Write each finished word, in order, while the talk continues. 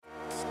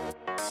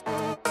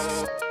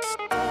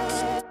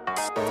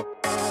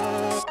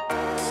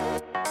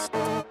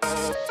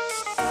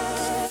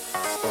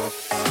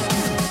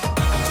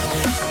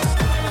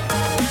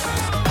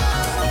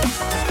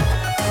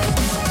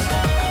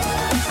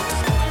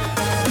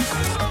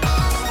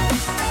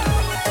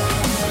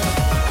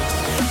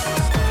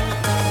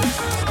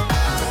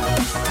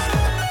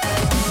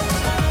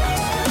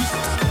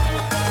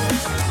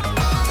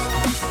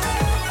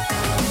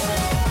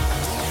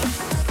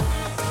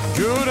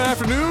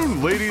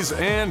afternoon, ladies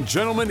and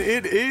gentlemen.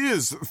 It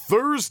is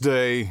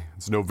Thursday.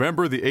 It's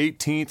November the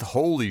 18th.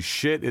 Holy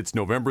shit, it's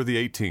November the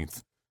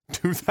 18th,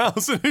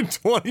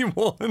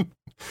 2021.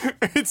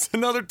 It's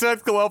another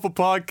Technical Alpha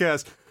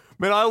podcast.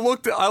 Man, I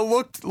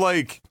looked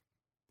like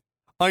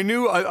I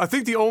knew. I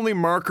think the only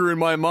marker in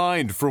my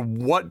mind for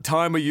what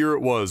time of year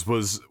it was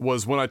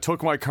when I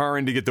took my car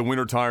in to get the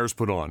winter tires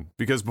put on.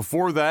 Because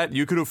before that,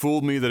 you could have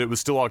fooled me that it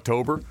was still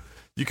October.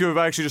 You could have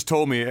actually just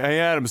told me, hey,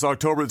 Adam, it's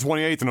October the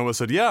 28th. And I would have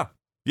said,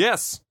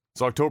 yes,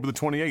 it's October the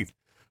 28th.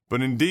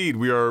 But indeed,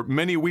 we are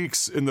many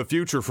weeks in the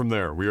future from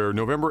there. We are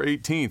November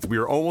 18th. We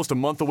are almost a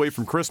month away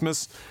from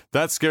Christmas.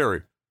 That's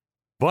scary.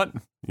 But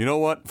you know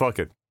what? Fuck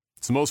it.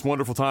 It's the most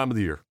wonderful time of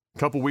the year. A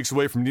couple weeks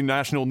away from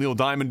National Neil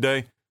Diamond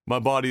Day. My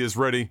body is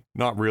ready.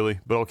 Not really,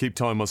 but I'll keep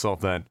telling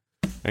myself that.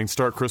 And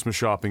start Christmas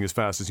shopping as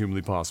fast as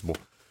humanly possible.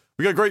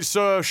 We got a great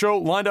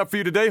show lined up for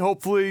you today.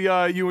 Hopefully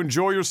you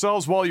enjoy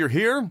yourselves while you're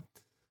here.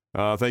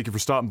 Thank you for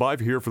stopping by.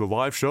 If you're here for the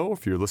live show,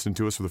 if you're listening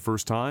to us for the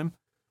first time,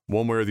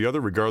 one way or the other,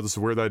 regardless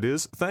of where that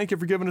is, thank you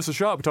for giving us a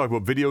shot. We talk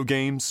about video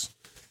games,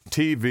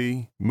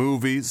 TV,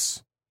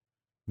 movies,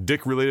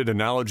 dick-related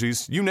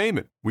analogies, you name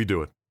it, we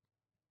do it.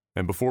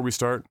 And before we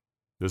start,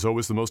 there's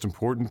always the most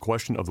important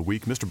question of the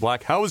week. Mr.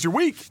 Black, how was your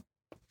week?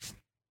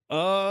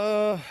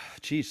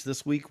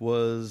 This week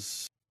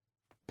was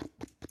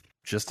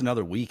just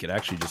another week. It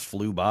actually just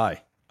flew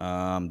by.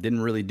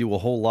 Didn't really do a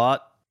whole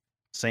lot.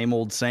 Same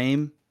old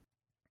same.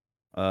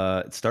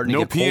 It's starting to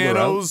get colder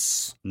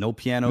out. No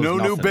pianos. No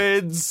nothing. new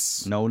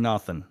beds. No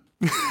nothing.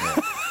 Yeah.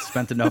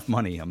 Spent enough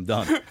money. I'm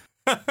done.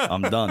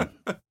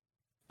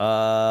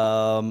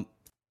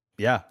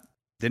 Yeah.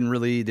 Didn't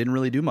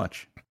really do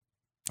much.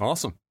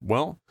 Awesome.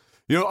 Well,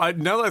 you know,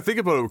 now that I think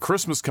about it, with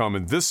Christmas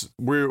coming,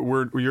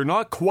 you're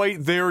not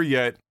quite there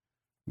yet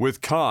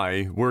with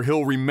Kai, where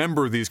he'll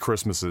remember these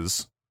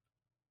Christmases.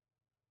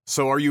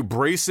 So are you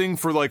bracing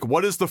for,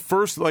 what is the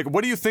first,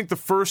 what do you think the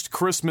first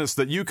Christmas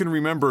that you can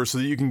remember so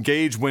that you can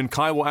gauge when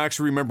Kai will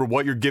actually remember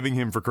what you're giving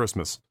him for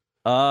Christmas?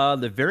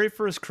 The very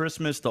first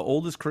Christmas, the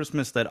oldest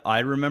Christmas that I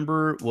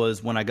remember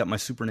was when I got my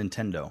Super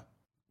Nintendo.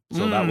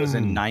 So that was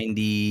in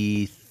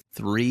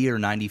 93 or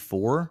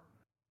 94.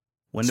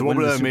 What would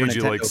that have made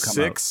you,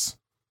 6?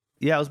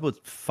 Yeah, I was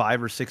about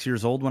 5 or 6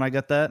 years old when I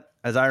got that.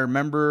 As I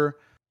remember,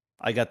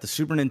 I got the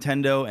Super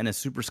Nintendo and a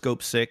Super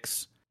Scope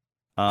 6.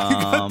 You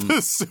got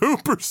the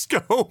Super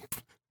Scope.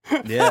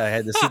 Yeah, I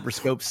had the Super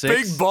Scope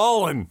 6. Big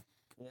ballin'.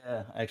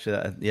 Yeah,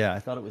 actually, I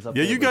thought it was up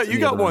there. Yeah, you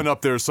got one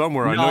up there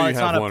somewhere. No, I know you it's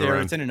have not one up there.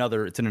 around. It's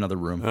in another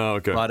room. Oh,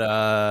 okay.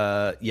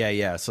 But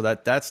yeah. So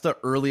that's the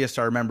earliest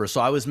I remember.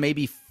 So I was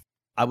maybe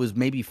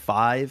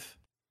 5,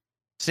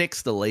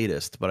 6 the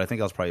latest, but I think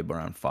I was probably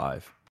around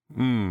 5.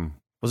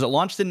 Was it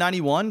launched in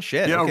 91?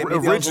 Shit. Yeah, okay,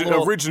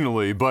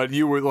 originally, but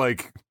you were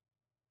like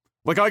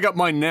I got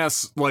my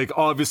NES,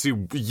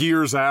 obviously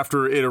years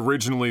after it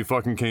originally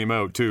fucking came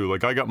out, too.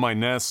 I got my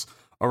NES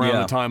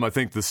around the time I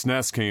think the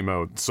SNES came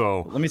out,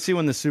 so... Let me see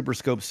when the Super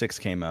Scope 6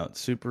 came out.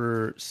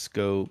 Super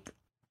Scope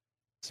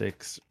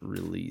 6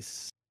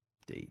 release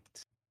date.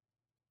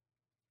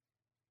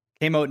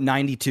 Came out in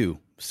 92,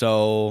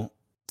 so...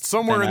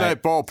 Somewhere in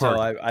that ballpark.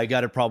 So I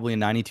got it probably in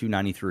 92,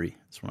 93.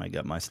 That's when I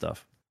got my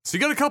stuff. So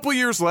you got a couple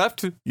years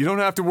left. You don't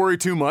have to worry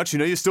too much. You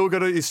know, you still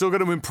gotta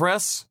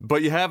impress,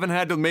 but you haven't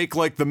had to make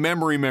the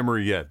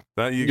memory yet.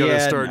 You gotta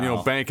start,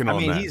 banking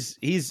on that. I mean,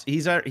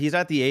 he's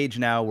at the age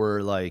now where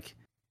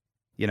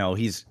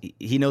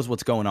he knows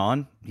what's going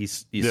on.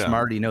 He's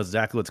smart. He knows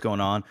exactly what's going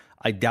on.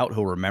 I doubt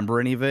he'll remember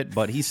any of it,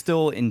 but he's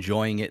still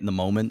enjoying it in the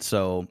moment.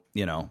 So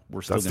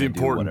we're still going to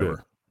do whatever.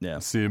 Bit. Yeah,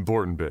 that's the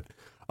important bit.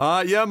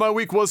 My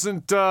week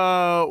wasn't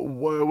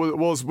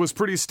was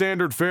pretty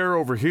standard fare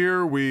over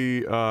here.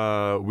 We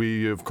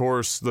of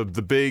course the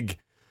big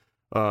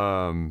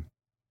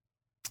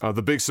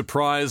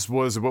surprise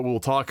was what we'll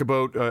talk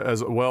about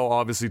as well.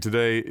 Obviously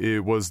today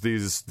it was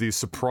these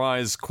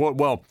surprise quote.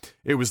 Well,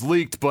 it was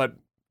leaked, but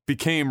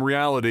became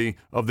reality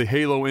of the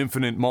Halo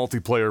Infinite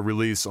multiplayer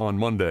release on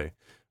Monday.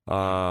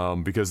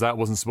 Because that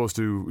wasn't supposed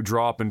to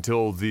drop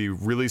until the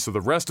release of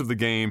the rest of the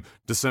game,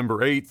 December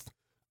 8th.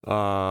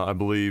 I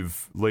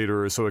believe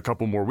later, so a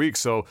couple more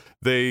weeks. So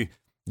they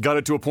got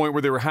it to a point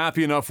where they were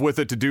happy enough with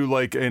it to do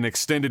an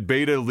extended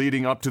beta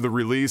leading up to the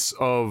release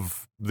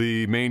of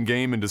the main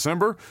game in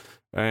December.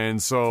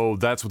 And so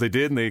that's what they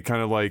did. And they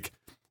kind of I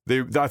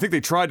think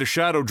they tried to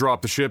shadow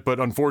drop the shit, but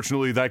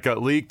unfortunately that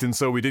got leaked. And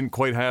so we didn't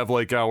quite have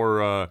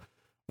our,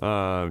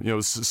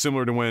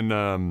 similar to when,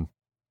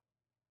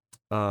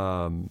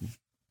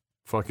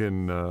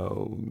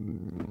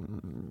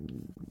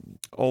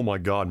 oh my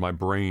God, my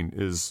brain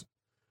is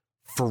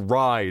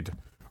fried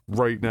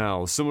right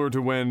now. Similar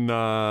to when,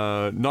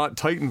 not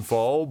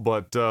Titanfall,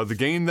 but the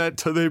game that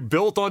they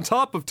built on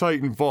top of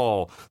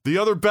Titanfall, the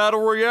other Battle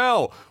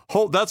Royale.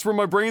 That's where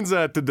my brain's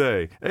at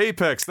today.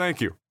 Apex,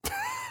 thank you.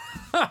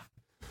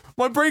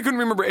 My brain couldn't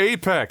remember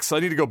Apex.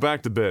 I need to go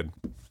back to bed.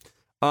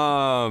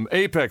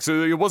 Apex.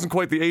 So it wasn't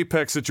quite the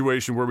Apex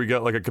situation where we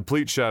got a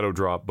complete shadow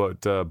drop,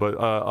 but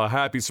a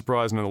happy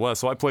surprise nonetheless.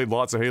 So I played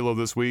lots of Halo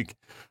this week.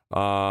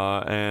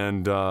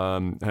 and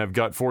have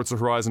got Forza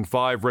Horizon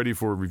 5 ready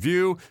for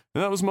review.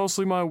 And that was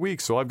mostly my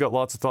week, so I've got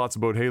lots of thoughts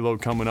about Halo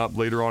coming up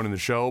later on in the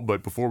show.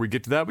 But before we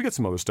get to that, we got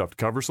some other stuff to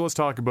cover, so let's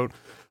talk about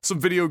some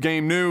video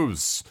game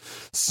news.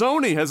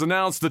 Sony has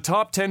announced the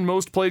top 10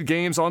 most played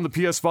games on the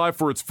PS5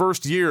 for its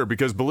first year,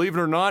 because believe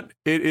it or not,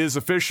 it is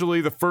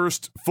officially the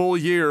first full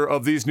year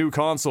of these new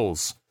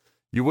consoles.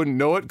 You wouldn't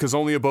know it because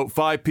only about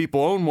 5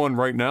 people own one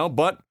right now,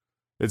 but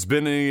it's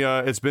been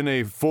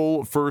a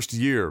full first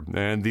year,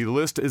 and the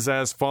list is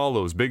as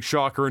follows. Big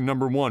shocker in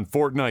number 1,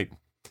 Fortnite.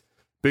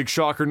 Big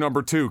shocker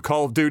number 2,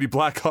 Call of Duty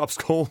Black Ops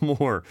Cold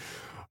War.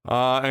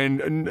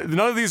 And none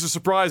of these are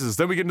surprises.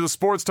 Then we get into the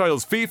sports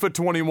titles. FIFA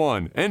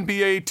 21,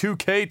 NBA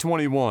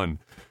 2K21,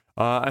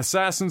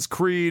 Assassin's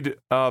Creed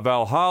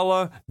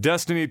Valhalla,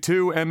 Destiny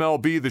 2,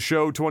 MLB The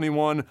Show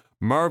 21,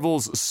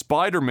 Marvel's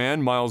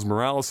Spider-Man, Miles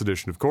Morales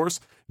edition, of course,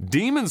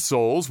 Demon's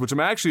Souls, which I'm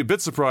actually a bit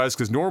surprised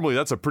because normally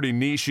that's a pretty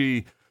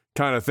niche-y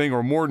kind of thing,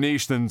 or more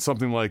niche than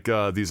something like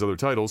these other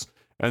titles,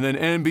 and then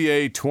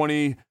NBA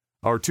 20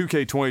 or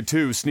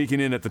 2K22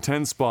 sneaking in at the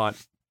 10 spot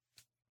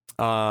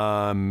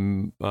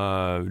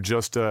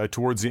just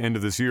towards the end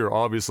of this year.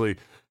 Obviously,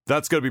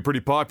 that's got to be pretty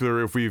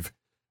popular if we've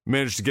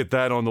managed to get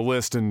that on the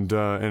list and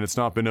it's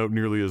not been out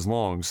nearly as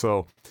long.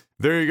 So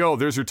there you go.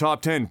 There's your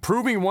top 10,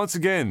 proving once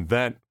again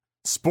that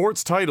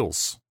sports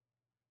titles,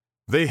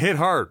 they hit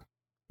hard.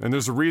 And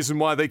there's a reason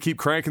why they keep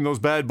cranking those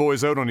bad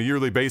boys out on a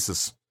yearly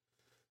basis.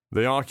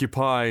 They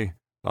occupy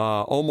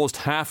almost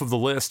half of the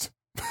list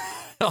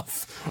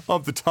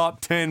of the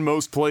top 10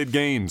 most played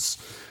games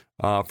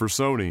for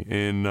Sony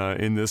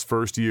in this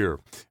first year.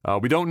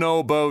 We don't know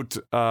about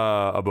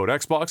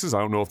Xboxes.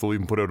 I don't know if they'll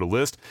even put out a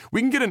list.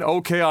 We can get an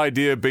okay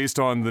idea based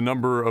on the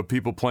number of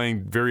people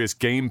playing various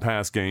Game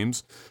Pass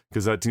games,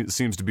 because that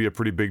seems to be a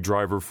pretty big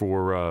driver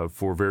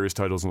for various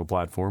titles on the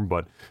platform.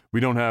 But we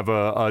don't have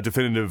a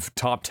definitive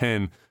top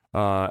 10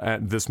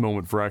 at this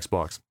moment for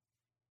Xbox.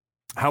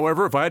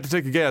 However, if I had to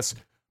take a guess,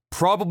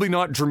 probably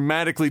not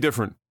dramatically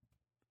different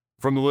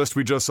from the list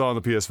we just saw on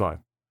the PS5.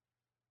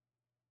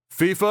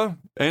 FIFA,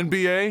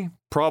 NBA,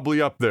 probably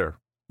up there.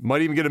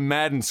 Might even get a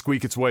Madden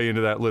squeak its way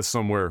into that list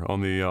somewhere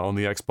on the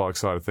Xbox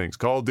side of things.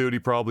 Call of Duty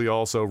probably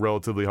also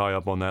relatively high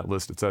up on that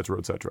list, etc.,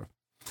 etc.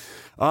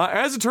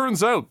 As it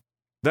turns out,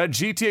 that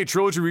GTA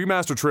Trilogy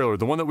Remaster trailer,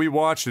 the one that we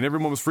watched and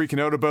everyone was freaking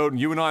out about, and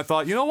you and I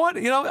thought, you know what?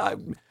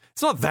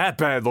 It's not that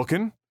bad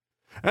looking.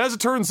 As it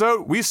turns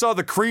out, we saw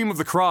the cream of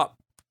the crop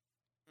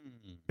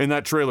in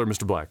that trailer,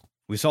 Mr. Black.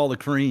 We saw the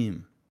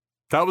cream.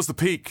 That was the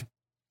peak.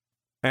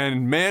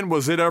 And man,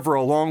 was it ever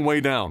a long way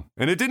down.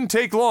 And it didn't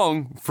take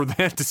long for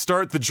that to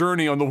start the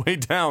journey on the way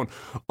down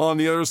on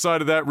the other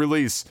side of that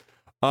release.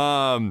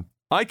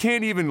 I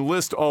can't even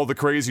list all the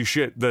crazy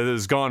shit that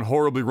has gone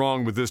horribly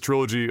wrong with this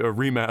trilogy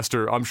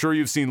remaster. I'm sure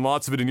you've seen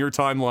lots of it in your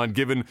timeline,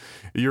 given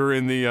you're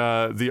in the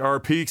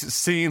RP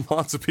scene.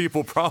 Lots of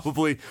people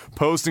probably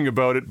posting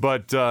about it,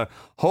 but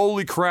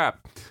holy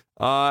crap.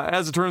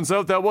 As it turns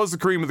out, that was the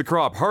cream of the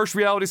crop. Harsh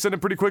Reality sent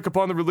it pretty quick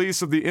upon the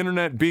release of the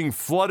internet being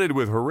flooded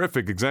with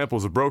horrific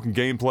examples of broken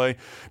gameplay,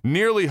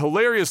 nearly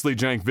hilariously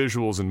jank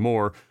visuals, and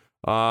more.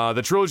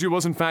 The trilogy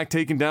was in fact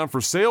taken down for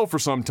sale for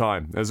some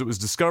time, as it was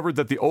discovered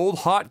that the old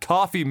hot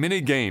coffee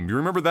minigame, you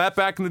remember that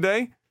back in the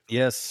day?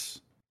 Yes.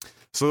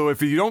 So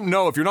if you don't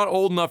know, if you're not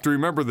old enough to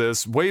remember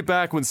this, way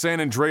back when San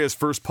Andreas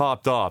first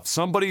popped off,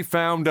 somebody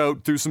found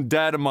out through some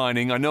data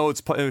mining. I know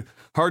it's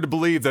hard to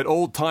believe that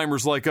old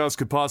timers like us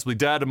could possibly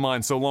data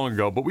mine so long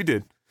ago, but we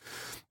did.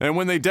 And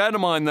when they data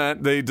mined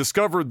that, they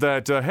discovered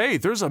that, hey,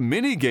 there's a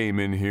mini game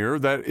in here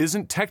that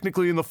isn't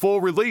technically in the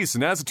full release.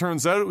 And as it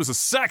turns out, it was a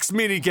sex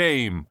mini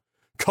game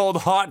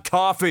called Hot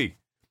Coffee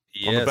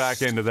on the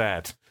back end of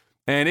that.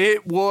 And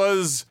it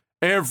was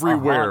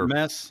everywhere. A hot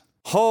mess.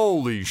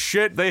 Holy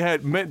shit, they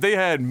had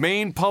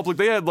main public,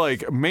 they had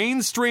like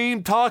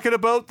mainstream talking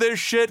about this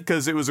shit,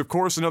 because it was of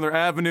course another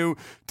avenue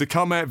to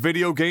come at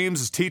video games,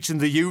 is teaching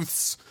the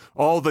youths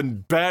all the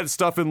bad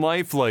stuff in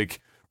life, like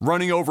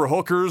running over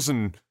hookers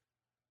and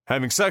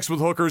having sex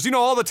with hookers,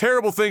 all the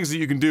terrible things that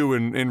you can do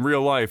in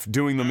real life,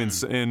 doing them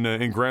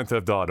in Grand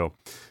Theft Auto.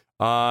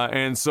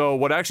 And so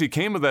what actually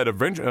came of that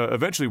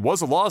eventually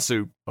was a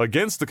lawsuit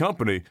against the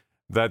company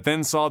that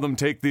then saw them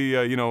take the,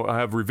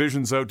 have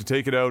revisions out to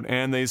take it out,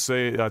 and they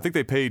say, I think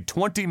they paid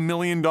 $20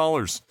 million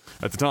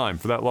at the time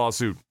for that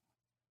lawsuit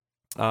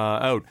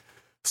out.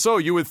 So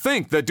you would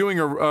think that doing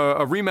a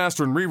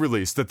remaster and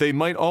re-release, that they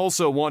might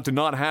also want to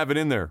not have it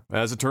in there.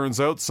 As it turns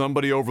out,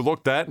 somebody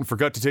overlooked that and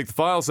forgot to take the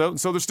files out,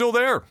 and so they're still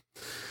there.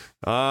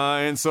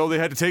 And so they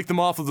had to take them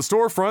off of the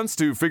storefronts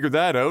to figure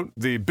that out.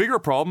 The bigger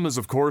problem is,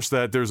 of course,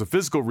 that there's a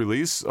physical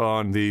release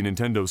on the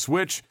Nintendo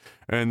Switch,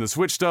 and the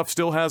Switch stuff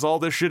still has all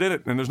this shit in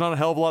it, and there's not a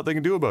hell of a lot they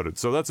can do about it.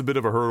 So that's a bit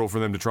of a hurdle for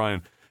them to try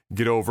and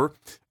get over.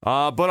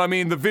 But I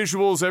mean, the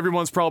visuals,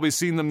 everyone's probably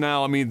seen them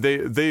now. I mean,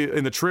 they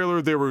in the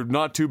trailer, they were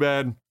not too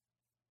bad.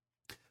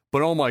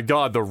 But oh my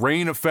god, the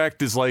rain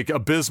effect is like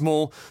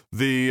abysmal.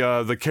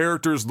 The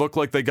characters look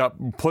like they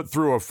got put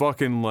through a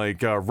fucking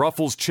like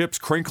Ruffles Chips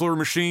crinkler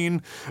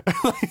machine.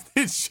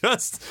 It's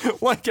just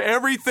like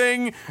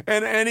everything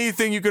and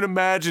anything you can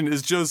imagine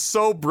is just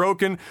so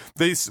broken.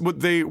 When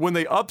they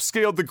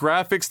upscaled the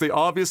graphics, they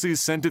obviously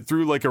sent it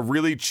through like a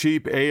really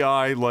cheap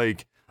AI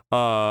like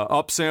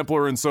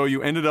upsampler, and so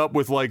you ended up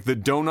with like the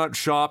donut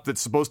shop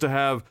that's supposed to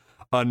have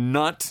a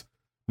nut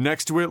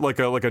next to it, like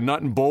a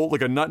nut and bolt,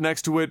 like a nut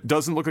next to it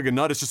doesn't look like a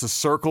nut, it's just a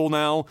circle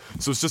now,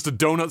 so it's just a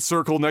donut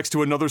circle next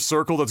to another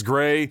circle that's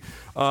gray.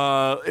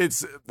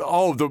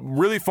 The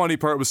really funny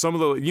part was some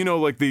of the, you know,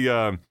 like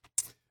the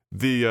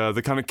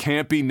kind of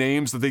campy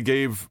names that they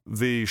gave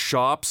the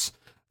shops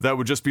that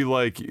would just be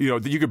like, you know,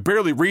 you could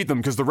barely read them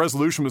because the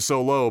resolution was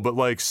so low, but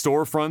like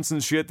storefronts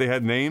and shit, they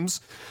had names.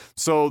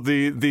 So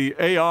the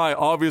AI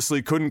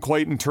obviously couldn't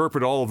quite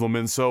interpret all of them,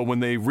 and so when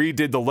they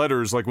redid the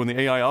letters, like when the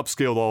AI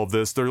upscaled all of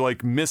this, they're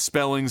like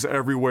misspellings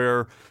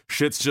everywhere.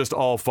 Shit's just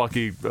all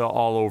fucky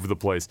all over the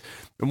place.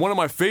 And one of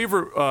my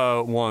favorite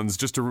ones,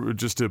 just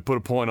to put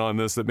a point on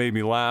this that made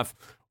me laugh,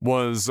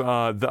 was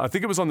I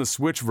think it was on the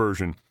Switch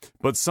version,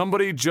 but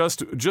somebody just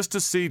to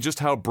see just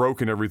how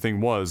broken everything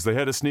was, they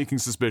had a sneaking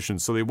suspicion,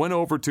 so they went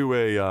over to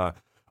a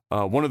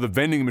one of the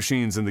vending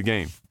machines in the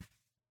game.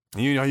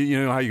 You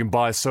know how you can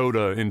buy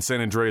soda in San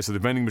Andreas at the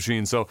vending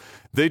machine, so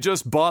they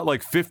just bought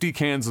like 50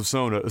 cans of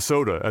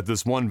soda at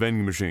this one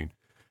vending machine,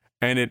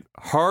 and it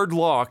hard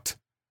locked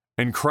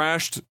and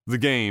crashed the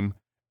game.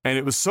 And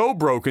it was so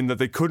broken that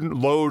they couldn't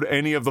load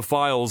any of the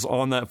files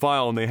on that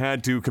file, and they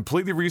had to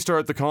completely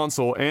restart the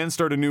console and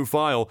start a new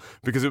file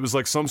because it was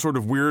like some sort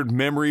of weird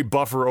memory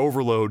buffer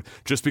overload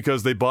just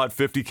because they bought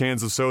 50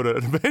 cans of soda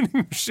at a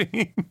vending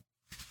machine.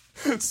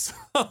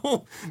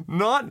 So,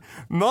 not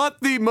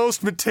the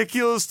most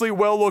meticulously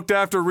well looked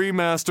after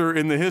remaster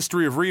in the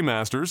history of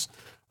remasters.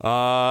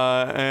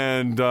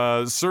 And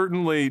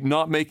certainly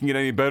not making it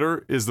any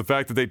better is the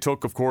fact that they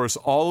took, of course,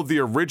 all of the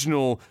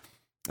original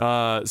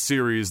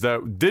series,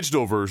 that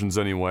digital versions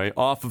anyway,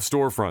 off of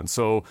storefront.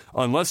 So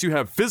unless you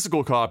have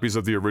physical copies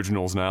of the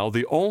originals now,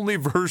 the only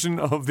version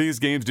of these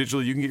games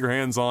digitally you can get your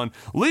hands on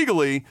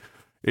legally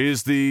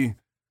is the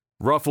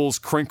Ruffles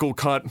Crinkle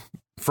Cut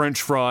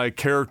French Fry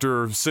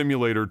Character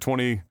Simulator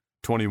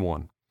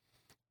 2021.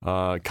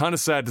 Kind of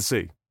sad to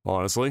see,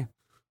 honestly.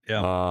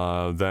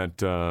 Yeah.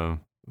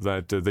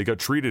 That they got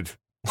treated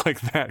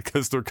like that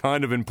because they're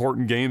kind of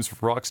important games for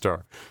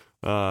Rockstar.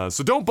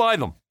 So don't buy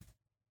them.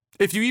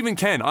 If you even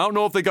can. I don't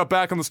know if they got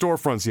back on the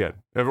storefronts yet,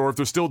 or if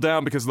they're still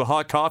down because of the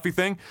hot coffee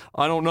thing.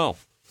 I don't know.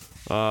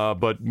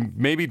 But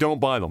maybe don't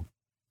buy them.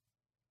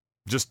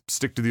 Just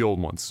stick to the old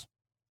ones.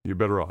 You're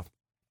better off.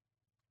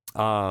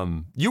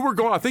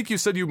 I think you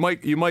said you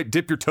might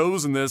dip your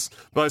toes in this,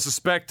 but I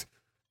suspect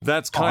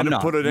that's kind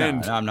of put an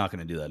end. I'm not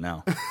going to do that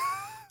now.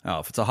 No,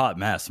 if it's a hot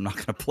mess, I'm not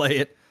going to play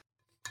it.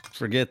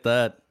 Forget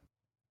that.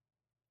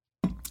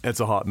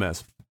 It's a hot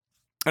mess.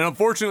 And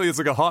unfortunately, it's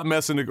like a hot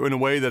mess in a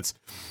way that's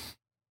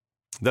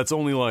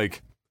only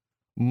like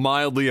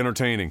mildly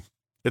entertaining.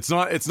 It's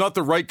not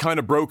the right kind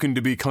of broken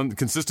to be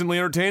consistently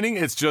entertaining.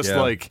 It's just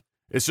broken.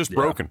 It's just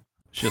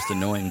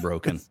annoying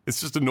broken.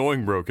 It's just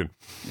annoying broken.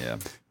 Yeah.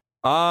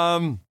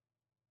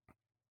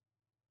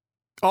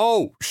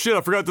 Oh shit!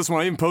 I forgot this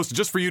one. I even posted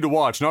just for you to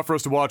watch, not for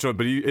us to watch on.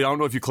 But I don't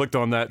know if you clicked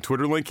on that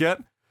Twitter link yet.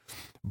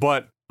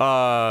 But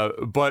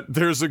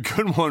there's a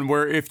good one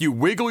where if you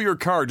wiggle your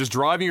car, just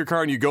driving your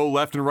car, and you go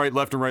left and right,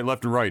 left and right,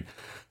 left and right,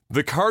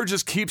 the car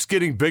just keeps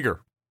getting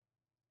bigger.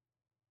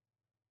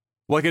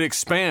 Like it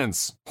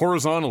expands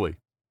horizontally.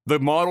 The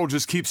model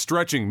just keeps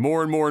stretching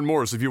more and more and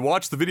more. So if you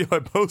watch the video I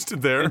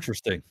posted there...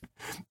 Interesting.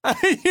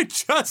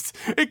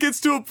 It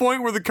gets to a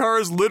point where the car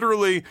is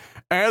literally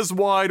as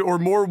wide or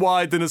more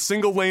wide than a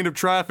single lane of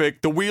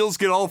traffic. The wheels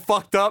get all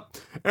fucked up.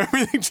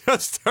 Everything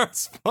just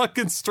starts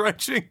fucking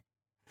stretching.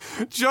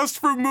 Just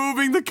for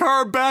moving the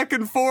car back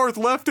and forth,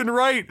 left and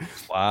right.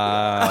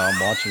 Wow, I'm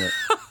watching it.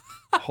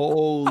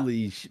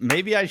 Holy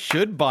maybe I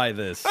should buy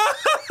this.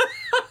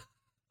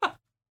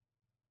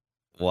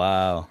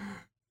 Wow.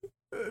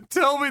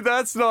 Tell me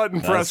that's not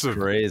impressive.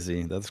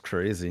 That's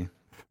crazy.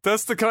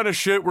 That's the kind of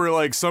shit where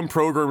like some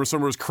programmer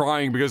somewhere is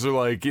crying because they're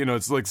like, you know,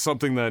 it's like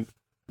something that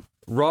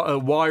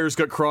wires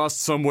got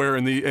crossed somewhere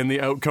and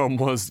the outcome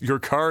was your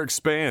car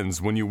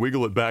expands when you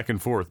wiggle it back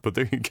and forth. But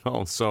there you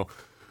go. So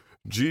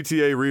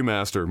GTA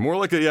Remaster, more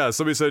like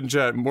somebody said in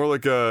chat, more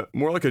like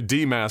a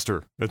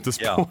D-master at this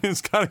point.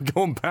 It's kind of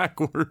going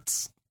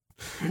backwards.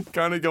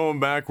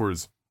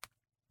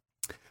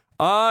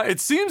 It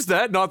seems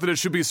that, not that it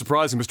should be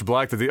surprising, Mr.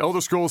 Black, that The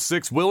Elder Scrolls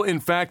 6 will in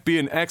fact be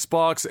an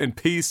Xbox and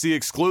PC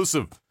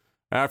exclusive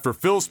after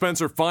Phil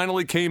Spencer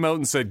finally came out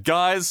and said,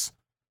 guys,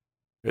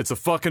 it's a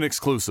fucking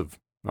exclusive,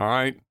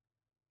 alright?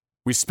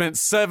 We spent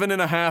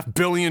 $7.5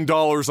 billion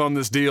on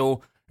this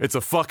deal. It's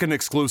a fucking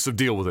exclusive,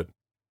 deal with it.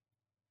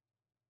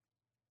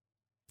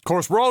 Of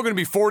course, we're all going to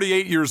be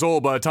 48 years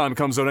old by the time it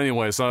comes out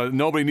anyway, so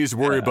nobody needs to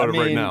worry about it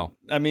right now.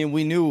 I mean,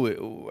 we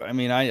knew. I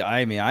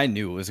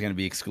knew it was going to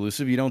be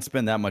exclusive. You don't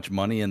spend that much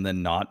money and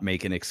then not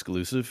make an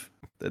exclusive.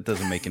 That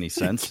doesn't make any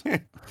sense.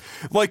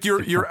 Like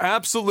your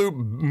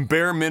absolute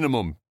bare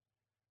minimum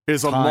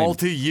is a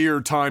multi-year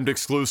timed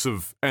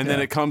exclusive, and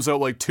then it comes out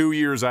like 2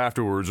 years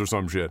afterwards or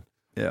some shit.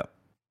 Yeah.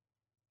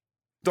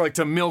 Like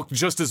to milk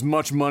just as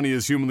much money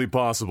as humanly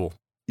possible.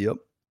 Yep.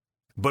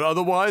 But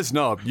otherwise,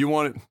 no. You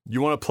want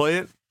to play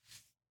it?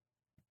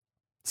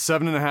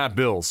 $7.50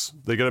 bills.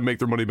 They got to make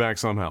their money back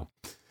somehow.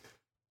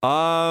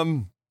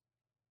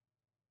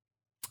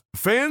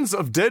 Fans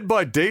of Dead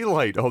by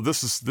Daylight. Oh,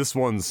 this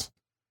one's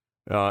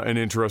an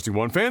interesting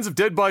one. Fans of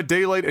Dead by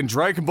Daylight and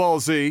Dragon Ball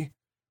Z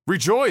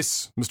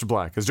rejoice, Mr.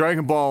 Black, as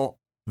Dragon Ball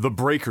The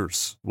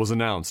Breakers was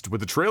announced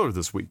with a trailer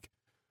this week.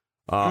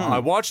 I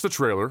watched the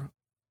trailer.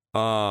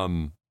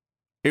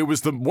 It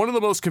was one of the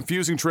most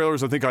confusing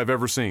trailers I think I've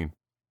ever seen.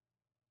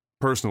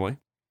 Personally.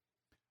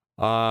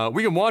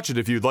 We can watch it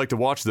if you'd like to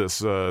watch this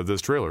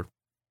trailer.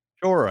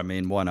 Sure, I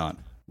mean, why not?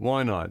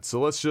 Why not?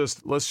 So let's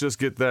just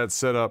get that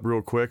set up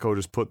real quick. I'll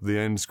just put the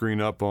end screen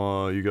up.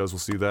 You guys will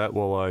see that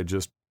while I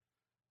just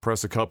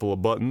press a couple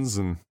of buttons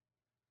and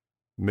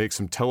make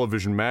some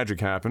television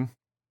magic happen.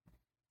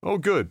 Oh,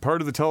 good.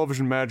 Part of the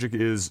television magic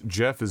is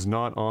Jeff is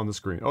not on the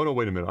screen. Oh, no,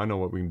 wait a minute. I know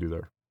what we can do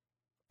there.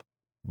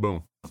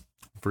 Boom.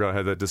 Forgot I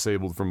had that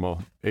disabled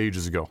from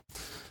ages ago.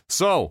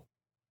 So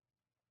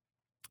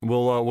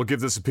we'll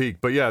give this a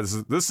peek. But yeah,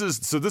 this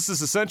is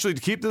essentially,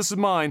 to keep this in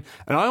mind,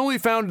 and I only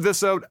found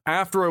this out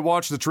after I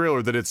watched the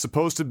trailer, that it's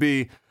supposed to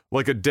be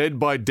like a Dead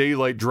by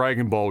Daylight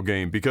Dragon Ball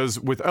game, because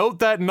without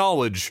that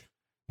knowledge,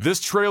 this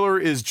trailer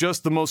is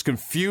just the most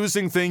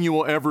confusing thing you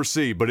will ever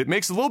see, but it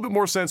makes a little bit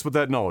more sense with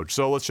that knowledge.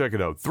 So let's check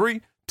it out.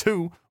 3,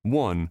 2,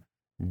 1,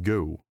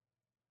 go.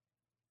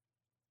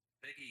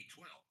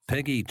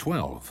 Peggy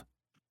 12.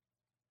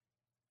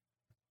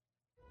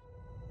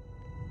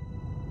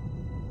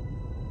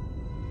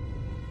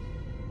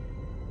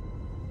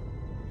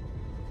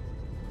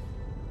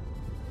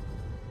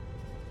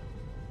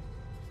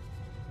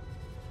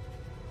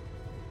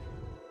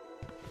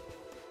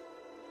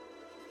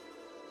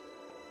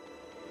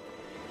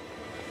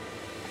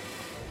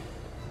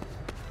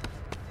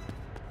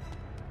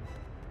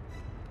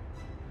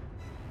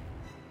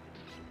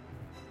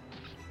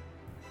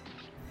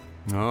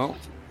 No.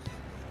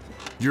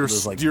 Your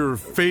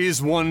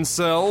phase 1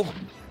 cell.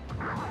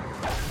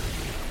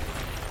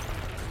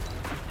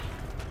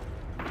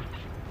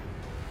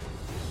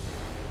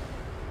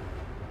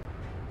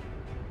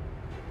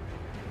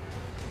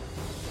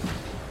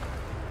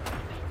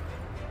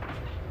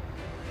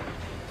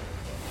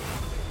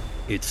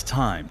 It's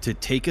time to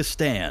take a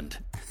stand.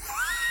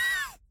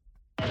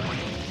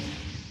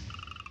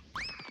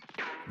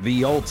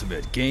 The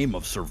ultimate game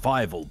of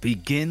survival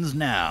begins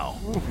now.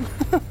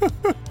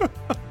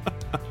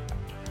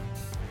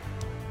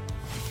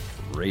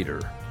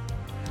 Raider.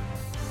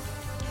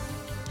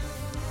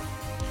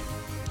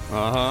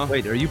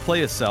 Wait, are you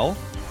play a cell?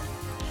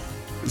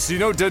 So you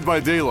know Dead by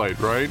Daylight,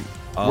 right?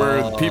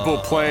 Where people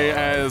play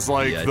as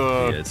like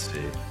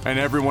and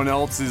everyone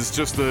else is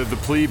just the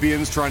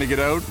plebeians trying to get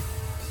out.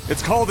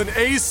 It's called an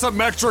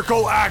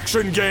asymmetrical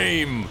action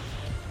game.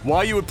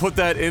 Why you would put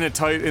that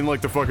in like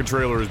the fucking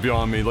trailer is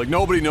beyond me. Like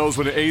nobody knows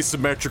what an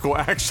asymmetrical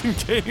action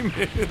game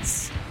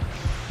is.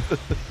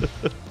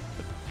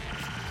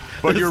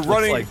 But you're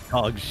running like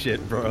dog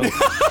shit, bro.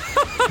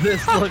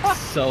 This looks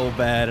so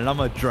bad, and I'm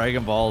a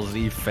Dragon Ball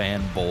Z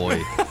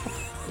fanboy.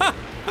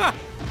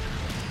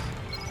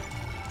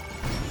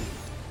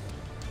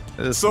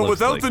 So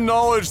without the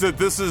knowledge that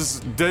this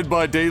is Dead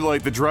by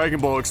Daylight, the Dragon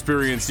Ball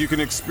experience, you can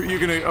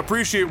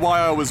appreciate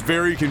why I was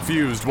very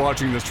confused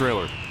watching this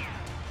trailer.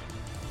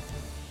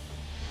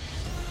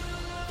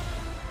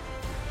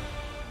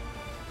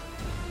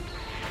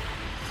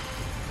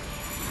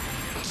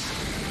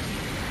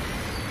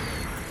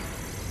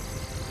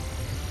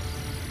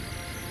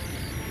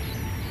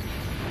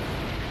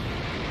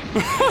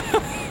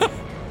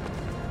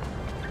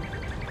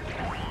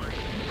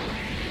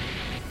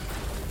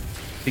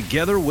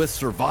 Together with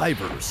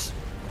survivors.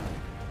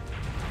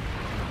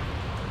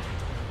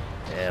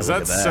 Yeah, is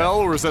that Cell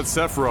or is that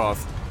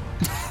Sephiroth?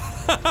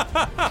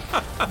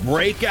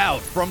 Break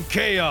out from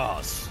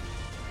chaos.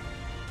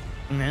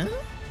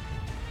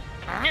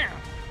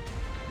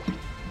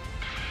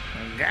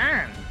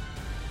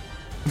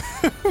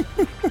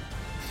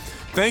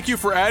 Thank you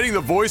for adding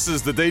the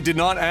voices that they did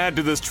not add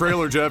to this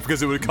trailer, Jeff,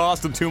 because it would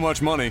cost them too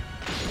much money.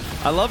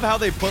 I love how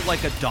they put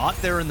like a dot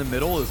there in the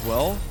middle as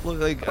well.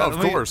 Like, of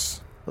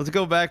course. Let's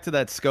go back to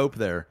that scope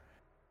there.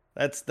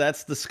 That's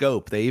the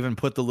scope. They even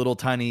put the little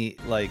tiny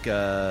like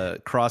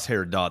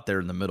crosshair dot there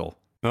in the middle.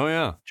 Oh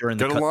yeah. During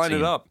the Gotta line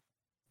it up.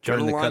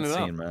 During the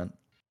cutscene, man.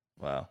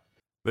 Wow.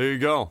 There you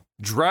go.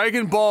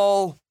 Dragon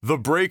Ball The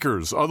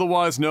Breakers,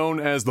 otherwise known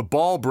as the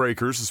Ball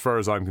Breakers, as far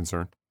as I'm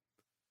concerned.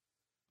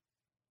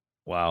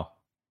 Wow.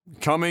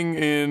 Coming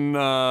in,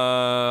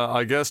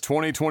 I guess,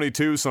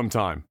 2022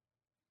 sometime.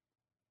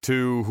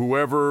 to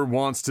whoever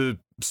wants to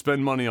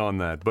spend money on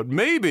that. But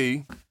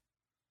maybe,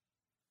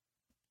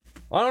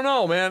 I don't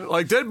know, man.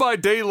 Like, Dead by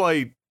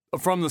Daylight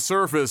from the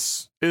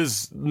surface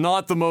is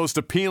not the most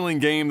appealing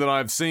game that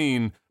I've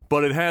seen,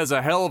 but it has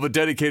a hell of a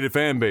dedicated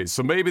fan base.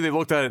 So maybe they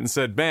looked at it and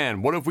said,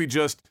 man, what if we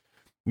just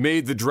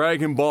made the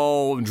Dragon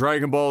Ball and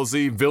Dragon Ball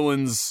Z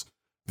villains,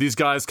 these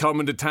guys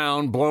coming to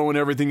town, blowing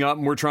everything up,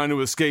 and we're trying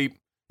to escape,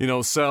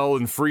 Cell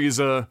and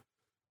Frieza,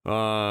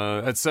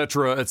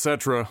 etc.,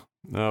 etc.,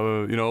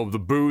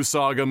 the Boo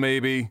saga,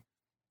 maybe.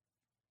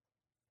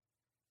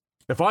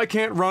 If I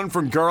can't run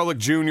from Garlic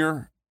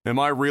Jr., am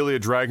I really a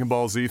Dragon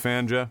Ball Z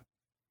fan, Jeff?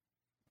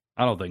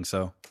 I don't think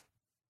so.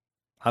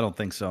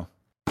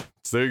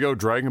 So there you go,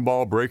 Dragon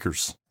Ball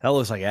Breakers. That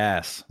looks like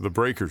ass. The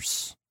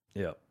Breakers.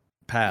 Yep.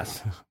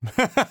 Pass.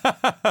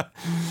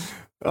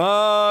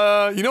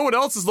 You know what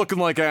else is looking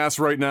like ass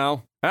right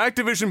now?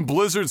 Activision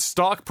Blizzard's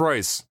stock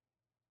price.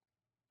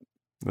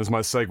 That's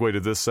my segue to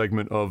this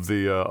segment of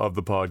the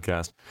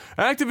podcast.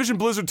 Activision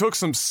Blizzard took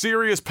some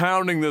serious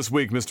pounding this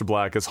week, Mr.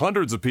 Black, as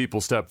hundreds of people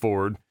stepped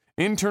forward,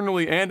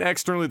 internally and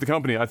externally at the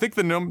company. I think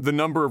the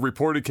number of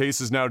reported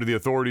cases now to the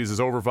authorities is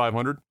over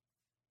 500.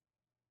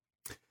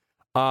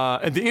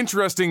 And the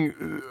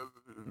interesting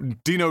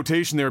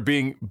denotation there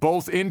being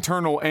both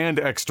internal and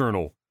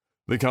external,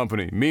 the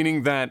company,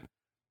 meaning that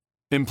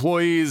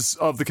employees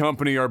of the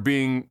company are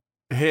being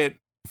hit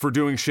for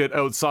doing shit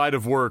outside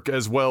of work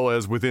as well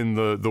as within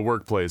the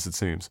workplace, it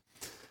seems.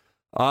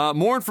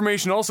 More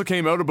information also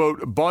came out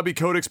about Bobby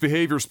Kotick's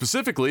behavior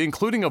specifically,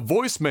 including a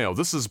voicemail.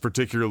 This is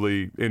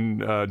particularly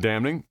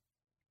damning.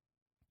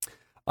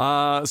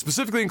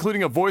 Specifically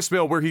including a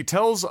voicemail where he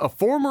tells a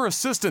former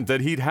assistant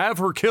that he'd have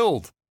her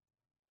killed.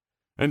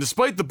 And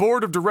despite the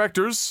board of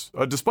directors,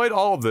 despite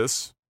all of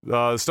this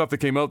stuff that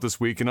came out this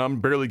week, and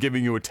I'm barely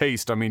giving you a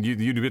taste, I mean,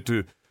 you'd get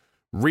to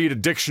read a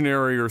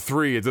dictionary or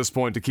 3 at this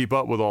point to keep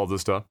up with all this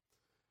stuff.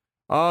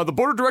 The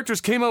board of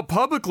directors came out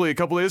publicly a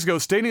couple days ago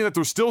stating that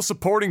they're still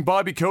supporting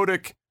Bobby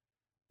Kotick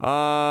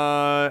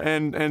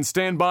and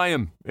stand by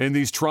him in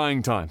these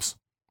trying times.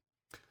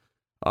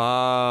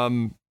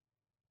 Oh,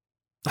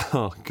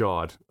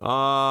 God.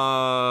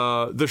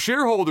 The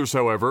shareholders,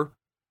 however,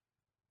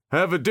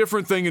 have a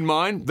different thing in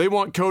mind. They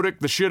want Kotick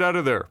the shit out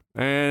of there.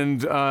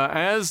 And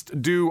as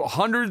do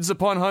hundreds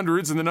upon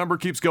hundreds, and the number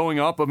keeps going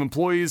up, of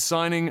employees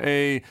signing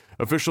a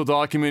official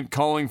document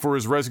calling for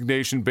his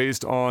resignation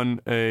based on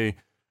they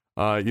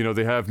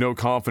have no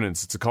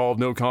confidence. It's a call of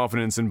no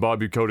confidence in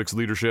Bobby Kotick's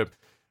leadership.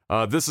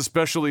 This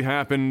especially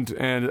happened,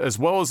 and as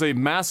well as a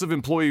massive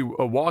employee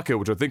walkout,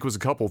 which I think was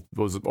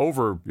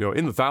over,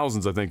 in the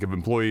thousands, I think, of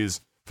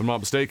employees, if I'm not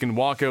mistaken,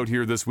 walkout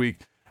here this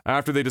week.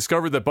 After they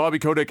discovered that Bobby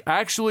Kotick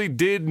actually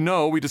did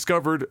know, we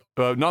discovered,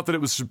 not that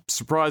it was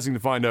surprising to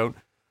find out,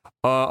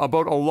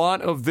 about a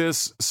lot of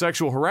this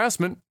sexual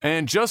harassment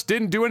and just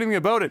didn't do anything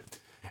about it.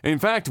 In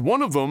fact,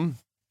 one of them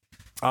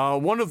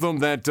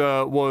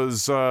that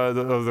was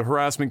the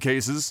harassment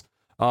cases,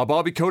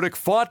 Bobby Kotick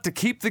fought to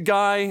keep the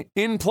guy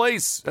in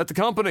place at the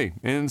company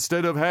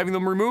instead of having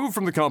them removed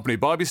from the company.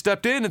 Bobby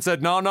stepped in and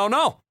said,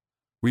 no,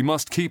 we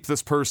must keep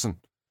this person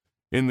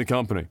in the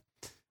company.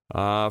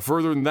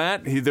 Further than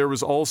that, there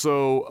was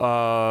also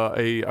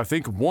I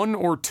think 1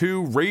 or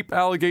 2 rape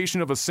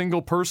allegation of a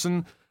single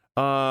person,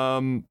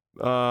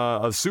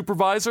 a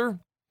supervisor,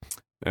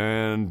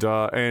 and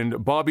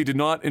Bobby did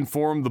not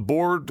inform the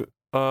board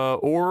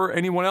or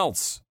anyone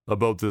else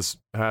about this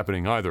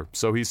happening either.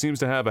 So he seems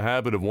to have a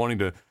habit of wanting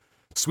to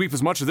sweep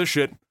as much of this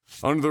shit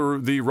under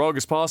the rug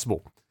as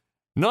possible.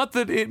 Not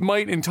that it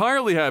might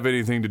entirely have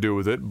anything to do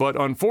with it, but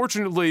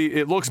unfortunately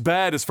it looks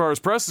bad as far as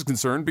press is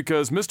concerned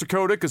because Mr.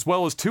 Kotick, as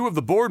well as 2 of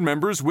the board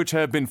members, which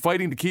have been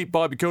fighting to keep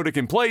Bobby Kotick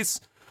in place,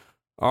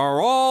 are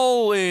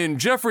all in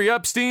Jeffrey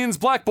Epstein's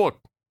Black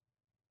Book.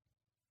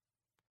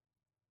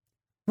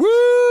 Woo!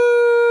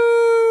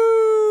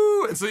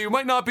 And so you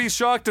might not be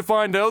shocked to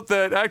find out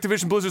that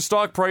Activision Blizzard's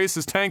stock price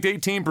has tanked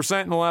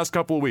 18% in the last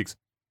couple of weeks.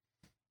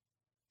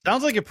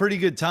 Sounds like a pretty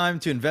good time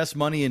to invest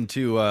money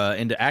into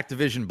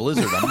Activision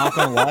Blizzard. I'm not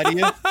going to lie to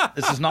you.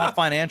 This is not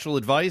financial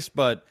advice,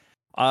 but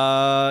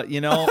I've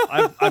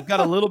got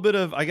a little bit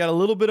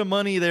of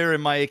money there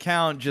in my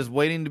account just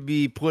waiting to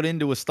be put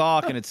into a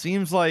stock, and it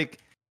seems like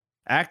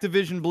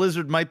Activision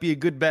Blizzard might be a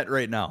good bet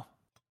right now.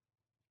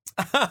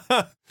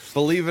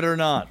 Believe it or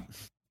not.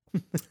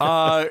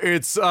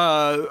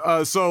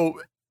 So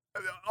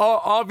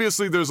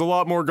obviously there's a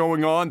lot more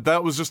going on.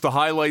 That was just the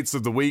highlights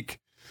of the week.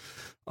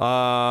 The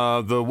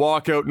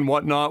walkout and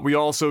whatnot. We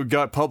also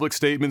got public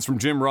statements from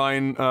Jim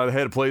Ryan, the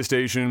head of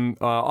PlayStation.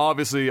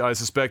 Obviously, I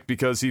suspect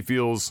because he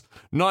feels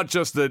not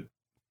just that,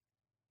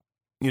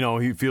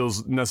 he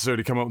feels necessary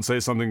to come out and say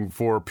something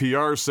for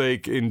PR's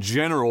sake in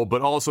general,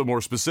 but also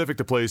more specific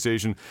to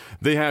PlayStation.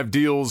 They have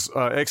deals,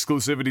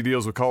 exclusivity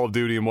deals with Call of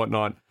Duty and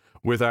whatnot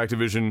with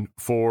Activision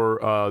for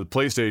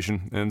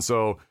PlayStation. And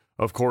so,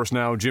 of course,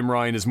 now Jim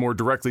Ryan is more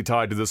directly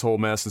tied to this whole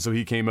mess. And so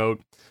he came out.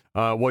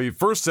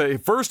 First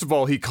of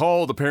all, he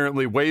called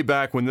apparently way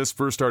back when this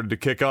first started to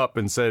kick up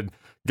and said,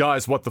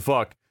 guys, what the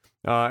fuck?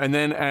 And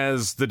then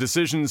as the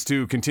decisions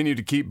to continue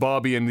to keep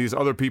Bobby and these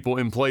other people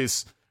in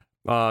place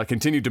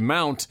continued to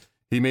mount,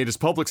 he made his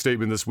public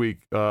statement this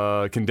week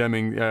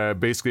condemning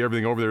basically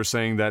everything over there,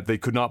 saying that they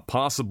could not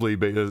possibly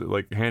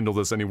handle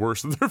this any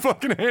worse than they're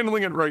fucking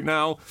handling it right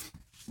now.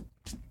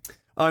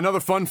 Another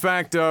fun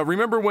fact,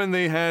 remember when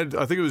they had,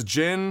 I think it was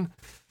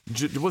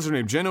what's her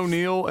name? Jen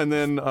O'Neill, and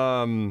then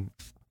the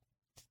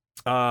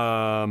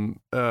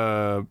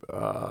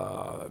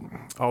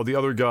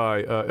other guy,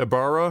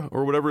 Ibarra,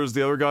 or whatever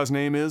the other guy's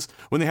name is.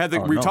 When they had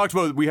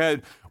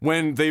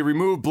when they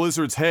removed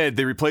Blizzard's head,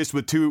 they replaced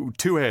with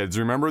two heads.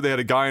 Remember, they had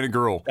a guy and a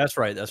girl. That's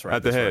right.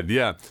 At the head,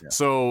 yeah.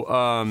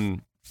 So,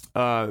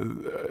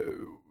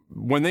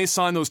 when they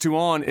signed those two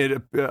on,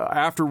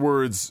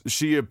 afterwards,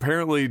 she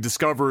apparently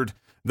discovered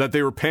that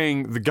they were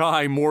paying the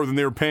guy more than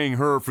they were paying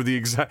her for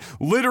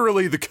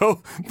literally the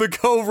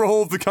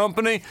co-role of the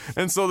company,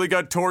 and so they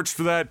got torched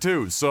for that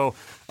too. So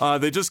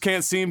they just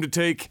can't seem to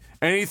take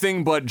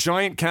anything but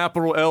giant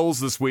capital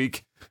L's this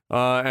week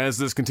as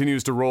this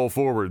continues to roll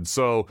forward.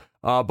 So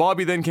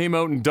Bobby then came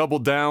out and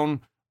doubled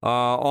down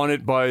on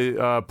it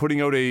by putting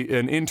out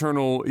an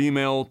internal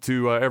email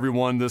to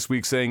everyone this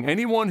week saying,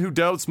 anyone who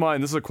doubts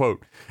and this is a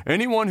quote,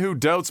 anyone who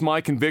doubts my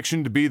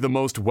conviction to be the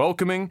most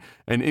welcoming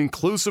and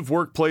inclusive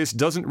workplace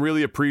doesn't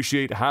really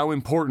appreciate how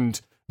important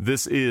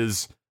this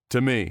is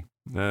to me.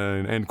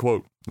 End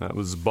quote. That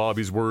was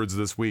Bobby's words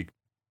this week.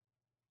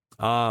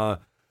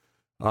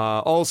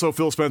 Also,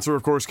 Phil Spencer,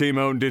 of course, came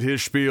out and did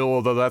his spiel,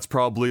 although that's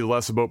probably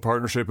less about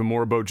partnership and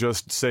more about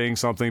just saying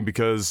something,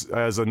 because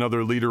as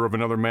another leader of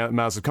another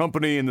massive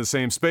company in the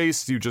same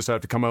space, you just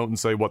have to come out and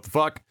say, what the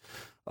fuck?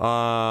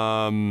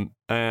 Yeah,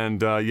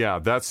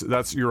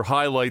 that's your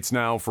highlights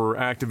now for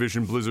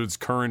Activision Blizzard's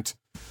current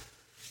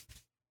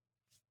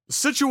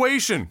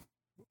situation,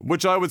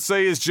 which I would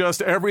say is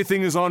just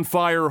everything is on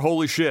fire,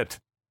 holy shit,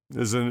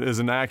 is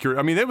an accurate...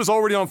 I mean, it was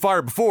already on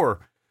fire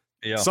before.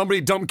 Yeah.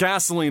 Somebody dumped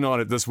gasoline on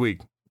it this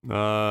week.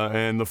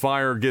 And the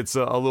fire gets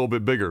a little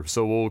bit bigger.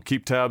 So we'll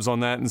keep tabs on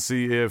that and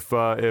see if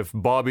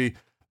Bobby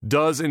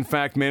does in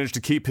fact manage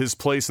to keep his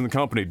place in the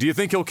company. Do you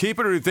think he'll keep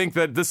it, or do you think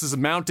that this is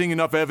mounting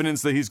enough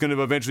evidence that he's going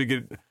to eventually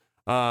get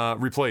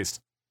replaced?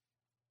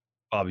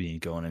 Bobby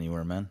ain't going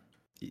anywhere, man.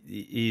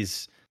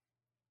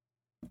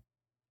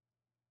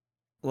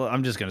 Well,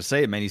 I'm just going to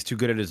say it, man. He's too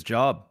good at his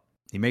job.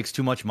 He makes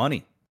too much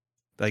money.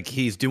 Like,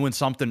 he's doing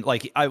something,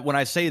 when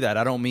I say that,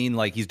 I don't mean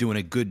like he's doing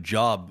a good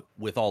job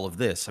with all of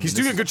this. He's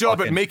doing a good job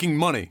at making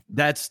money.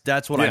 That's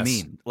what I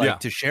mean.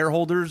 To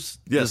shareholders,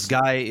 this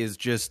guy is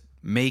just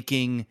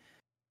making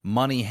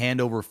money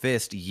hand over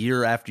fist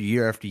year after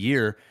year after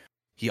year.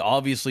 He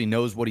obviously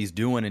knows what he's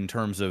doing in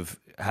terms of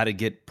how to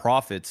get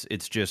profits.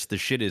 It's just the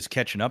shit is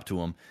catching up to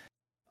him.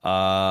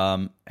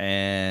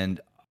 And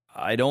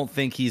I don't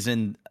think he's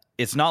in...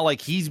 It's not like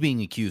he's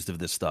being accused of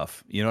this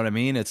stuff. You know what I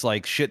mean? It's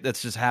like shit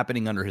that's just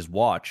happening under his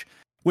watch,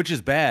 which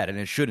is bad, and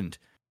it shouldn't.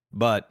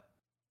 But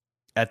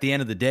at the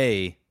end of the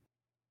day,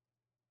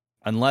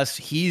 unless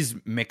he's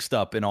mixed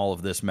up in all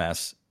of this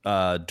mess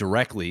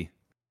directly,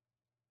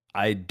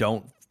 I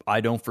don't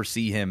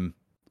foresee him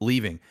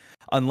leaving.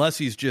 Unless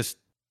he's just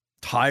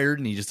tired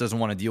and he just doesn't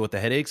want to deal with the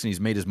headaches and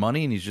he's made his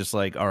money and he's just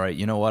like, all right,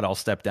 you know what? I'll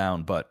step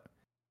down. But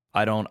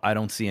I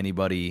don't see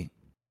anybody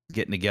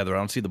getting together. I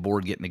don't see the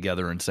board getting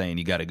together and saying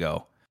you got to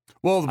go.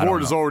 Well, the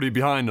board is already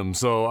behind him,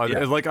 so I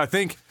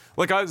think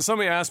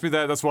somebody asked me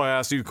that. That's why I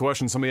asked you the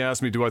question. Somebody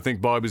asked me, do I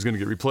think Bobby's going to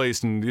get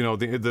replaced? And you know,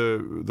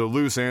 the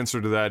loose answer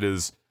to that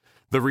is,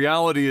 the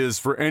reality is,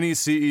 for any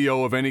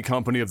CEO of any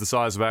company of the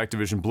size of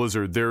Activision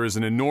Blizzard, there is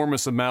an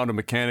enormous amount of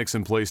mechanics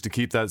in place to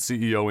keep that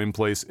CEO in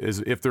place,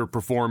 as if they're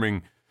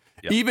performing.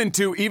 Yep. Even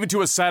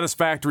to a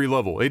satisfactory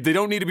level. They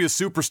don't need to be a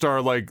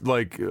superstar like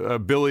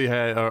Billy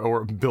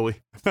or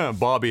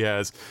Bobby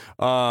has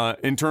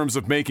in terms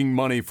of making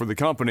money for the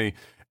company.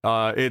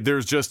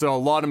 There's just a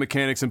lot of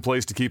mechanics in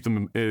place to keep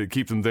them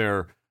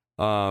there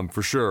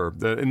for sure.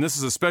 And this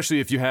is especially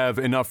if you have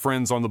enough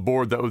friends on the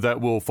board that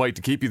will fight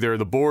to keep you there.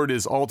 The board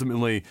is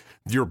ultimately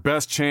your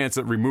best chance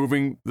at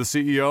removing the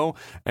CEO.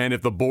 And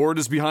if the board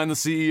is behind the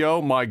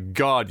CEO, my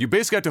God, you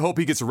basically have to hope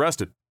he gets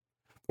arrested.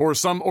 Or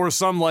some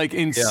like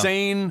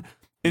insane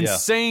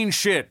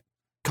shit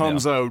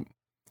comes out,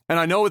 and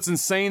I know it's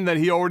insane that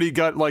he already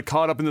got like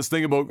caught up in this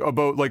thing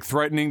about like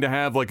threatening to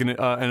have like an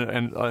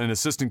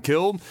assistant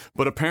killed,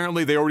 but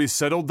apparently they already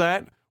settled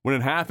that when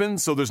it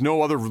happened, so there's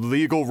no other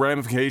legal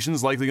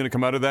ramifications likely going to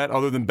come out of that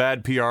other than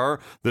bad PR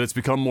that it's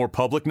become more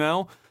public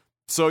now.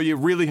 So you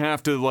really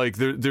have to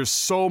there's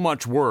so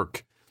much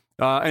work,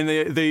 and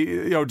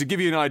they to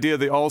give you an idea,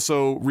 they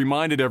also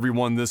reminded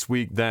everyone this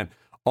week that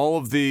all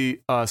of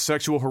the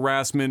sexual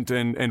harassment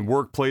and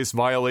workplace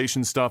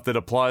violation stuff that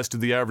applies to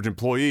the average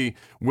employee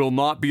will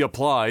not be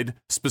applied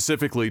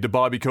specifically to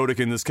Bobby Kotick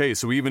in this case.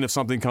 So even if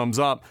something comes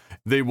up,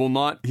 he will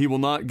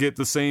not get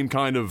the same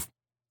kind of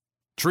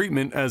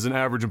treatment as an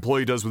average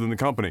employee does within the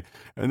company.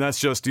 And that's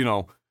just,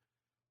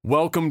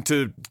 welcome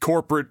to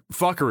corporate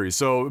fuckery.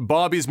 So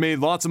Bobby's made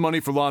lots of money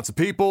for lots of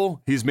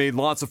people. He's made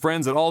lots of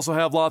friends that also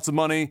have lots of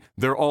money.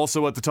 They're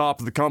also at the top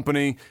of the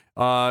company.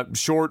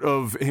 Short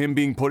of him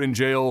being put in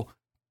jail,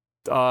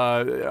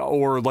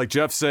 or like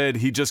Jeff said,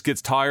 he just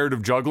gets tired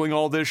of juggling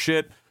all this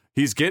shit.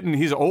 He's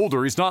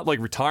older. He's not like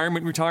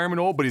retirement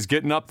old, but he's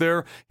getting up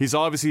there. He's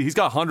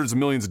got hundreds of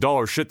millions of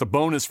dollars. Shit, the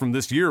bonus from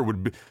this year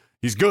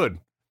he's good.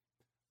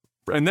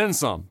 And then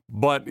some.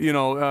 But,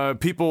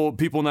 people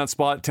in that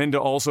spot tend to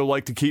also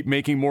like to keep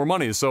making more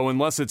money. So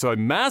unless it's a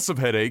massive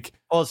headache.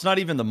 Well, it's not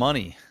even the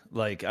money.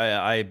 Like,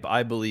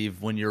 I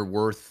believe when you're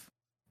worth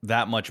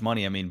that much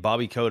money, I mean,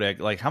 Bobby Kotick,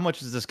 like, how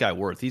much is this guy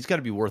worth? He's got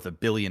to be worth $1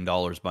 billion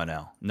by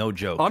now. No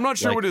joke. I'm not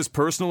sure what his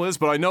personal is,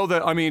 but I know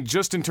that, I mean,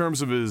 just in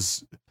terms of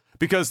his...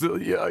 Because,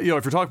 if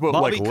you're talking about,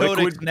 Bobby like, Kotick's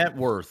liquid... net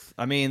worth,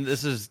 I mean,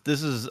 this is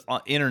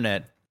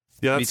internet.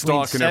 Yeah, that's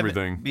stock and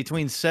everything.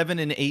 Between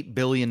 $7 and $8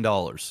 billion.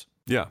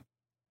 Yeah.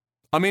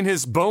 I mean,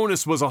 his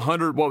bonus was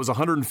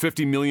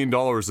 $150 million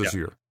this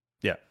year.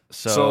 Yeah.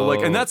 So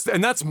like, and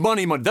that's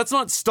money. That's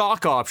not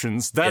stock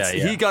options.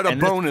 He got a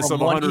bonus of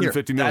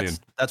 $150 million.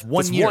 That's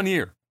 1 year. 1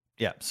 year.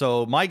 Yeah.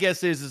 So my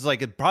guess is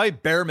like probably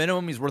bare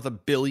minimum he's worth $1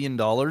 billion.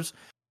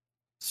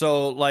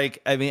 So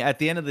like, I mean, at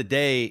the end of the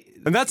day,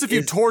 and that's if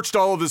you torched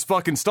all of his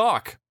fucking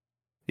stock.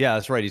 Yeah,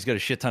 that's right. He's got a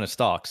shit ton of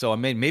stock. So I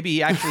mean, maybe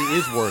he actually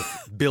is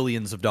worth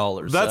billions of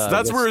dollars.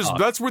 That's where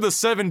the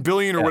 $7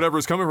 billion or whatever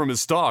is coming from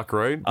his stock,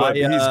 right? But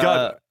he's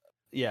got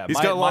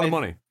a lot of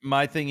money.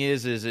 My thing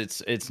is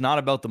it's not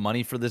about the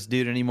money for this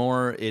dude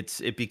anymore.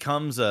 It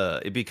becomes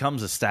a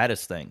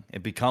status thing.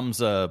 It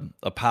becomes a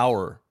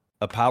power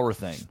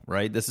thing,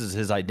 right? This is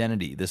his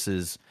identity. This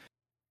is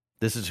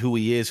who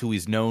he is, who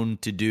he's known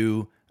to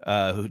do,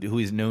 who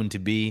he's known to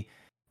be.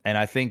 And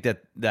I think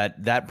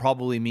that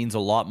probably means a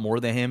lot more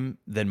to him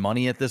than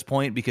money at this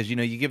point, because,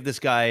 you give this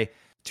guy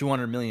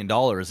 $200 million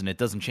and it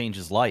doesn't change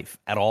his life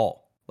at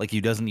all. Like,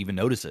 he doesn't even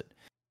notice it.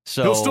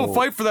 So he'll still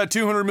fight for that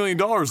 $200 million,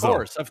 though.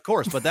 Of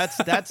course. But that's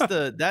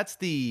the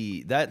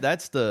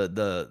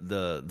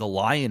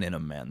lion in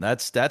him, man.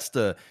 That's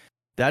the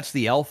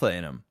alpha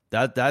in him.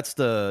 That's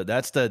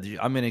the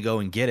I'm gonna go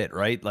and get it,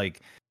 right? Like,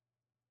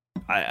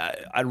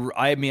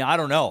 I mean, I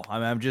don't know.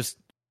 I'm just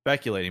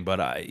speculating,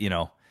 but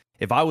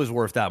if I was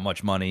worth that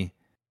much money,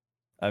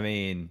 I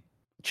mean,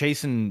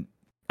 chasing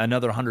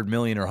another 100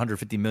 million or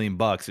 150 million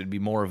bucks, it'd be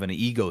more of an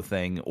ego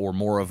thing, or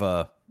more of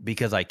a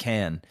because I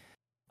can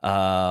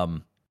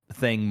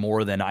thing,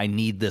 more than I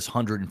need this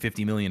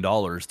 $150 million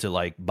to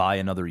like buy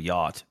another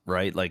yacht,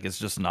 right? Like, it's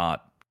just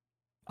not.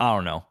 I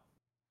don't know.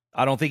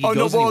 I don't think he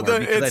goes anywhere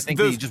because I think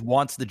he just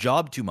wants the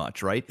job too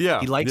much, right? Yeah,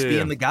 he likes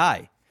being the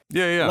guy.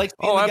 Yeah.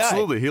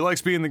 Absolutely, he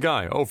likes being the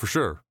guy. Oh, for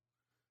sure.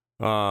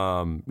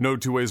 No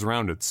two ways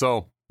around it.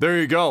 So. There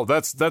you go.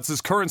 That's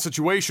his current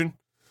situation,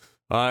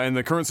 and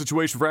the current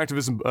situation for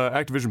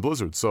Activision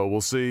Blizzard. So we'll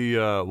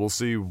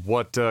see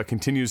what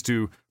continues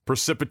to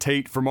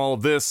precipitate from all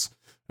of this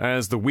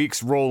as the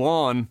weeks roll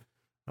on.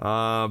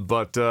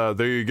 But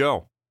there you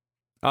go.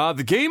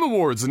 The Game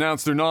Awards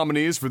announced their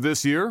nominees for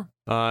this year,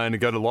 and it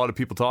got a lot of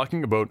people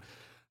talking about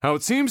how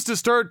it seems to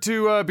start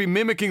to be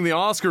mimicking the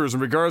Oscars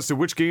in regards to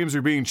which games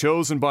are being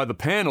chosen by the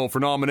panel for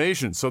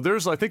nominations. So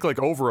there's, I think, like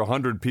over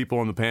 100 people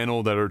on the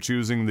panel that are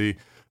choosing the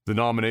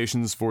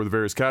nominations for the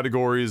various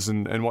categories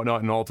and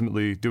whatnot, and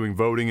ultimately doing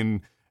voting and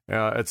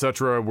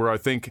etc. Where I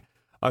think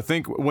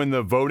when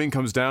the voting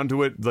comes down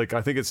to it, like,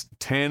 I think it's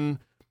 10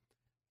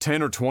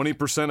 or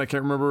 20%, I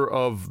can't remember,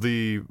 of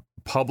the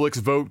public's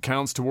vote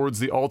counts towards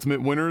the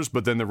ultimate winners,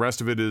 but then the rest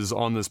of it is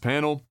on this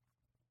panel.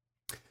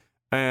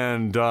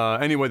 And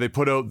anyway, they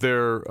put out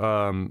their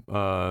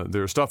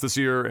stuff this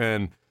year,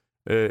 and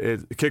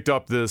it kicked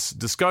up this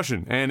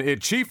discussion, and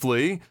it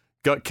chiefly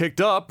got kicked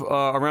up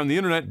around the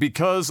internet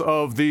because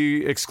of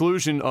the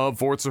exclusion of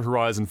Forza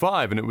Horizon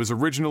 5, and it was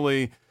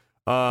originally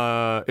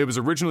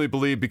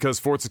believed because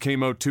Forza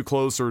came out too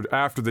close or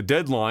after the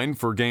deadline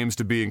for games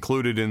to be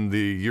included in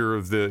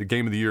the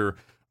Game of the Year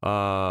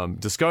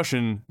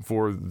discussion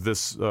for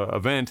this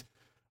event.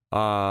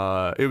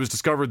 It was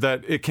discovered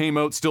that it came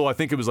out still, I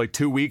think it was like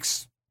 2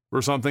 weeks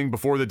or something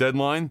before the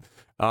deadline,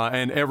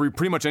 and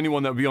pretty much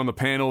anyone that would be on the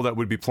panel that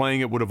would be playing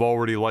it would have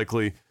already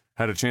likely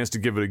had a chance to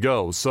give it a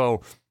go.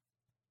 So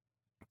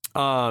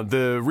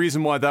the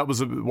reason why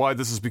why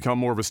this has become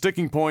more of a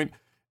sticking point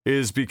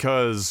is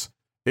because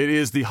it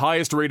is the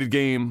highest rated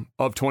game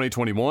of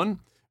 2021,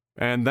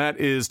 and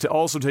that is to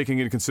also taking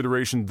into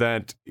consideration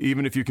that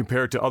even if you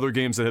compare it to other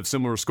games that have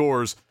similar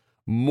scores,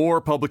 more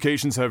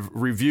publications have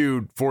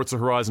reviewed Forza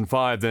Horizon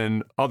 5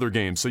 than other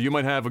games. So you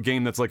might have a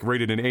game that's like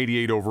rated an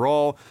 88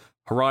 overall.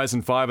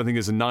 Horizon 5 I think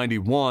is a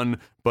 91,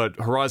 but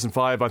Horizon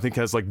 5 I think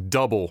has like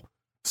double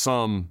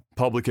some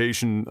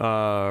publication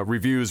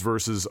reviews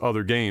versus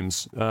other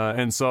games,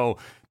 and so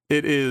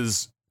it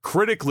is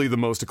critically the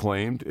most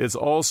acclaimed. It's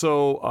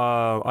also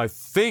I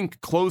think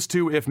close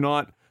to, if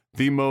not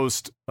the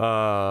most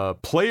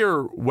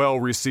player well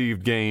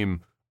received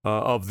game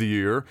of the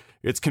year.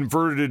 It's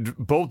converted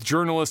both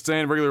journalists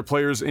and regular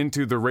players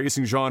into the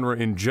racing genre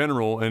in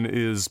general, and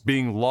is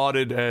being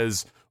lauded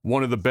as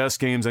one of the best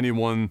games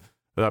anyone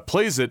that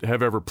plays it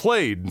have ever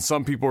played. And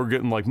some people are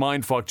getting like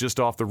mindfucked just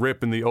off the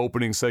rip in the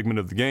opening segment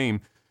of the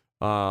game.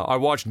 I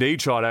watched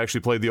Nadeshot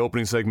actually play the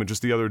opening segment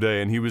just the other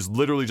day, and he was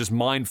literally just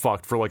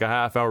mindfucked for like a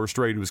half hour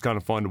straight. It was kind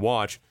of fun to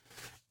watch.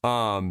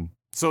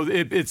 So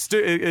it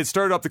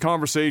started up the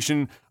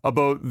conversation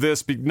about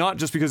this, not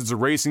just because it's a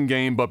racing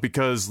game, but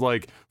because,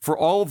 like, for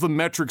all of the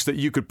metrics that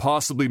you could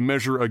possibly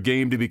measure a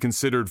game to be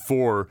considered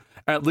for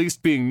at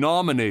least being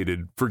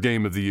nominated for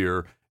Game of the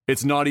Year,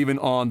 it's not even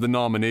on the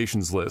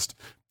nominations list.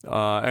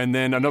 And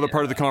then another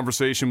part of the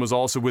conversation was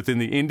also within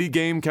the indie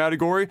game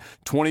category.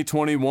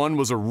 2021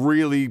 was a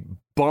really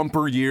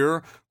bumper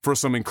year for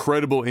some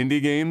incredible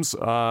indie games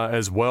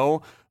as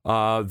well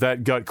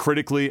that got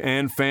critically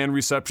and fan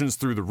receptions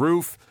through the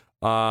roof.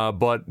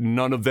 But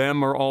none of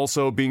them are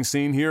also being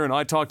seen here. And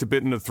I talked a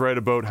bit in the thread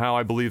about how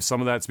I believe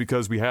some of that's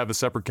because we have a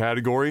separate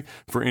category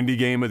for Indie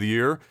Game of the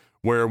Year,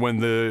 where when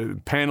the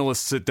panelists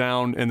sit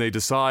down and they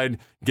decide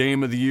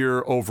Game of the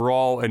Year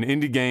overall an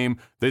indie game,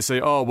 they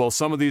say, oh, well,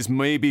 some of these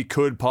maybe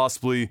could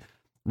possibly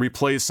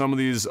replace some of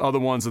these other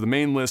ones of the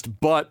main list,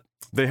 but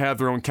they have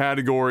their own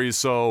categories,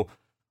 so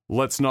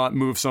let's not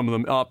move some of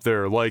them up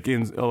there. The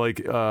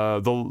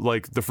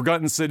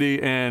Forgotten City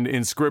and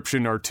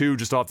Inscription are two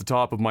just off the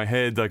top of my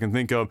head that I can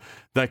think of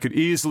that could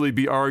easily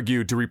be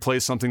argued to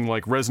replace something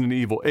like Resident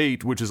Evil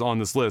 8, which is on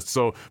this list.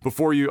 So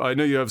I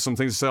know you have some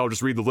things to say. I'll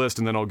just read the list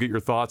and then I'll get your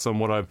thoughts on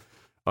what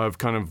I've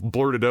kind of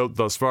blurted out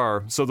thus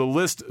far. So the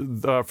list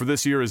for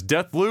this year is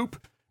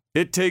Deathloop,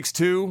 It Takes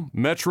Two,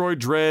 Metroid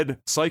Dread,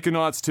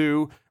 Psychonauts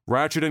 2,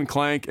 Ratchet &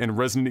 Clank, and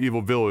Resident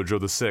Evil Village are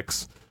the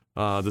six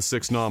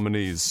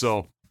nominees.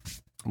 So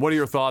what are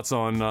your thoughts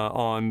on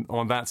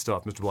that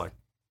stuff, Mr. Black?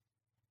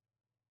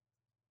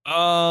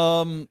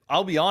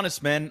 I'll be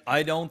honest, man.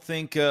 I don't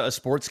think a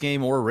sports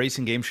game or a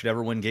racing game should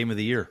ever win Game of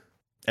the Year,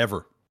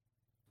 ever.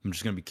 I'm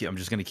just gonna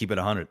keep it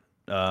 100.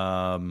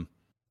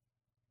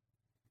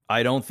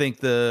 I don't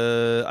think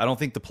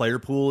the player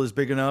pool is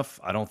big enough.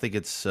 I don't think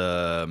it's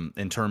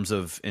in terms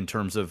of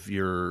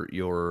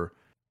your.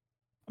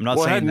 I'm not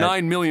saying it had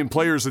 9 million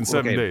players in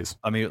 7 days.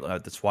 I mean,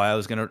 that's why I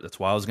was gonna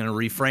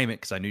reframe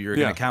it, because I knew you were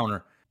gonna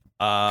counter.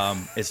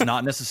 It's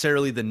not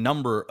necessarily the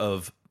number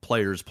of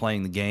players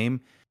playing the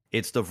game.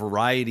 It's the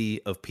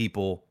variety of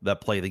people that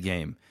play the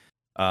game.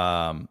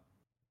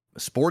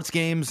 Sports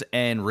games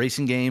and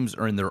racing games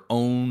are in their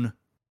own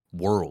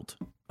world.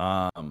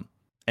 And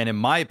in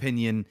my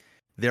opinion,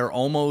 they're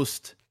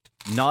almost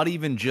not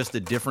even just a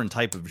different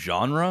type of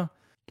genre,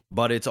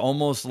 but it's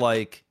almost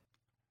like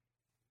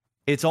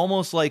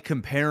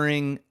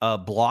comparing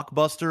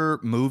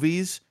blockbuster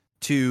movies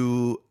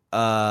to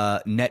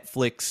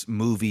Netflix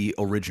movie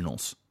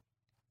originals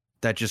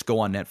that just go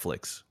on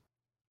Netflix.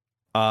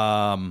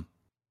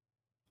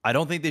 I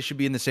don't think they should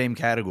be in the same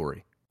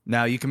category.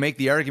 Now, you can make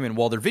the argument,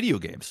 well, they're video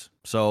games,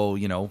 so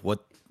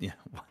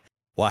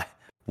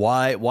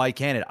why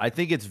can't it? I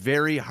think it's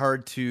very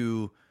hard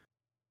to.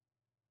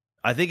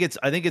 I think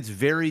it's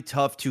very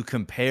tough to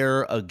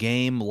compare a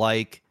game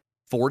like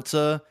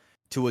Forza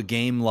to a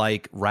game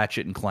like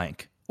Ratchet and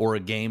Clank or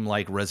a game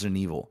like Resident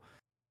Evil.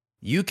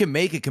 You can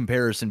make a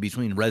comparison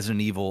between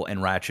Resident Evil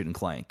and Ratchet and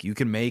Clank. You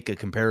can make a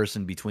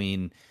comparison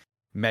between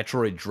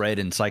Metroid Dread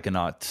and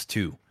Psychonauts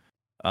 2.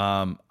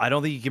 I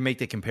don't think you can make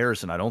the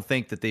comparison. I don't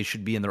think that they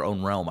should be in their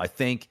own realm. I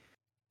think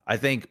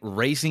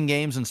racing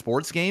games and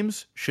sports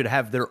games should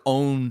have their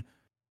own,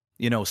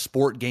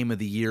 sport game of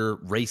the year,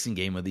 racing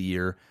game of the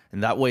year,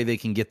 and that way they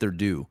can get their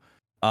due.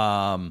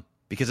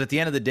 Because at the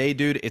end of the day,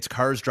 dude, it's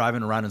cars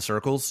driving around in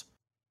circles.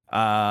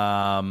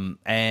 And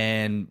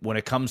when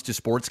it comes to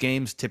sports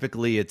games,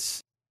 typically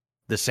it's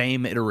the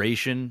same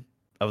iteration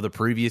of the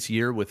previous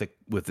year with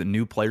a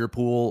new player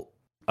pool,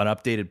 an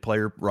updated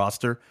player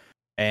roster,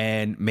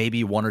 and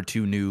maybe one or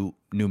two new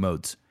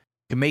modes.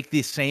 You can make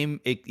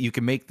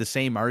the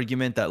same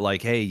argument that,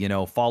 like,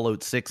 hey,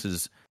 Fallout 6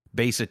 is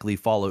basically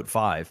Fallout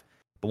 5.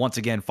 But once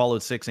again,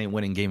 Fallout 6 ain't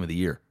winning Game of the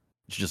Year.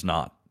 It's just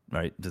not,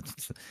 right?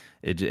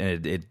 I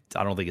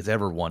don't think it's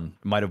ever won.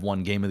 It might have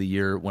won Game of the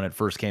Year when it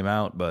first came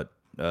out, but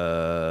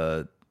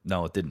no,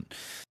 it didn't.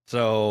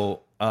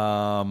 So,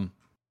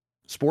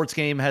 sports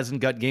game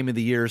hasn't got Game of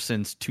the Year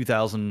since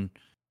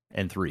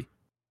 2003.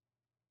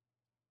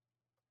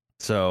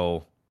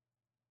 So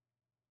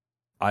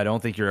I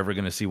don't think you're ever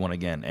going to see one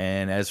again.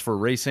 And as for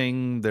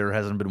racing, there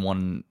hasn't been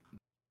one,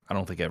 I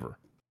don't think, ever.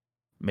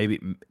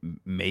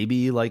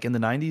 Maybe like in the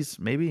 90s,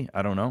 maybe.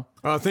 I don't know.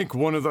 I think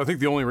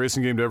the only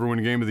racing game to ever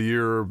win Game of the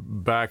Year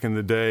back in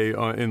the day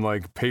in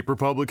like paper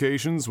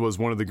publications was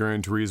one of the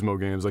Gran Turismo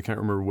games. I can't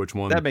remember which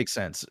one. That makes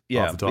sense.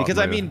 Yeah, because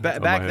I mean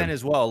back then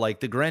as well,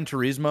 like the Gran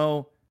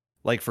Turismo,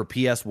 like for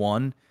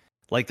PS1,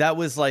 like that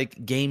was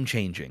like game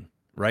changing,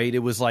 right?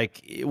 It was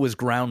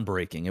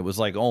groundbreaking. It was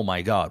like, oh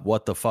my God,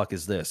 what the fuck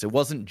is this? It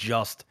wasn't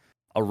just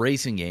a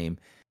racing game.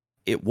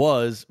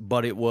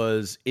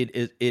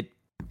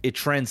 It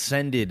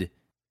transcended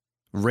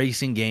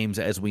racing games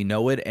as we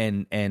know it,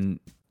 and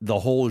the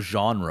whole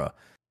genre,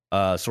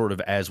 sort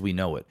of as we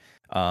know it.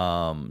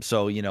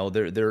 So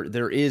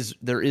there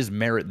is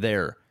merit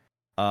there.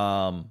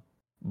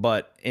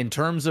 But in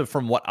terms of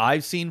from what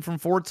I've seen from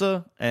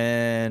Forza,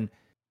 and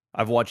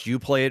I've watched you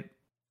play it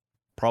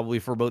probably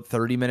for about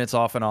 30 minutes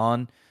off and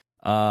on.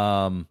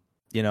 I've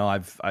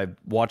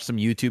watched some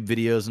YouTube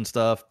videos and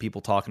stuff,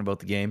 people talking about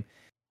the game.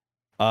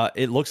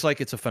 It looks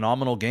like it's a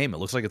phenomenal game. It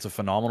looks like it's a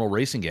phenomenal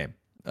racing game.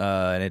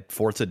 And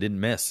Forza didn't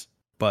miss.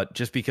 But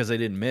just because they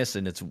didn't miss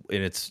and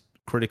it's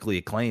critically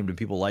acclaimed and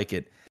people like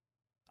it,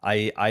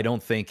 I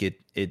don't think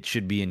it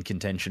should be in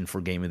contention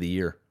for Game of the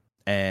Year.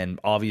 And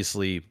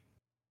obviously,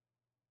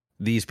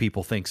 these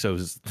people think so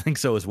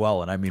as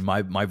well. And I mean,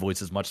 my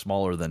voice is much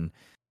smaller than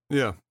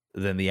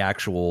the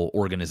actual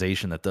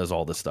organization that does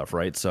all this stuff,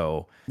 right?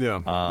 So,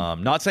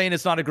 not saying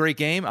it's not a great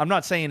game. I'm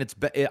not saying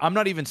I'm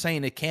not even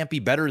saying it can't be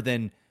better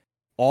than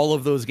all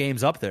of those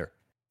games up there,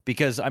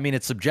 because I mean,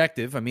 it's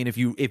subjective. I mean, if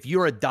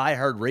you're a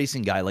diehard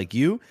racing guy like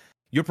you're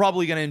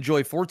probably going to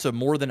enjoy Forza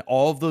more than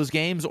all of those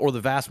games or the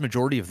vast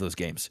majority of those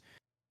games,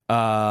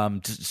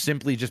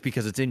 simply just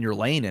because it's in your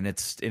lane and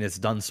it's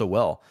done so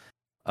well.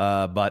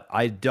 But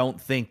I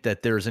don't think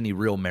that there's any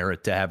real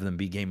merit to have them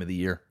be Game of the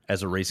Year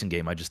as a racing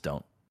game. I just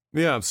don't.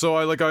 Yeah, so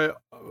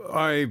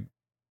I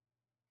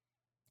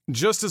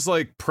just as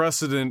like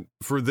precedent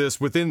for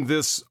this within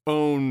this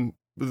own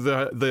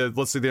the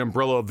let's say the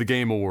umbrella of the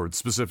Game Awards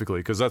specifically,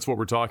 because that's what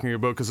we're talking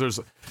about, because there's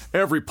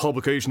every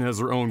publication has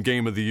their own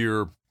Game of the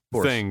Year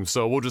thing,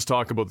 so we'll just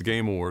talk about the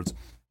Game Awards.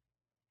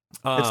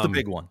 It's the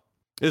big one.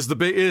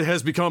 It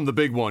has become the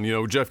big one. You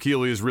know, Jeff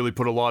Keighley has really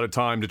put a lot of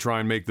time to try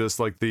and make this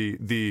like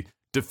the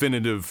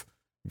definitive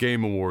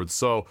Game Awards.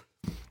 So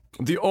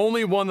the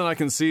only one that I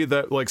can see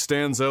that like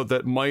stands out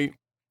that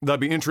I'd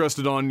be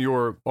interested on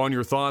your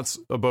thoughts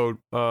about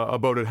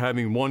it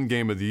having one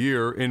Game of the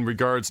Year in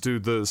regards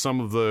to some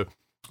of the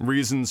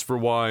reasons for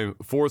why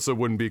Forza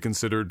wouldn't be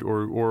considered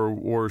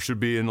or should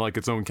be in like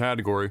its own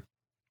category,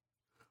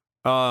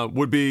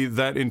 would be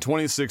that in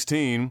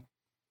 2016,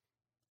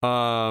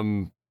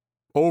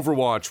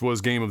 Overwatch was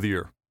Game of the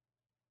Year.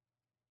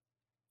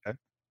 Okay.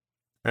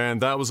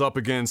 And that was up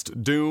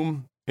against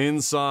Doom,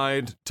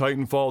 Inside,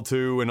 Titanfall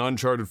 2, and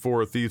Uncharted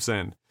 4: Thief's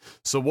End.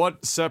 So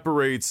what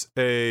separates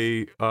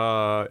a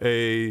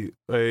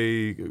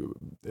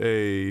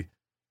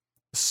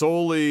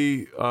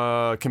solely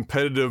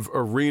competitive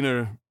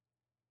arena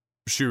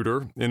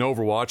shooter in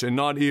Overwatch, and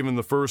not even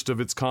the first of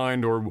its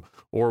kind or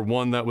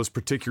one that was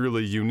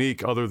particularly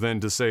unique other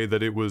than to say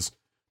that it was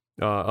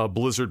a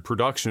Blizzard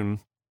production,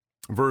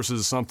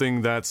 versus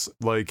something that's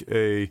like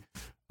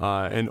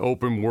an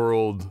open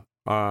world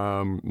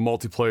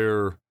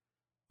multiplayer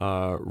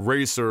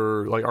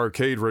racer, like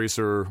arcade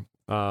racer,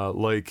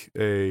 like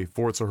a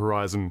Forza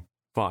Horizon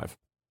 5.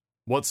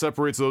 What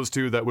separates those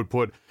two that would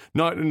put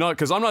not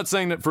because I'm not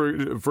saying that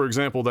for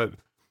example that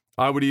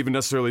I would even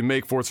necessarily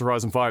make Forza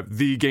Horizon 5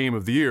 the Game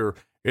of the Year.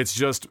 It's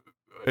just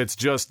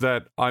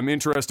that I would be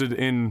interested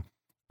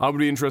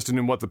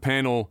in what the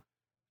panel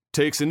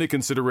takes into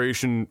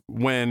consideration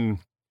when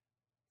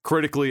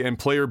critically and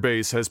player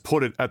base has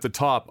put it at the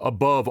top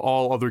above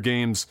all other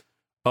games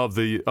of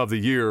the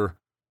year,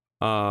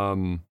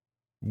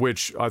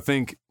 which I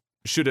think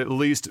should at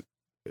least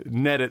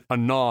net it a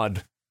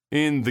nod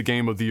in the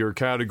Game of the Year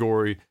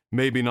category,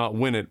 maybe not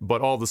win it,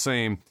 but all the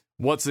same,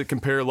 what's it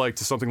compare like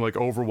to something like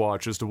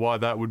Overwatch as to why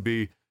that would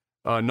be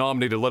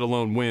nominated, let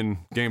alone win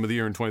Game of the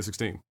Year in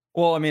 2016?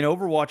 Well, I mean,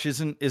 Overwatch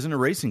isn't a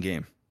racing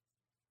game.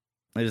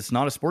 It's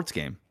not a sports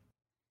game.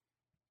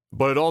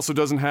 But it also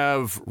doesn't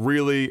have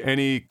really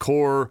any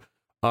core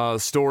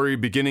story,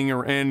 beginning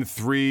or end,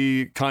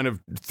 three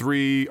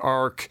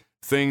arc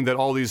thing that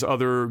all these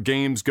other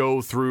games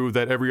go through,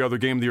 that every other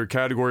Game of the Year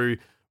category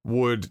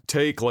would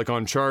take, like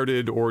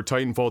Uncharted or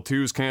Titanfall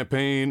 2's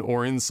campaign,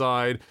 or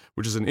Inside,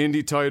 which is an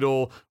indie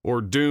title, or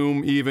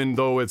Doom, even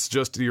though it's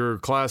just your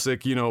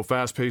classic,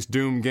 fast-paced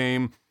Doom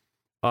game.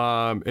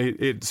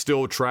 It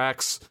still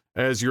tracks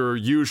as your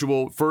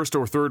usual first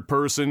or third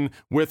person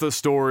with a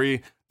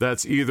story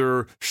that's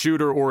either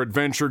shooter or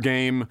adventure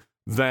game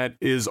that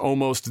is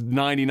almost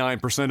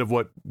 99% of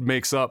what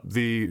makes up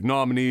the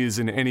nominees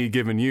in any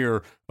given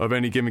year of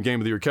any given Game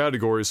of the Year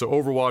category. So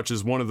Overwatch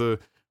is one of the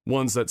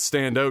ones that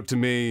stand out to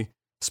me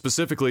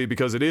specifically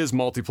because it is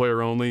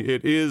multiplayer only.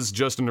 It is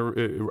just an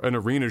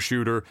arena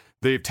shooter.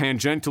 They've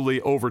tangentially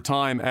over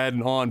time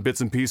added on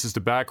bits and pieces to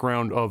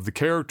background of the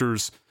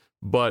characters,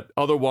 but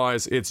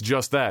otherwise it's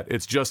just that.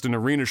 It's just an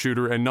arena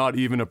shooter and not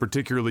even a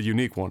particularly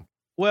unique one.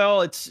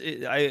 Well,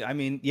 I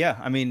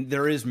mean,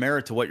 there is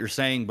merit to what you're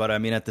saying, but I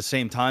mean, at the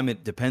same time,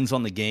 it depends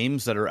on the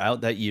games that are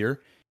out that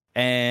year.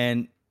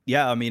 And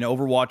yeah, I mean,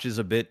 Overwatch is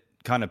a bit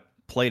kind of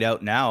played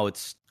out now.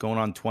 It's going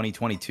on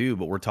 2022,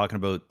 but we're talking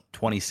about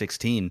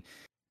 2016.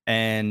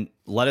 And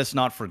let us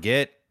not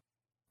forget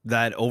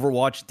that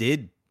Overwatch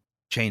did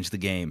change the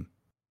game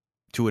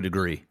to a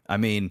degree. I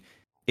mean,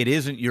 it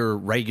isn't your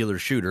regular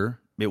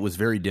shooter. It was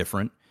very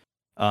different.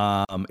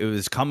 It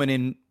was coming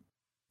in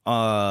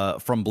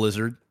from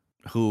Blizzard,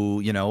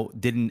 who,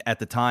 didn't at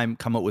the time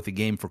come up with a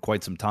game for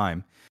quite some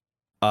time.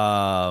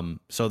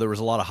 So there was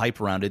a lot of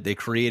hype around it. They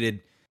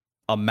created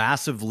a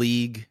massive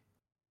league.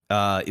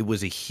 It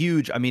was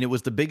it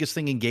was the biggest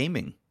thing in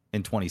gaming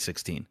in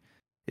 2016.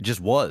 It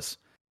just was.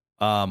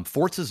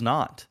 Forza's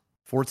not.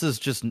 Forza's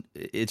just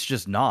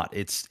not.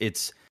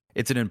 It's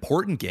an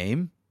important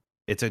game.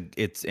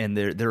 And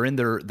they're in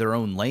their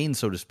own lane,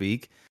 so to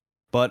speak.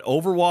 But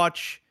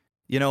Overwatch,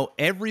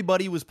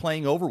 everybody was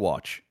playing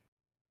Overwatch.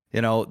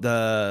 It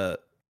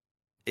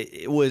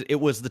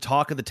was the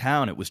talk of the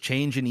town. It was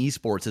changing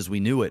esports as we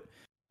knew it.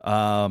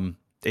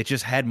 It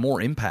just had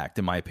more impact,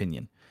 in my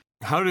opinion.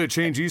 How did it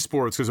change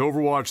esports? Because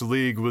Overwatch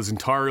League was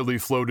entirely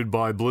floated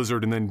by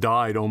Blizzard and then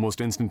died almost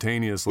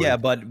instantaneously. Yeah,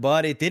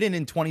 but it didn't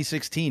in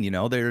 2016.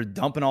 They're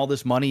dumping all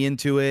this money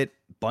into it.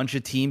 Bunch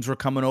of teams were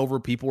coming over.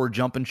 People were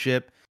jumping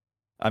ship.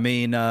 I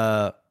mean,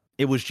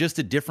 it was just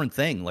a different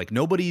thing. Like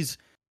nobody's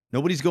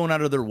going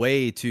out of their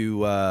way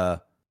to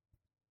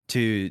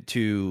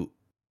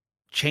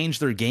change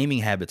their gaming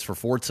habits for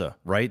Forza,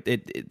 right?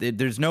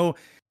 There's no.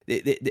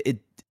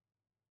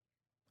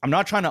 I'm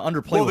not trying to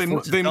underplay what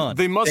Forza's done.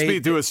 They must be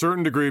to a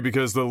certain degree,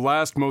 because the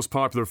last most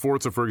popular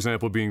Forza, for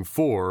example, being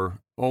 4,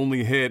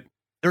 only hit.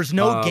 There's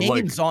no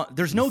games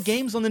There's no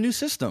games on the new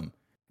system.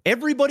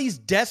 Everybody's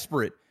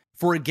desperate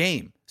for a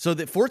game, so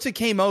that Forza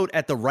came out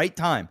at the right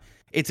time.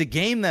 It's a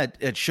game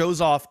that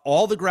shows off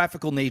all the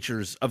graphical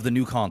natures of the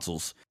new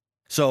consoles.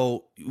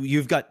 So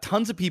you've got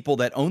tons of people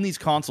that own these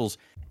consoles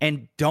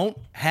and don't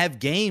have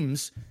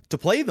games to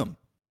play them.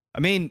 I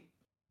mean,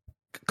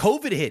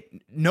 COVID hit.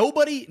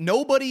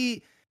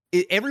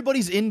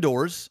 Everybody's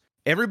indoors.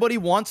 Everybody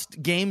wants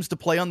games to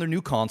play on their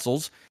new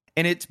consoles,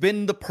 and it's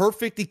been the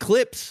perfect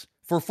eclipse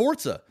for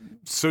Forza.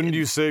 Couldn't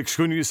you say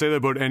that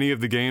about any of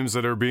the games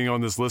that are being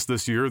on this list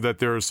this year, that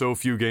there are so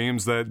few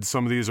games that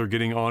some of these are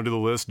getting onto the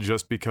list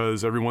just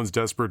because everyone's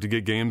desperate to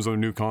get games on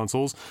new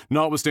consoles?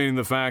 Notwithstanding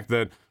the fact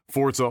that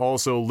Forza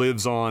also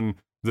lives on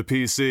the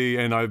PC,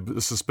 and I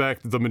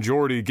suspect the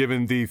majority,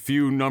 given the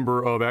few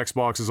number of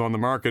Xboxes on the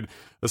market,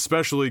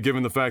 especially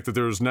given the fact that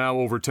there's now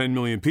over 10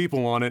 million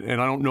people on it,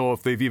 and I don't know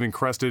if they've even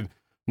crested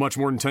much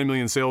more than 10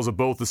 million sales of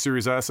both the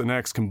Series S and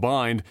X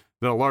combined,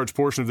 that a large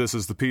portion of this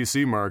is the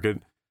PC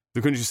market.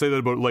 Couldn't you say that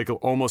about like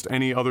almost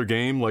any other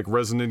game, like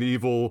Resident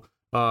Evil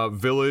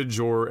Village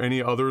or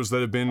any others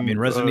that have been? I mean,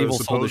 Resident Evil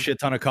sold a shit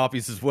ton of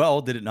copies as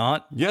well, did it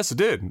not? Yes, it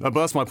did. But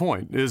that's my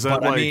point. Is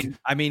that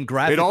I mean,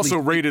 graphically, it also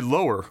rated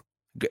lower.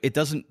 It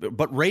doesn't,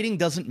 but rating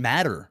doesn't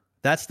matter.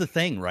 That's the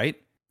thing, right?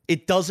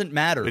 It doesn't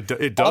matter.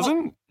 It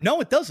doesn't?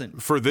 No, it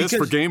doesn't. For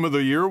Game of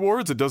the Year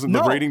awards, it doesn't.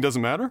 No, the rating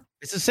doesn't matter?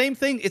 It's the same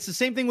thing. It's the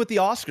same thing with the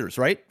Oscars,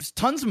 right? There's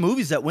tons of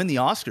movies that win the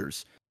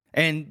Oscars,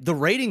 and the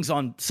ratings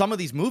on some of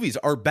these movies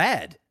are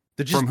bad.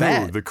 They're just bad.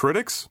 From who? The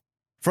critics?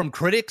 From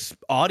critics,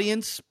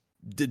 audience,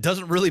 it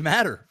doesn't really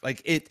matter.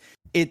 Like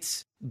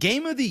it's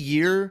Game of the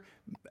Year,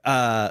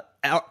 our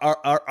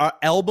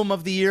Album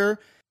of the Year,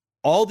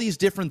 all these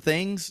different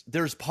things.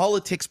 There's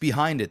politics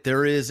behind it.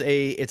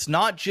 It's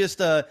not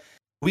just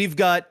we've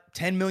got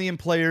 10 million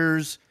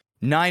players,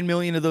 9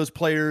 million of those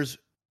players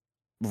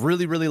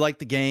really, really like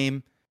the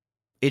game.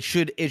 It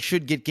should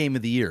get Game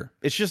of the Year.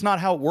 It's just not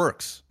how it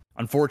works,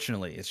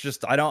 unfortunately. It's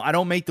just I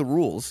don't make the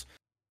rules.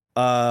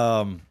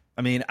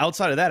 I mean,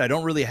 outside of that, I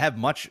don't really have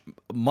much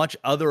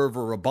other of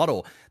a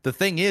rebuttal. The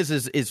thing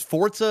is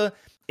Forza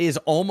is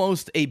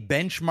almost a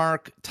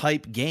benchmark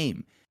type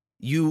game.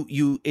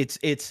 It's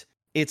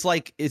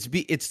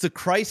the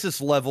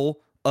crisis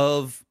level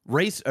of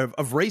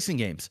racing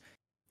games.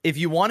 If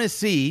you want to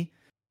see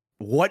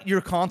what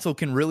your console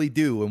can really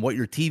do and what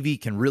your TV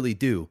can really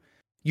do,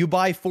 you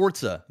buy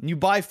Forza. And you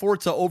buy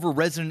Forza over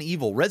Resident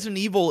Evil. Resident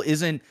Evil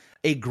isn't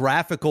a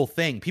graphical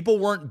thing. People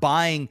weren't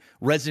buying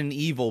Resident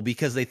Evil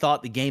because they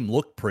thought the game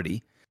looked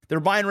pretty. They're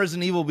buying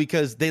Resident Evil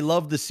because they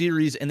love the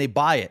series and they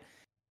buy it.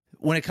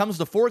 When it comes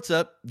to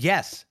Forza,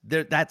 yes,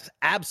 that's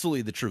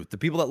absolutely the truth. The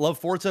people that love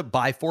Forza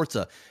buy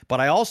Forza. But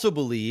I also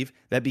believe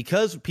that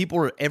because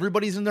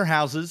everybody's in their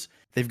houses,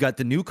 they've got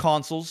the new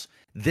consoles,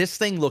 this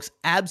thing looks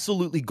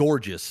absolutely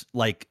gorgeous.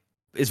 Like,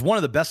 it's one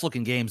of the best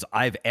looking games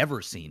I've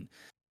ever seen.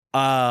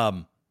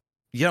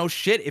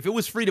 Shit, if it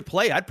was free to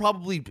play, I'd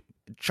probably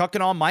chuck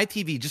it on my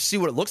TV, just see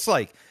what it looks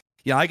like.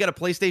 I got a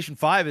PlayStation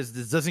 5,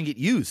 this doesn't get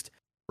used,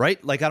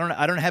 right? Like I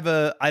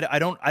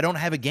don't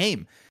have a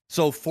game.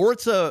 So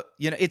Forza,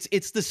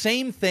 it's the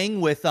same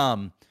thing with I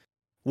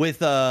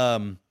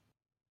mean,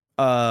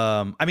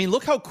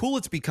 look how cool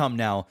it's become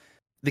now.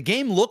 The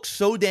game looks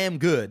so damn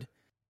good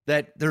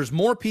that there's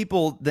more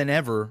people than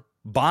ever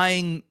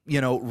buying,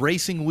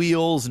 racing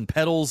wheels and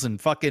pedals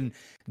and fucking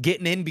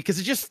getting in because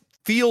it just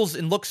feels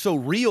and looks so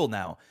real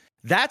now.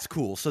 That's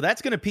cool. So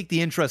that's going to pique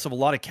the interest of a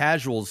lot of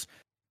casuals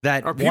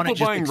that are people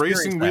buying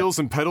racing wheels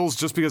and pedals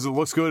just because it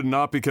looks good and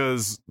not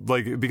because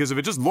if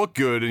it just looked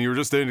good and you were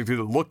just there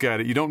to look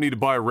at it, you don't need to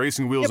buy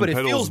racing wheels and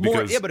pedals.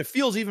 But it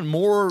feels even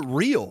more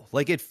real.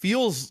 Like it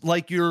feels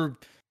like you're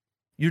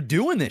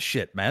doing this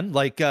shit, man.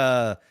 Like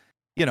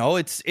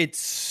it's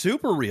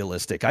super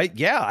realistic. I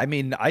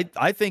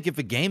think if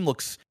a game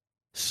looks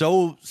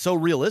so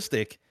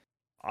realistic,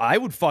 I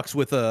would fucks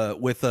with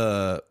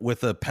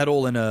a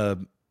pedal and a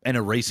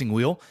racing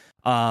wheel.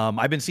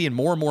 I've been seeing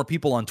more and more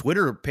people on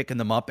Twitter picking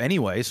them up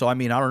anyway. So, I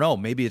mean, I don't know.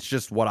 Maybe it's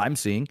just what I'm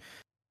seeing.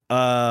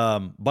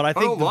 But I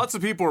think lots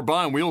of people are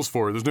buying wheels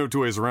for it. There's no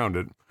two ways around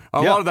it.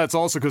 A lot of that's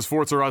also because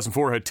Forza Horizon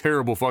 4 had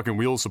terrible fucking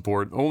wheel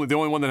support. The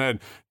only one that had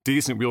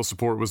decent wheel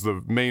support was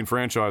the main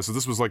franchise. So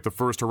this was like the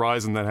first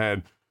Horizon that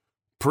had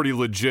pretty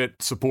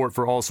legit support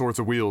for all sorts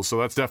of wheels. So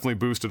that's definitely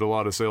boosted a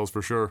lot of sales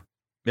for sure.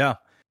 Yeah.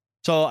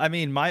 So, I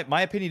mean,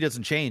 my opinion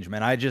doesn't change,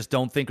 man. I just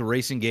don't think a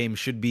racing game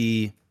should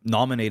be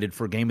nominated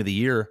for Game of the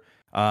Year,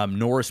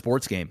 nor a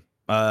sports game.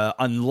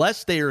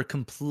 Unless they are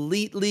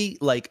completely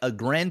like a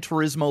Gran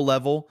Turismo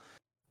level,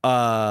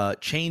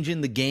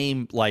 changing the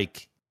game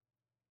like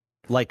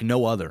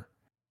no other.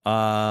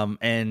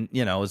 And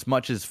you know, as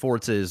much as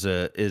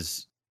Forza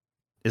is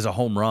a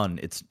home run,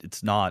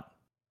 it's not.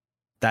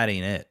 That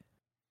ain't it.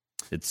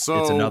 It's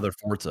another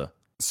Forza.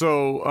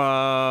 So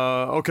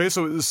okay,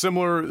 so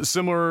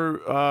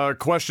similar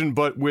question,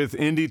 but with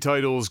indie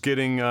titles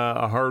getting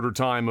a harder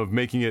time of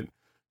making it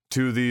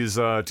to these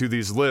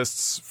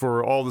lists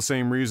for all the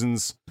same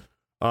reasons,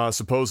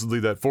 supposedly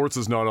that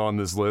Forza's not on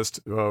this list,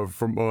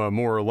 from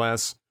more or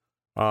less.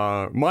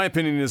 My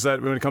opinion is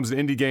that when it comes to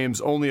indie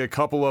games, only a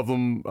couple of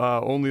them,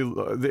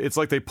 it's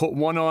like they put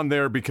one on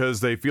there because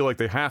they feel like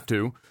they have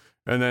to,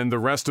 and then the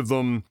rest of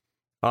them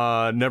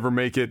never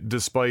make it,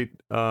 despite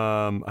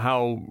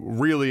how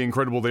really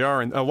incredible they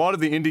are. And a lot of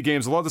the indie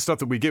games, a lot of the stuff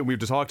that we get, we've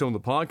talked on the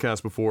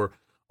podcast before,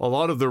 a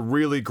lot of the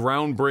really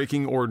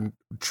groundbreaking or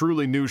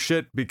truly new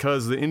shit,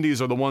 because the indies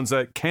are the ones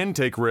that can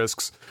take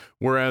risks,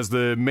 whereas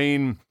the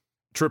main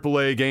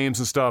AAA games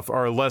and stuff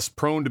are less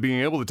prone to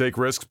being able to take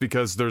risks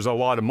because there's a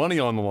lot of money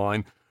on the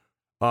line.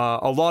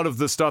 A lot of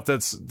the stuff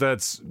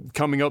that's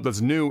coming out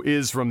that's new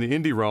is from the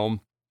indie realm,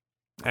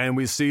 and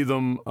we see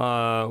them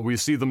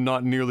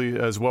not nearly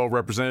as well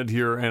represented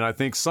here. And I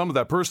think some of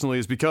that personally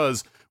is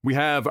because we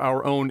have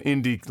our own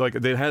indie, like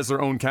it has their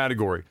own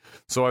category.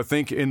 So I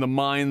think in the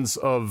minds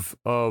of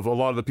a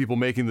lot of the people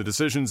making the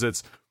decisions,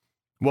 it's,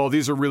 well,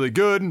 these are really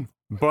good,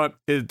 but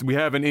we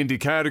have an indie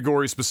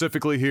category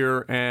specifically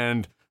here,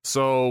 and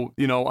so,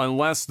 you know,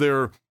 unless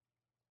they're,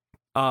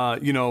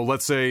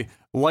 let's say,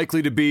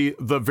 likely to be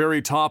the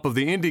very top of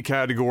the indie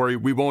category,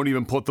 we won't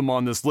even put them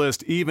on this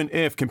list, even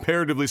if,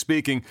 comparatively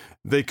speaking,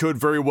 they could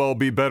very well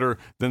be better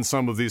than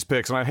some of these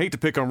picks. And I hate to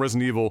pick on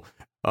Resident Evil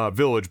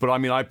Village, but I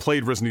mean, I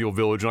played Resident Evil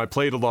Village, and I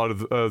played a lot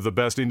of the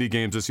best indie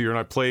games this year, and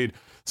I played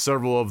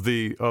several of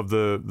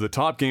the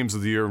top games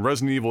of the year. And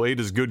Resident Evil 8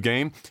 is a good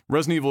game.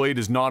 Resident Evil 8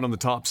 is not on the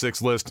top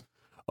 6 list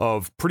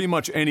of pretty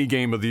much any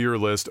game of the year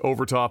list,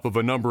 over top of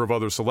a number of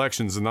other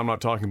selections, and I'm not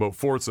talking about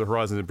Forza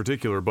Horizon in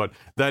particular, but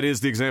that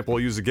is the example I'll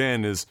use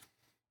again, is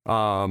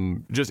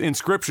just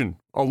Inscription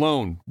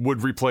alone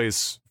would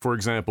replace, for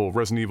example,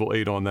 Resident Evil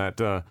 8 on that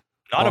not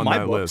on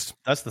my list.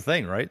 That's the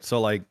thing, right? So,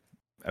 like,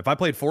 if I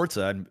played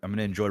Forza, I'm going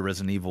to enjoy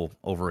Resident Evil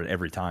over it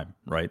every time,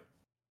 right?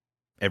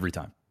 Every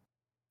time.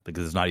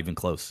 Because it's not even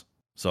close.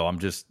 So I'm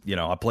just,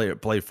 I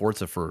play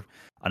Forza for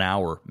an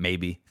hour,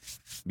 maybe,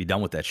 be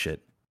done with that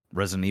shit.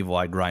 Resident Evil,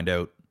 I grind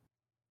out,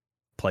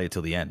 play it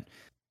till the end.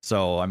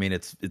 So, I mean,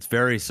 it's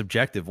very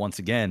subjective once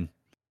again,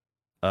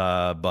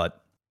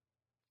 but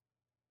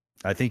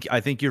I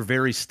think you're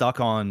very stuck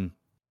on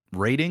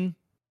rating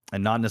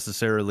and not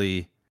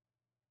necessarily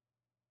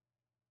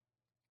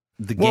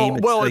the game.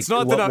 Well, it's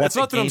not that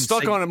I'm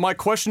stuck on it. My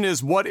question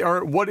is, what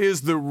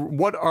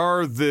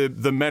are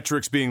the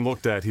metrics being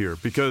looked at here?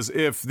 Because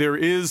if there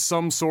is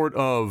some sort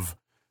of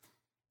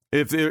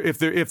If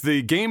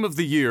the game of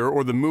the year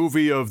or the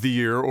movie of the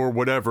year or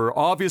whatever,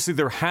 obviously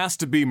there has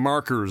to be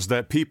markers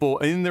that people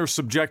in their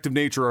subjective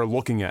nature are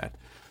looking at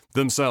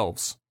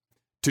themselves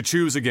to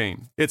choose a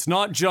game. It's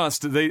not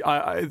just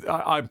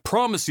I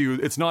promise you,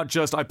 it's not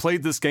just I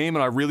played this game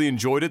and I really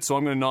enjoyed it, so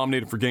I'm going to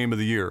nominate it for Game of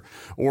the Year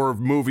or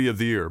Movie of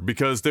the Year,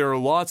 because there are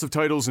lots of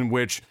titles in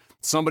which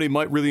somebody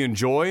might really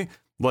enjoy,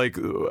 like,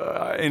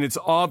 and it's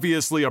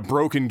obviously a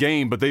broken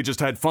game, but they just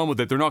had fun with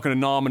it. They're not going to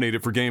nominate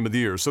it for Game of the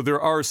Year. So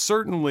there are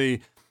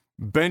certainly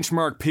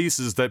benchmark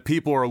pieces that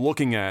people are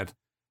looking at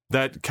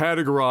that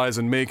categorize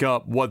and make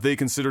up what they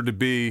consider to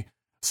be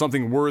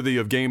something worthy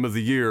of Game of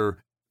the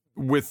Year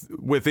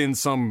within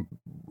some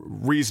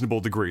reasonable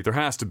degree. There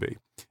has to be.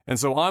 And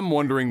so I'm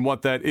wondering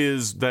what that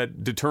is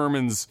that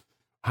determines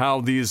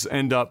how these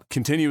end up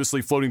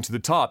continuously floating to the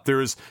top.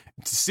 There's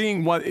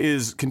seeing what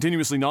is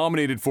continuously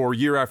nominated for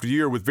year after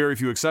year, with very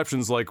few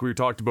exceptions, like we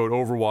talked about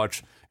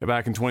Overwatch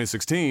back in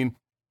 2016.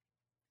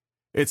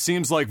 It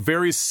seems like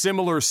very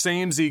similar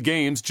samey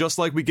games, just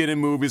like we get in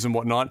movies and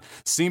whatnot,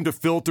 seem to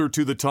filter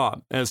to the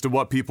top as to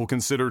what people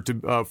consider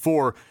to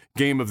for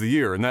Game of the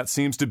Year. And that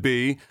seems to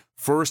be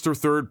first or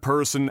third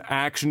person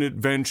action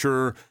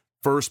adventure,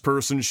 first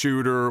person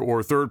shooter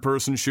or third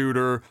person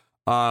shooter,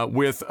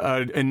 with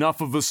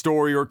enough of a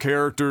story or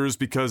characters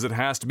because it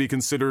has to be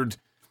considered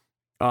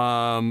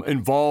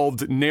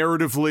involved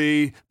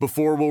narratively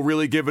before we'll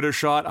really give it a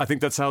shot. I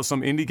think that's how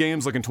some indie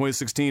games, like in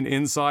 2016,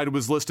 Inside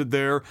was listed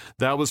there.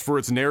 That was for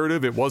its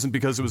narrative. It wasn't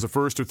because it was a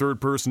first or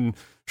third person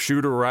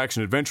shooter or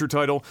action adventure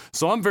title.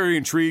 So I'm very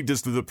intrigued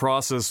as to the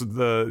process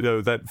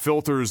that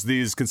filters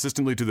these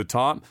consistently to the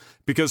top.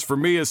 Because for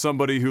me, as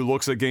somebody who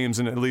looks at games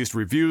and at least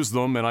reviews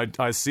them, and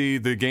I see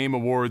the Game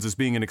Awards as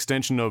being an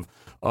extension of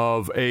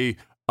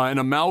an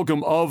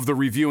amalgam of the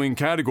reviewing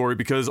category,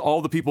 because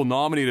all the people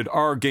nominated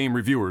are game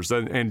reviewers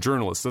and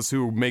journalists. That's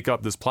who make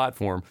up this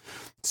platform.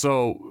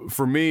 So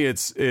for me,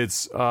 it's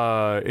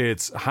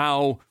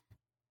how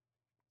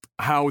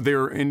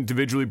they're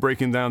individually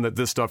breaking down that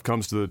this stuff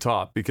comes to the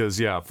top. Because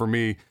for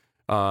me,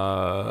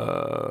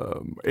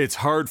 it's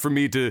hard for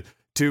me to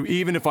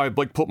even if I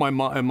like put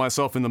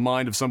myself in the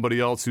mind of somebody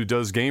else who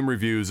does game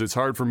reviews, it's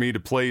hard for me to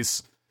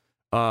place.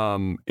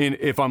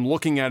 If I'm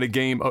looking at a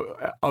game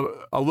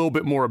a little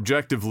bit more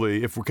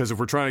objectively, because if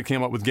we're trying to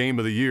come up with Game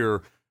of the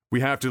Year, we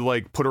have to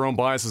like put our own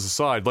biases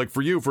aside. Like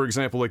for you, for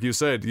example, like you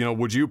said,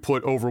 would you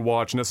put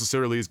Overwatch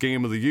necessarily as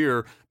Game of the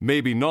Year?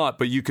 Maybe not,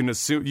 but you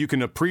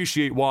can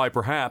appreciate why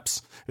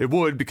perhaps it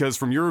would, because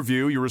from your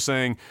view, you were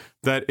saying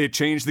that it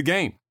changed the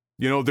game.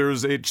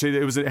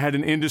 It had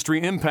an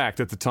industry impact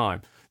at the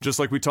time. Just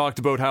like we talked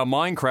about how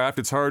Minecraft,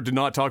 it's hard to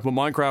not talk about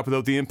Minecraft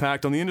without the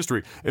impact on the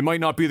industry. It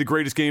might not be the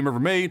greatest game ever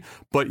made,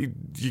 but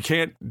you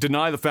can't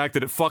deny the fact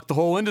that it fucked the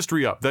whole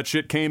industry up. That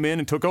shit came in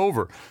and took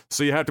over.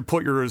 So you have to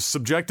put your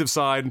subjective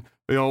side,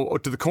 to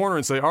the corner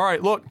and say, all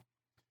right, look,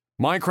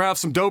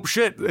 Minecraft's some dope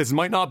shit. It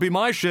might not be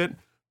my shit,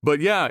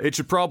 but yeah, it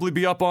should probably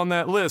be up on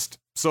that list.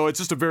 So it's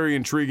just a very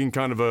intriguing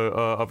kind of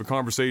a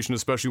conversation,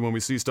 especially when we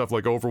see stuff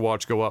like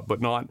Overwatch go up, but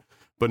not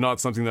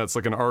something that's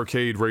like an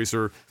arcade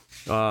racer.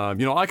 I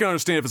can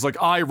understand if it's like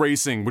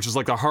iRacing, which is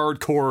like a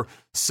hardcore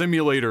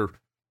simulator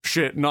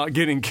shit, not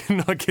getting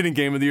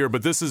Game of the Year.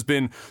 But this has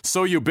been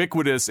so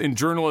ubiquitous in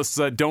journalists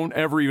that don't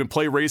ever even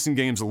play racing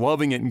games,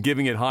 loving it and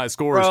giving it high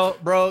scores.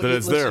 Bro, that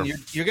it's there.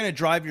 You're going to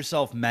drive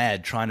yourself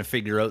mad trying to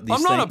figure out these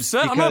things. I'm not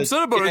upset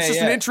about it. It's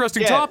just an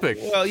interesting topic.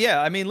 Well, yeah.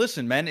 I mean,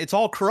 listen, man, it's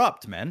all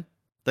corrupt, man.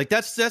 Like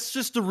that's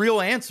just the real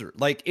answer.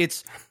 Like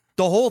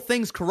the whole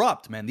thing's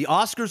corrupt, man. The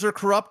Oscars are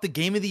corrupt. The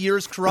Game of the Year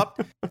is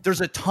corrupt.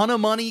 There's a ton of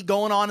money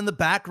going on in the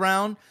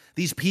background.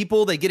 These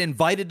people, they get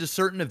invited to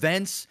certain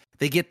events.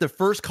 They get the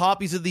first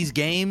copies of these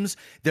games.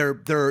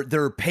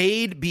 They're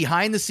paid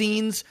behind the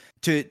scenes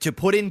to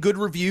put in good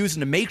reviews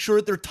and to make sure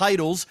that their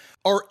titles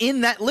are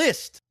in that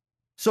list,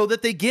 so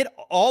that they get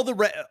all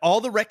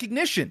the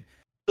recognition,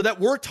 so that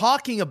we're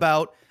talking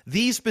about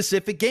these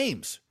specific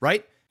games,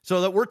 right?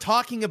 So that we're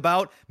talking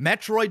about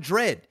Metroid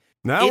Dread.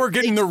 Now we're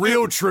getting the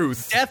real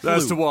truth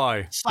as to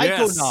why.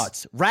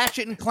 Psychonauts,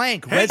 Ratchet and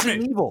Clank,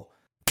 Resident Evil.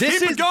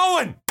 Keep it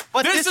going.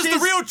 This is the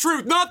real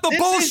truth, not the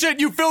bullshit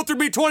you filtered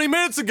me 20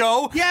 minutes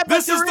ago. Yeah, but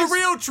this is the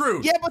real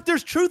truth. Yeah, but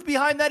there's truth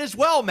behind that as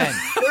well, man.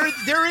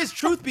 there is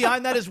truth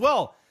behind that as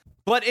well.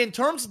 But in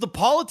terms of the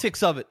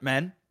politics of it,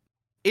 man,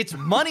 it's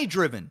money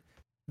driven.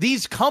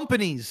 These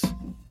companies,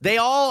 they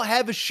all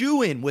have a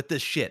shoe in with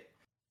this shit.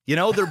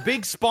 They're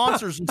big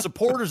sponsors and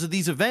supporters of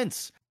these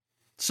events.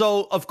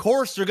 So, of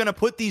course, they're going to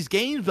put these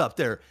games up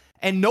there.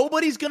 And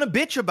nobody's going to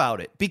bitch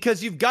about it,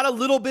 because you've got a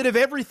little bit of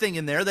everything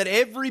in there that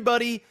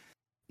everybody,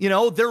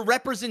 their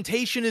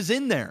representation is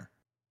in there.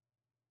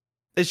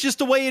 It's just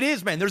the way it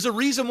is, man. There's a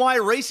reason why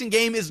a racing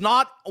game is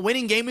not a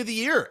winning Game of the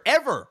Year,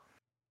 ever.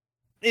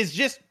 It's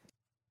just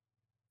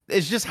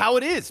how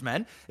it is,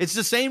 man. It's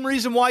the same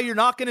reason why you're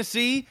not going to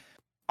see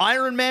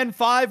Iron Man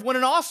 5 win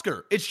an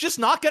Oscar. It's just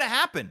not going to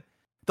happen.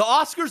 The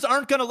Oscars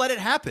aren't going to let it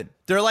happen.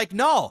 They're like,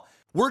 no,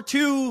 we're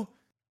too,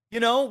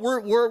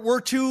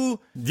 we're too.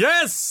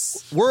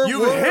 Yes,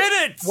 you hit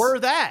it. We're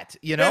that,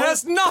 It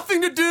has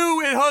nothing to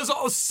do. It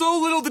has so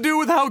little to do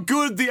with how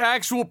good the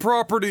actual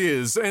property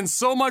is, and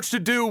so much to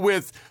do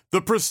with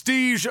the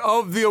prestige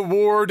of the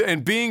award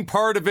and being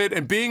part of it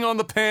and being on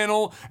the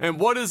panel and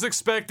what is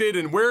expected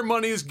and where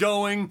money is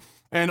going.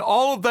 And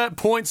all of that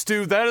points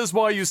to, that is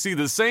why you see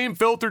the same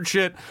filtered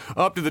shit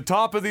up to the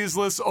top of these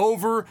lists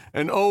over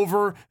and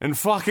over and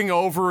fucking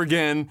over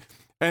again.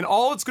 And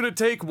all it's going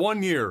to take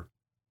 1 year,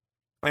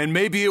 and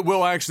maybe it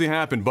will actually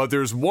happen, but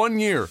there's 1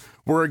 year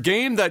where a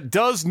game that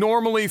does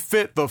normally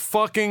fit the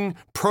fucking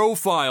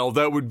profile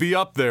that would be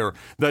up there,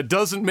 that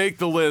doesn't make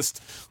the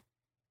list.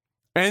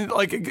 And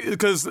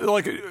because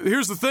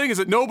here's the thing, is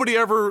that nobody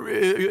ever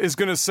is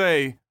going to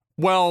say,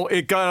 well,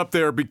 it got up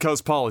there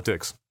because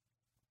politics.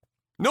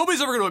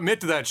 Nobody's ever going to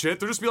admit to that shit.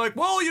 They'll just be like,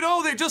 well,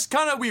 they just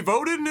we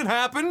voted and it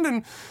happened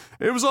and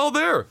it was all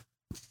there.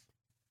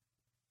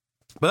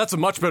 But that's a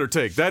much better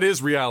take. That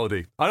is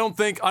reality. I don't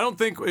think,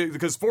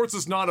 because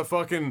Forza's not a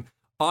fucking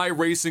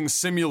iRacing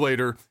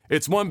simulator.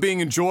 It's one being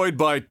enjoyed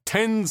by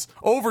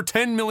over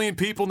 10 million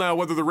people now,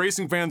 whether they're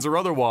racing fans or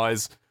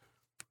otherwise.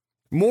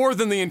 More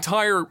than the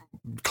entire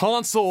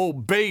console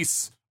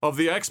base of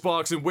the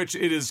Xbox, in which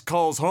it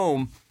calls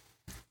home.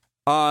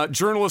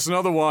 journalists and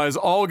otherwise,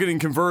 all getting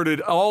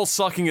converted, all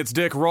sucking its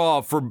dick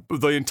raw for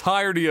the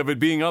entirety of it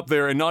being up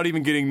there and not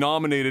even getting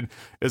nominated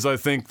is, I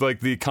think, like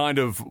the kind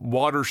of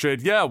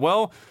watershed. Yeah,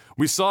 well,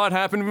 we saw it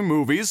happen in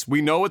movies.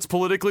 We know it's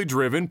politically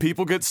driven.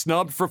 People get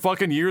snubbed for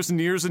fucking years and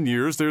years and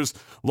years. There's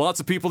lots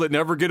of people that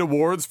never get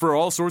awards for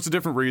all sorts of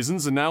different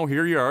reasons, and now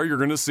here you are. You're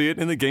going to see it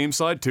in the game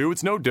side, too.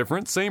 It's no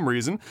different. Same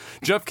reason.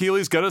 Jeff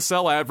Keighley's got to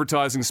sell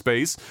advertising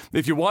space.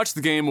 If you watch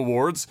the Game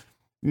Awards,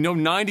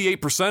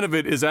 98% of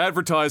it is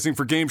advertising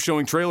for games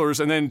showing trailers,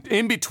 and then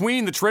in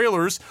between the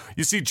trailers,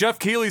 you see Jeff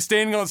Keighley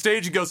standing on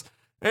stage. He goes,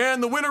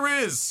 and the winner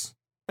is,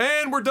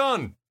 and we're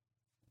done.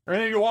 And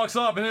then he walks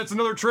off, and it's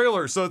another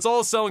trailer. So it's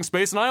all selling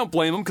space, and I don't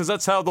blame him, because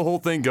that's how the whole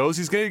thing goes.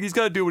 He's got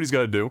to do what he's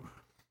got to do.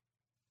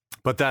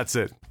 But that's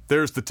it.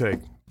 There's the take.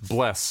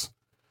 Bless.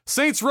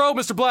 Saints Row,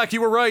 Mr. Black,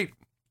 you were right.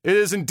 It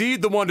is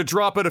indeed the one to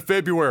drop out of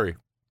February.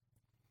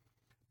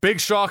 Big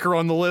shocker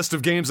on the list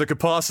of games that could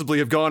possibly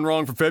have gone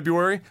wrong for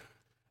February.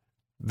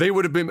 They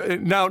would have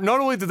been... Now, not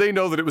only did they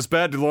know that it was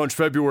bad to launch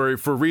February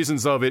for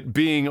reasons of it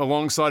being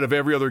alongside of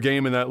every other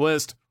game in that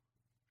list,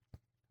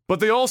 but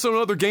they also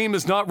know their game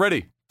is not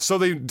ready. So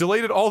they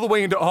delayed it all the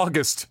way into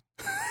August.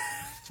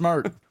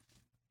 Smart.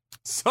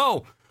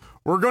 So,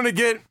 we're going to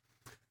get...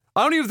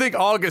 I don't even think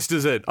August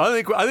is it.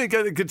 I think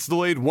it gets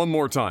delayed one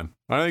more time.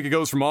 I think it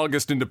goes from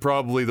August into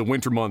probably the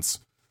winter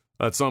months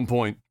at some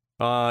point.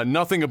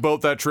 Nothing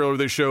about that trailer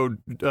they showed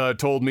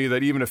told me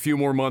that even a few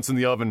more months in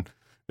the oven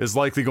is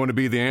likely going to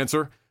be the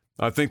answer.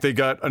 I think they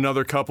got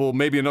another couple,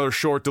 maybe another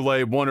short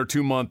delay, 1 or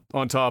 2 months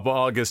on top of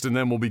August, and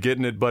then we'll be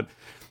getting it. But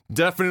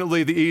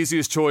definitely the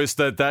easiest choice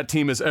that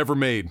team has ever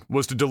made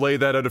was to delay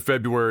that out of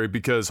February,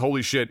 because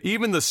holy shit,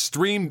 even the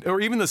Steam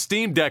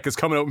Deck is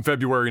coming out in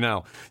February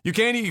now. You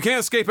can't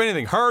escape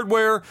anything.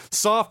 Hardware,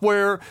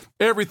 software,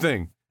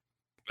 everything.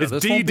 It's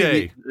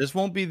D-Day. This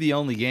won't be the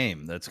only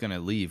game that's going to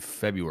leave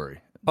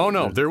February. Oh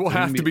no, there will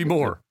have to be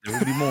more. There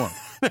will be more.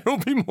 There will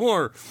be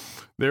more.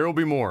 There will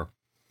be more.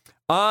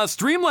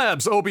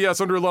 Streamlabs OBS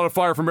under a lot of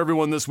fire from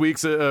everyone this week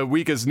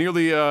is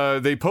nearly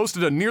they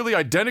posted a nearly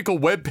identical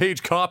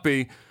webpage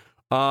copy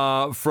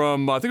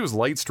from I think it was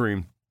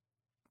Lightstream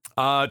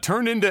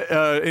turned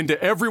into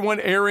everyone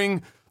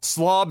airing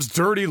Slob's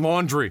dirty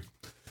laundry.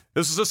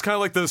 This is just kind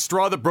of like the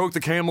straw that broke the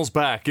camel's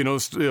back, I think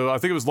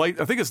it's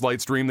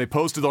Lightstream. They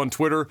posted on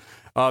Twitter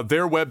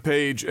their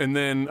webpage and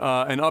then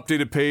an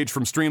updated page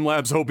from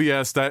Streamlabs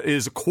OBS that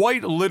is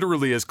quite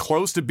literally as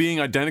close to being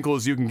identical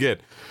as you can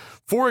get.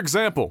 For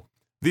example,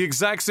 the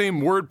exact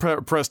same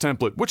WordPress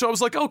template, which I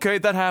was like, okay,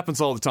 that happens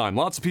all the time.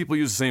 Lots of people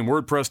use the same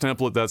WordPress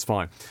template, that's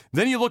fine.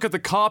 Then you look at the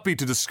copy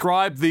to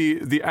describe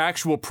the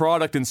actual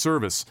product and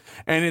service,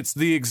 and it's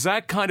the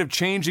exact kind of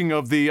changing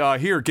of the,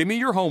 here, give me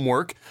your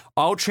homework,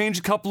 I'll change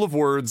a couple of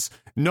words,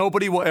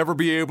 nobody will ever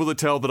be able to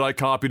tell that I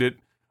copied it,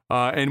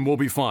 and we'll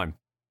be fine.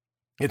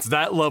 It's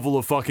that level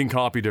of fucking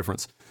copy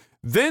difference.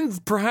 Then,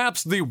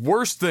 perhaps the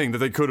worst thing that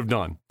they could have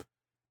done,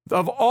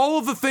 of all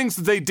of the things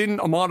that they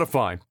didn't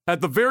modify,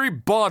 at the very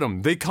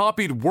bottom, they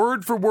copied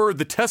word for word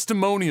the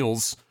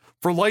testimonials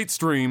for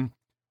Lightstream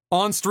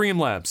on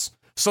Streamlabs.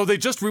 So they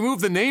just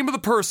removed the name of the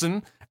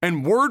person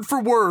and word for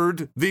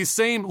word the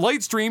same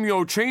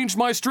Lightstream, changed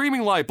my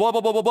streaming life, blah,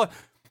 blah, blah, blah, blah.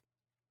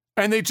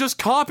 And they just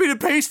copied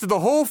and pasted the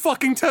whole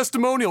fucking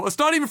testimonial. It's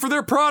not even for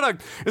their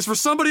product. It's for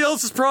somebody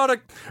else's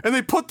product. And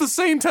they put the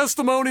same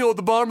testimonial at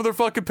the bottom of their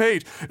fucking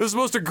page. It was the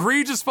most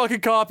egregious fucking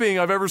copying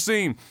I've ever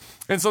seen.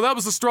 And so that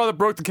was the straw that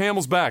broke the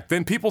camel's back.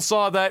 Then people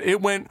saw that. It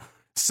went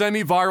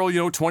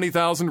semi-viral,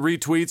 20,000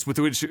 retweets, with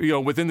which,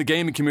 within the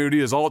gaming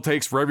community is all it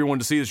takes for everyone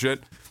to see the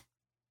shit.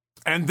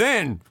 And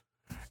then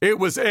it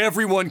was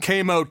everyone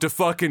came out to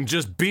fucking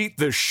just beat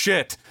the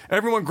shit.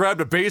 Everyone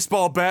grabbed a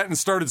baseball bat and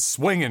started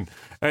swinging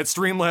at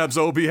Streamlabs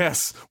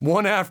OBS,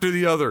 one after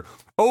the other.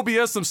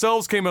 OBS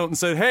themselves came out and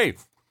said, hey,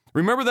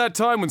 remember that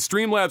time when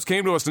Streamlabs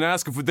came to us and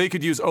asked if they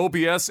could use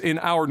OBS in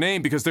our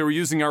name because they were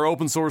using our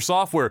open source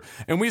software?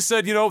 And we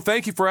said,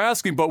 thank you for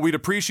asking, but we'd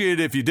appreciate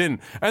it if you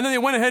didn't. And then they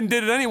went ahead and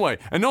did it anyway.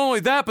 And not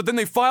only that, but then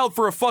they filed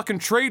for a fucking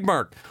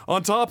trademark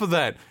on top of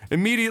that,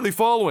 immediately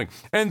following.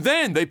 And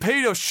then they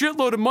paid a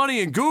shitload of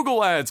money in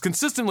Google ads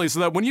consistently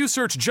so that when you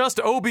search just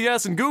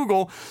OBS in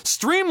Google,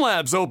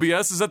 Streamlabs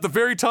OBS is at the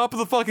very top of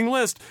the fucking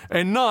list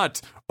and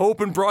not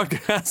Open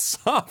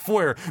Broadcast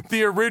Software,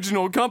 the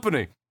original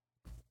company.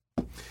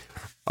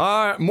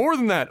 More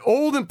than that,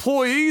 old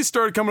employees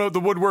started coming out of the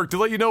woodwork to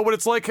let you know what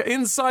it's like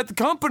inside the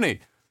company.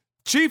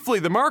 Chiefly,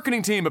 the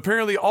marketing team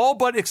apparently all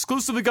but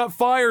exclusively got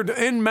fired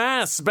en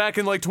masse back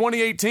in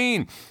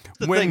 2018.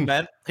 Thing,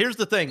 man. Here's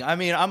the thing. I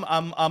mean,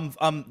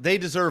 they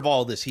deserve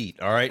all this heat.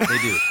 All right, they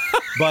do.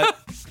 But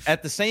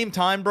at the same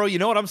time, bro, you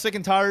know what I'm sick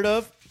and tired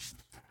of?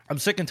 I'm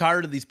sick and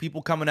tired of these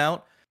people coming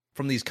out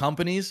from these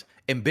companies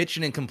and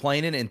bitching and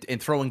complaining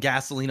and throwing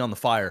gasoline on the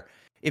fire.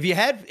 If you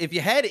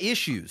had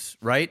issues,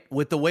 right,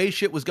 with the way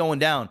shit was going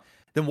down,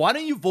 then why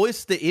don't you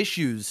voice the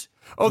issues?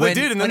 Oh, they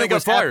did, and then they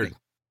got fired. Happening?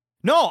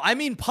 No, I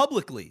mean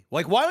publicly.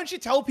 Why don't you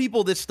tell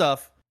people this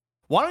stuff?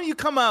 Why don't you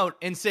come out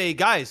and say,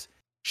 guys,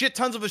 Shit,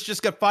 tons of us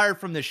just got fired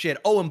from this shit.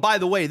 Oh, and by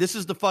the way, this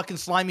is the fucking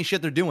slimy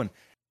shit they're doing.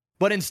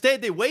 But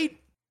instead, they wait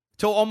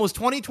till almost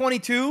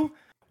 2022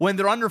 when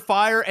they're under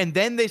fire, and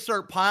then they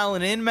start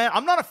piling in, man.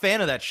 I'm not a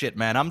fan of that shit,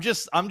 man. I'm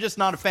just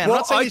not a fan. Well, I'm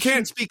not saying I you can't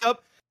shouldn't speak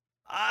up.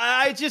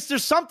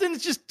 There's something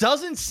that just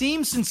doesn't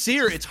seem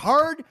sincere. It's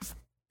hard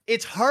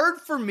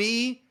for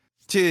me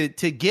to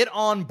get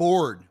on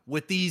board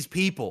with these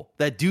people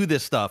that do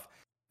this stuff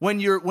when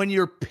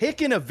you're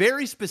picking a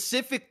very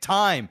specific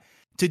time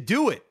to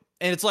do it.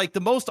 And it's like the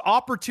most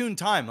opportune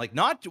time. Like,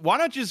 why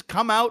not just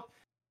come out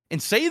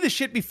and say the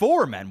shit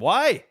before, man?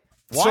 Why?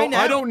 Why now?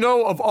 I don't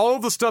know of all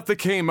the stuff that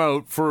came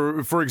out.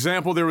 For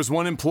example, there was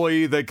one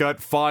employee that got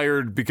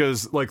fired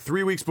because like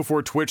 3 weeks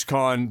before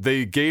TwitchCon,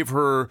 they gave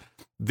her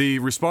the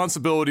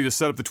responsibility to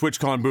set up the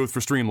TwitchCon booth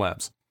for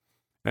Streamlabs.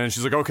 And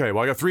she's like, okay,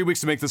 well, I got 3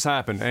 weeks to make this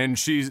happen. And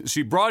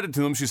she brought it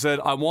to them. She said,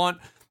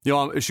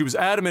 she was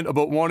adamant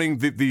about wanting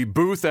the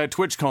booth at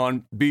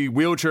TwitchCon be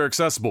wheelchair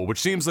accessible, which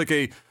seems like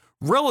a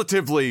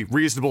relatively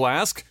reasonable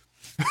ask.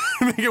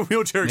 Make it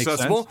wheelchair Makes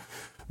accessible. sense.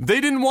 They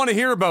didn't want to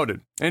hear about it,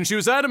 and she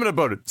was adamant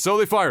about it, so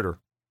they fired her.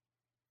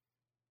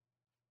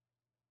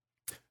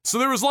 So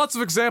there was lots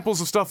of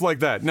examples of stuff like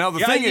that. Now,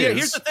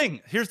 here's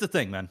the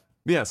thing, man.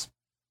 Yes.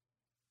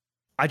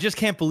 I just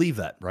can't believe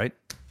that, right?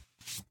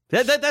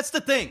 That's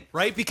the thing,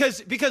 right?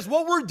 Because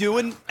what we're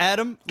doing,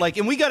 Adam, like,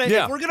 and we gotta,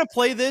 if we're gonna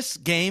play this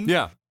game,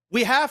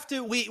 we have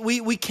to,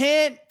 we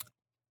can't,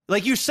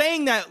 like, you're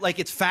saying that like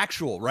it's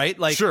factual, right?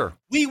 Like, sure,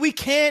 we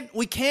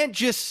can't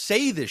just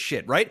say this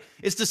shit, right?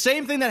 It's the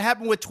same thing that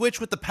happened with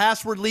Twitch with the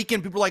password leak,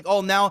 and people are like,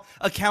 oh, now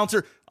accounts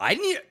are.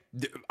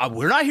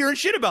 We're not hearing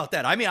shit about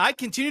that. I mean, I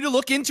continue to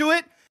look into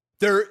it.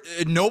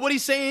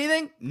 Nobody's saying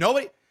anything.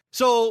 Nobody.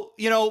 So,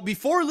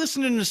 before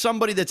listening to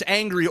somebody that's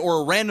angry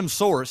or a random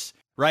source,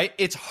 right?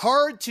 It's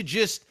hard to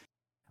just.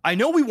 I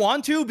know we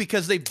want to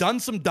because they've done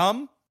some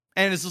dumb,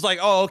 and it's just like,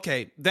 oh,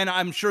 okay, then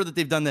I'm sure that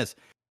they've done this.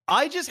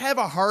 I just have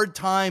a hard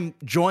time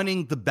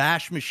joining the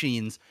bash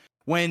machines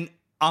when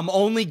I'm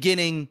only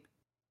getting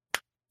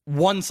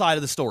one side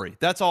of the story.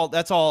 That's all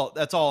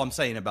I'm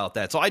saying about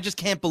that. So I just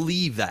can't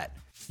believe that,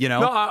 No,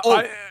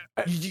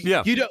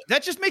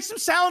 that just makes them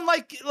sound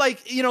like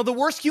the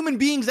worst human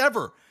beings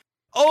ever.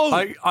 Oh,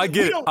 I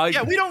get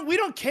it. We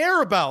don't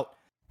care about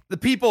the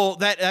people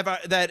that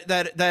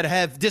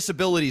have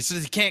disabilities, so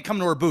they can't come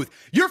to our booth.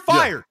 You're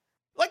fired.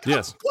 Yeah. Like,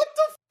 yes. What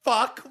the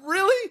fuck?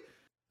 Really?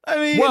 I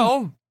mean,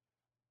 well.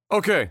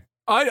 Okay,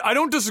 I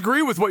don't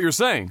disagree with what you're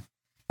saying.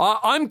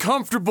 I'm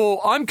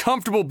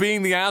comfortable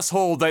being the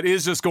asshole that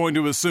is just going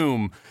to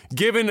assume,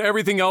 given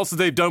everything else that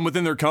they've done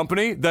within their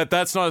company, that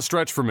that's not a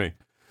stretch for me.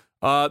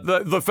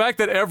 The fact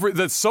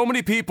that so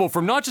many people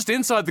from not just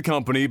inside the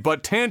company,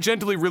 but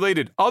tangentially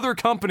related other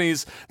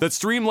companies that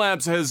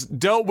Streamlabs has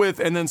dealt with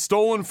and then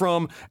stolen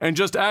from and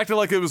just acted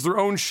like it was their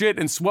own shit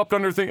and swept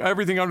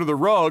everything under the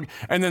rug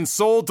and then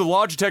sold to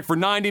Logitech for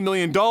 $90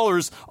 million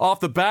off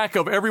the back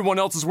of everyone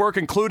else's work,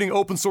 including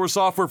open source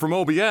software from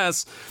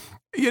OBS.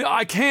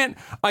 I can't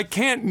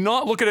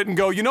not look at it and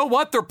go, you know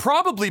what? They're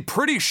probably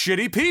pretty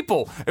shitty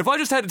people. If I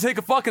just had to take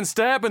a fucking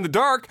stab in the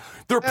dark,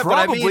 they're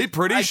probably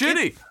pretty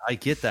shitty. I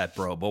get that,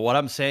 bro. But what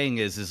I'm saying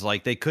is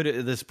like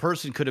this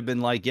person could have been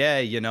like,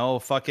 yeah,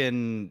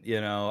 fucking,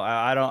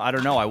 I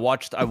don't know. I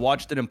watched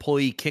an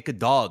employee kick a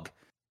dog,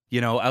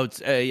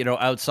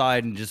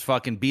 outside and just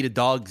fucking beat a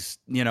dog's,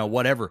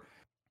 whatever.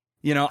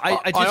 I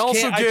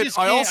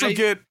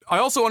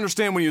also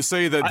understand when you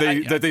say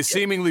that they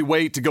seemingly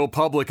wait to go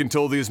public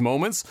until these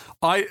moments.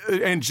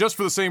 And just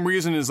for the same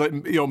reason is that,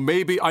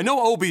 maybe I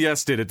know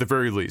OBS did at the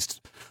very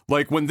least.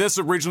 Like when this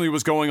originally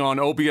was going on,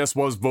 OBS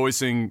was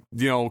voicing,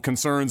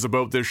 concerns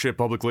about this shit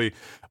publicly,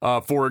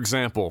 for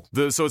example.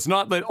 So it's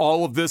not that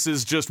all of this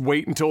is just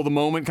wait until the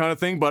moment kind of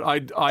thing, but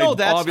I'm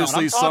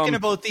talking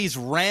about these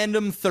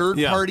random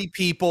third-party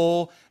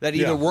people that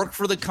either work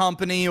for the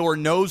company or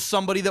knows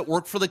somebody that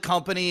worked for the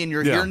company, and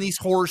you're hearing these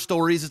horror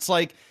stories. It's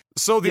like,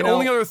 so the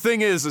only other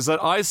thing is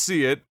that I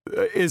see it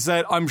is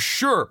that I'm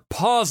sure,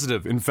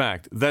 positive, in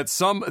fact, that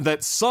some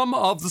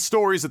of the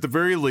stories at the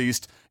very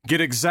least get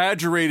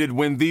exaggerated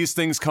when these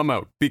things come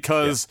out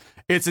because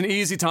it's an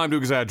easy time to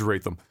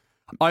exaggerate them.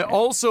 I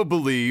also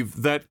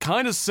believe that,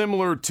 kind of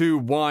similar to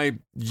why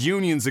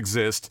unions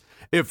exist,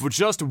 if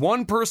just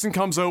one person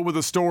comes out with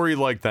a story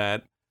like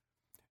that,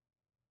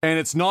 and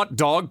it's not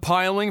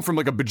dogpiling from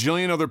like a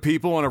bajillion other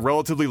people on a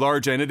relatively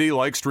large entity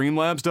like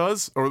Streamlabs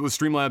does, or the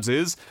Streamlabs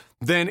is,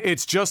 then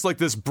it's just like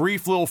this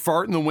brief little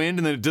fart in the wind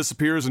and then it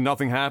disappears and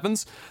nothing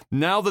happens.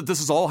 Now that this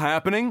is all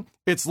happening,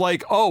 it's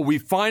like, oh,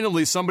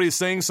 somebody's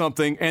saying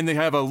something and they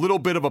have a little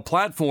bit of a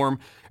platform.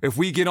 If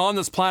we get on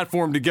this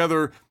platform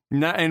together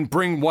and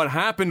bring what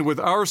happened with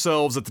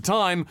ourselves at the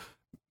time,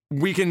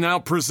 we can now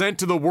present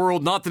to the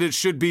world, not that it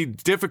should be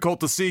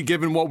difficult to see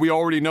given what we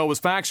already know is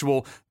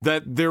factual,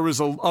 that there was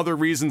other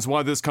reasons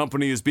why this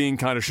company is being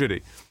kind of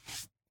shitty.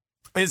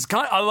 It's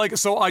kind of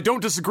so I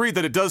don't disagree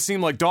that it does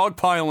seem like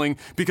dogpiling,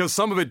 because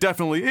some of it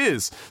definitely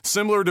is.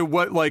 Similar to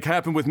what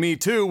happened with Me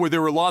Too, where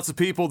there were lots of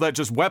people that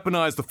just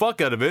weaponized the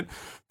fuck out of it.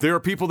 There are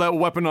people that will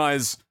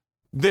weaponize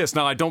this.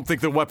 Now, I don't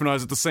think they'll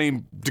weaponize it the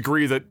same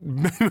degree that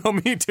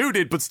Me Too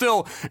did, but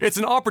still, it's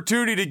an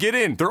opportunity to get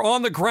in. They're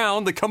on the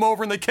ground, they come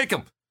over and they kick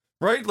them,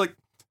 right? Like,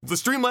 the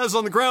Streamlabs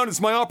on the ground,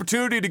 it's my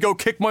opportunity to go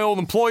kick my old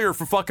employer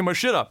for fucking my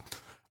shit up.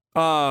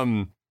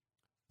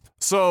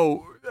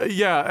 So,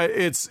 yeah,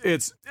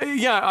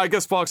 I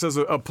guess Fox has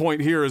a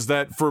point here, is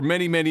that for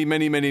many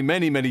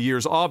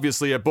years,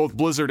 obviously, at both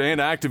Blizzard and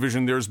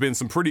Activision, there's been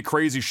some pretty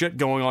crazy shit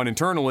going on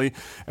internally,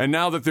 and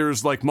now that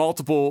there's, like,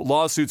 multiple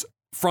lawsuits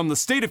from the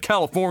state of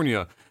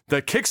California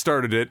that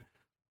kickstarted it,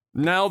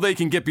 now they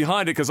can get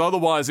behind it, because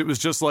otherwise it was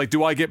just like,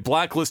 do I get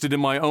blacklisted in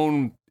my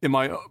own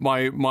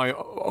my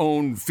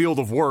own field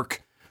of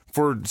work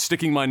for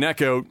sticking my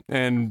neck out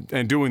and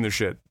doing this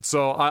shit?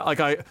 So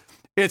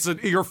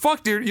you're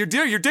fucked. You're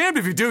damned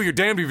if you do. You're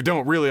damned if you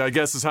don't. Really, I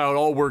guess is how it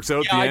all works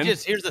out. Yeah,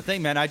 here's the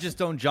thing, man. I just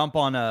don't jump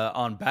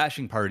on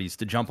bashing parties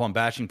to jump on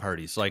bashing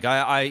parties. Like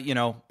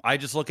I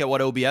just look at what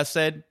OBS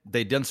said.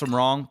 They've done some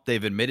wrong.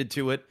 They've admitted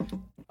to it.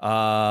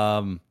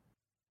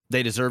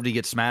 They deserve to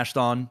get smashed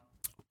on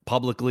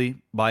publicly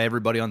by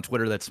everybody on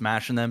Twitter that's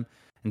smashing them,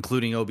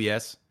 including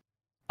OBS.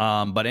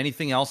 But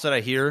anything else that I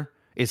hear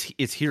is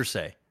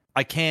hearsay.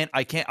 We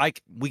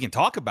can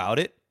talk about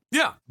it.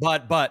 Yeah.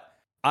 But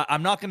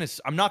I'm not gonna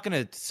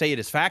say it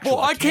as factual.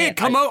 Well, I can't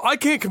come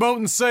out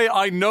and say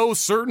I know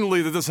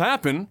certainly that this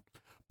happened,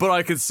 but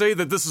I could say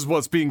that this is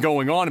what's been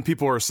going on and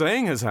people are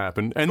saying has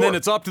happened, and then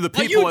it's up to the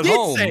people at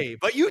home.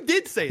 But you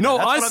did say that. No,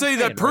 That's I what I'm say saying,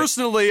 that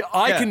personally.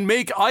 Right?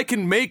 I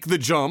can make the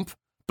jump.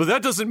 But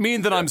that doesn't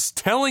mean that I'm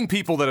telling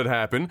people that it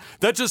happened.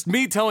 That's just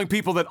me telling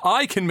people that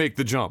I can make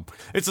the jump.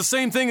 It's the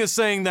same thing as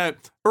saying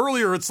that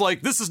earlier, it's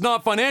like, this is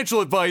not financial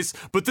advice,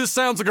 but this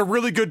sounds like a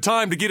really good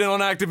time to get in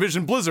on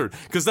Activision Blizzard,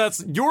 because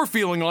that's your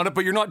feeling on it,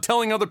 but you're not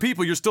telling other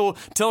people. You're still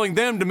telling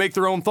them to make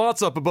their own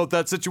thoughts up about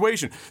that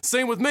situation.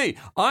 Same with me.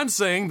 I'm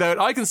saying that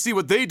I can see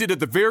what they did at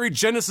the very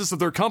genesis of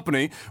their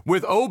company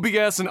with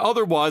OBS and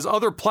otherwise,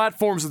 other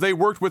platforms that they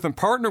worked with and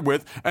partnered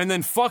with, and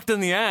then fucked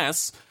in the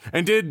ass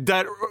and did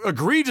that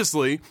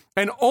egregiously,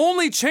 and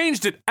only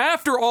changed it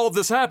after all of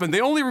this happened. They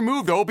only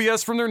removed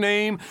OBS from their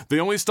name. They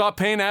only stopped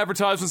paying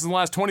advertisements in the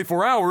last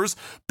 24 hours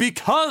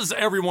because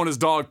everyone is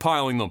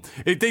dogpiling them.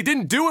 They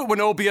didn't do it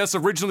when OBS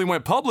originally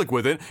went public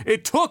with it.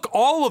 It took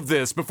all of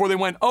this before they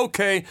went,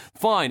 okay,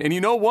 fine. And you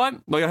know what?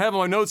 Like I have in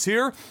my notes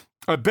here,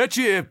 I bet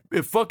you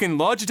if fucking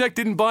Logitech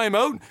didn't buy him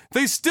out,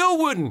 they still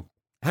wouldn't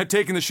have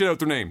taken the shit out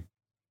their name.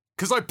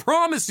 Because I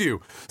promise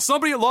you,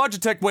 somebody at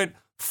Logitech went,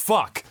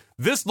 fuck,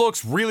 this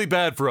looks really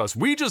bad for us.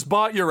 We just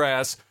bought your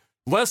ass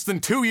less than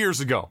 2 years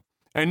ago,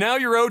 and now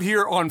you're out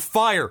here on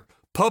fire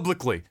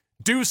publicly.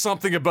 Do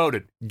something about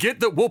it.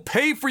 We'll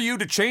pay for you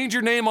to change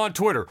your name on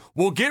Twitter.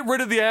 We'll get rid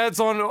of the ads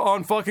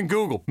on fucking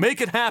Google.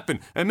 Make it happen,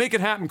 and make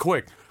it happen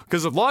quick.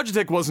 Because if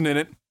Logitech wasn't in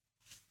it,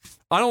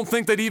 I don't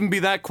think they'd even be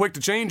that quick to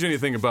change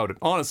anything about it,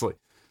 honestly.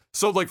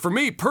 So, like, for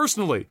me,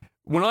 personally,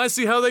 when I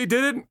see how they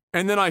did it,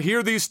 and then I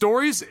hear these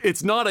stories,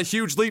 it's not a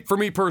huge leap for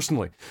me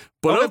personally.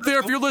 But out there,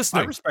 if you're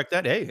listening... I respect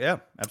that. Hey, yeah,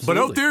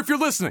 absolutely. But out there, if you're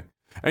listening,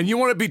 and you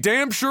want to be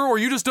damn sure, or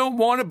you just don't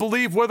want to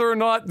believe whether or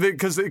not,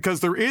 because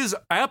there is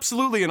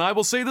absolutely, and I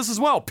will say this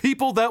as well,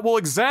 people that will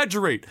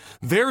exaggerate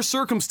their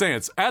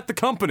circumstance at the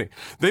company.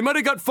 They might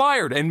have got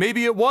fired, and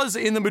maybe it was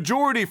in the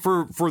majority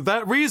for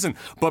that reason,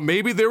 but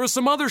maybe there was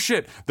some other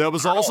shit that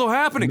was also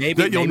happening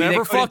that you'll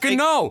never fucking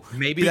know.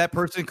 Maybe that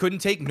person couldn't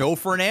take no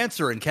for an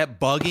answer and kept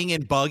bugging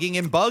and bugging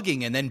and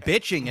bugging and then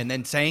bitching and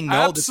then saying,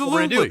 no, absolutely. This is what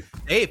we're gonna do.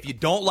 Hey, if you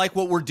don't like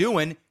what we're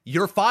doing,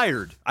 you're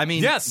fired. I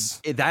mean,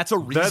 yes, that's a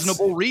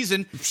reasonable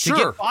reason to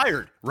get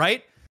fired,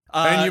 right?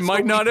 And you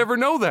might not ever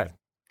know that.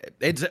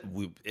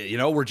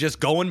 We're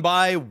just going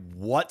by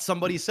what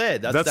somebody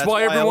said. That's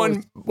why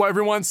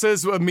everyone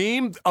says a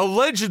meme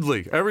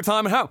allegedly every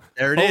time it happens.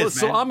 There it is.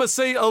 So I'm gonna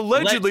say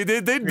allegedly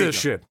they did this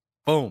shit.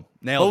 Boom,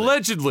 nailed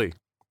allegedly. it.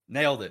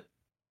 Nailed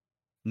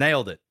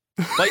it.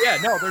 But yeah,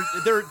 no,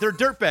 they're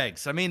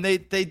dirtbags. I mean, they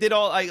did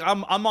all.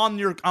 I'm on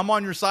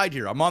your side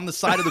here. I'm on the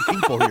side of the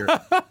people here.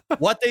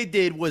 What they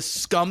did was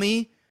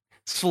scummy,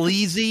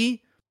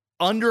 sleazy,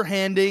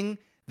 underhanding.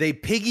 They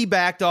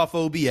piggybacked off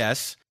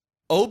OBS.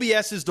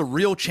 OBS is the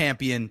real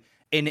champion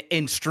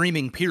in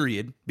streaming,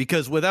 period.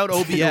 Because without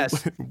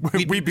OBS,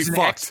 we'd be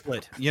fucked.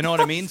 XSplit, you know what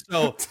I mean?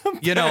 So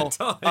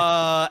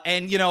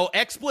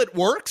XSplit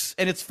works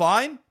and it's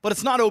fine, but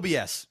it's not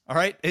OBS. All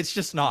right, it's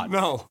just not.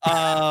 No.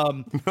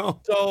 No.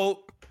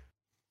 So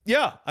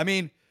yeah, I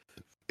mean,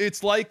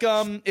 it's like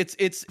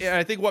it's.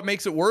 I think what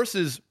makes it worse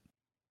is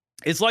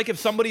it's like if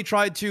somebody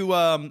tried to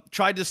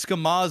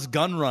Skamaz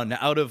gun run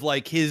out of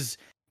like his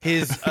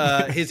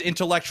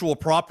intellectual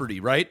property,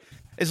 right?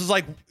 It's just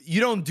like, you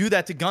don't do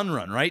that to gun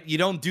run, right? You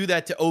don't do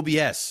that to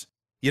OBS.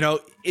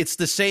 It's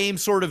the same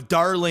sort of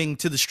darling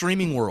to the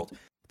streaming world.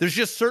 There's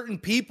just certain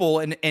people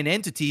and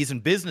entities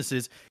and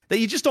businesses that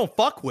you just don't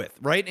fuck with,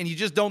 right? And you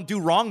just don't do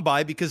wrong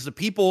by, because the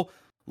people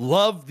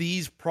love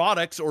these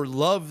products or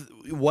love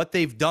what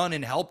they've done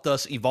and helped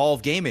us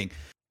evolve gaming.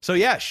 So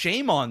yeah,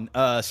 shame on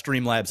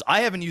Streamlabs.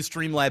 I haven't used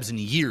Streamlabs in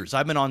years.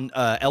 I've been on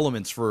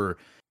Elements for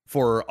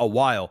a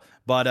while.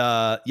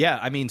 But yeah,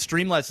 I mean,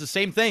 Streamlabs, the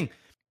same thing.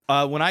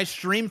 When I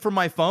stream from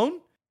my phone,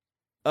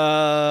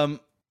 when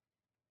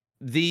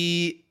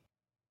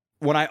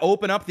I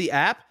open up the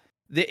app,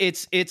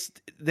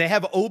 they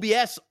have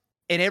OBS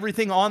and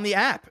everything on the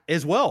app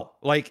as well.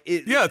 Like,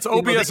 it's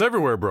OBS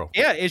everywhere, bro.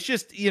 Yeah, it's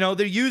just,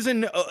 they're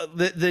using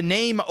the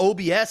name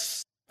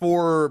OBS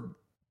for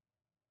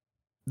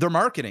their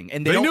marketing,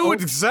 and they knew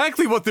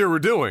exactly what they were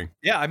doing.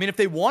 Yeah, I mean, if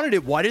they wanted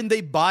it, why didn't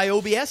they buy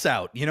OBS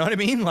out? You know what I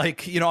mean?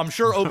 Like, I'm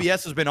sure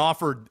OBS has been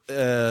offered,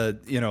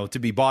 to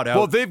be bought out.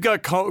 Well, they've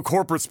got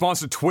corporate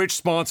sponsor. Twitch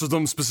sponsors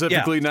them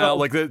specifically now.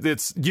 Like,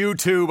 it's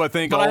YouTube, I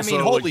think. But also, I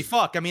mean, holy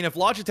fuck! I mean, if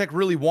Logitech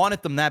really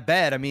wanted them that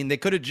bad, I mean, they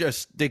could have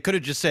just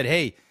said,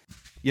 hey,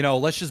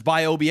 let's just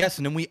buy OBS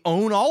and then we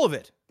own all of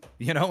it.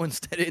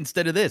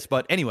 Instead of this.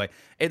 But anyway,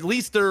 at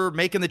least they're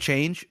making the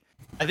change.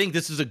 I think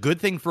this is a good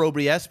thing for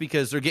OBS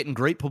because they're getting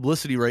great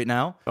publicity right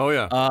now. Oh,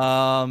 yeah.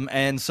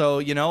 And so,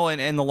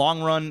 in the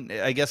long run,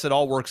 I guess it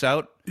all works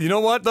out. You know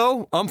what,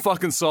 though? I'm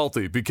fucking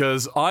salty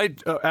because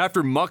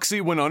after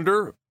Muxy went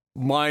under,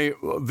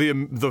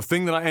 the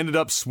thing that I ended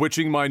up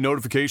switching my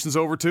notifications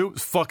over to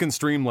is fucking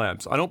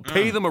Streamlabs. I don't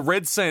pay them a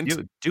red cent.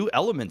 Do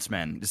Elements,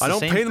 man. I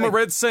don't pay them a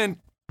red cent,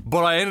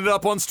 but I ended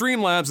up on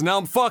Streamlabs, and now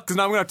I'm fucked, because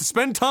now I'm going to have to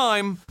spend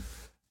time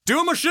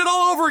doing my shit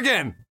all over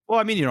again. Well,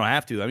 I mean, you don't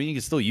have to. I mean, you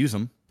can still use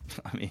them.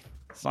 I mean,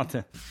 it's not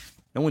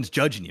no one's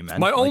judging you, man.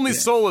 My only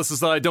solace is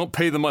that I don't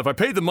pay them. If I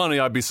paid the money,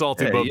 I'd be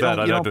salty about that.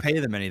 You don't pay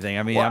them anything.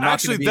 I mean, well, I'm not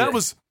actually, that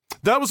was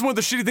one of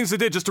the shitty things I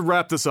did. Just to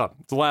wrap this up,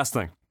 the last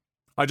thing,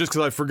 because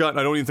I forgot.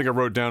 I don't even think I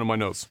wrote it down in my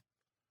notes.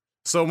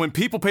 So when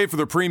people pay for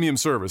their premium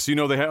service,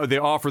 they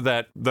offer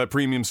that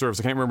premium service.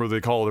 I can't remember what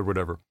they call it or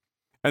whatever,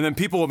 and then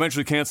people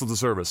eventually cancel the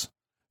service.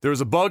 There was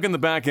a bug in the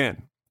back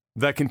end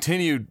that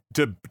continued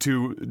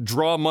to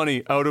draw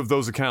money out of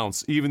those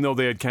accounts, even though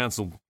they had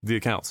canceled the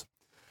accounts.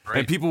 Right.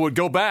 And people would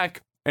go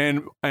back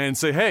and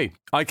say, hey,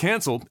 I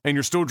canceled, and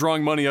you're still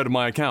drawing money out of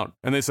my account.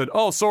 And they said,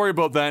 oh, sorry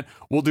about that.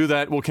 We'll do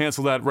that. We'll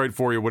cancel that right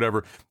for you,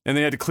 whatever. And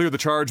they had to clear the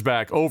charge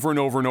back over and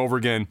over and over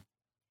again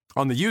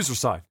on the user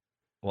side.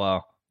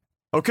 Wow.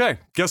 Okay,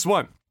 guess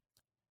what?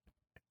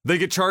 They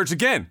get charged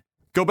again.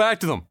 Go back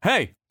to them.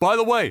 Hey, by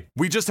the way,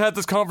 we just had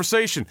this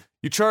conversation.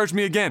 You charged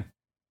me again.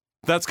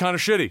 That's kind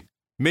of shitty.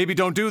 Maybe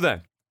don't do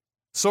that.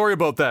 Sorry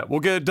about that.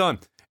 We'll get it done.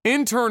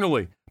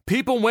 Internally,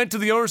 people went to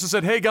the owners and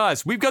said, hey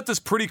guys, we've got this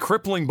pretty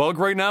crippling bug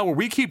right now where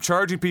we keep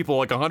charging people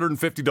like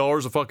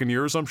 $150 a fucking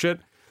year or some shit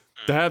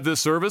to have this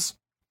service.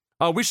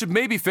 We should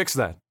maybe fix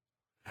that.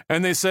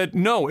 And they said,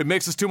 no, it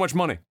makes us too much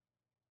money.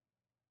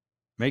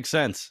 Makes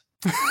sense.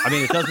 I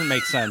mean, it doesn't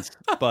make sense,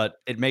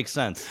 but it makes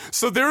sense.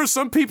 So there are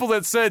some people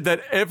that said that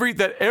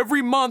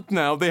every month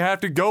now they have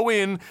to go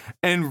in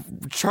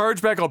and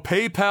charge back on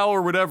PayPal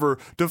or whatever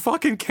to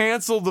fucking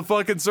cancel the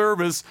fucking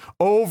service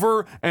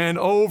over and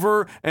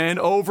over and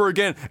over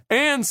again.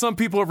 And some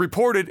people have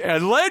reported,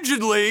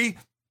 allegedly...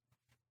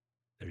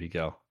 There you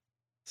go.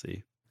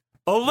 See?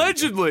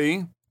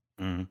 Allegedly,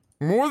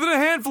 more than a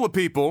handful of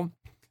people...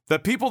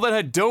 that people that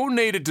had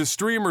donated to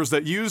streamers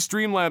that use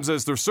Streamlabs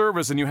as their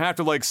service, and you have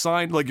to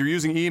sign, you're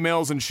using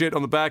emails and shit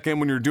on the back end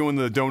when you're doing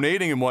the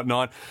donating and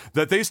whatnot,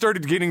 that they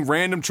started getting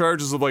random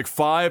charges of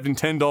 $5 and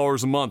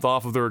 $10 a month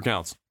off of their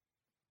accounts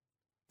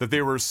that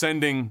they were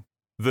sending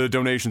the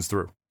donations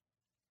through.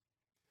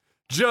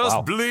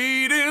 Just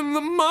bleed in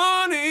the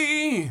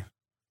money.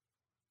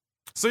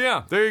 So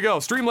yeah, there you go.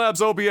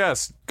 Streamlabs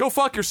OBS. Go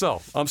fuck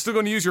yourself. I'm still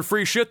going to use your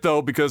free shit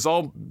though, because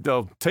I'll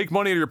take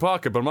money out of your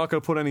pocket, but I'm not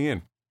going to put any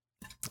in.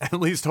 At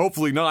least,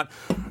 hopefully not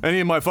any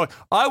of my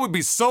I would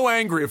be so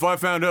angry if I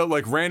found out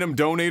random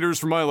donators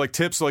for my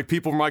tips,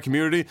 people from my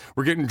community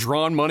were getting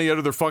drawn money out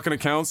of their fucking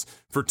accounts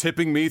for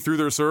tipping me through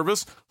their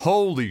service.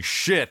 Holy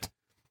shit.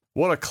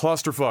 What a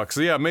clusterfuck.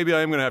 So yeah, maybe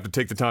I am going to have to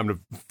take the time to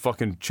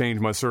fucking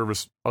change my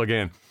service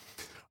again.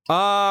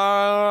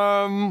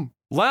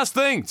 Last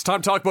thing. It's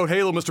time to talk about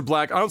Halo, Mr.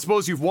 Black. I don't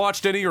suppose you've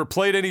watched any or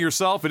played any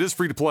yourself. It is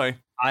free to play.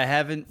 I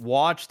haven't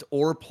watched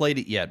or played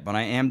it yet, but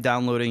I am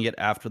downloading it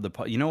after the...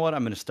 You know what?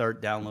 I'm going to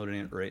start downloading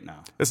it right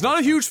now. It's not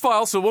a huge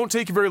file, so it won't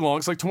take you very long.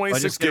 It's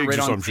 26 gigs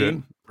or some shit.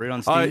 Right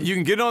on Steam? You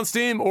can get it on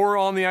Steam or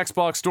on the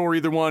Xbox store,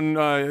 either one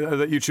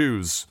that you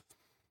choose.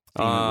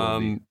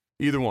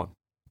 Either one.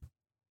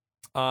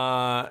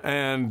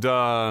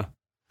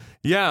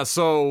 Yeah,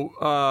 so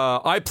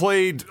I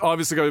played,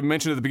 obviously I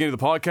mentioned at the beginning of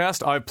the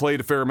podcast, I've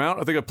played a fair amount.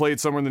 I think I played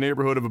somewhere in the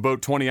neighborhood of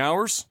about 20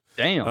 hours.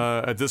 Damn.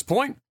 At this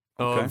point.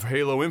 Of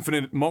Halo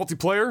Infinite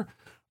multiplayer.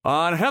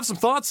 And I have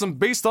some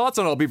base thoughts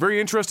on it. I'll be very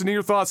interested in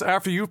your thoughts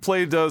after you've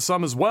played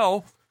some as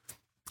well.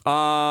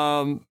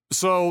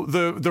 So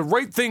the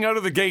right thing out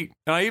of the gate,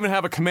 and I even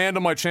have a command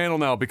on my channel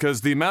now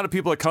because the amount of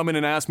people that come in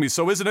and ask me,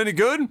 so is it any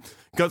good?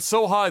 Got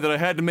so high that I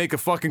had to make a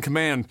fucking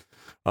command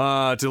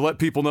to let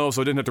people know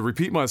so I didn't have to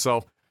repeat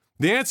myself.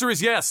 The answer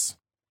is yes.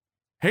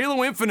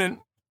 Halo Infinite,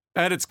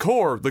 at its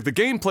core, the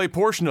gameplay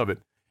portion of it,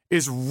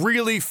 is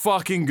really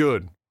fucking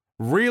good.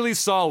 Really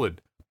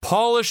solid.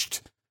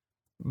 Polished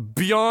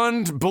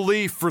beyond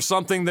belief for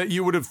something that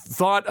you would have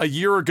thought a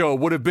year ago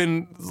would have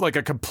been like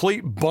a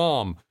complete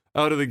bomb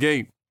out of the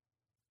gate.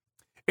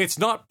 It's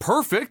not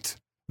perfect.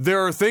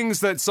 There are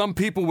things that some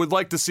people would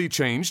like to see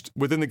changed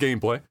within the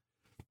gameplay.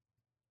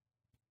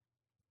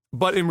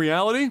 But in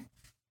reality,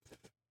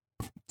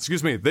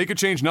 they could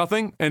change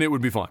nothing and it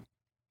would be fine.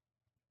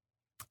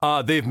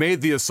 They've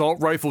made the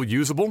assault rifle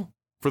usable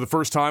for the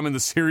first time in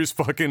the series'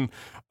 fucking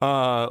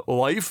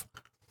life.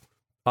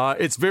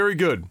 It's very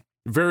good.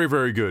 Very,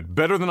 very good.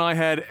 Better than I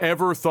had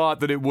ever thought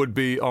that it would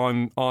be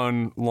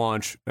on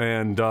launch.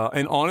 And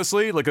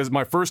honestly, like, as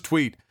my first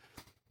tweet,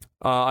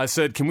 I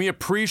said, can we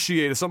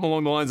appreciate something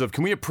along the lines of,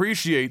 can we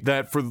appreciate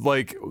that for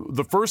like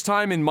the first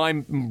time in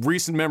my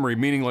recent memory,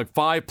 meaning like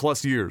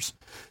 5+ years,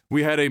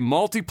 we had a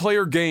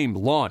multiplayer game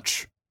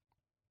launch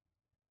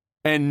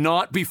and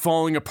not be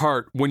falling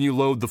apart when you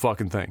load the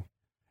fucking thing.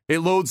 It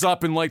loads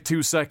up in like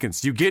 2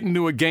 seconds. You get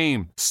into a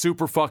game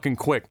super fucking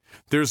quick.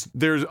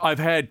 I've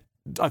had,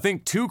 I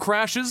think, 2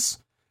 crashes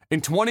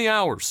in 20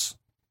 hours.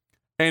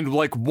 And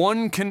like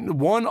one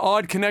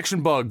odd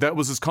connection bug that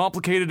was as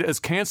complicated as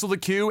cancel the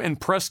queue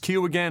and press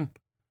queue again.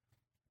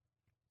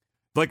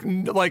 Like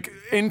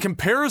in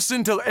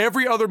comparison to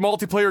every other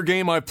multiplayer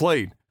game I've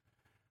played,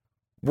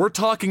 we're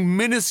talking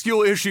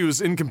minuscule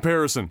issues in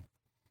comparison.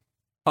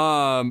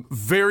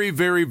 Very,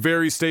 very,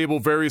 very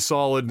stable, very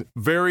solid,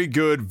 very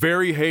good,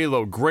 very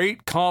Halo.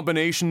 Great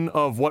combination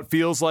of what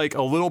feels like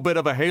a little bit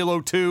of a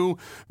Halo 2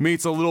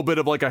 meets a little bit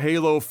of like a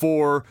Halo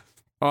 4,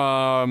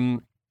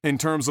 in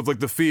terms of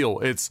like the feel.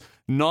 It's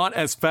not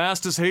as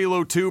fast as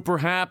Halo 2,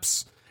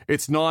 perhaps.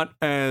 It's not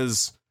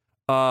as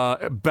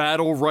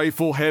battle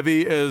rifle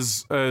heavy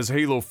as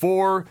Halo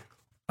 4.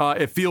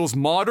 It feels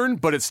modern,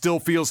 but it still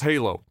feels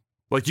Halo.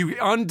 Like, you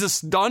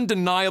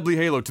undeniably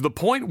Halo, to the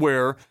point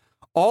where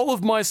all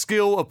of my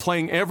skill of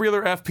playing every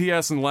other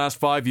FPS in the last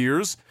 5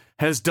 years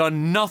has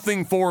done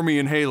nothing for me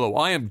in Halo.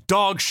 I am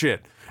dog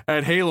shit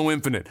at Halo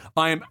Infinite.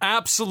 I am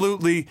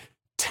absolutely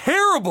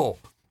terrible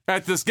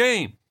at this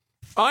game.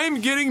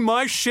 I'm getting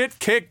my shit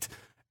kicked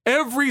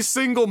every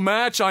single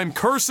match. I'm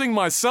cursing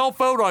myself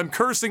out. I'm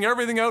cursing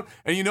everything out.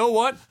 And you know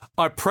what?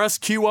 I press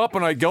Q up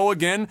and I go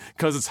again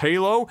because it's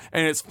Halo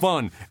and it's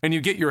fun. And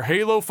you get your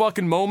Halo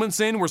fucking moments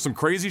in where some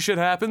crazy shit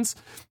happens.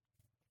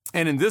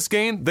 And in this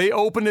game, they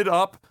opened it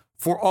up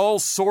for all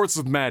sorts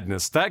of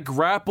madness. That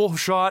grapple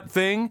shot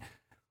thing,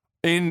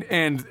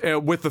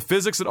 with the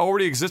physics that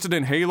already existed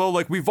in Halo,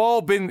 like, we've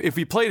all been, if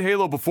we played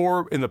Halo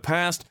before in the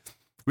past,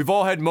 we've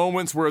all had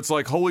moments where it's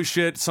like, holy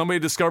shit, somebody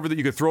discovered that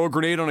you could throw a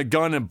grenade on a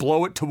gun and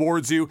blow it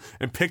towards you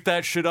and pick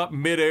that shit up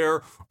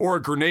midair, or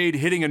a grenade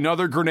hitting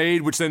another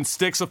grenade, which then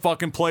sticks a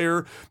fucking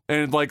player,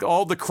 and like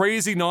all the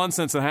crazy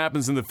nonsense that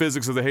happens in the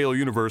physics of the Halo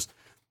universe.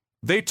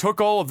 They took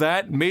all of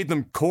that, made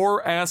them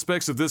core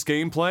aspects of this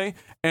gameplay,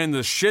 and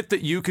the shit that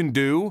you can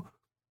do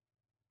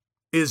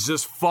is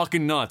just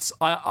fucking nuts.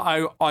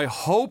 I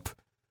hope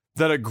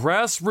that a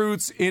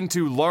grassroots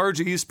into large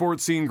esports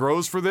scene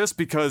grows for this,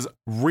 because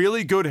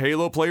really good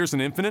Halo players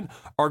in Infinite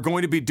are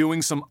going to be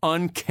doing some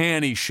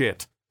uncanny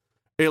shit.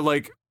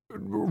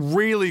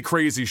 Really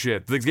crazy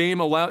shit. The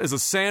game is a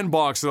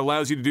sandbox that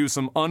allows you to do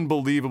some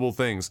unbelievable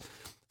things.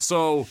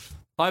 So,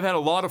 I've had a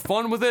lot of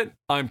fun with it.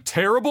 I'm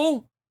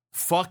terrible.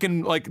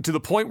 Fucking, like, to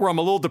the point where I'm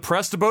a little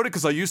depressed about it,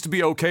 because I used to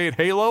be okay at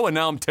Halo and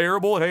now I'm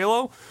terrible at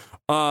Halo.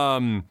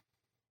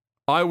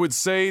 I would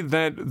say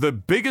that the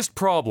biggest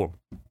problem,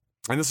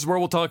 and this is where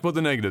we'll talk about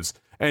the negatives,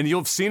 and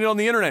you've seen it on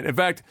the internet. In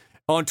fact,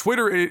 on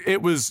Twitter,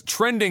 it was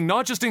trending,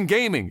 not just in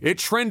gaming, it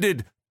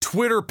trended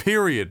Twitter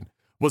period,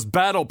 was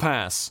Battle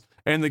Pass.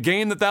 And the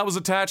game that was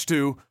attached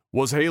to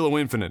was Halo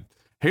Infinite.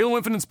 Halo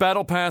Infinite's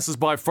Battle Pass is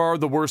by far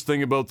the worst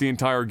thing about the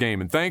entire game,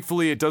 and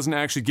thankfully it doesn't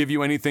actually give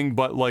you anything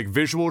but like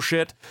visual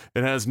shit.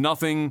 It has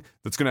nothing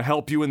that's going to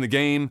help you in the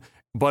game,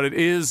 but it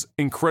is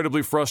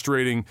incredibly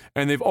frustrating,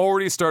 and they've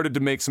already started to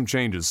make some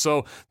changes.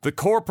 So the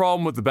core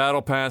problem with the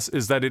Battle Pass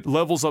is that it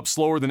levels up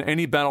slower than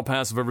any Battle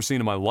Pass I've ever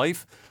seen in my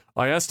life.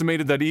 I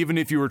estimated that even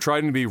if you were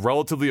trying to be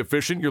relatively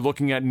efficient, you're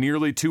looking at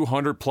nearly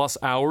 200 plus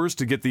hours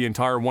to get the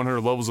entire 100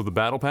 levels of the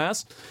Battle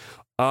Pass.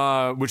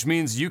 Which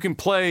means you can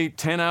play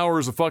 10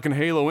 hours of fucking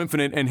Halo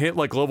Infinite and hit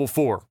like level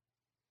 4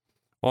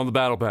 on the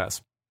Battle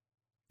Pass.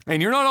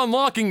 And you're not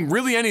unlocking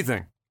really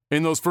anything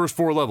in those first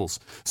 4 levels.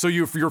 So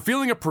your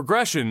feeling of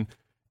progression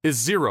is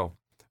 0.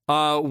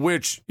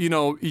 Which,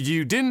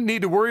 you didn't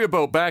need to worry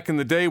about back in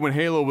the day when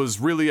Halo was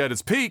really at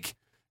its peak,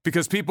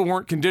 because people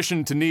weren't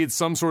conditioned to need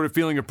some sort of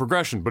feeling of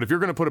progression. But if you're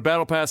going to put a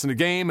Battle Pass in a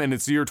game and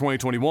it's the year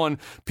 2021,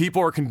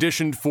 people are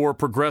conditioned for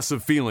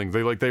progressive feeling.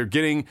 They're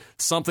getting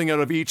something out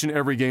of each and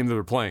every game that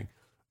they're playing.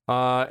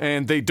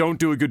 And they don't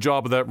do a good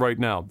job of that right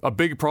now. A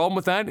big problem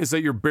with that is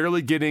that you're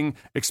barely getting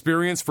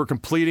experience for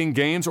completing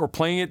games or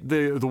playing it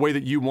the way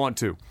that you want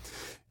to.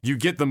 You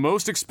get the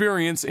most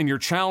experience in your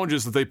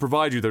challenges that they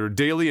provide you that are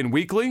daily and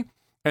weekly,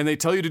 and they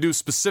tell you to do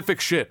specific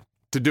shit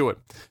to do it.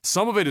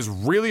 Some of it is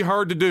really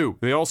hard to do.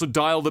 They also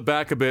dialed it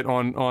back a bit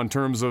on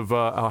terms of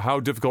how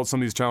difficult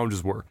some of these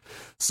challenges were.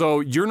 So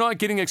you're not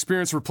getting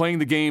experience for playing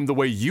the game the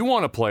way you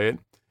want to play it.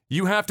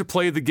 You have to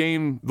play the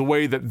game the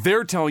way that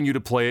they're telling you to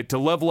play it to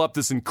level up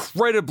this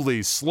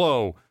incredibly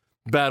slow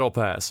Battle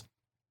Pass.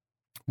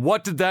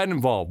 What did that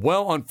involve?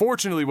 Well,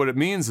 unfortunately, what it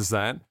means is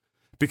that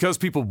because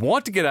people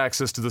want to get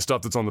access to the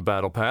stuff that's on the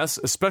Battle Pass,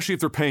 especially if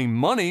they're paying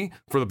money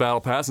for the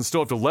Battle Pass and still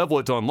have to level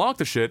it to unlock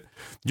the shit.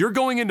 You're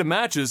going into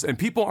matches and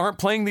people aren't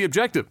playing the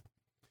objective.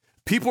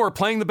 People are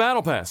playing the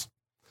Battle Pass.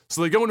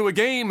 So they go into a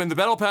game and the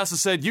Battle Pass has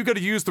said, you got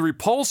to use the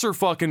repulsor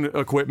fucking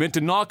equipment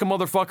to knock a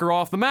motherfucker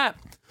off the map.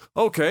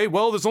 Okay,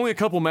 well, there's only a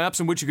couple maps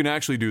in which you can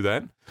actually do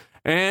that.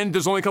 And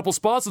there's only a couple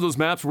spots of those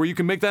maps where you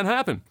can make that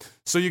happen.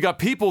 So you got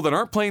people that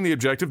aren't playing the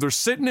objective. They're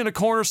sitting in a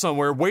corner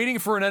somewhere waiting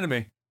for an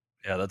enemy.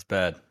 Yeah, that's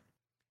bad.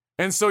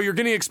 And so you're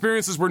getting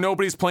experiences where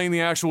nobody's playing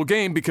the actual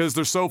game because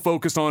they're so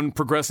focused on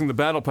progressing the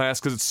battle pass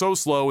because it's so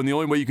slow, and the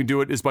only way you can do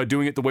it is by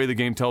doing it the way the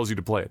game tells you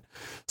to play it.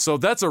 So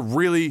that's a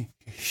really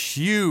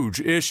huge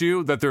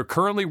issue that they're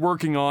currently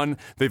working on.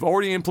 They've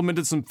already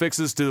implemented some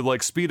fixes to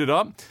like speed it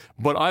up,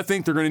 but I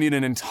think they're going to need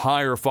an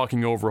entire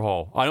fucking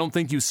overhaul. I don't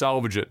think you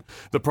salvage it.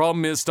 The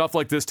problem is stuff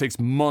like this takes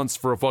months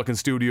for a fucking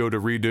studio to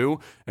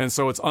redo, and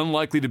so it's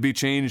unlikely to be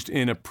changed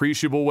in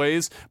appreciable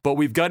ways, but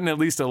we've gotten at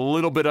least a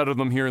little bit out of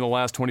them here in the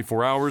last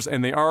 24 hours,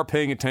 and they are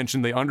paying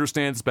attention. They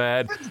understand it's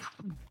bad,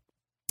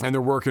 and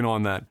they're working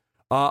on that.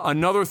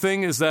 Another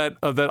thing is that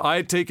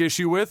I take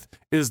issue with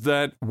is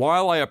that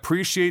while I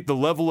appreciate the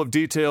level of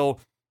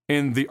detail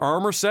in the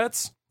armor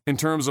sets, in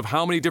terms of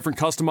how many different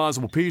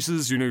customizable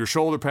pieces, you know, your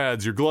shoulder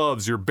pads, your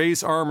gloves, your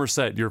base armor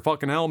set, your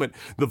fucking helmet,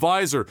 the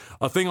visor,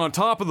 a thing on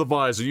top of the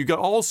visor, you got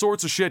all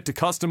sorts of shit to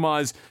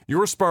customize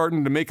your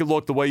Spartan to make it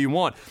look the way you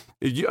want.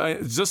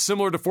 It's just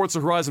similar to Forza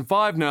Horizon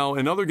 5 now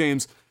and other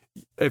games.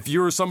 If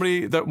you're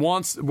somebody that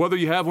wants, whether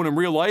you have one in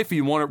real life,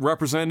 you want it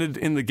represented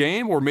in the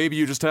game, or maybe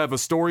you just have a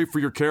story for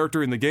your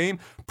character in the game,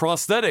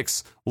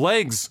 prosthetics,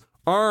 legs,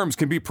 arms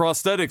can be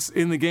prosthetics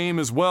in the game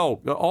as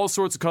well. All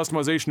sorts of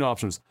customization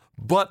options.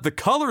 But the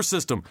color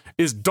system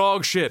is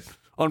dog shit,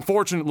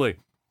 unfortunately.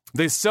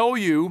 They sell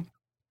you,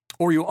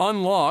 or you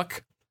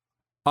unlock,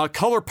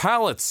 color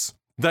palettes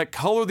that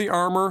color the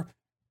armor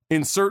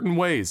in certain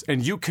ways,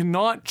 and you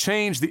cannot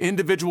change the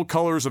individual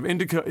colors of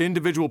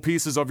individual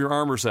pieces of your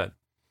armor set.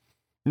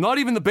 Not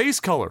even the base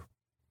color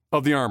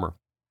of the armor.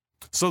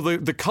 So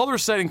the color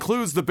set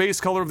includes the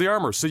base color of the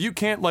armor. So you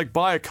can't like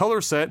buy a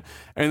color set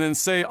and then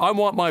say, I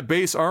want my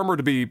base armor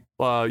to be,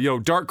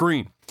 dark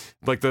green,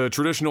 like the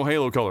traditional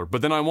Halo color.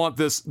 But then I want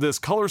this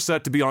color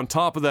set to be on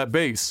top of that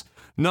base.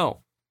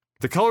 No,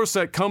 the color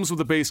set comes with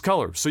the base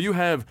color. So you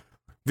have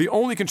the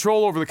only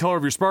control over the color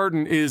of your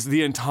Spartan is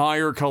the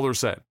entire color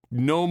set.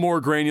 No more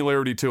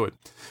granularity to it.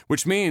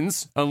 Which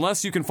means,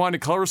 unless you can find a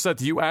color set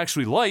that you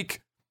actually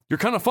like, you're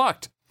kind of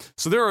fucked.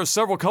 So there are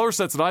several color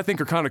sets that I think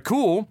are kind of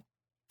cool,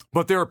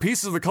 but there are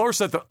pieces of the color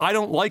set that I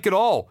don't like at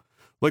all.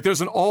 Like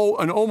there's an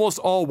almost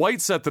all white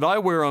set that I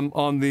wear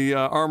on the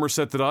armor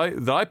set that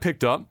I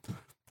picked up,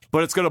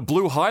 but it's got a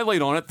blue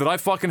highlight on it that I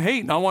fucking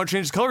hate, and I want to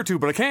change the color to,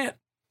 but I can't.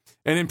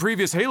 And in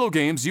previous Halo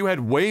games, you had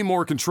way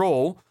more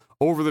control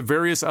over the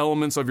various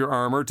elements of your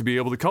armor to be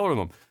able to color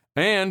them.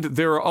 And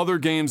there are other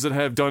games that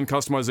have done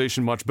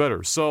customization much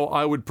better. So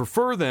I would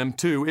prefer them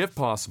to, if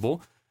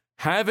possible,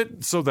 have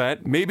it so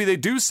that maybe they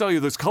do sell you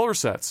those color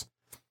sets,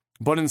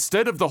 but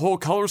instead of the whole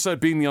color set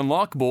being the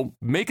unlockable,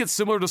 make it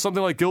similar to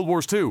something like Guild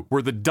Wars 2,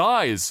 where the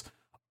dyes,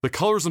 the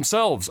colors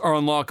themselves are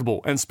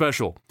unlockable and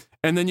special.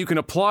 And then you can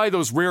apply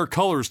those rare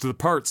colors to the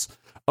parts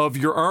of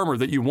your armor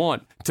that you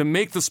want to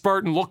make the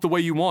Spartan look the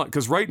way you want.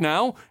 Because right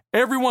now,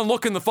 everyone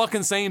looking the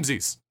fucking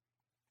samesies.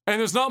 And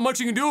there's not much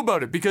you can do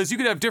about it, because you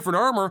can have different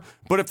armor,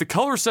 but if the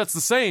color set's the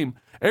same,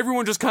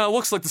 everyone just kind of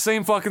looks like the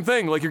same fucking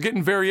thing. Like you're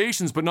getting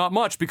variations, but not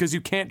much, because you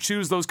can't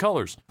choose those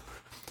colors.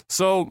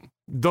 So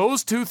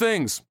those two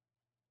things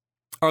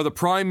are the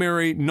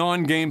primary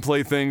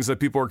non-gameplay things that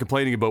people are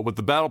complaining about, with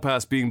the Battle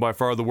Pass being by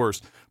far the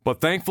worst. But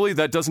thankfully,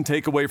 that doesn't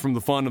take away from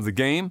the fun of the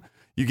game.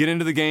 You get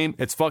into the game,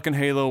 it's fucking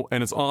Halo,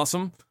 and it's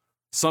awesome.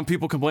 Some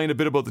people complain a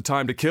bit about the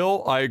time to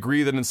kill. I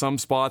agree that in some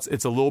spots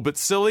it's a little bit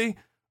silly,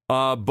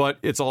 but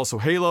it's also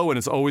Halo, and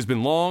it's always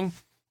been long.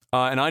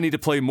 And I need to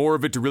play more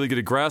of it to really get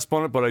a grasp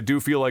on it, but I do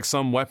feel like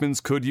some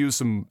weapons could use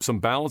some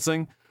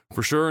balancing,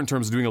 for sure, in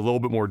terms of doing a little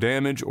bit more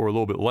damage or a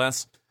little bit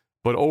less.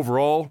 But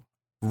overall,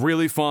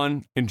 really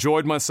fun.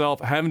 Enjoyed myself.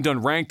 Haven't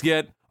done ranked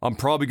yet. I'm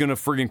probably going to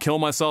friggin' kill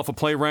myself and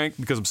play ranked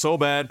because I'm so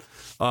bad.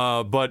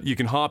 But you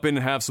can hop in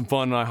and have some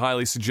fun, and I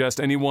highly suggest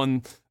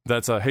anyone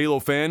that's a Halo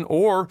fan,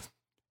 or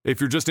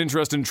if you're just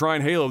interested in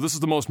trying Halo, this is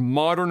the most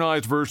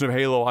modernized version of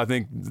Halo I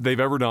think they've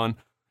ever done,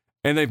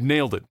 and they've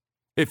nailed it.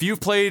 If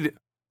you've played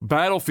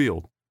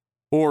Battlefield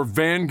or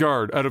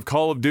Vanguard out of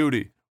Call of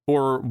Duty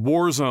or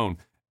Warzone,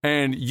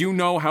 and you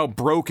know how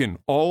broken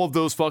all of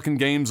those fucking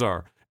games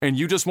are, and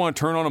you just want to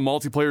turn on a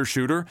multiplayer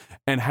shooter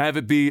and have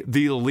it be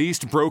the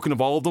least broken of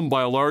all of them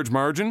by a large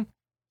margin,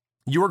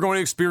 you are going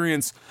to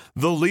experience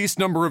the least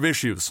number of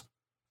issues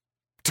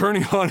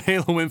turning on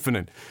Halo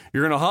Infinite.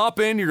 You're going to hop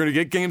in, you're going to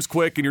get games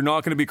quick, and you're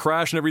not going to be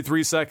crashing every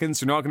 3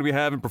 seconds. You're not going to be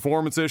having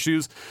performance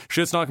issues.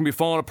 Shit's not going to be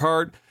falling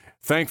apart.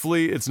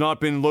 Thankfully, it's not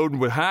been loaded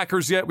with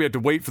hackers yet. We have to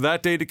wait for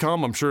that day to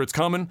come. I'm sure it's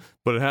coming,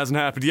 but it hasn't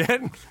happened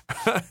yet.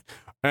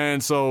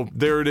 And so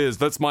there it is.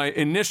 That's my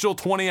initial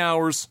 20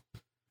 hours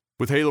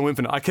with Halo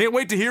Infinite. I can't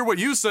wait to hear what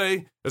you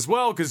say as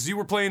well, because you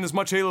were playing as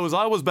much Halo as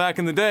I was back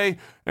in the day,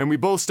 and we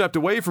both stepped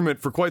away from it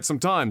for quite some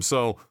time.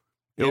 So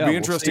it'll be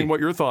interesting what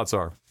your thoughts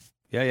are.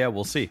 Yeah,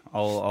 we'll see.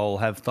 I'll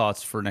have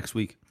thoughts for next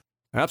week.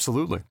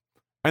 Absolutely.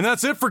 And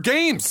that's it for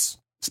games.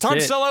 It's time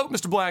to sell out,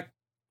 Mr. Black.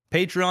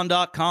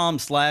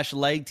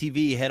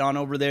 Patreon.com/LagTV. Head on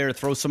over there.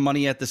 Throw some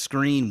money at the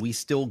screen. We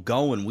still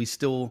going. We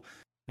still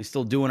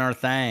doing our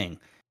thing.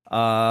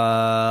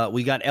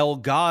 We got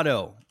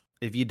Elgato.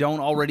 If you don't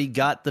already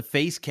got the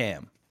face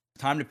cam,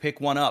 time to pick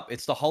one up.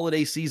 It's the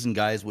holiday season,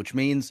 guys, which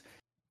means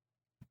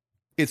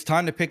it's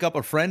time to pick up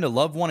a friend, a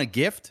loved one, a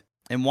gift.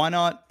 And why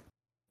not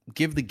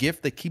give the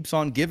gift that keeps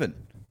on giving?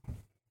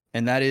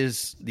 And that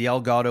is the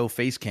Elgato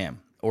face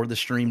cam, or the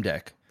Stream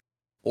Deck,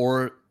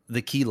 or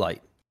the key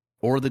light,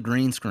 or the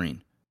green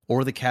screen,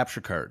 or the capture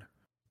card.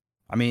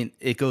 I mean,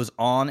 it goes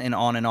on and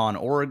on and on.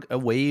 Or a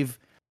Wave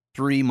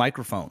 3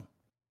 microphone.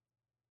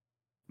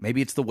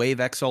 Maybe it's the Wave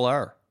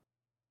XLR.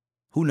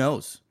 Who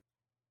knows?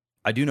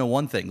 I do know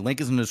one thing.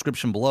 Link is in the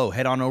description below.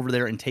 Head on over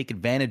there and take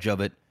advantage of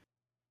it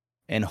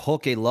and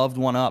hook a loved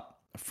one up,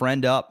 a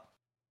friend up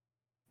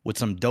with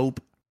some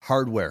dope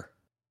hardware.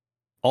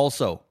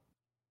 Also,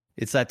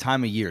 it's that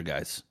time of year,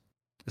 guys.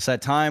 It's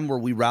that time where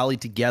we rally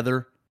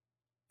together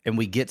and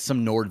we get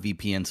some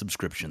NordVPN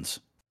subscriptions.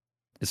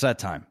 It's that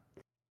time.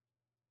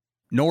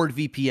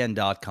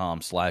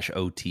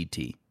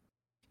 NordVPN.com/OTT.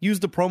 Use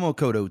the promo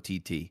code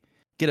OTT.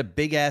 Get a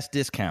big-ass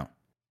discount.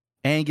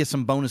 And get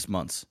some bonus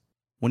months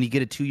when you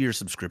get a 2-year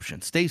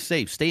subscription. Stay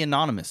safe. Stay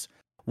anonymous.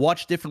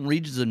 Watch different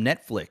regions of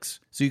Netflix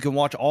so you can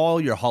watch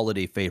all your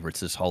holiday favorites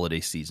this holiday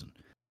season.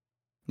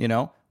 You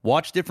know,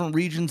 watch different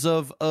regions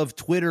of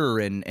Twitter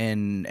and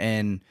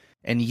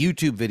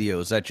YouTube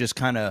videos that just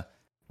kind of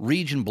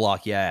region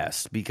block your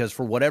ass because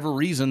for whatever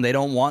reason they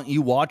don't want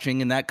you watching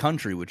in that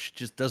country, which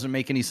just doesn't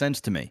make any sense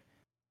to me.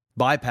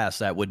 Bypass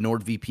that with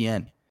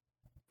NordVPN.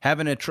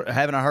 Having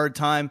a hard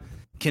time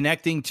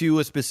connecting to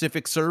a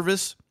specific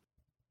service.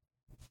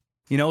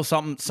 You know,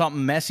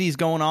 something messy is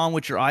going on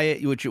with your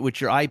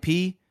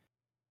IP.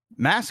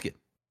 Mask it.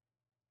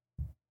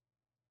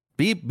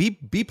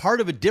 Be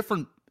part of a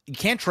different. You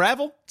can't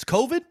travel. It's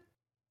COVID.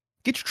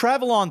 Get your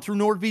travel on through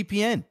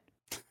NordVPN.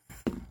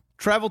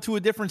 Travel to a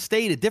different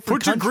state, a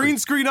different country. Put your green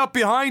screen up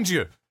behind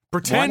you.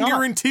 Pretend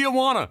you're in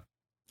Tijuana.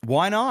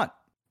 Why not?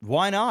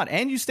 Why not?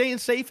 And you staying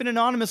safe and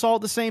anonymous all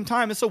at the same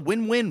time. It's a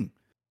win-win.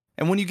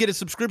 And when you get a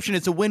subscription,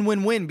 it's a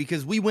win-win-win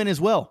because we win as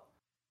well.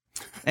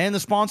 And the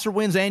sponsor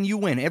wins and you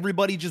win.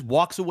 Everybody just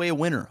walks away a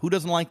winner. Who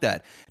doesn't like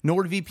that?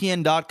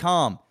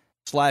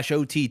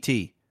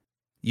 NordVPN.com/OTT.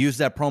 Use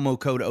that promo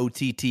code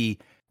OTT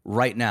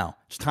right now.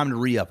 It's time to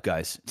re-up,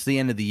 guys. It's the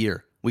end of the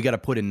year. We got to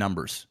put in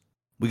numbers.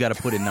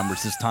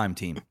 This time,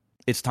 team.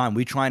 It's time.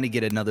 We're trying to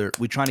get another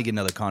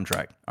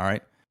contract. All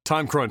right.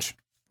 Time crunch.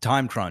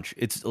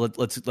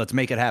 Let's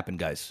make it happen,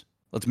 guys.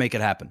 Let's make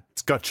it happen.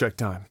 It's gut check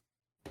time.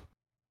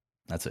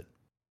 That's it.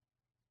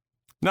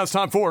 Now it's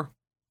time for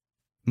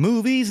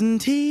movies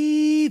and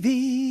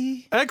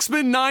TV.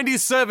 X-Men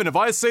 97. If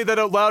I say that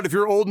out loud, if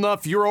you're old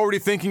enough, you're already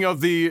thinking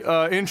of the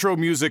intro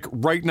music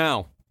right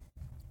now.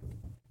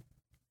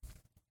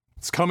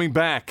 It's coming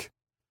back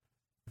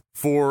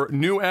for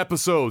new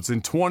episodes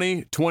in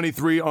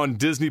 2023 on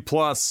Disney+.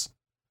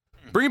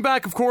 Bringing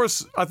back, of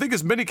course, I think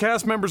as many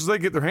cast members as they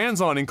get their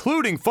hands on,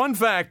 including, fun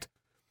fact,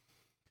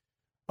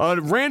 a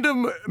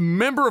random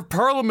member of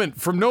parliament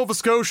from Nova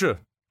Scotia.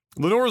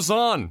 Lenore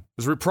Zahn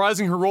is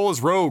reprising her role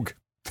as Rogue.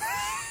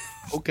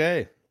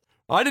 Okay.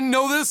 I didn't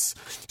know this.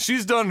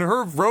 She's done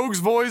her Rogue's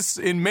voice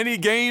in many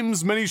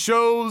games, many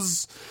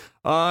shows.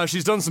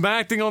 She's done some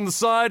acting on the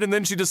side, and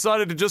then she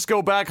decided to just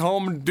go back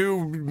home and do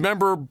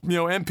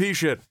MP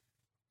shit.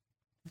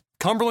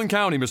 Cumberland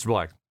County, Mr.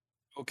 Black.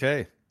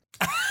 Okay.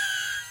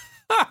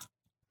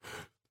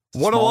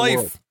 What a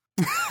life.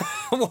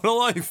 What a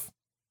life.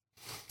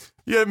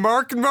 Yeah,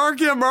 Mark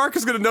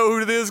is going to know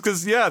who it is,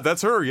 because, yeah,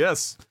 that's her,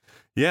 yes.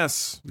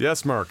 Yes,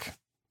 Mark.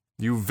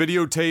 You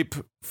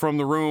videotape from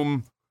the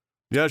room.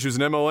 Yeah, she was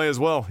an MLA as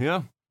well.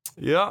 Yeah,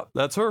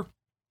 that's her.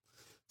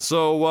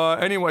 So,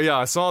 anyway, yeah,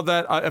 I saw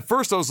that. At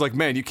first, I was like,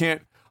 man, you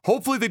can't.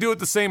 Hopefully, they do it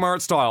the same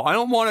art style. I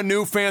don't want a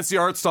new fancy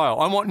art style.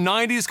 I want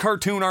 90s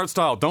cartoon art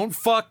style. Don't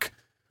fuck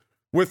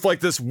with, like,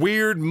 this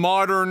weird,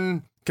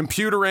 modern,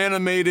 computer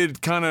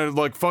animated kind of,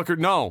 like, fucker.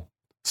 No.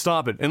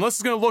 Stop it. Unless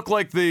it's going to look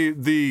like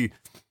the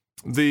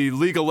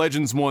League of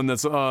Legends one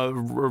that's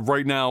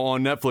right now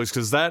on Netflix,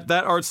 because that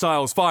art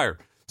style is fire.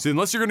 See,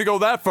 unless you're going to go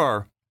that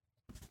far,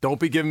 don't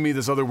be giving me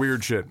this other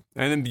weird shit.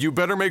 And then you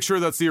better make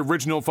sure that's the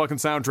original fucking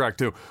soundtrack,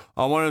 too.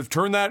 I want to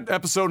turn that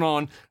episode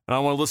on, and I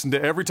want to listen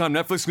to every time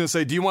Netflix is going to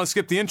say, do you want to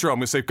skip the intro? I'm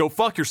going to say, go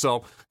fuck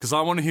yourself, because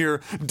I want to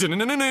hear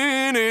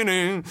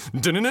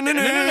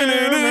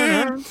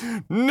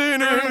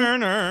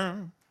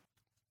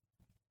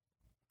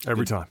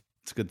every time.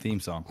 It's a good theme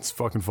song. It's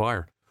fucking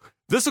fire.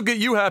 This will get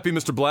you happy,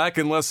 Mr. Black,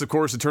 unless, of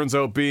course, it turns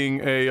out being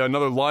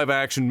another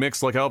live-action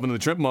mix like Alvin and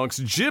the Chipmunks.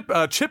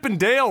 Chip and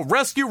Dale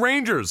Rescue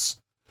Rangers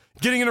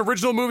getting an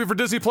original movie for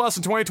Disney Plus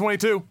in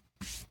 2022.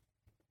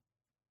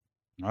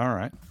 All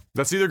right.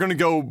 That's either going to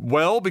go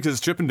well because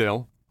it's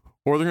Chippendale,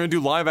 or they're going to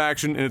do live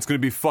action and it's going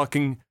to be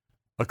fucking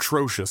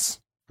atrocious.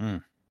 I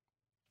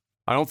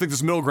don't think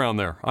there's middle ground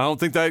there. I don't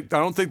think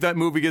that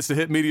movie gets to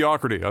hit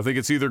mediocrity. I think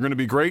it's either going to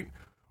be great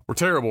or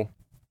terrible.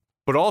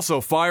 But also,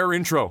 fire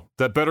intro.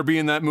 That better be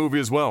in that movie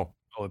as well.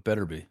 Oh, it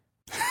better be.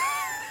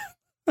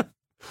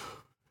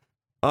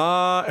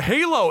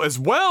 Halo as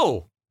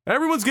well.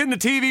 Everyone's getting a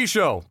TV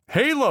show.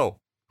 Halo.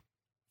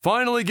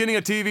 Finally getting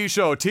a TV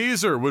show. A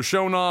teaser was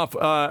shown off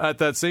at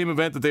that same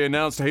event that they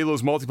announced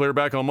Halo's multiplayer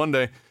back on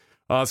Monday.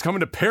 It's coming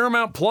to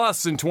Paramount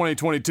Plus in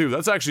 2022.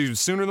 That's actually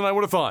sooner than I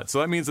would have thought. So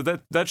that means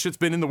that shit's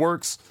been in the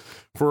works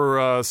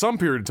for some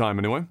period of time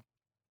anyway.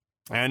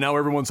 And now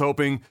everyone's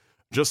hoping,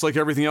 just like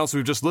everything else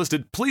we've just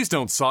listed, please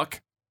don't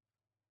suck.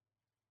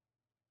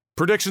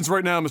 Predictions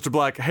right now, Mr.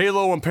 Black.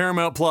 Halo on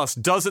Paramount Plus.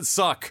 Does it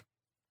suck?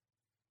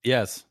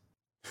 Yes.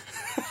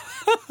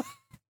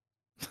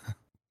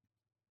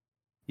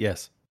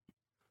 Yes.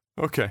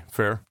 Okay,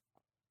 fair.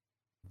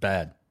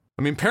 Bad.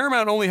 I mean,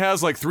 Paramount only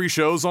has like 3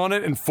 shows on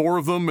it, and 4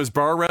 of them is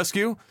Bar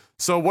Rescue.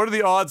 So, what are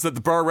the odds that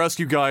the Bar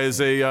Rescue guy is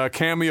a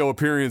cameo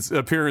appearance in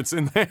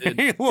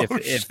the Halo show?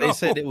 If they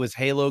said it was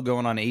Halo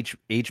going on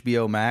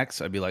HBO Max,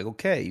 I'd be like,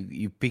 okay,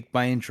 you piqued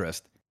my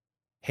interest.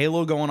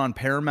 Halo going on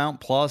Paramount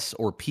Plus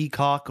or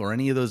Peacock or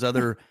any of those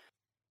other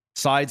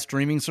side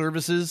streaming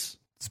services,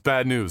 it's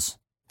bad news.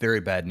 Very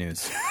bad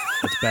news.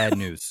 It's bad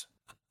news.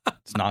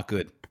 It's not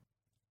good.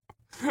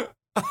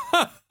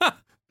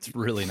 It's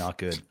really not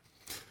good.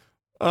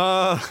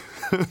 I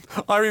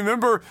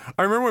remember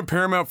when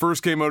Paramount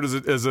first came out as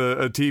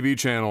a TV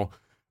channel.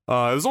 It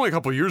was only a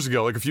couple of years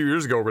ago, like a few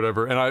years ago or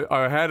whatever, and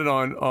I had it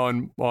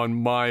on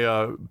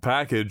my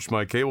package,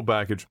 my cable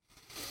package,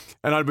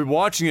 and I'd been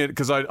watching it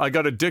because I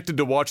got addicted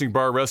to watching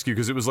Bar Rescue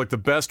because it was like the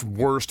best,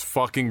 worst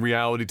fucking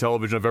reality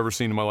television I've ever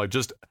seen in my life.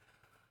 Just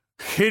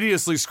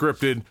hideously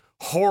scripted,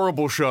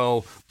 horrible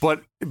show,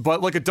 but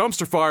like a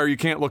dumpster fire, you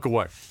can't look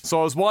away.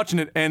 So I was watching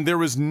it, and there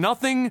was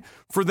nothing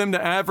for them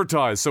to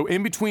advertise. So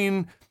in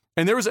between,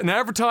 and there was an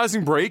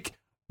advertising break,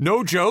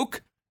 no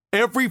joke,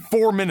 every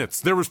 4 minutes.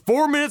 There was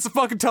 4 minutes of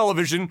fucking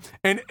television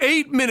and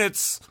 8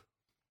 minutes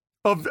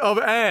of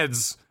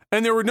ads.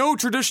 And there were no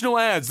traditional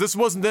ads. This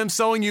wasn't them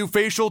selling you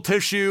facial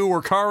tissue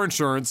or car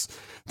insurance.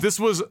 This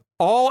was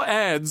all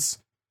ads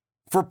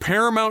for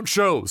Paramount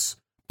shows.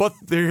 But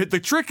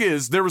the trick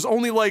is, there was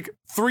only like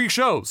 3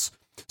 shows.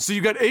 So you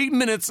got 8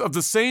 minutes of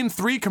the same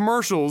 3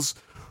 commercials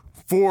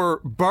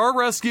for Bar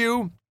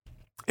Rescue,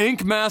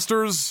 Ink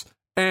Masters,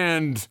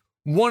 and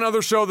one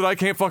other show that I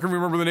can't fucking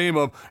remember the name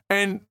of.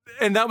 And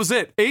that was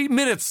it. 8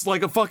 minutes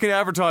like of fucking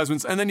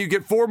advertisements. And then you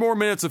get 4 more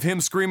minutes of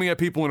him screaming at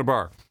people in a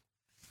bar.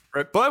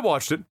 Right? But I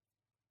watched it.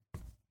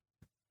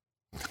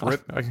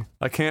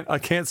 I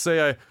can't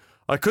say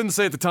I couldn't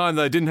say at the time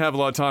that I didn't have a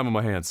lot of time on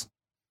my hands.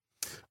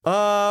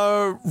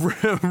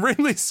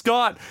 Ridley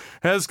Scott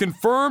has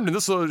confirmed, and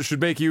this should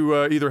make you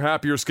either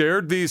happy or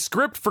scared, the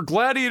script for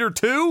Gladiator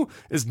 2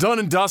 is done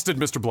and dusted,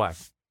 Mr. Black.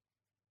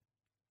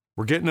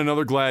 We're getting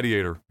another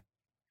Gladiator.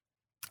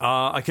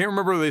 I can't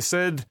remember they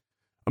said,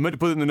 I meant to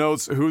put it in the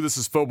notes who this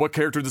is what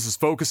character this is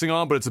focusing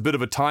on, but it's a bit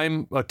of a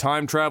time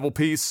travel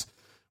piece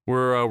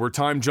where we're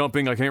time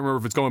jumping. I can't remember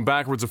if it's going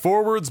backwards or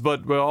forwards,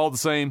 but all the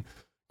same,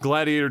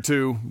 Gladiator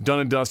 2, done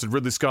and dusted.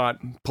 Ridley Scott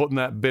putting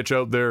that bitch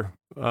out there.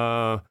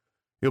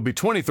 It'll be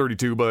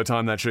 2032 by the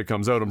time that shit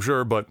comes out, I'm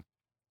sure, but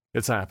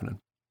it's happening.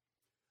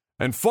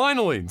 And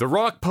finally, The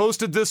Rock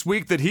posted this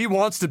week that he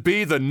wants to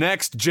be the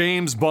next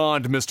James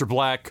Bond, Mr.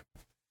 Black.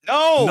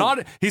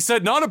 No! He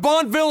said not a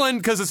Bond villain,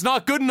 because it's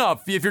not good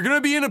enough. If you're going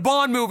to be in a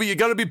Bond movie, you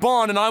got to be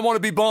Bond, and I want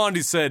to be Bond,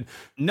 he said.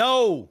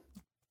 No!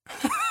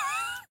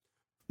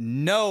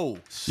 No.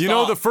 Stop. You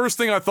know, the first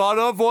thing I thought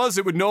of was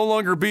it would no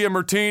longer be a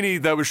martini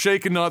that was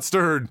shaken, not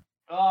stirred.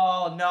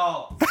 Oh,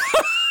 no.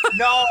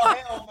 No,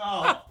 hell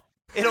no.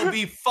 It'll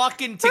be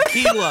fucking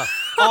tequila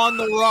on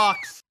the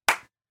rocks.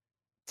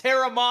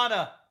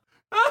 Terramana.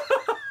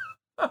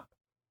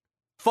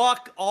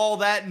 Fuck all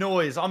that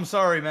noise. I'm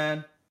sorry,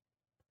 man.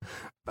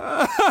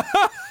 That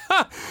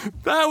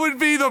would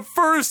be the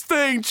first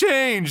thing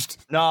changed.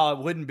 No, it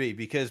wouldn't be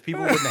because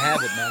people wouldn't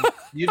have it, man.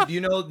 Do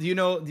you know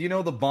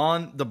the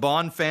Bond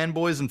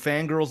fanboys and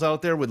fangirls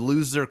out there would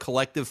lose their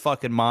collective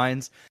fucking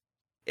minds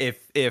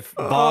if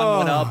Bond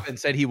went up and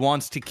said he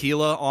wants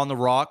tequila on the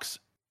rocks.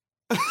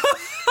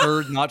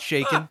 Stirred, not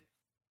shaken.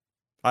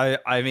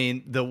 I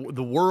mean the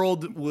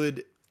world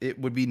would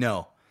be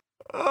no.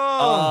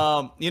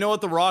 You know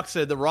what The Rock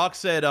said? The Rock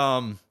said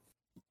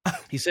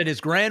he said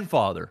his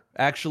grandfather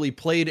actually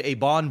played a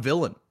Bond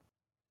villain.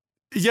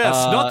 Yes,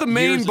 not the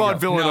main Bond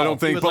villain, no, I don't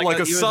think, but like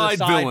a side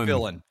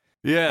villain.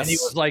 Yes. And he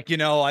was like,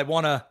 I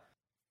want to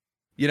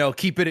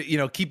keep it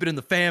in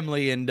the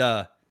family, and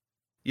I'm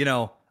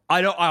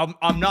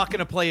not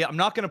gonna play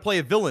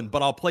a villain,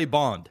 but I'll play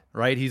Bond,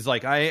 right? He's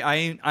like,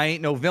 I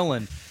ain't no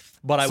villain,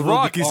 but I will.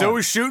 Rock, he's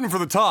always shooting for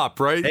the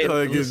top, right? Hey,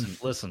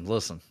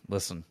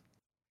 listen.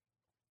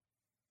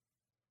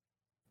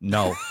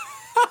 No.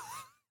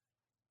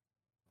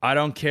 I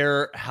don't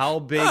care how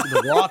big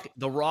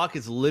The Rock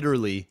is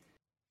literally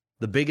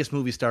the biggest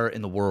movie star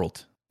in the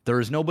world. There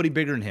is nobody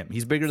bigger than him.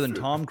 He's bigger than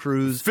Tom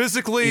Cruise.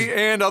 Physically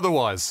and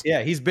otherwise.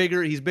 Yeah, he's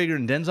bigger. He's bigger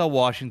than Denzel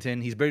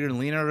Washington. He's bigger than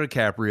Leonardo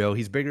DiCaprio.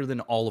 He's bigger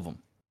than all of them.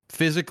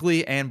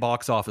 Physically and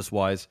box office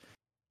wise.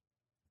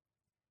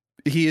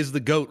 He is the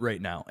GOAT right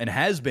now and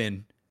has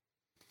been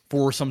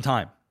for some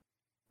time.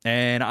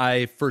 And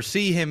I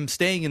foresee him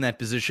staying in that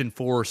position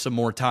for some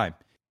more time.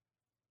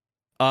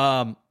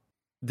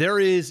 There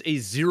is a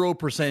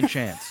 0%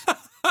 chance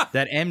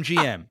that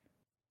MGM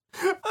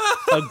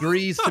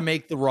agrees to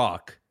make The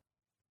Rock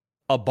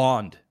a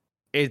Bond.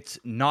 It's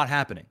not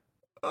happening.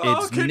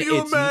 Can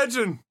you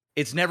imagine?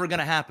 It's never going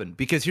to happen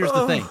because here's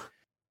the thing.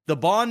 The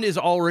Bond is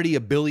already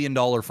 $1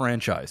 billion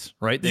franchise,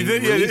 right? They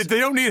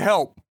don't need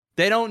help.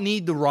 They don't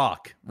need The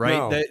Rock, right?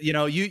 No. That,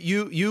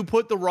 you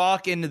put The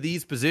Rock into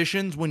these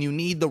positions when you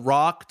need The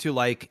Rock to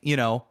lift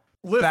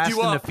Fast you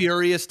and up. the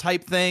Furious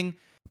type thing,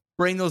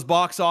 bring those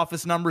box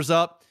office numbers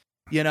up,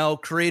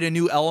 create a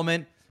new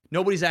element.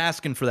 Nobody's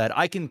asking for that.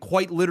 I can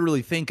quite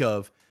literally think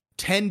of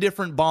 10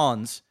 different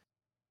Bonds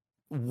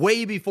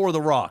way before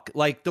The Rock.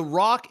 Like The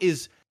Rock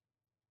is,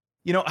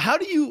 how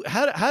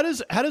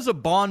does a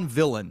Bond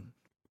villain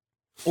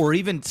or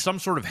even some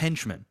sort of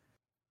henchman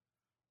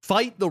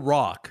fight The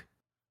Rock?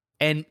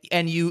 And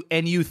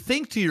you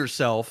think to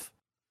yourself,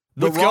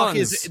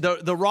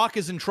 The Rock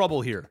is in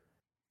trouble here.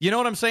 You know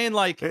what I'm saying?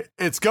 Like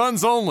it's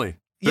guns only.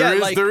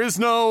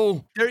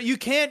 You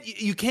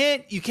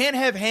can't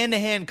have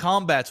hand-to-hand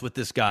combats with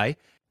this guy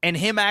and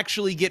him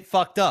actually get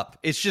fucked up.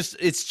 It's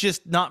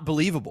just not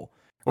believable.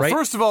 Well, right?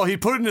 first of all, he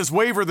put in his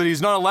waiver that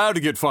he's not allowed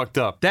to get fucked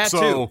up. That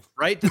too,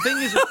 right? The thing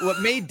is,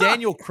 what made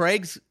Daniel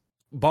Craig's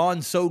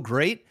Bond so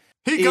great,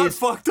 he got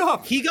fucked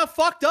up. He got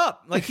fucked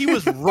up. Like he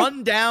was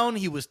run down.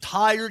 He was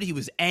tired. He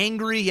was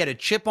angry. He had a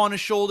chip on his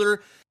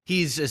shoulder.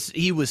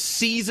 He was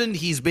seasoned.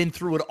 He's been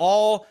through it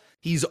all.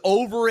 He's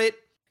over it.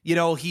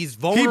 He's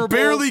vulnerable.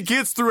 He barely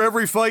gets through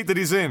every fight that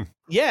he's in.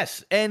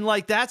 Yes, and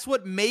that's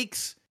what made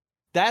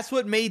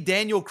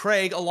Daniel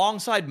Craig,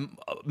 alongside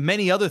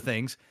many other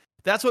things,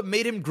 that's what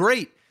made him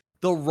great.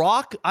 The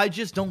Rock, I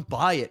just don't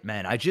buy it,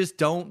 man. I just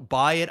don't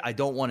buy it. I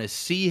don't want to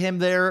see him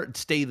there.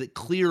 Stay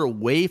clear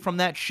away from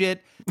that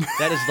shit.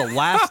 That is the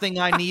last thing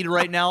I need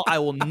right now. I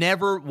will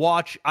never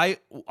watch.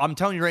 I'm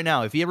telling you right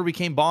now, if he ever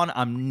became Bond,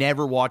 I'm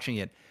never watching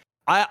it.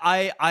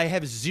 I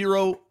have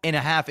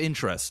 0.5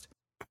 interest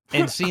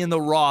in seeing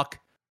The Rock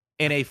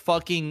in a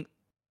fucking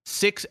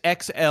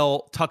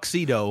 6XL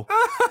tuxedo,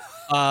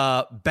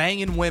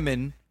 banging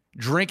women,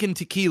 drinking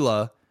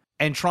tequila,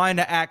 and trying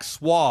to act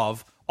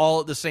suave all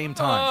at the same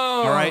time.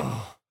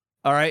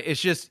 All right.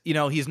 It's just,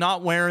 he's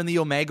not wearing the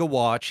Omega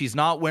watch. He's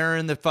not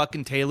wearing the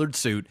fucking tailored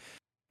suit.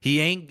 He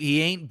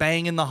ain't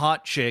banging the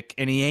hot chick,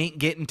 and he ain't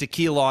getting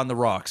tequila on the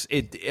rocks.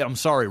 I'm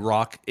sorry,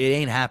 Rock. It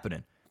ain't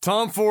happening.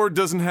 Tom Ford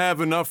doesn't have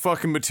enough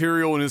fucking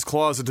material in his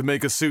closet to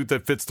make a suit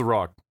that fits The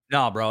Rock.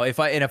 Nah, bro. If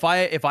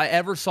I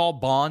ever saw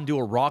Bond do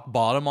a rock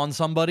bottom on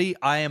somebody,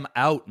 I am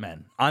out,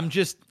 man. I'm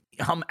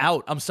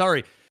out. I'm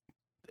sorry.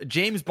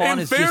 James Bond in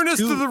is fairness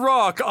just to The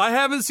Rock, I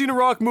haven't seen a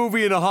Rock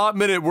movie in a hot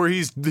minute where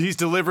he's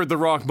delivered the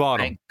rock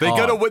bottom.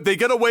 They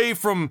get away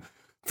from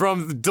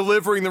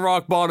delivering the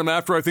rock bottom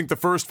after I think the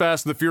first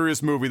Fast and the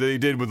Furious movie that he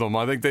did with them.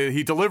 I think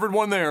he delivered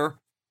one there,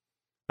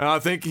 and I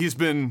think he's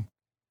been.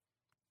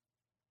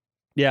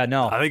 Yeah,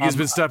 no. I think he's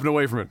been stepping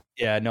away from it.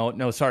 Yeah,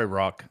 no. Sorry,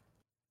 Rock.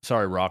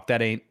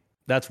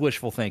 That's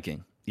wishful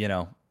thinking.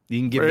 You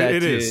can give that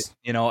it to, is.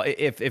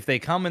 If they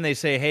come and they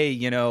say, hey,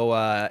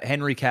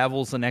 Henry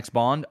Cavill's the next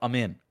Bond, I'm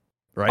in.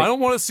 Right? I don't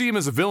want to see him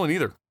as a villain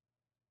either.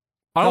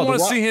 I don't want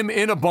to see him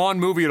in a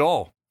Bond movie at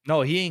all.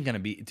 No, he ain't gonna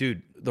be,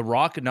 dude. The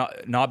Rock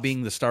not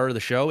being the star of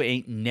the show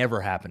ain't never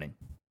happening.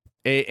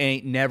 It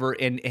ain't never,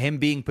 and him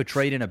being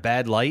portrayed in a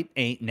bad light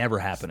ain't never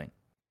happening.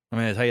 I'm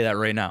gonna tell you that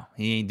right now.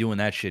 He ain't doing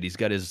that shit. He's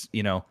got his,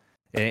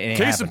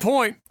 Case in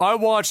point, I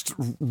watched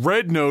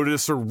Red Note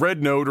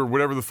or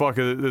whatever the fuck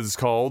it is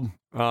called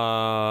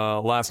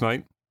last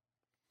night.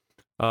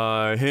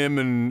 Him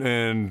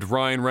and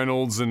Ryan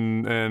Reynolds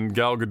and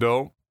Gal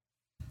Gadot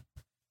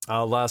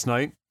last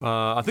night.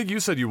 I think you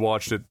said you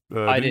watched it.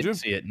 I didn't you?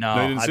 see it. No,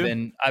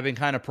 I've been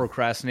kind of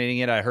procrastinating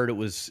it. I heard it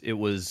was.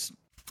 It's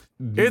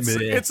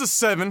a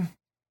 7.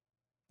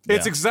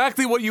 It's Yeah.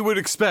 exactly what you would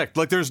expect.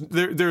 Like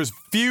there's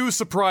few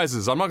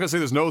surprises. I'm not gonna say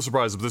there's no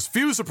surprises, but there's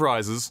few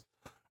surprises.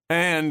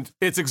 And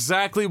it's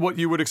exactly what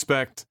you would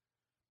expect.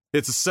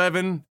 It's a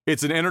 7.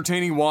 It's an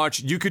entertaining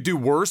watch. You could do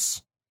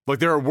worse. Like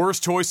there are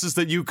worse choices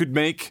that you could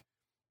make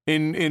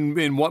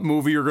in what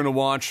movie you're going to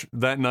watch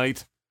that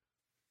night.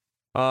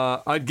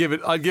 I'd give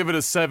it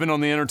a 7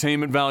 on the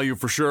entertainment value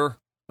for sure.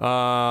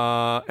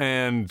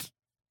 And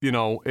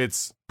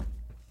it's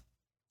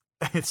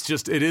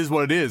just, it is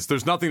what it is.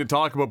 There's nothing to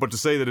talk about but to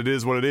say that it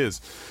is what it is.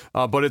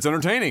 But it's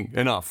entertaining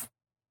enough.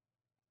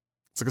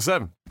 It's like a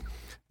 7.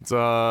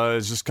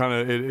 It's just kind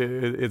of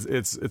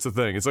it's a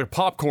thing. It's like a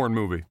popcorn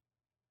movie,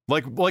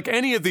 like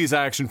any of these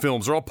action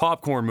films are all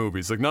popcorn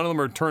movies. Like none of them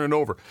are turning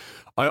over.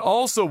 I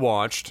also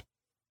watched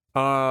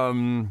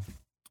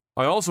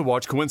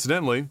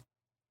coincidentally,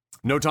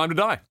 No Time to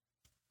Die.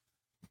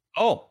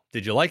 Oh,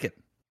 did you like it?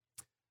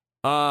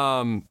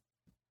 I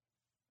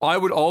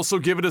would also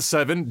give it a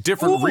 7.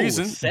 Different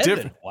reasons.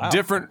 7. Wow.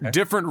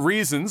 Different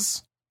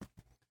reasons.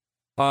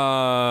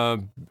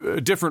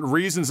 Different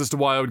reasons as to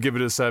why I would give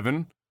it a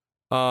 7.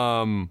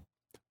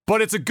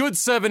 But it's a good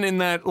 7 in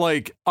that,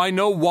 like, I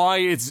know why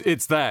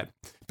it's that.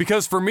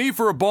 Because for me,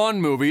 for a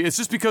Bond movie, it's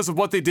just because of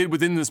what they did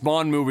within this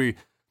Bond movie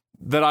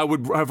that I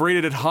would have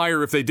rated it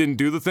higher if they didn't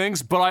do the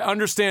things, but I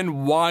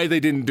understand why they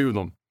didn't do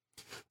them.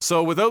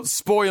 So without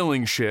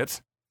spoiling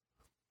shit,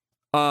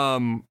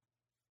 I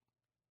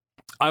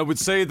would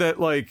say that,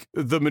 like,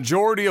 the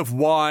majority of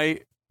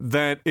why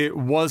that it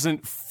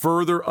wasn't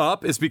further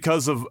up is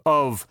because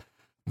of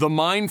the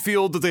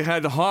minefield that they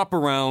had to hop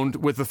around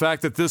with the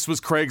fact that this was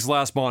Craig's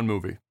last Bond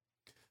movie.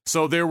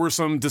 So there were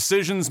some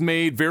decisions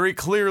made very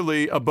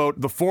clearly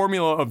about the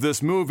formula of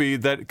this movie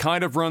that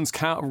kind of runs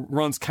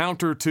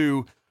counter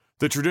to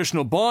the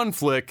traditional Bond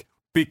flick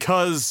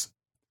because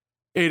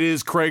it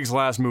is Craig's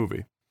last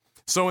movie.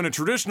 So in a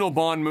traditional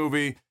Bond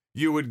movie,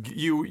 you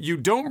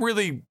don't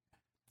really,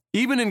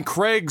 even in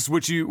Craig's,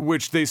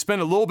 which they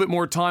spend a little bit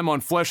more time on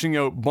fleshing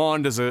out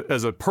Bond as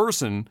a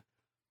person.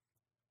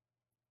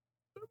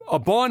 A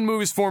Bond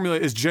movie's formula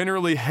is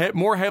generally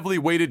more heavily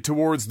weighted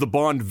towards the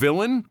Bond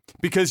villain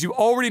because you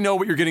already know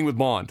what you're getting with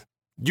Bond.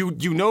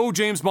 You know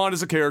James Bond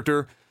is a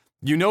character.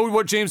 You know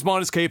what James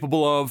Bond is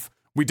capable of.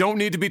 We don't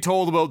need to be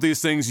told about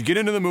these things. You get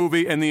into the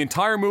movie, and the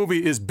entire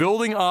movie is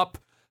building up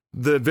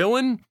the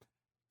villain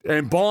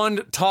and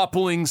Bond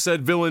toppling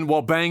said villain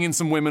while banging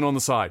some women on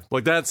the side.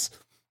 Like, that's...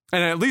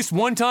 And at least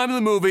one time in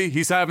the movie,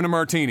 he's having a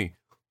martini.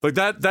 Like,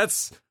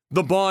 that's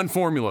the Bond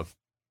formula.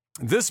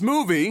 This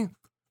movie,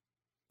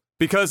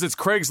 because it's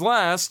Craig's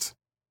last,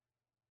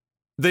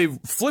 they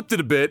flipped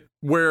it a bit,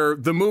 where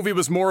the movie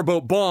was more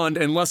about Bond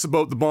and less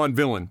about the Bond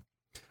villain.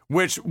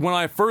 Which, when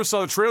I first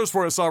saw the trailers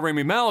for it, I saw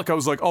Rami Malek, I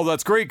was like, oh,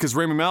 that's great, because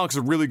Rami Malek's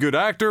a really good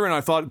actor, and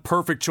I thought,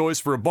 perfect choice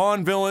for a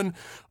Bond villain.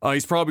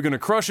 He's probably going to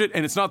crush it,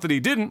 and it's not that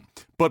he didn't,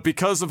 but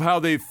because of how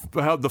the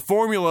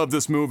formula of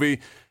this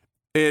movie,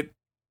 it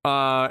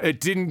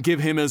didn't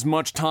give him as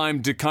much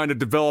time to kind of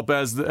develop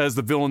as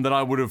the villain that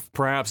I would have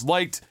perhaps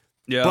liked.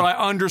 Yeah. But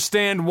I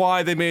understand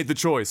why they made the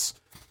choice.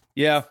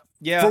 Yeah.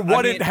 Yeah. For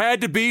what it had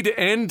to be to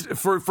end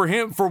for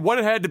what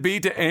it had to be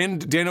to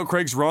end Daniel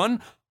Craig's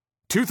run,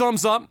 2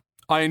 thumbs up.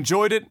 I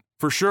enjoyed it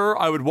for sure.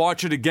 I would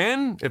watch it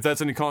again if that's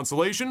any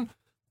consolation.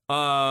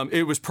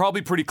 It was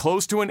probably pretty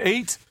close to an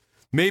 8.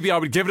 Maybe I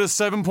would give it a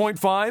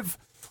 7.5.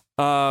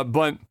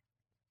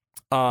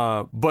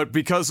 But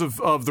because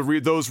of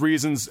those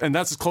reasons, and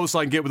that's as close as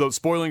I can get without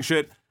spoiling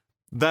shit,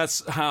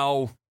 that's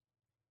how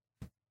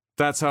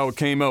it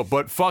came out.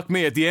 But fuck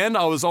me, at the end,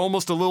 I was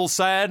almost a little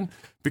sad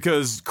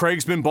because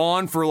Craig's been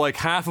Bond for like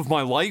half of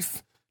my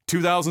life.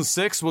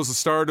 2006 was the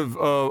start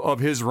of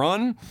his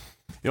run.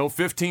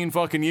 15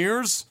 fucking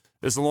years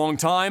is a long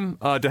time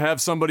to have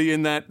somebody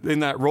in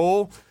that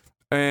role.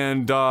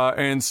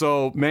 And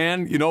so,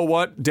 man, you know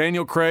what?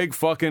 Daniel Craig,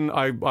 fucking,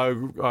 I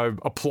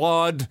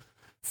applaud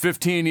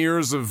 15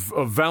 years of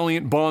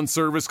valiant Bond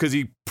service because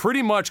he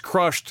pretty much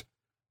crushed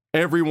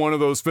every one of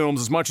those films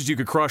as much as you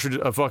could crush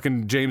a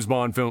fucking James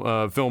Bond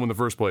film in the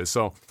first place.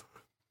 So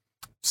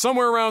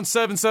somewhere around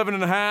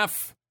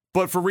 7.5,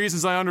 but for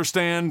reasons I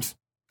understand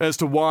as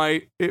to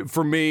why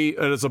for me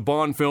it's a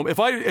Bond film. If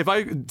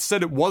I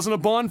said it wasn't a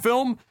Bond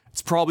film,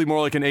 it's probably more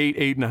like an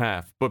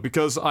 8.5. But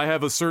because I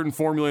have a certain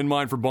formula in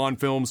mind for Bond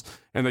films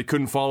and they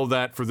couldn't follow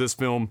that for this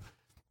film,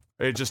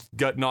 it just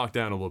got knocked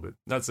down a little bit.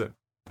 That's it.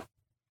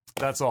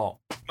 That's all.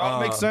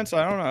 That makes sense.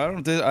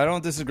 I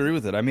don't disagree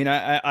with it. I mean,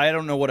 I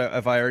don't know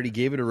if I already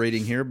gave it a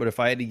rating here, but if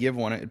I had to give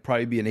one, it'd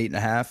probably be an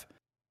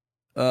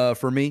 8.5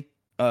 for me.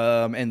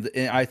 And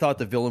I thought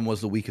the villain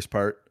was the weakest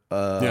part.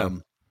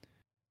 It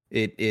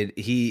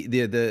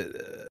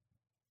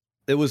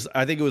was,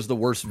 I think it was the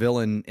worst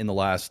villain in the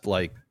last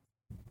like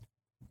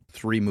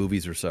 3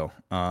 movies or so.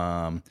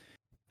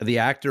 The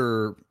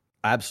actor,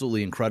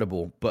 absolutely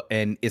incredible,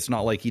 and it's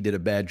not like he did a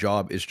bad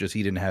job. It's just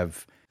he didn't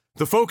have.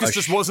 The focus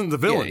just wasn't the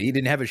villain. Yeah, he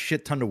didn't have a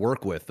shit ton to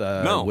work with.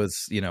 No.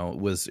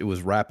 It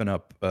was wrapping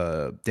up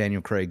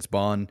Daniel Craig's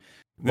Bond's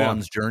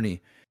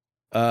journey.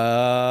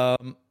 But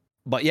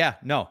yeah,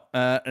 no.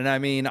 And I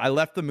mean, I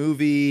left the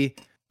movie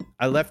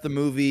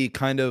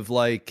kind of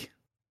like,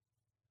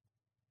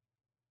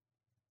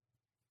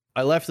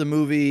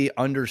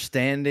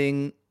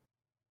 understanding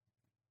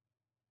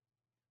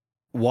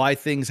why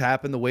things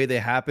happened the way they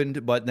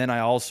happened, but then I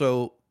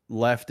also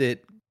left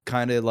it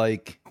kind of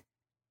like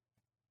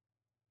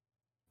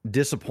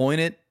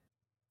disappointed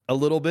a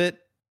little bit,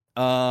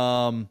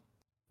 but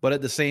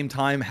at the same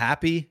time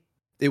happy.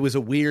 It's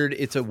a weird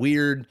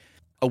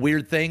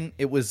thing.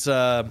 It was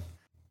I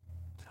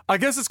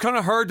guess it's kind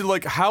of hard to,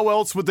 like, how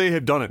else would they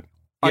have done it?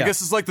 I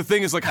guess it's like the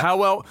thing is like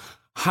how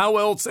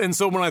else, and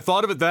so when I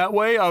thought of it that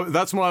way,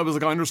 that's when I was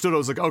like, I understood. I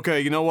was like,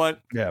 okay, you know what?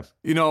 Yeah.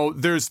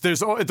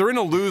 They're in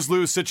a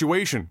lose-lose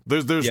situation.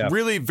 There's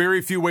really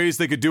very few ways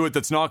they could do it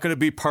that's not going to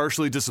be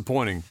partially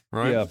disappointing,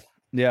 right? Yeah.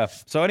 Yeah.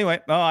 So anyway,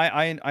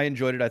 I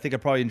enjoyed it. I think I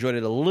probably enjoyed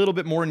it a little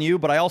bit more than you,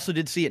 but I also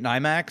did see it in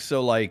IMAX.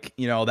 So like,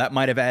 that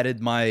might have added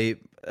my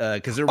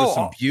because there was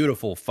some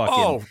beautiful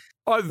fucking.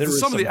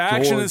 Some of the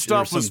action and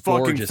stuff was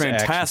fucking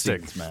fantastic,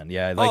 scenes, man.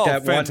 Yeah,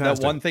 like that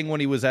one thing when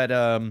he was at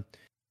and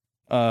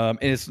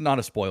it's not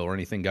a spoiler or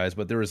anything, guys,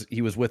 but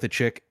he was with a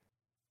chick.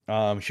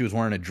 She was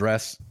wearing a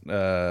dress.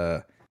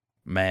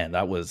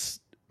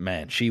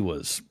 She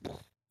was.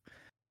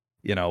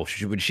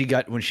 When she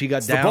got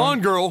down, the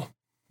Bond girl.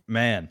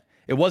 Man,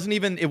 it wasn't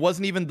even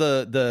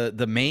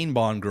the main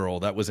Bond girl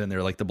that was in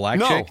there, like the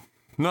black chick.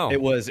 No,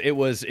 it was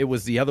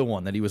the other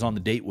one that he was on the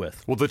date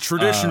with. Well, the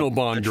traditional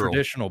Bond girl,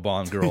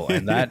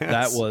 and that yes.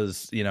 That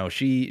was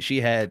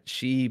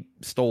she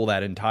stole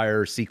that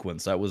entire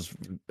sequence. That was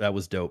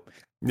dope.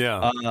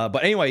 Yeah.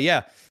 But anyway,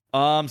 yeah.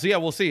 So yeah,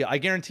 we'll see. I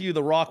guarantee you,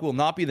 The Rock will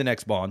not be the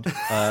next Bond.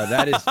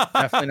 That is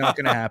definitely not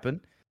going to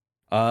happen.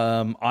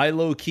 I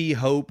low key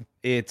hope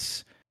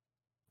it's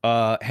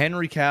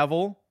Henry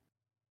Cavill.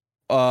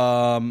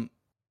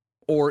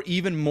 Or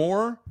even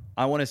more,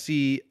 I want to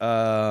see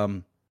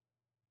what's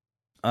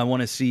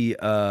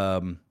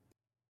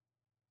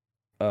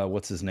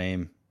his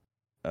name?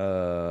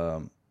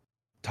 Tom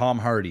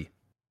Hardy.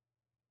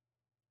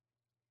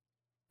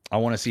 I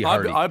want to see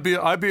Hardy.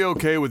 I'd be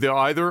okay with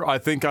either. I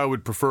think I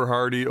would prefer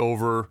Hardy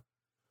over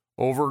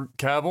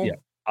Cavill. Yeah.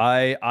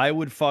 I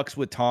would fucks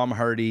with Tom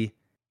Hardy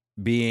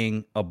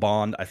being a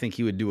Bond. I think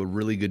he would do a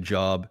really good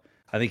job.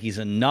 I think he's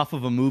enough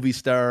of a movie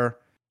star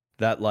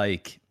that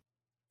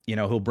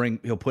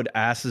he'll put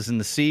asses in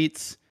the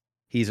seats.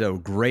 He's a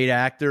great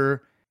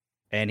actor,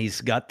 and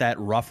he's got that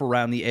rough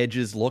around the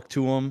edges look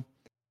to him.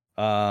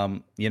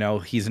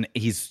 He's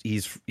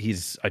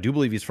I do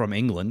believe he's from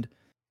England.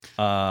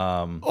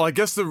 I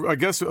guess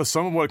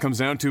some of what it comes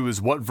down to is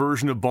what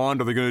version of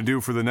Bond are they going to do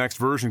for the next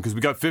version? Because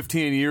we got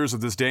 15 years of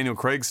this Daniel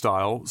Craig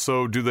style.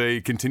 So do they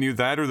continue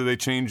that, or do they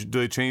change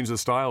the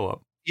style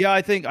up? Yeah,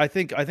 I think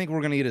we're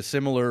going to get a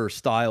similar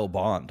style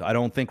Bond. I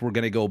don't think we're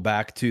going to go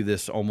back to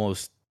this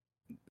almost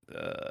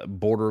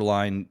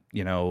borderline,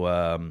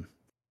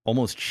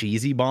 almost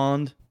cheesy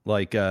Bond.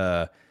 Like,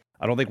 I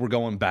don't think we're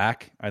going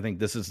back. I think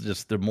this is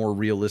just the more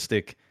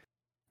realistic,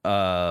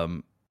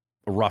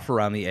 rough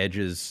around the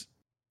edges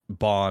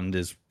Bond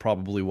is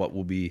probably what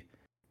we'll be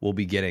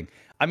getting.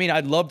 I mean,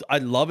 I'd love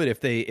it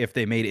if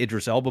they made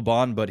Idris Elba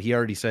Bond, but he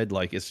already said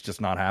like it's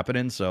just not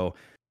happening. So.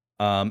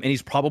 And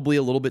he's probably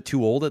a little bit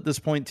too old at this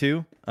point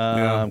too.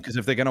 Because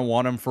if they're gonna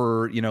want him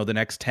for the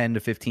next 10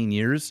 to 15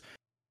 years,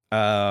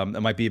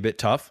 it might be a bit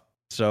tough.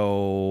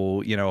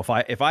 So if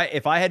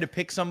I had to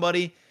pick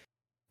somebody,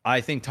 I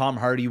think Tom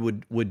Hardy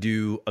would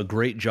do a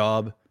great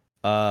job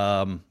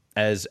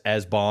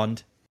as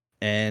Bond,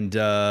 and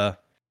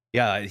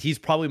he's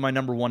probably my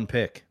number one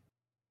pick.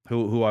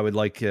 Who I would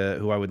like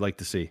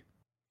to see.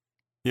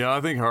 Yeah, I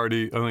think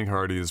Hardy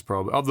is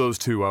probably of those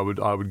two. I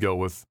would go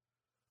with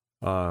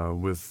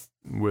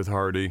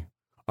Hardy.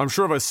 I'm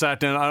sure if I sat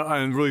down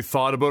and really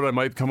thought about it, I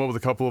might come up with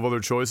a couple of other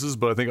choices,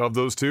 but I think of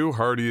those two,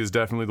 Hardy is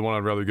definitely the one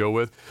I'd rather go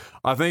with.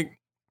 I think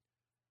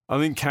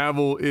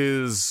Cavill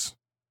is,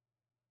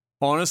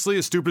 honestly,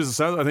 as stupid as it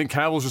sounds, I think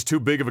Cavill's just too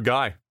big of a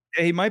guy.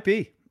 He might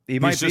be.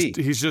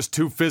 He's just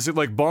too physical.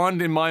 Like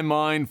Bond, in my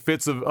mind,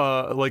 fits of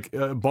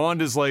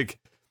Bond is like.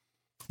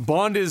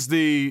 Bond is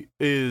and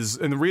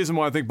the reason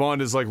why I think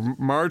Bond is like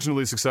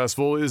marginally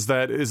successful is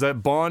that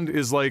Bond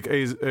is like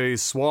a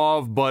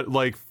suave but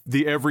like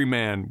the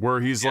everyman,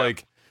 where he's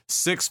like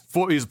 6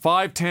 foot, he's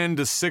 5'10"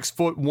 to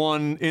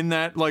 6'1" in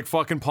that like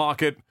fucking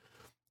pocket.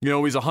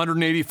 He's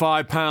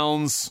 185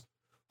 pounds,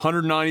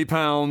 190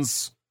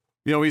 pounds.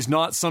 He's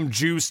not some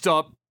juiced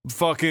up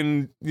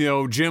fucking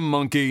gym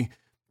monkey.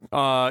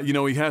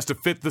 He has to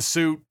fit the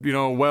suit,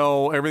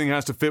 well, everything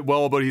has to fit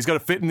well, but he's got to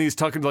fit in these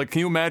tucked, like, can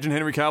you imagine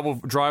Henry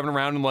Cavill driving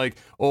around in, like,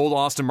 old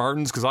Aston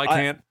Martins? Because I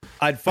can't.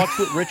 I'd fuck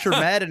with Richard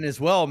Madden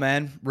as well,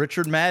 man.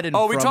 Richard Madden.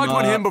 Oh, we talked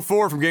about him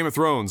before from Game of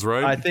Thrones,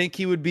 right? I think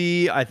he would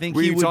be,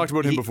 we talked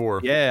about him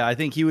before. Yeah, I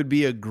think he would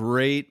be a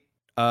great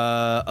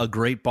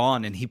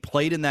Bond, and he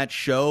played in that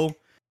show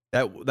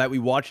that we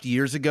watched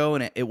years ago,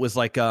 and it was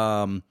like,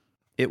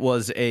 it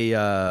was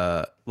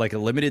a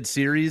limited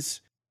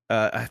series.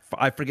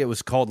 I forget what it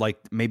was called, like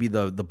maybe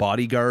the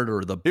Bodyguard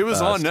or the. It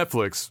was on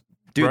Netflix,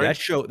 dude. Right?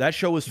 That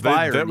show was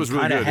fire. That was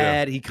really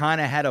good. He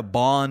kind of had a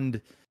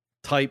Bond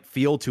type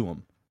feel to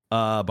him.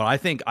 But I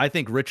think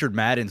Richard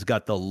Madden's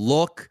got the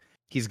look.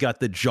 He's got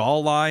the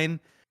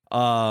jawline.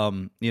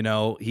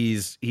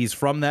 He's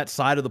from that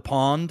side of the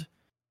pond.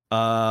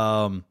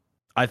 I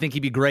think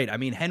he'd be great. I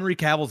mean, Henry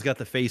Cavill's got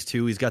the face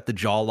too. He's got the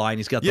jawline.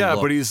 He's got the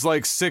look. But he's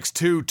like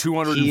 6'2",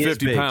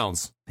 250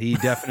 pounds. He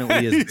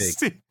definitely is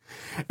big.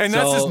 And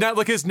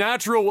that's his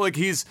natural, like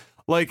he's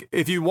like,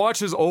 if you watch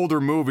his older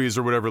movies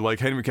or whatever,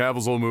 like Henry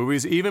Cavill's old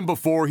movies, even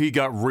before he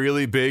got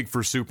really big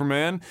for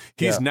Superman,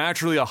 he's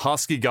naturally a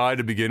husky guy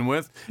to begin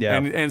with. Yeah.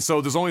 And so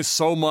there's only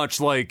so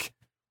much like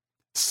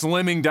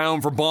slimming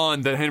down for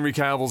Bond that Henry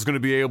Cavill's going to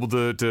be able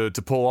to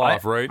pull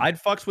off, right?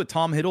 I'd fucks with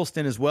Tom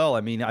Hiddleston as well.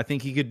 I mean, I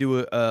think he could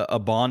do a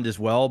Bond as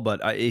well,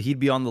 but he'd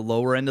be on the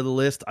lower end of the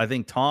list. I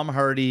think Tom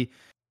Hardy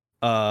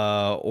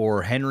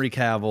or Henry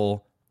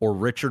Cavill or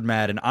Richard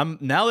Madden.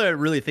 Now that I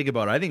really think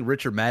about it, I think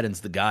Richard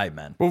Madden's the guy,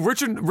 man. Well,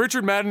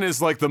 Richard Madden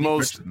is like the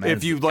most.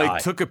 If you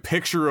like took a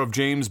picture of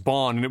James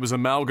Bond and it was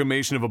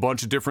amalgamation of a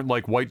bunch of different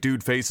like white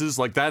dude faces,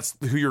 like that's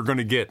who you're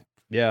gonna get.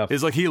 Yeah,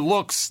 is like he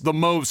looks the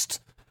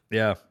most.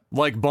 Yeah,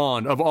 like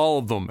Bond of all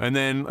of them, and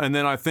then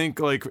I think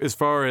like as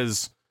far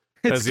as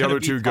the other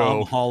two go,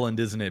 Tom Holland,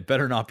 isn't it?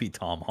 Better not be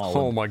Tom Holland.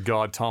 Oh my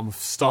God, Tom!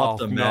 Stop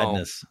the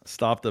madness!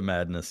 Stop the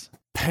madness!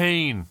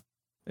 Pain.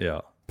 Yeah.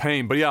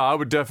 Pain, but yeah, I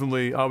would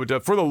definitely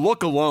for the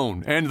look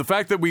alone, and the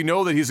fact that we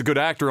know that he's a good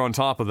actor on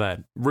top of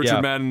that.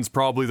 Richard Madden's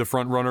probably the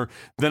front runner.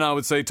 Then I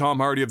would say Tom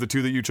Hardy of the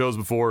two that you chose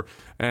before,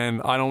 and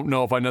I don't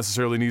know if I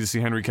necessarily need to see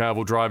Henry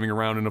Cavill driving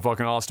around in a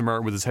fucking Aston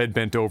Martin with his head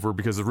bent over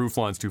because the roof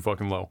line's too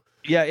fucking low.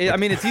 Yeah, I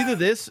mean, it's either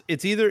this,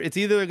 it's either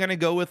going to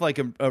go with like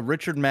a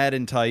Richard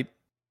Madden type,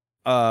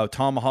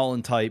 Tom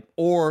Holland type,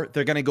 or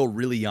they're going to go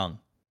really young,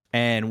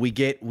 and we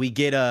get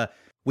a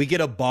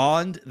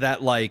Bond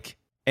that like.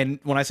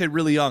 And when I say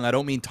really young, I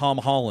don't mean Tom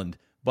Holland,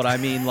 but I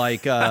mean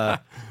like,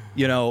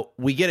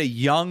 we get a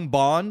young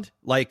Bond,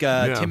 like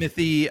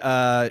Timothy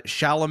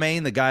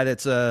Chalamet, the guy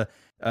that's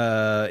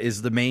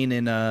is the main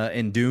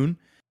in Dune.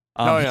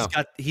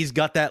 He's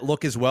got that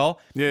look as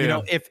well.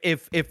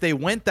 If they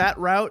went that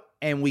route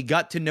and we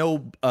got to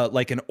know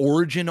like an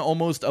origin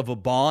almost of a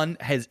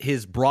Bond,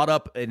 his brought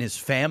up in his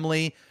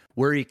family,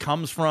 where he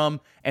comes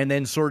from, and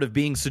then sort of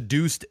being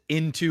seduced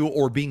into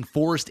or being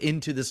forced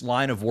into this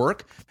line of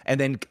work, and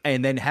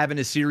then having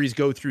a series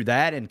go through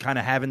that and kind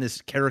of having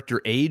this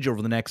character age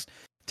over the next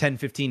 10,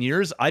 15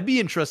 years. I'd be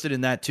interested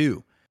in that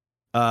too.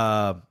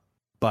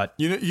 But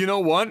you know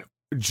what?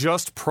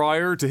 Just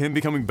prior to him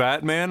becoming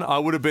Batman, I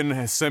would have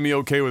been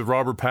semi-okay with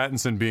Robert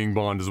Pattinson being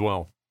Bond as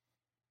well.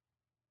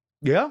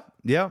 Yeah,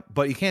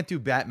 but you can't do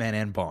Batman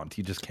and Bond.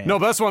 You just can't. No,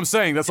 that's what I'm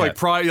saying. That's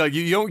like like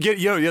you don't get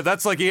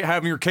that's like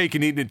having your cake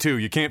and eating it too.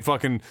 You can't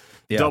fucking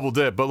double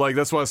dip. But like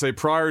that's why I say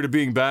prior to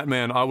being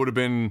Batman, I would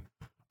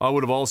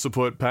have also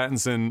put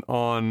Pattinson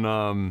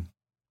on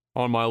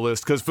my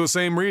list because for the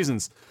same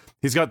reasons.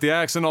 He's got the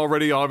accent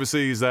already.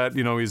 Obviously, he's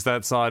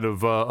that side of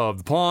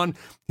the pond.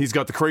 He's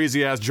got the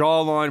crazy ass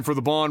jawline for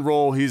the Bond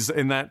role. He's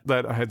in that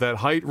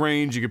height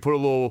range. You could put a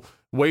little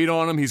weight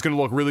on him. He's going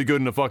to look really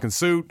good in a fucking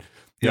suit.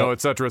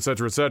 Et cetera, et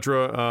cetera, et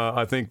cetera.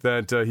 I think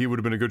that he would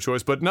have been a good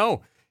choice, but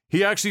no,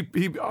 he I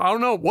don't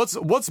know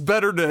what's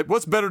better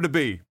to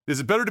be. Is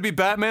it better to be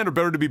Batman or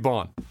better to be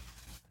Bond?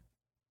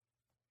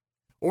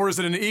 Or is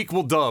it an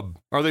equal dub?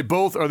 Are they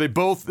both?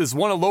 Is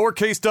one a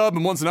lowercase dub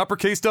and one's an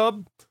uppercase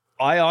dub?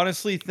 I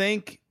honestly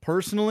think,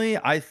 personally,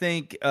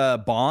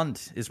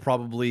 Bond is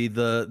probably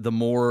the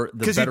better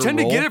because you tend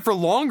to get it for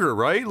longer,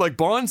 right? Like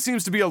Bond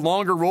seems to be a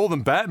longer role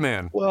than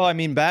Batman. Well, I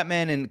mean,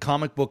 Batman and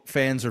comic book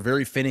fans are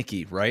very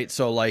finicky, right?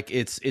 So like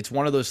it's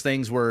one of those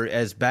things where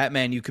as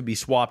Batman you could be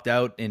swapped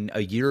out in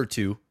a year or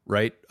two,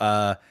 right?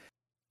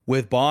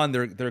 With Bond,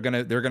 they're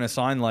gonna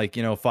sign like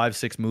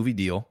 5-6 movie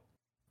deal.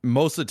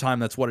 Most of the time,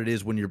 that's what it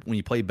is when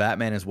you play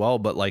Batman as well.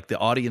 But like the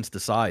audience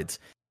decides.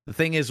 The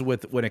thing is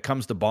when it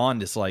comes to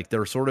Bond, it's like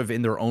they're sort of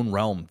in their own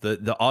realm.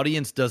 The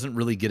audience doesn't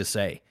really get a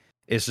say.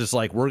 It's just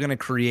like, we're going to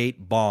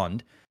create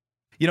Bond.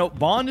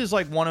 Bond is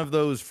like one of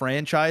those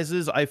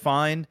franchises I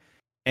find,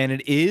 and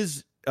it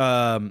is,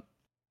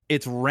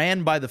 it's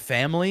ran by the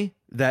family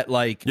that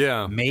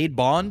made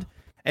Bond.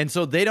 And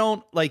so they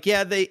don't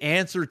they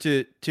answer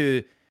to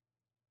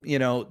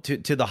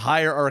the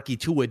hierarchy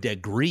to a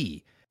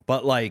degree,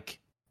 but like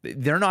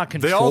they're not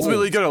controlled. They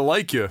ultimately got to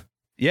like you.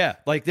 Yeah,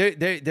 like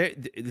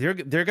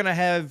they're gonna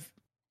have.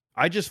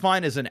 I just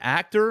find as an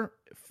actor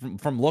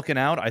from looking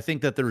out, I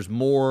think that there's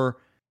more.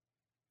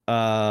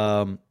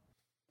 I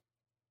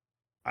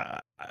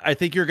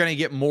think you're gonna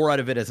get more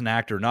out of it as an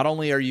actor. Not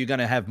only are you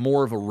gonna have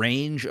more of a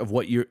range of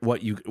what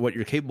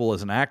you're capable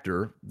as an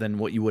actor than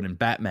what you would in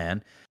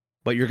Batman,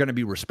 but you're gonna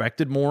be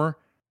respected more.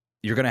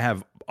 You're gonna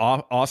have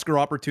Oscar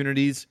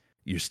opportunities.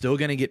 You're still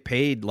gonna get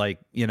paid like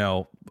you're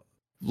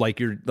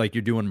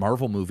doing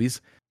Marvel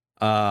movies.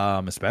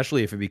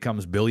 Especially if it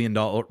becomes billion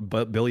dollar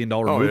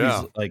movies.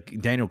 Yeah.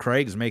 Like Daniel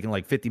Craig is making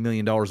like $50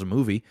 million a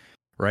movie,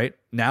 right?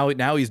 Now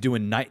he's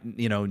doing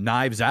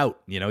Knives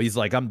Out. He's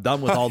like, I'm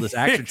done with all this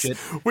action shit.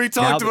 We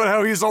talked about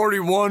how he's already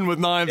won with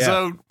Knives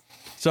Out.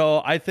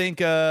 So I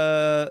think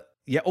I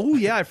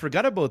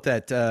forgot about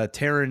that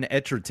Taron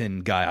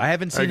Egerton guy. I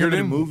haven't seen him in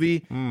a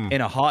movie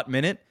in a hot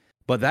minute,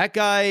 but that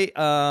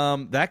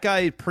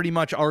guy pretty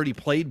much already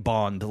played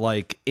Bond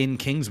like in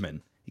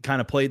Kingsman. Kind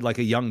of played like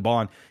a young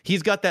Bond.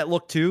 He's got that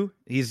look too.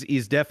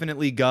 He's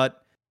definitely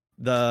got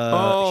the.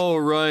 Oh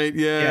right,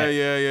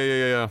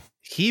 yeah.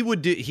 He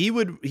would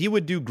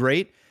do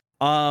great.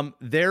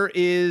 There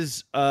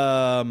is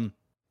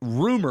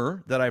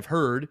rumor that I've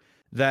heard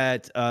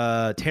that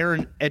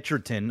Taron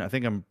Egerton, I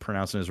think I'm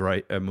pronouncing his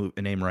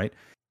name right.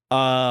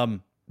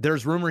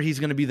 There's rumor he's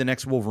going to be the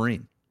next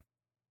Wolverine.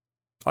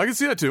 I can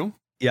see that too.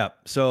 Yeah.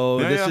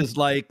 So Yeah,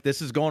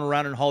 this is going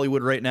around in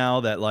Hollywood right now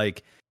that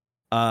like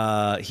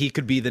he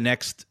could be the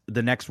next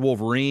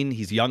Wolverine.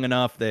 He's young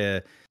enough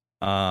that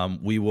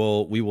we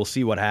will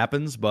see what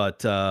happens,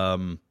 but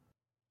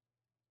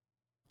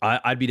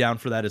I'd be down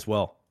for that as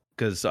well.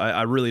 Because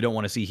I really don't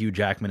want to see Hugh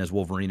Jackman as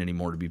Wolverine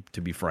anymore.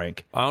 To be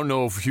frank, I don't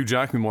know if Hugh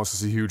Jackman wants to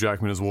see Hugh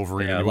Jackman as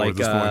Wolverine anymore at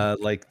this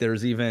point. Like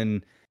there's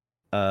even,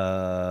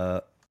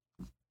 yeah.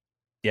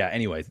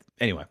 Anyway,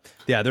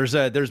 yeah.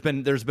 There's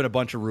been a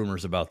bunch of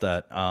rumors about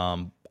that.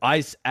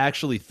 I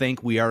actually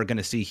think we are going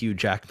to see Hugh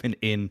Jackman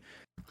in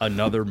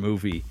another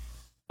movie.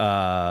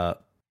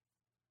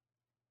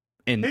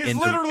 He's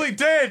literally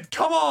dead.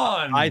 Come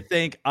on. I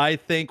think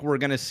we're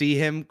gonna see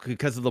him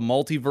because of the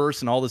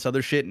multiverse and all this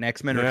other shit, and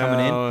X-Men are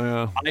coming in.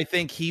 Yeah. I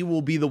think he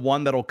will be the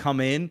one that'll come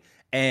in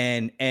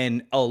and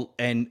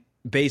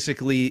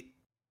basically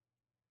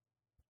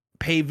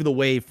pave the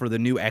way for the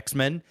new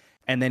X-Men,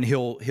 and then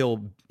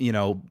he'll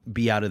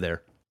be out of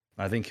there.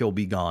 I think he'll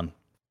be gone.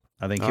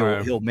 I think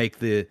he'll make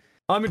the.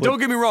 I mean, don't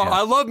get me wrong. Yeah.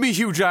 I love me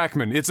Hugh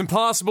Jackman. It's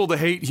impossible to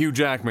hate Hugh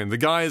Jackman. The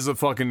guy is a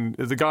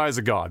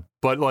god.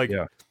 But like.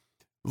 Yeah.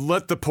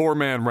 Let the poor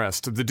man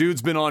rest. The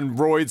dude's been on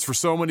roids for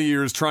so many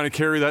years trying to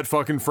carry that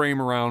fucking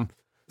frame around.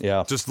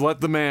 Yeah. Just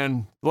let the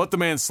man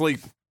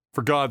sleep,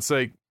 for God's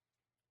sake.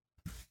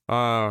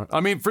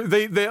 I mean,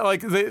 I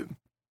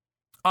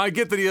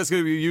get that he has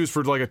to be used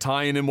for like a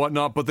tie-in and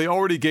whatnot, but they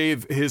already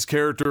gave his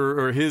character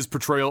or his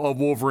portrayal of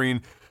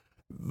Wolverine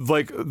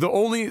like the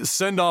only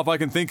send-off I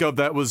can think of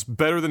that was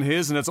better than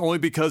his, and that's only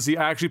because he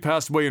actually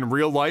passed away in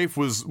real life,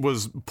 was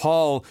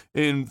Paul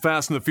in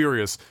Fast and the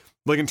Furious.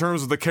 Like, in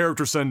terms of the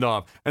character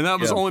send-off. And that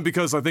was only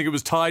because I think it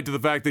was tied to the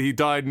fact that he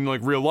died in, like,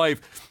 real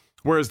life.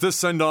 Whereas this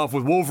send-off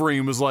with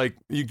Wolverine was, like,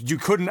 you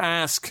couldn't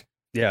ask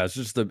it's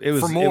just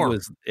for more.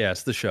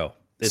 It's the show.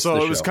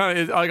 So it was kind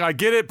of, I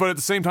get it, but at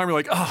the same time, you're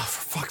like, oh,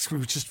 for fuck's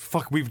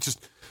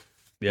sake,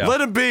 let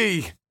him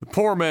be. The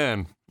poor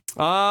man.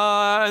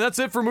 And that's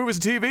it for movies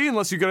and TV,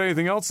 unless you got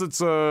anything else that's,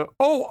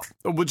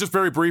 just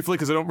very briefly,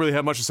 because I don't really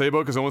have much to say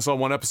about it, because I only saw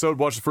one episode.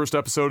 Watch the first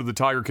episode of The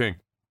Tiger King.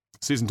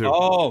 Season 2.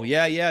 Oh,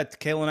 yeah.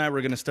 Kayla and I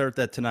were going to start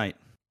that tonight.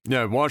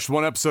 Yeah, watched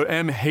one episode.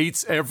 M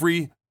hates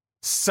every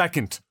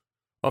second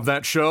of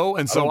that show,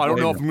 and so I don't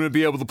know if I'm going to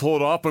be able to pull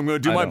it off, but I'm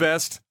going to do my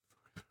best.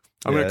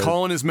 I'm going to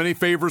call in as many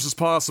favors as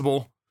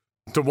possible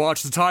to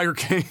watch The Tiger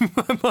King.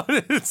 But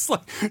it's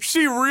like,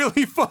 she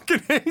really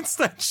fucking hates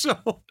that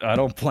show. I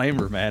don't blame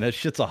her, man. That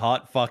shit's a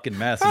hot fucking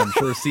mess, and I'm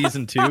sure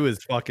season 2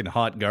 is fucking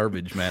hot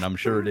garbage, man. I'm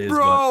sure it is.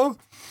 Bro!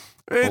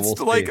 It's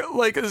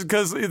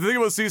because the thing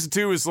about season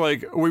 2 is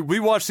like we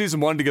watched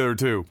season 1 together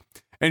too,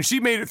 and she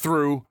made it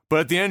through. But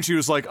at the end, she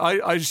was like,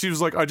 I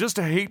just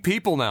hate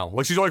people now.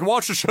 Like she like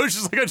watched the show,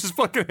 she's like, I just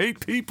fucking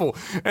hate people.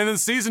 And then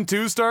season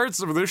 2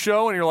 starts for this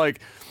show, and you're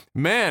like,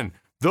 man,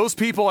 those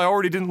people I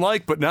already didn't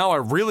like, but now I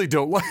really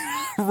don't like,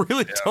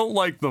 don't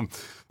like them.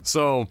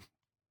 So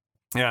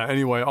yeah.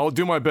 Anyway, I'll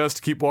do my best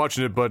to keep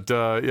watching it, but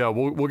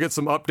we'll get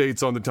some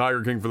updates on the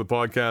Tiger King for the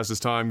podcast as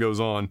time goes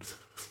on.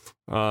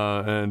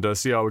 And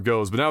see how it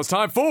goes. But now it's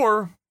time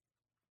for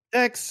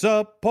tech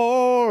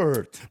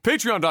support.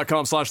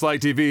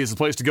 Patreon.com/LagTV is the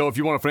place to go if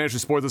you want to financially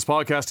support this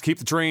podcast to keep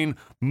the train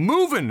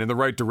moving in the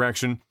right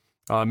direction.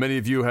 Many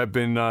of you have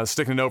been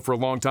sticking a note for a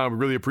long time. We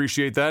really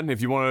appreciate that. And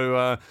if you want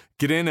to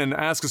get in and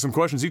ask us some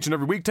questions each and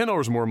every week, $10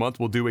 or more a month,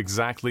 we'll do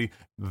exactly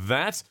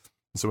that.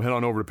 So head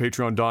on over to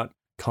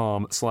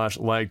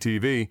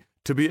patreon.com/LagTV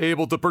to be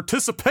able to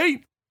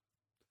participate.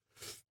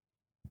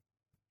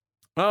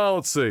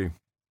 Let's see.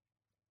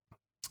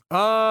 We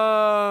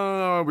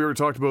already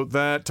talked about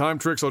that. Time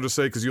tricks, I'll just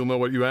say because you'll know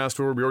what you asked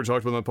for. We already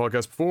talked about that on the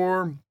podcast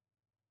before.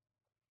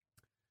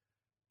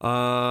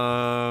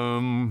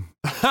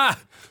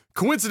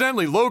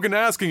 Coincidentally, Logan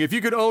asking, if you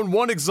could own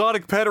one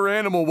exotic pet or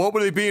animal, what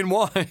would it be and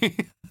why?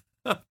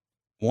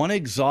 One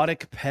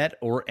exotic pet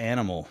or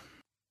animal.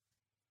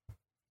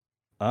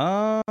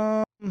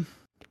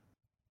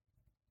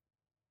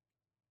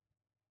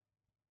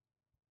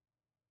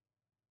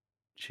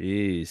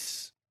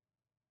 Jeez.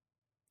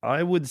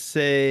 I would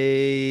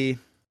say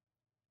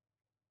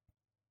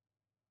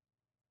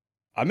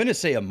I'm going to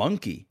say a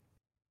monkey.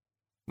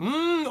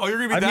 You're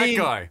going to be that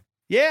guy.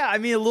 Yeah, I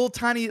mean a little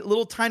tiny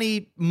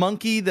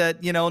monkey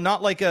that,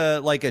 not like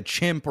a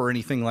chimp or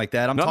anything like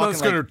that. I'm not talking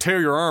that's going to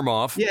tear your arm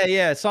off.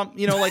 Yeah, some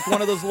like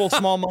one of those little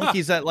small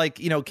monkeys that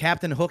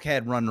Captain Hook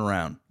had running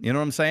around. You know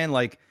what I'm saying?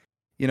 Like,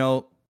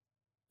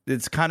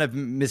 it's kind of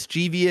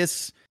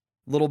mischievous,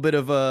 a little bit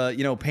of a,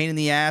 pain in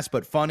the ass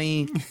but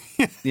funny,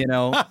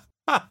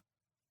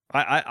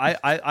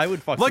 I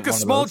would fuck like a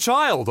small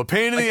child, a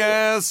pain in the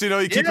ass. You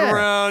keep it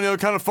around.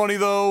 Kind of funny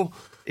though.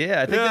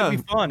 Yeah, I think that'd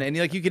be fun, and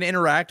you can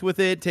interact with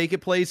it, take it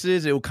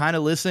places. It will kind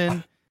of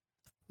listen.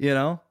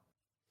 That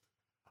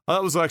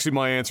was actually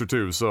my answer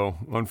too. So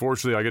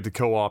unfortunately, I get to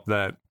co-opt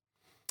that.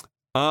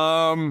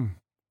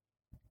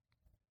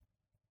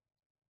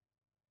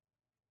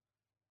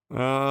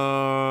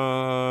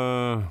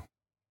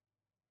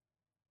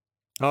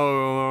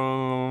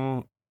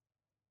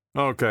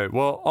 Okay.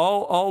 Well,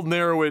 I'll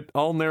narrow it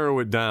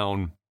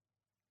down.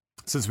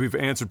 since we've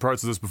answered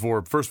parts of this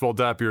before. First of all,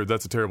 Dapier,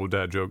 that's a terrible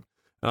dad joke.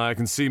 I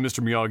can see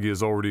Mr. Miyagi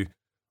is already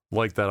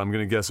like that. I'm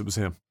going to guess it was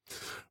him.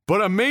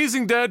 But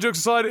amazing dad jokes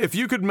aside, if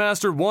you could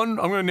master one,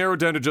 I'm going to narrow it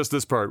down to just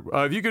this part.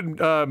 If you could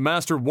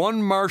master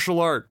one martial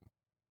art,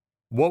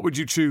 what would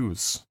you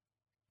choose?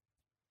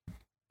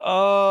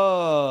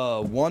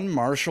 One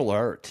martial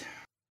art.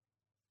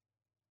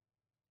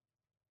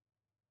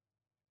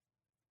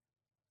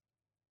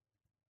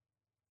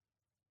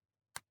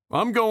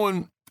 I'm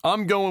going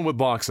with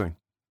boxing.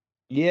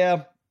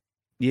 Yeah.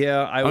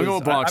 I'm going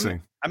with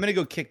boxing. I'm going to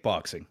go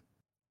kickboxing.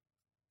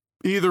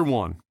 Either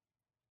one.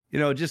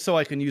 Just so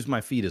I can use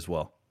my feet as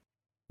well.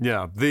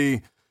 Yeah,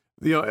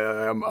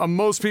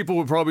 most people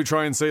would probably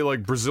try and say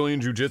like Brazilian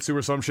Jiu-Jitsu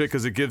or some shit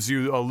because it gives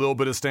you a little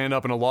bit of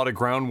stand-up and a lot of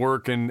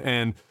groundwork,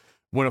 and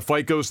when a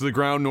fight goes to the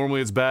ground,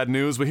 normally it's bad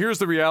news. But here's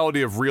the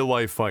reality of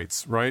real-life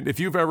fights, right? If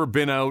you've ever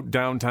been out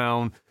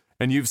downtown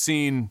and you've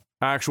seen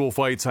actual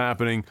fights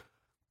happening,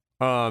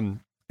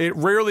 it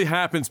rarely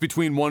happens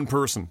between one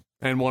person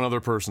and one other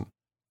person.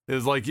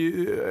 It's like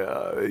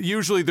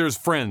usually there's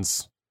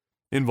friends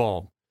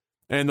involved.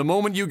 And the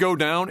moment you go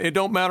down, it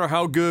don't matter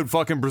how good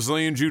fucking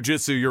Brazilian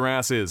Jiu-Jitsu your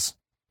ass is.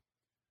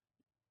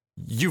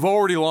 You've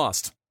already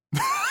lost.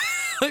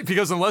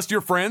 Because unless your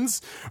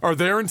friends are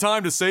there in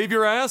time to save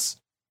your ass,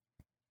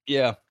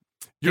 yeah,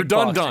 you're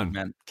done.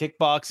 Man.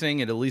 Kickboxing,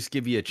 it at least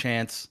give you a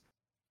chance.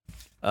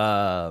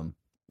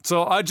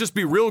 So I'd just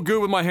be real good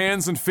with my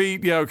hands and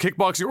feet,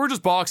 kickboxing or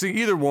just boxing,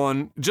 either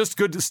one. Just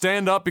good to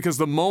stand up because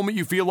the moment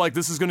you feel like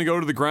this is going to go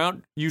to the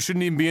ground, you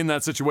shouldn't even be in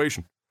that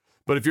situation.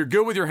 But if you're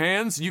good with your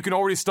hands, you can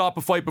already stop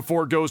a fight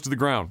before it goes to the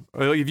ground.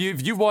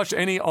 If you've watched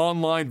any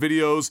online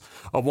videos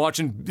of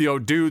watching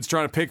dudes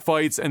trying to pick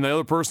fights and the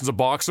other person's a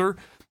boxer,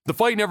 the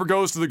fight never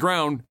goes to the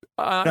ground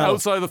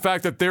outside of the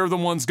fact that they're the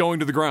ones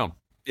going to the ground.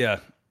 Yeah,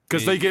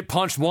 because they get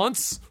punched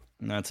once,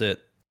 and that's it.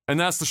 And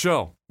that's the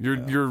show.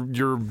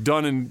 You're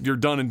done and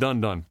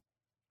done.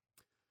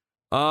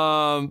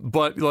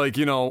 But like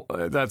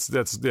that's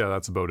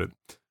about it.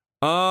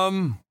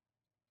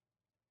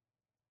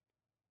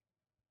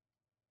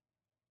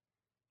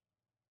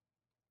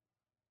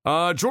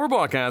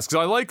 Jorbach asks,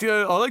 I like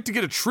to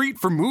get a treat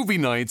for movie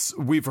nights.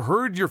 We've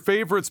heard your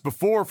favorites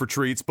before for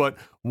treats, but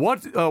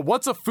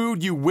what's a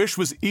food you wish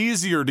was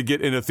easier to get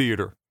in a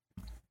theater?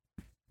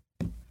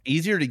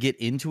 Easier to get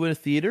into a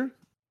theater?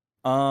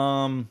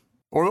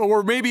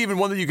 Or maybe even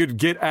one that you could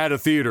get at a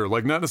theater,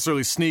 like not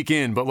necessarily sneak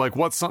in, but like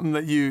what's something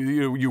that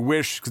you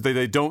wish because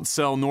they don't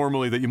sell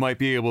normally that you might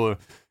be able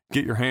to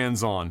get your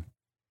hands on?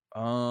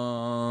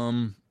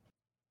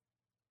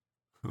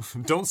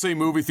 Don't say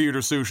movie theater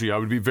sushi. I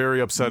would be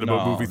very upset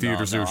about movie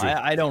theater sushi.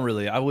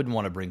 I wouldn't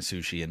want to bring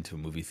sushi into a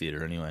movie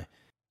theater anyway.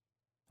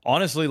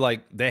 Honestly,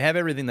 like they have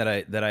everything that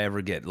I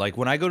ever get. Like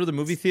when I go to the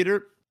movie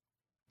theater,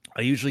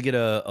 I usually get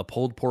a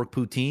pulled pork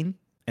poutine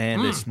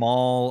and a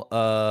small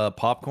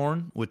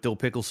popcorn with dill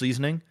pickle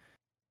seasoning,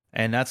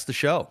 and that's the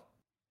show.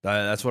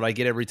 That's what I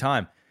get every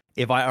time.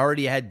 If I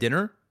already had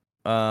dinner,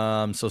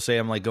 so say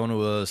I'm like going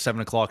to a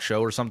 7:00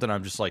 show or something,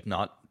 I'm just like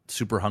not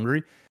super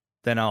hungry.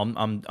 Then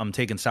I'm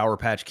taking Sour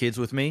Patch Kids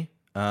with me,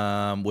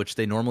 which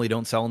they normally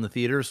don't sell in the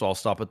theater, so I'll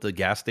stop at the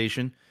gas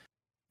station,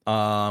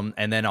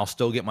 and then I'll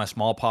still get my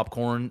small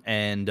popcorn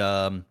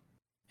and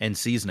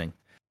seasoning.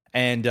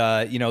 And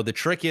the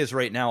trick is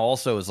right now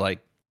also is like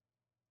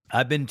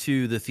I've been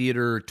to the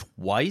theater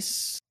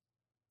twice,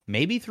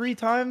 maybe 3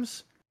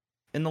 times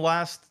in the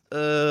last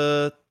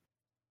 3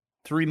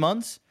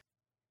 months.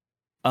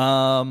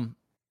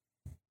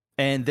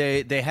 And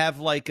they have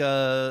like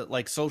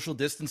social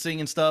distancing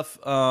and stuff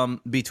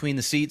between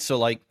the seats. So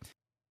like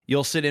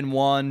you'll sit in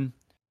one,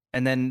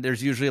 and then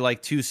there's usually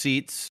like 2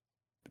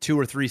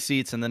 or 3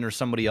 seats, and then there's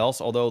somebody else.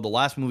 Although the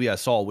last movie I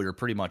saw, we were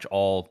pretty much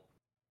all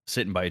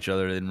sitting by each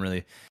other. Didn't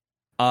really.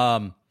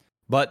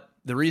 But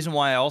the reason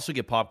why I also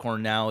get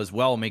popcorn now as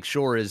well, make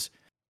sure is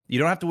you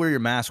don't have to wear your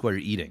mask while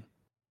you're eating.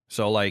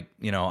 So like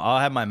I'll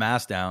have my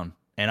mask down,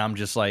 and I'm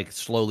just like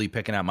slowly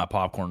picking out my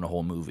popcorn the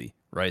whole movie,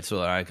 right? So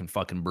that I can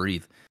fucking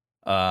breathe.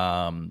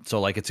 So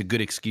like it's a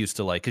good excuse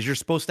to like, because you're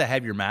supposed to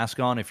have your mask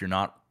on if you're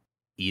not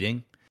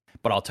eating,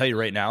 but I'll tell you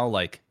right now,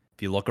 like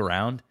if you look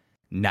around,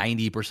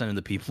 90% of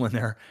the people in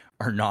there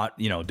are not,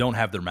 don't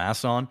have their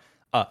masks on,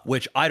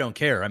 which I don't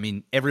care. I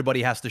mean,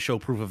 everybody has to show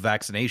proof of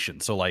vaccination.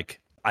 So like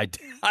I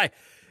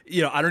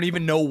don't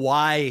even know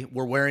why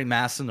we're wearing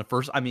masks in the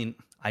first. I mean,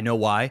 I know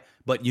why,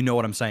 but you know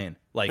what I'm saying.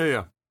 Like,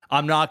 yeah.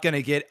 I'm not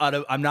going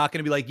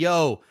to be like,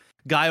 yo,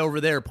 guy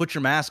over there, put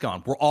your mask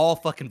on. We're all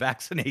fucking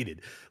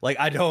vaccinated. Like,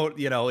 I don't,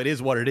 it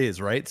is what it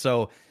is, right?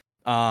 So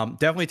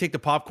definitely take the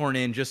popcorn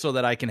in just so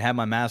that I can have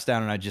my mask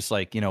down and I just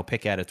like,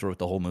 pick at it throughout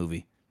the whole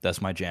movie.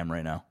 That's my jam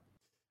right now.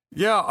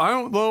 Yeah, I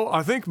don't know.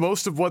 I think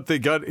most of what they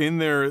got in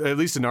there, at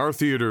least in our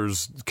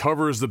theaters,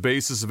 covers the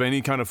basis of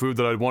any kind of food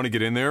that I'd want to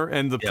get in there.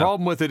 And the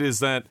problem with it is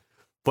that,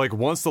 like,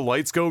 once the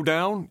lights go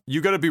down, you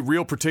got to be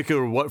real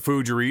particular what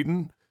food you're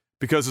eating,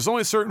 because there's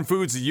only certain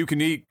foods that you can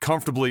eat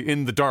comfortably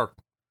in the dark.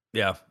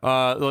 Yeah.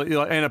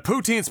 And a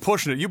poutine's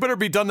pushing it. You better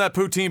be done that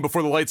poutine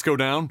before the lights go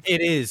down.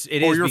 It is.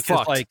 It or is you're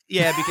because fucked.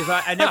 because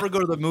I never go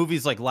to the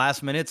movies like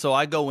last minute, so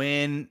I go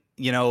in,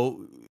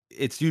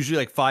 it's usually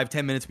like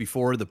 5-10 minutes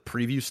before the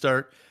previews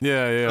start.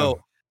 Yeah.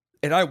 So,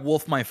 and I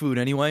wolf my food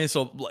anyway,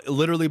 so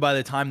literally by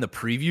the time the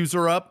previews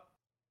are up,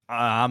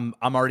 I'm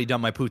already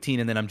done my poutine,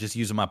 and then I'm just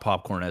using my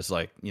popcorn as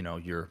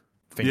your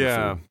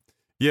finger food.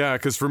 Yeah,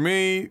 because for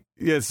me,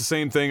 it's the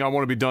same thing. I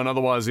want to be done.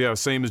 Otherwise,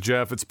 same as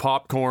Jeff. It's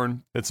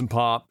popcorn. It's some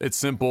pop. It's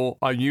simple.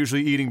 I'm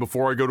usually eating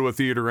before I go to a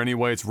theater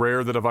anyway. It's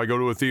rare that if I go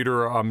to a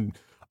theater, I'm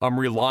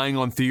relying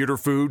on theater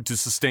food to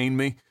sustain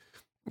me.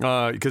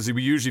 Because if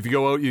you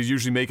go out, you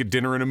usually make a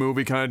dinner and a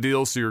movie kind of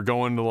deal. So you're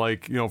going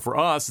to for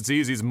us, it's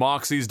easy. It's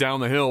Moxie's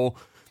down the hill.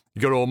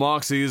 You go to a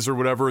Moxie's or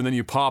whatever, and then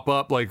you pop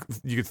up,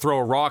 you could throw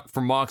a rock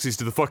from Moxie's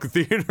to the fucking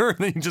theater, and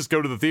then you just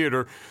go to the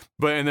theater.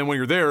 And then when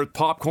you're there,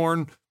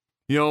 popcorn,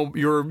 for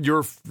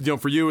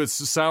you, it's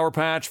Sour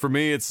Patch. For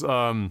me, it's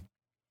either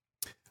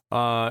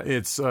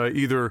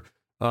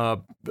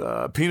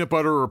peanut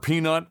butter or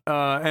peanut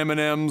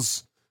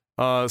M&Ms,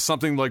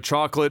 something like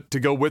chocolate to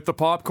go with the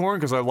popcorn,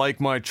 because I like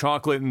my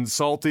chocolate and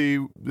salty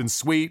and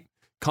sweet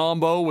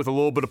combo with a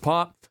little bit of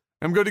pop.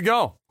 I'm good to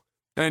go.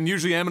 And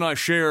usually Em and I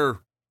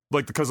share,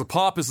 because the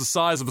pop is the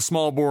size of a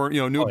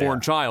newborn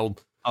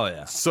child. Oh,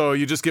 yeah. So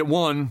you just get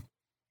one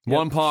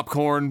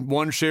popcorn,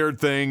 one shared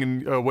thing,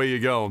 and away you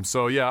go.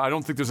 So, I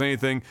don't think there's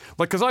anything...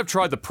 because I've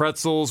tried the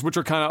pretzels, which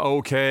are kind of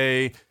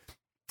okay.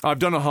 I've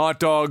done a hot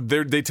dog.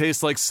 They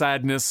taste like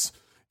sadness.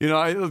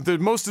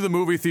 Most of the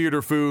movie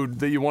theater food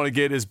that you want to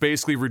get is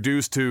basically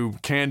reduced to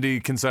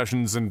candy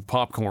concessions and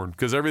popcorn,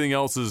 because everything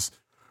else is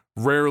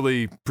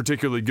rarely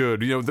particularly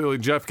good.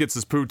 Jeff gets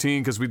his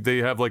poutine because they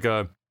have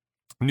a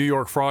New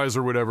York fries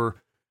or whatever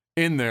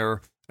in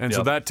there, and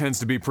so that tends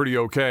to be pretty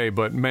okay.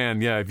 But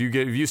man, if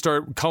you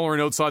start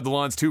coloring outside the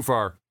lines too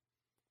far,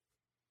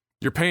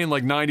 you're paying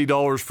like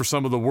 $90 for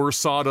some of the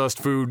worst sawdust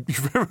food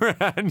you've ever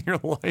had in your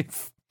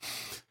life.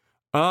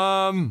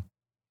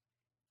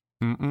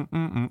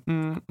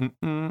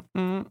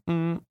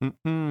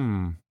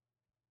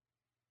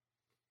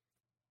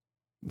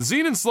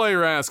 Xenon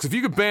Slayer asks, if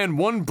you could ban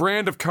one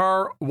brand of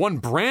car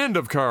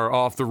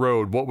off the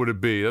road, what would it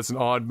be? It's an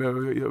odd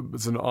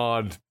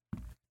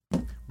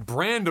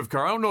brand of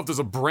car. I don't know if there's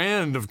a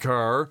brand of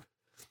car.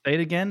 Say it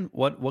again.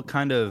 What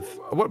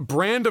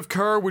brand of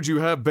car would you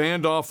have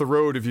banned off the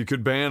road if you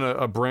could ban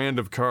a brand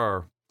of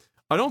car?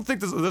 I don't think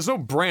there's no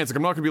brands.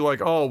 I'm not gonna be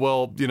like, oh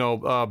well,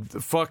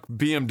 fuck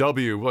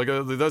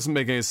BMW. It doesn't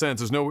make any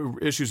sense. There's no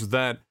issues with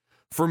that.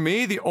 For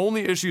me, the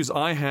only issues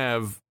I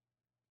have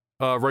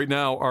right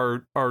now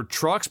are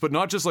trucks, but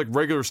not just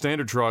regular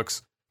standard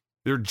trucks.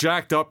 They're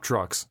jacked up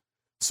trucks.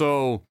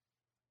 So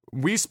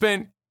we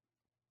spent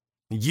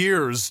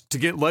years to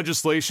get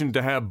legislation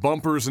to have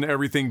bumpers and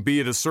everything be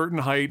at a certain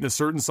height and a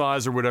certain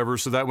size or whatever,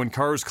 so that when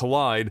cars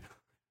collide,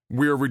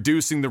 we are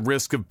reducing the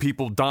risk of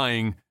people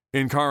dying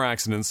in car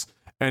accidents.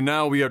 And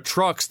now we have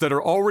trucks that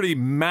are already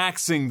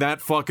maxing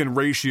that fucking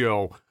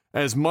ratio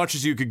as much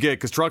as you could get,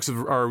 because trucks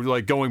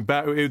are going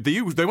back.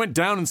 They went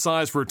down in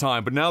size for a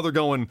time, but now they're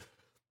going,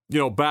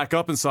 back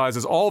up in size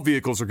as all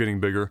vehicles are getting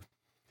bigger.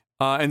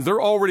 And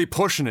they're already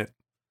pushing it.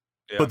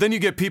 Yeah. But then you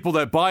get people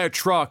that buy a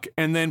truck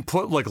and then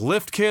put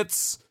lift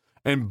kits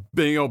and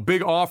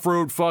big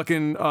off-road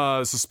fucking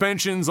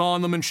suspensions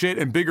on them and shit,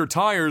 and bigger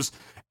tires,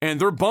 and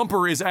their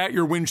bumper is at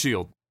your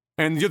windshield.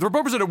 And their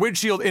bumper's at a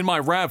windshield in my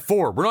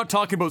RAV4. We're not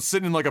talking about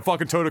sitting in a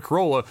fucking Toyota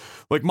Corolla.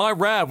 My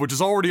RAV, which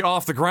is already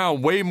off the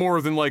ground way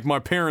more than my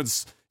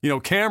parents'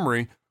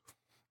 Camry.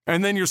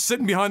 And then you're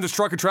sitting behind this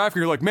truck of traffic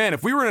and you're like, man,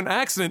 if we were in an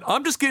accident,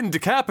 I'm just getting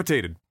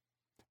decapitated.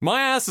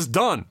 My ass is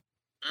done.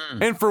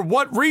 And for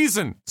what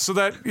reason? So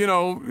that,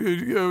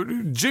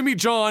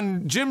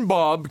 Jim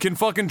Bob can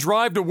fucking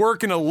drive to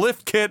work in a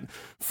lift kit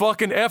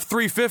fucking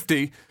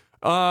F-350,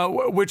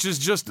 which is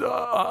just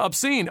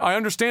obscene. I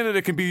understand that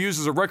it can be used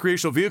as a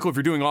recreational vehicle if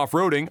you're doing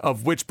off-roading,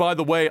 of which, by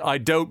the way, I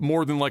doubt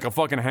more than a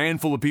fucking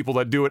handful of people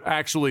that do it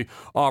actually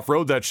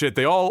off-road that shit.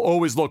 They all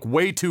always look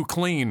way too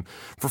clean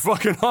for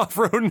fucking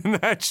off-roading and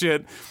that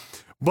shit.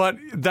 But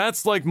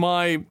that's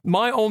my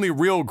only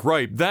real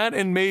gripe. That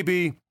and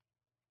maybe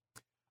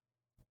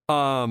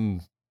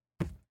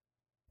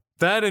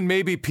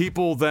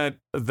people that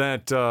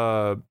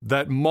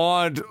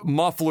mod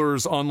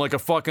mufflers on a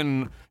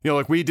fucking,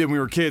 like we did when we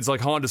were kids,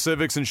 like Honda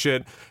Civics and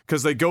shit,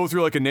 because they go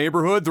through a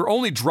neighborhood. They're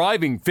only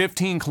driving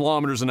 15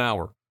 kilometers an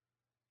hour.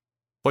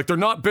 They're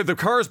not, the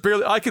car is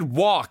barely, I could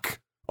walk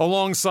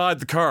alongside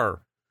the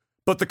car,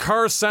 but the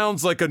car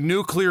sounds like a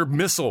nuclear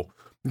missile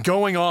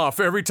going off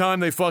every time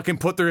they fucking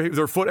put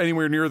their foot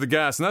anywhere near the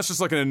gas. And that's just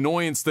an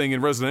annoyance thing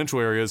in residential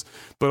areas.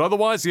 But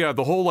otherwise, the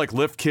whole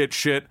lift kit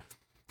shit,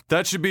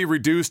 that should be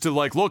reduced to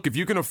look, if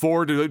you can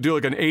afford to do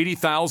an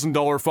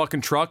 $80,000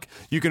 fucking truck,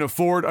 you can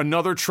afford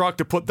another truck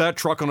to put that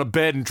truck on a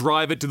bed and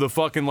drive it to the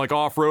fucking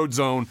off-road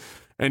zone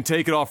and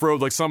take it off-road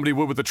like somebody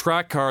would with a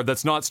track car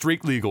that's not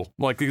street legal.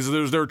 Because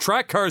there are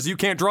track cars you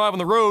can't drive on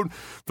the road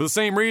for the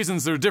same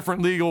reasons. There are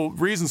different legal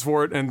reasons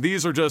for it, and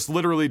these are just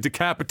literally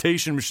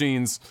decapitation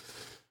machines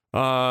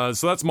Mm-hmm.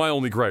 So that's my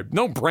only gripe.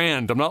 No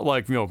brand. I'm not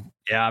like, Yeah,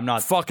 I'm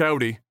not. fuck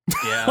Audi.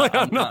 Yeah, Like,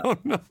 I'm no,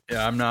 not. no.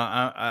 Yeah, I'm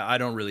not. I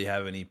don't really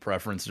have any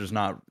preference. There's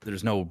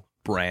no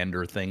brand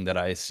or thing that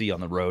I see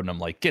on the road, and I'm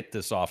like, get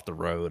this off the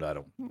road. I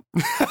don't.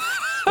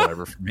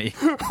 Whatever for me.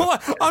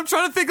 I'm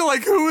trying to think of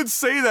like who would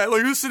say that.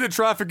 Like who's sitting in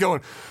traffic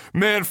going,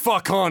 man,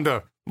 fuck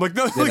Honda. Like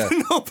no, Yeah. like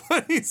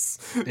nobody's.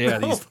 Yeah,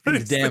 these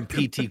nobody's damn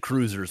like- PT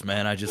Cruisers,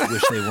 man. I just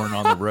wish they weren't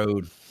on the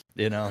road.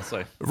 It's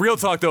like Real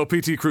talk though,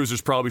 PT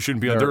Cruisers probably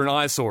shouldn't be on. They're an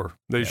eyesore.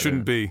 They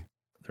shouldn't be.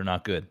 they're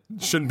not good.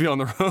 Shouldn't be on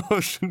the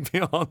road. Shouldn't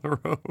be on the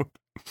road.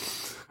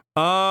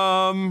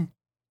 Oh,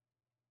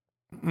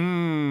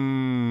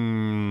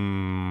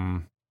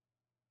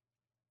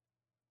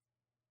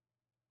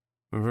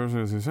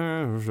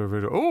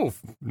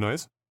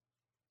 nice.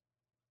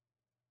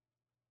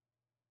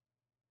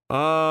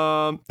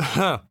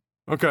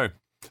 Okay.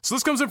 So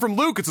this comes in from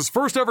Luke. It's his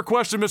first ever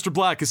question, Mr.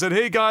 Black. He said,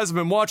 "Hey guys, I've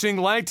been watching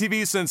Lag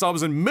TV since I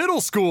was in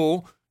middle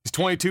school." He's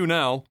 22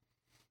 now.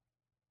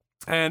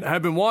 And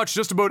have been watched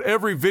just about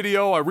every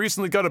video. I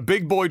recently got a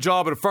big boy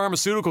job at a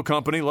pharmaceutical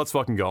company. Let's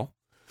fucking go.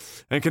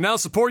 And can now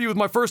support you with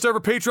my first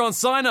ever Patreon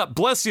sign up.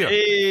 Bless you.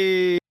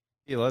 Hey,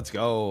 let's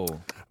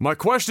go. My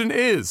question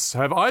is,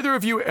 have either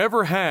of you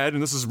ever had,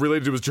 and this is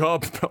related to his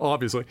job,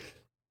 obviously,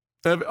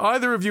 have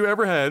either of you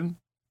ever had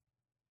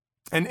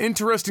an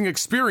interesting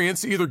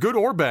experience, either good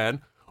or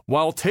bad,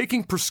 while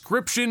taking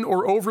prescription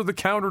or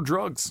over-the-counter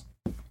drugs?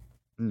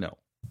 No.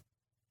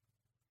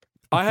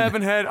 I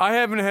haven't had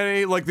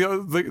any, like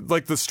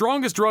the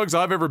strongest drugs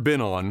I've ever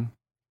been on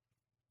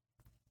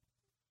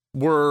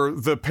were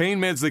the pain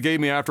meds they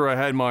gave me after I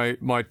had my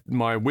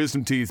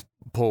wisdom teeth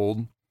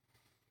pulled,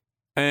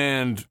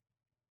 and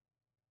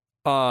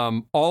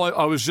I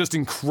was just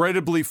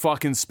incredibly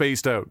fucking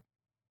spaced out,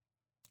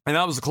 and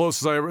that was the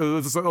closest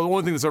that's the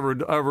only thing that's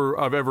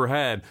I've ever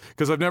had,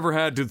 because I've never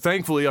had to.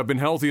 Thankfully, I've been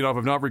healthy enough.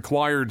 I've not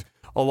required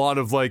a lot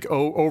of like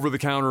over the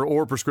counter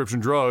or prescription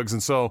drugs,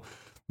 and so.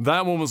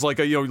 That one was like,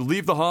 you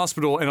leave the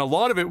hospital, and a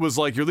lot of it was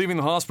like you're leaving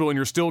the hospital and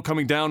you're still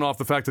coming down off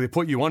the fact that they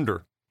put you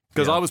under,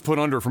 because I was put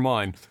under for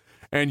mine,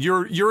 and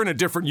you're in a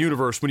different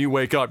universe when you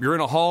wake up. You're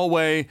in a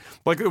hallway,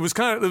 like it was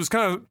kind of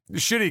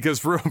shitty because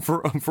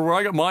for where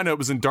I got mine, it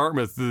was in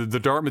Dartmouth, the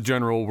Dartmouth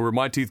General, where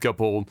my teeth got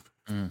pulled,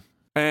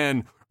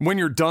 and when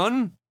you're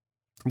done,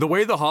 the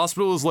way the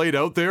hospital is laid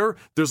out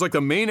there's like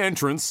the main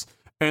entrance.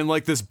 And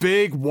like this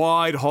big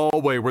wide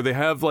hallway where they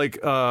have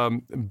like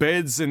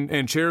beds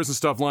and chairs and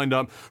stuff lined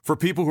up for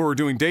people who are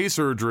doing day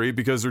surgery,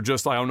 because they're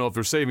just, I don't know if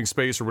they're saving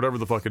space or whatever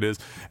the fuck it is.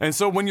 And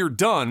so when you're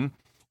done,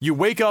 you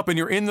wake up and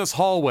you're in this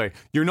hallway.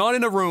 You're not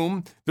in a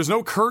room. There's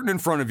no curtain in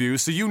front of you.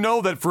 So you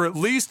know that for at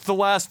least the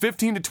last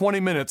 15 to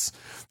 20 minutes,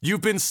 you've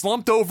been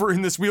slumped over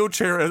in this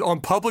wheelchair on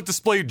public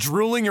display,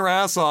 drooling your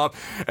ass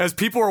off as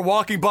people are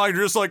walking by.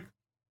 You're just like,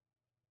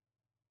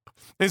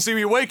 and so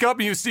you wake up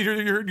and you see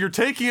you're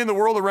taking in the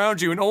world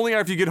around you, and only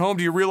after you get home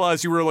do you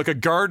realize you were like a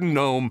garden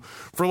gnome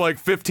for like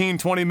 15,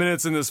 20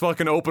 minutes in this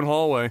fucking open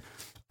hallway.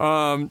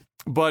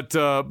 But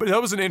that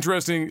was an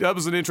interesting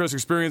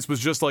experience. Was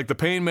just like the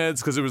pain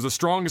meds, because it was the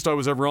strongest I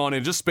was ever on. It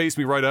just spaced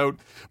me right out.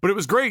 But it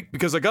was great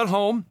because I got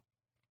home.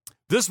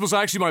 This was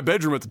actually my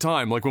bedroom at the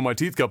time. Like when my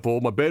teeth got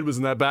pulled, my bed was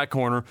in that back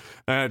corner,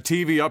 and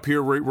TV up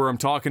here where I'm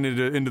talking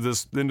into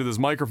this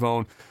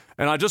microphone,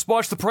 and I just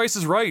watched The Price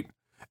is Right.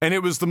 And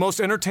it was the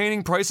most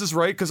entertaining Price is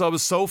Right, because I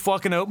was so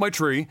fucking out my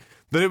tree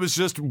that it was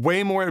just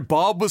way more.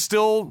 Bob was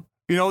still,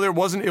 it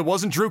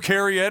wasn't Drew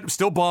Carey yet,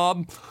 still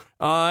Bob,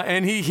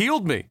 and he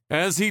healed me,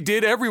 as he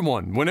did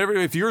everyone.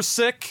 If you're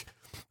sick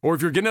or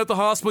if you're getting out the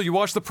hospital, you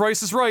watch The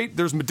Price is Right.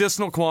 There's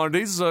medicinal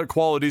qualities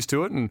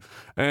to it,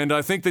 and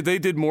I think that they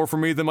did more for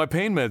me than my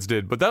pain meds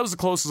did. But that was the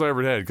closest I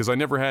ever had, because I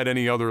never had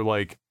any other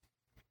like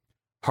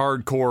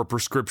hardcore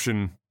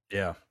prescription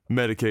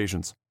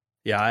medications.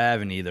 Yeah, I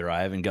haven't either.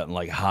 I haven't gotten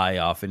like high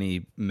off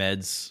any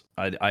meds.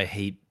 I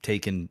hate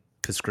taking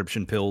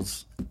prescription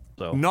pills.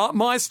 So not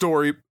my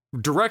story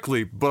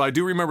directly, but I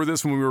do remember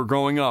this when we were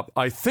growing up.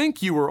 I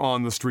think you were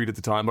on the street at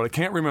the time, but I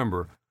can't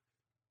remember.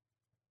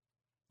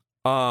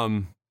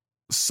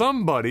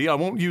 Somebody, I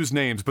won't use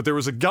names, but there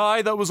was a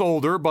guy that was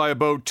older by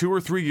about 2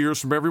 or 3 years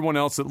from everyone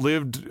else that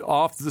lived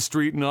off the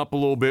street and up a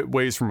little bit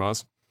ways from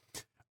us.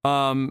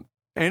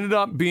 Ended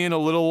up being a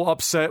little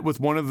upset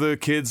with one of the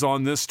kids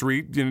on this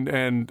street,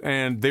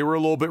 and they were a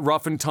little bit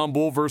rough and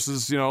tumble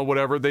versus,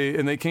 whatever.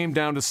 They came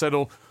down to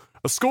settle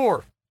a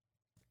score.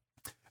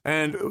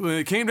 And when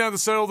they came down to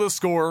settle this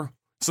score,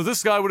 so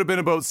this guy would have been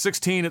about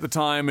 16 at the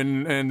time,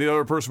 and the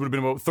other person would have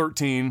been about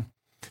 13.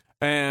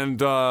 And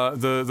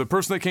the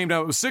person that came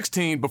down was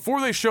 16. Before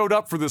they showed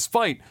up for this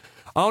fight,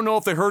 I don't know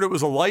if they heard it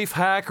was a life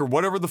hack or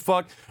whatever the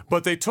fuck,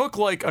 but they took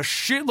like a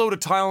shitload of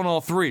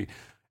Tylenol 3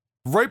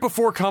 right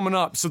before coming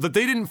up so that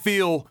they didn't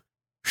feel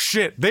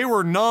shit. They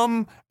were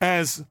numb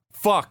as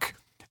fuck,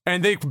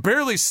 and they could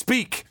barely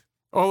speak.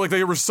 Oh, like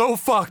they were so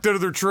fucked out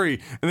of their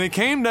tree. And they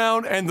came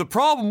down, and the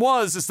problem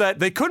is that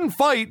they couldn't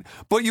fight,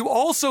 but you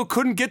also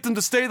couldn't get them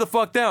to stay the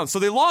fuck down. So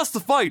they lost the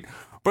fight,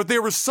 but they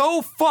were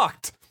so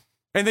fucked,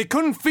 and they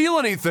couldn't feel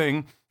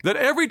anything, that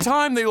every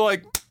time they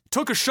like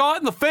took a shot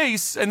in the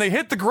face and they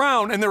hit the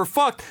ground and they were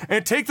fucked, and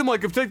it'd take them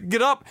like if they could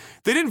get up,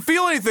 they didn't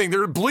feel anything. They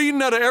were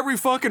bleeding out of every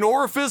fucking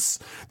orifice.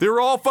 They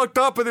were all fucked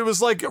up, and it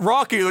was like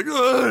Rocky, like,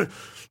 ugh.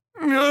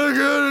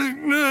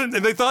 And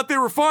they thought they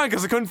were fine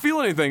because they couldn't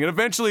feel anything. And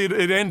eventually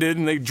it ended,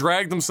 and they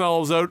dragged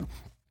themselves out.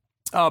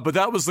 But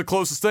that was the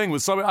closest thing.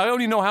 Was somebody, I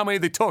don't even know how many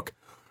they took,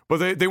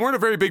 but they weren't a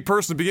very big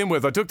person to begin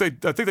with. I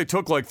think they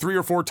took like 3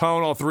 or 4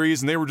 Tylenol 3s,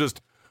 and they were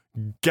just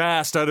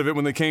gassed out of it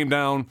when they came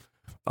down.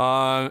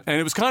 And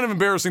it was kind of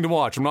embarrassing to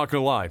watch. I'm not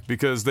going to lie,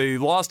 because they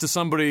lost to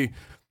somebody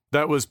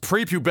that was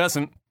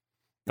prepubescent.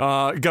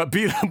 Got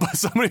beat up by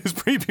somebody who's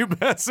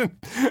prepubescent,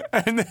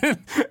 and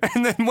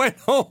then went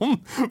home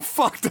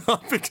fucked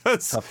up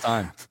because Tough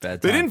time.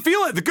 Bad time. they didn't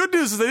feel it. The good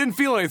news is they didn't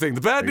feel anything.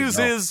 The bad news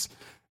is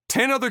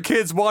 10 other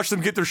kids watched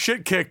them get their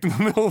shit kicked in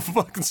the middle of the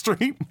fucking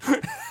street.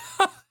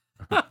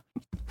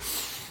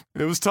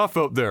 It was tough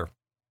out there.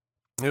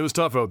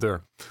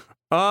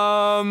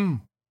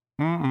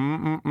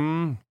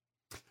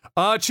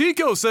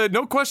 Chico said,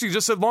 no question, he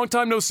just said, long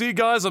time no see,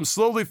 guys. I'm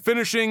slowly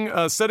finishing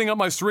setting up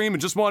my stream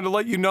and just wanted to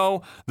let you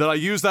know that I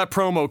used that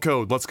promo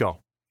code. Let's go.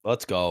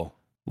 Let's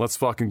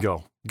fucking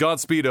go.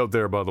 Godspeed out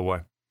there, by the way.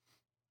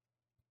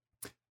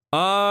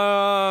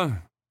 Volkus,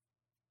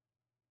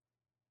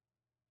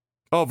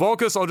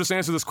 I'll just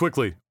answer this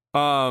quickly.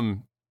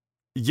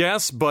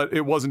 Yes, but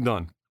it wasn't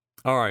done.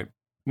 All right.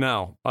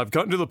 Now, I've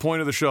gotten to the point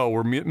of the show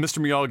where Mr.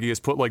 Miyagi has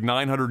put like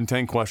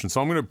 910 questions,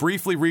 so I'm going to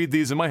briefly read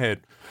these in my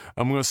head.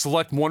 I'm going to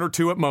select 1 or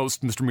 2 at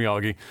most, Mr.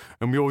 Miyagi,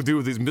 and we will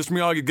do these. Mr.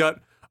 Miyagi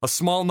got a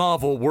small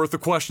novel worth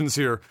of questions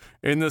here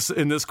in this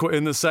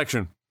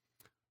section.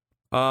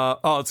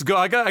 Let's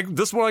go.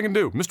 This is what I can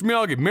do. Mr.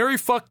 Miyagi, marry,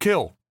 fuck,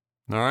 kill.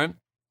 All right.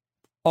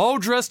 All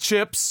dressed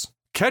chips,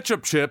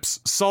 ketchup chips,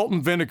 salt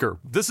and vinegar.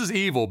 This is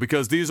evil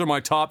because these are my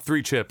top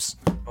 3 chips.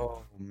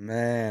 Oh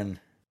man.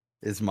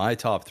 Is my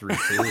top 3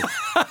 too.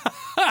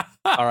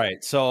 All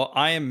right, so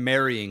I am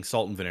marrying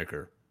salt and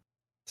vinegar.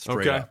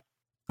 Straight up.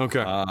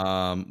 Okay.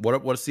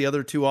 What's the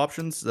other 2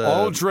 options?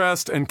 All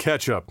dressed and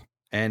ketchup.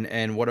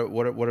 And what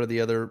are the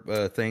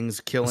other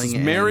things? Killing. This is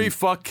marry,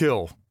 fuck,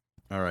 kill.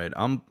 All right,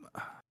 I'm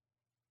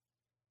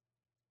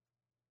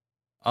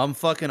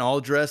fucking all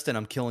dressed and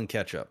I'm killing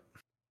ketchup.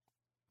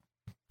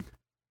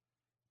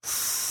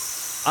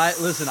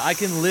 I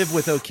can live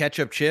without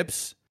ketchup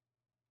chips.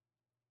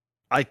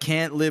 I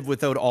can't live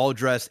without all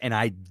dressed, and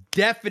I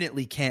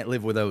definitely can't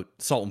live without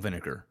salt and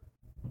vinegar.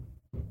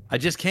 I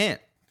just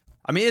can't.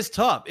 I mean, it's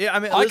tough.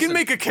 I can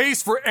make a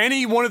case for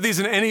any one of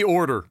these in any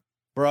order,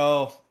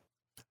 bro.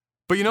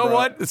 But you know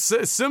what? It's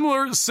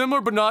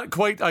similar, but not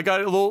quite. I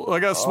got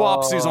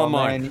swapsies on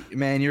mine.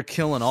 Man, you're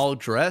killing all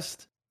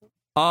dressed.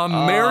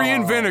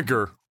 Marrying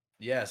vinegar.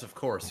 Yes, of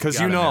course. Because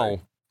you know.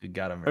 You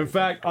got them. In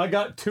fact, I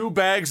got 2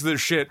 bags of this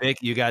shit. Vic,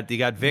 you got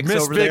Vicks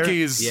Miss over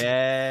Vicky's.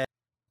 there.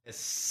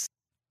 Yes.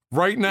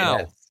 Right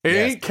now. It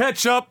ain't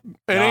ketchup.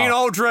 It ain't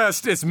all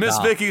dressed. It's Miss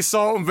Vicky's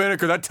salt and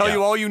vinegar. That tell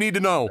you all you need to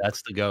know.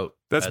 That's the goat.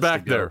 That's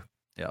back there.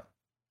 Yeah.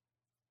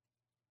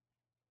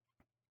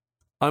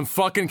 I'm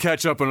fucking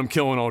ketchup and I'm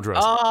killing all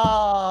dressed.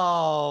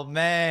 Oh,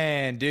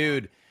 man,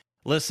 dude.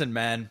 Listen,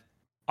 man.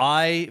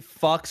 I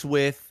fucks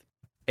with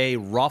a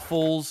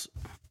Ruffles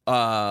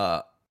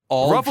all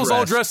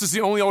dressed is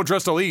the only all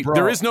dressed I'll eat. Bro.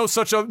 There is no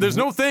such a, there's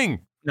no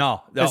thing.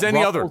 No. As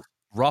any other.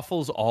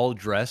 Ruffles all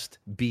dressed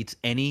beats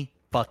any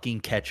fucking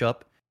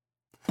ketchup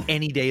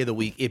any day of the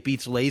week. It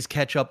beats Lay's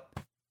ketchup.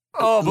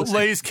 Oh, but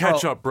Lay's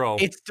ketchup, bro.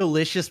 It's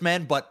delicious,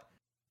 man, but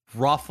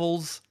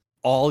Ruffles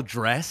all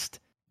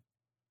dressed.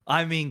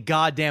 I mean,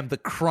 goddamn, the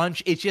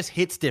crunch, it just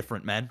hits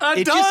different, man.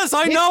 It does.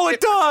 I know it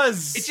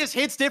does. It just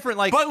hits different.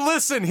 Like, but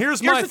listen,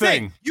 here's my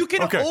thing. You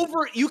can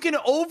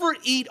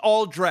overeat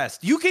all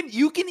dressed. You can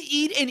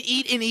eat and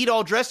eat and eat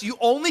all dressed. You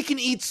only can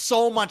eat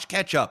so much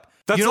ketchup.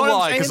 That's a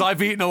lie, because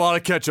I've eaten a lot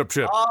of ketchup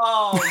chips.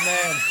 Oh,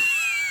 man.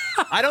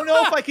 I don't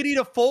know if I could eat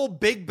a full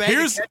big bag of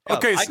ketchup.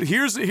 Okay, so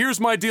here's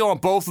my deal on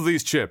both of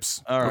these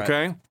chips. All right.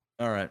 Okay?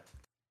 All right.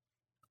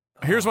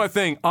 Here's my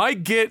thing. I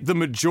get the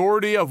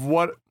majority of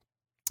what...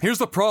 Here's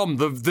the problem.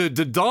 The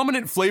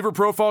dominant flavor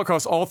profile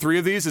across all 3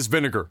 of these is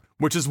vinegar,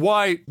 which is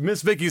why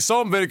Miss Vicky's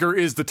salt and vinegar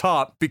is the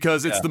top,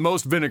 because it's the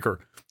most vinegar.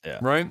 Yeah.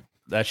 Right?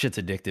 That shit's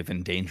addictive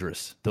and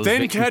dangerous.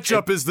 Then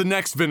ketchup is the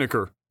next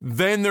vinegar.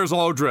 Then there's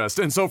all dressed.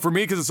 And so for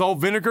me, because it's all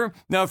vinegar,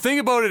 now the thing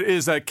about it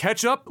is that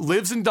ketchup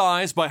lives and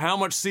dies by how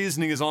much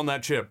seasoning is on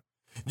that chip.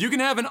 You can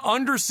have an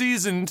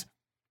under-seasoned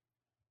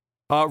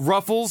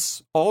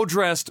Ruffles, all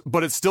dressed,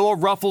 but it's still a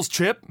Ruffles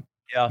chip,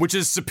 which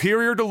is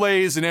superior to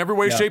Lay's in every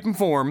way, shape, and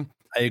form.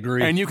 I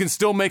agree. And you can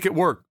still make it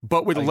work.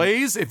 But with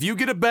Lay's, if you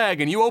get a bag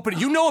and you open it,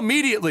 you know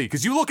immediately,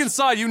 because you look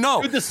inside, you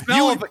know. Dude, the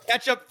smell of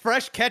a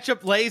fresh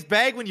ketchup Lay's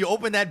bag when you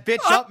open that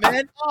bitch up,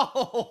 man.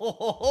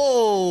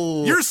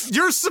 Oh. You're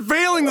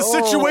surveilling the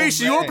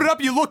situation. You open it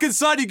up, you look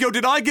inside, you go,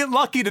 did I get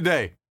lucky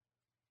today?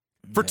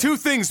 For 2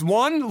 things.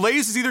 1,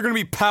 Lay's is either going to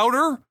be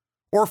powder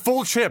or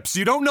full chips.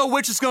 You don't know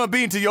which it's going to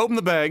be until you open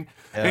the bag.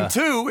 Yeah. And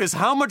 2 is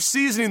how much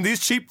seasoning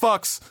these cheap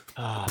fucks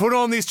put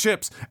on these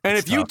chips. And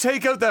if you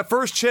take out that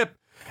first chip,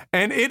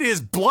 and it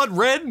is blood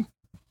red,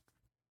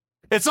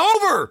 It's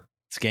over.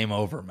 It's game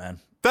over, man.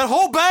 That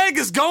whole bag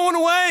is going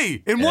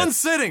away in one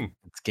sitting.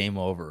 It's game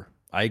over.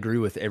 I agree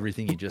with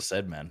everything you just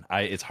said, man.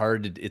 It's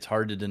hard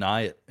to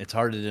deny it. It's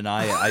hard to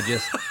deny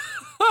it.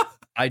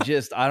 I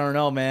don't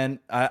know, man.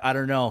 I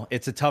don't know.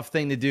 It's a tough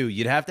thing to do.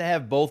 You'd have to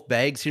have both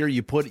bags here.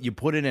 You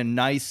put in a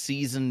nice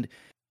seasoned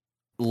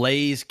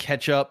Lay's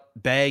ketchup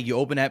bag. You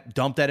open that,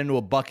 dump that into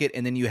a bucket,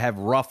 and then you have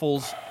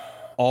Ruffles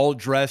all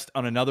dressed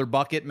on another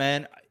bucket,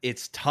 man.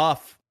 It's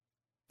tough.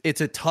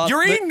 It's a tough.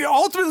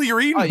 Ultimately,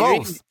 you're eating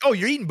both.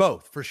 You're eating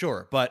both for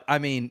sure. But I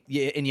mean,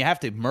 and you have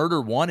to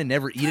murder one and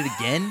never eat it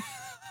again.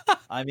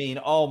 I mean,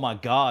 oh my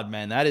God,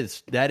 man, that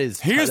is.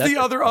 Here's the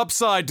other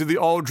upside to the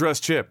all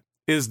dressed chip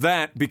is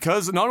that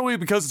not only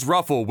because it's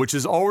Ruffle, which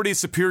is already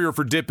superior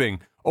for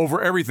dipping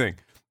over everything.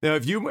 Now,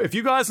 if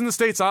you guys in the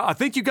States, I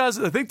think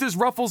there's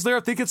Ruffles there. I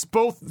think it's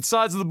both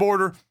sides of the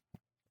border.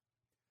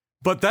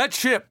 But that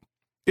chip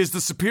is the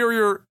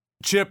superior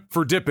chip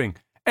for dipping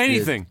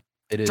anything.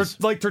 It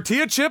is. Like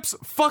tortilla chips,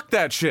 fuck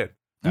that shit.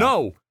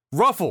 No,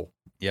 Ruffle.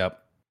 Yep.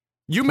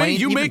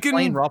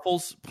 Plain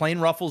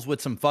Ruffles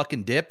with some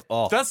fucking dip.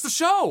 Oh, that's the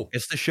show.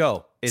 It's the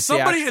show.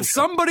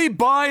 Somebody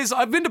buys.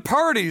 I've been to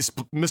parties,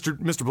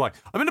 Mr. Black.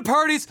 I've been to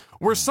parties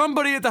where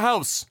somebody at the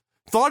house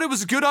thought it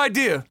was a good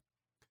idea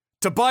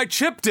to buy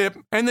chip dip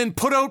and then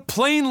put out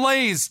plain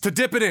Lay's to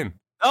dip it in.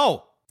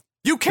 Oh,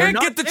 you can't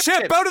get the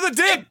chip out of the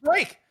dip.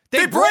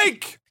 They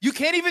break. You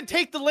can't even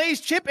take the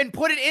Lay's chip and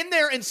put it in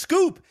there and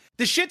scoop.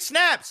 The shit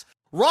snaps.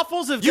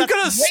 Ruffles have you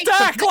gotta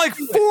stack like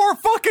 4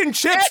 fucking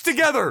chips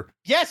together.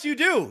 Yes, you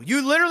do.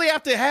 You literally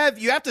have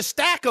to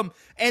stack them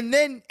and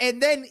then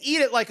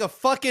eat it like a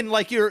fucking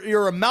like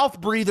you're a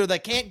mouth breather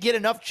that can't get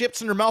enough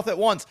chips in your mouth at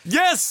once.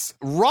 Yes,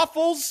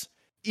 Ruffles,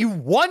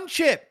 one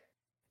chip.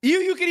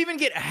 You could even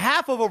get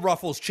half of a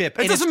Ruffles chip.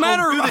 It doesn't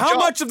matter how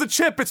much of the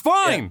chip. It's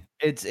fine.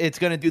 Yeah, it's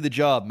gonna do the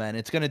job, man.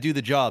 It's gonna do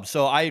the job.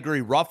 So I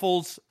agree.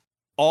 Ruffles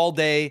all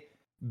day,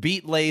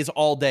 beat Lay's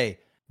all day,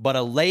 but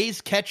a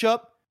Lay's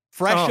ketchup.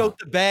 Fresh out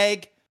the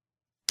bag,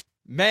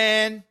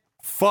 man.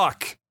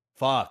 Fuck.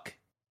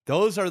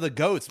 Those are the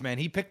goats, man.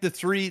 He picked the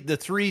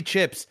three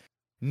chips.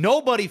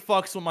 Nobody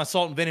fucks with my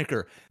salt and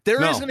vinegar.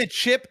 There isn't a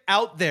chip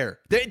out there.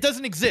 It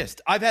doesn't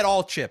exist. I've had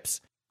all chips.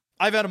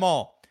 I've had them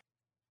all.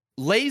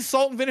 Lay's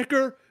salt and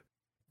vinegar,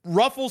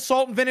 Ruffles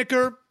salt and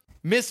vinegar,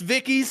 Miss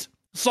Vicky's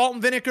salt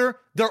and vinegar.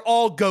 They're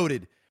all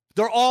goated.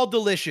 They're all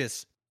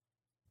delicious.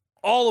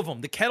 All of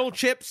them. The kettle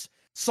chips,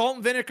 salt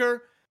and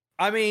vinegar.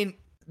 I mean,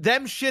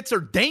 them shits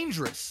are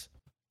dangerous.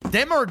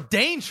 Them are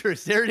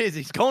dangerous. There it is.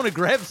 He's going to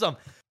grab some.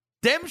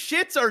 Them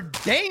shits are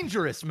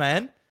dangerous,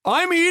 man.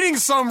 I'm eating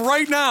some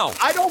right now.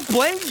 I don't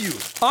blame you.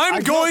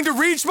 I'm going to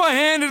reach my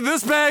hand into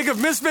this bag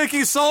of Miss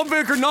Vicky's salt and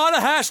vinegar. Not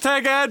a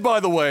hashtag ad, by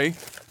the way.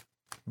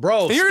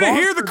 Bro, and you're going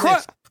to hear the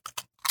crunch.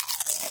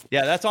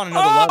 Yeah, that's on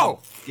another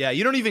level. Yeah,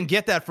 you don't even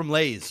get that from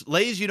Lay's.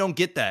 Lay's, you don't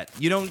get that.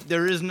 You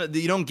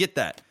don't get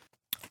that.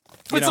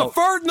 It's a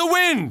fart in the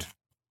wind.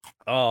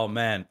 Oh,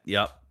 man.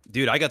 Yep.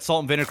 Dude, I got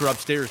salt and vinegar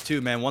upstairs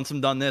too, man. Once I'm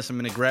done this, I'm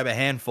going to grab a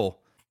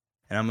handful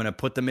and I'm going to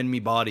put them in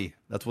me body.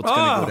 That's what's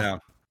going to go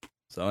down.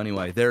 So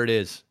anyway, there it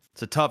is.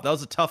 That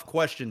was a tough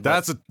question.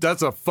 That's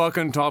a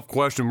fucking tough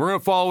question. We're going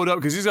to follow it up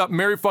because he's got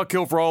Marry, Fuck,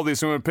 Kill for all these.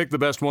 So I'm going to pick the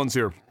best ones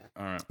here.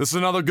 All right. This is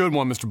another good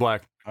one, Mr.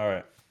 Black. All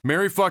right.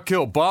 Marry, Fuck,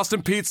 Kill.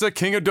 Boston Pizza,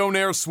 King of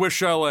Donair, Swiss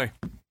Chalet.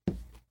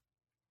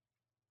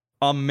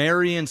 I'm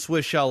marrying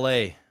Swiss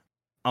Chalet.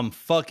 I'm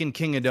fucking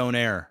King of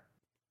Donair.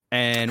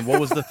 And what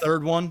was the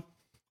third one?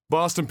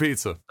 Boston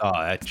Pizza. Oh,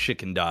 that shit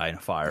can die in a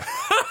fire.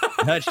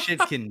 That shit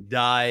can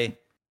die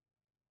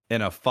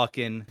in a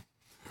fucking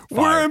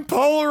fire. We're in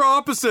polar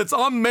opposites.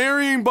 I'm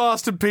marrying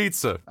Boston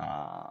Pizza.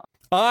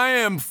 I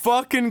am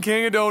fucking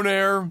King of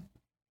Donair.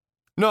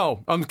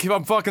 No, I'm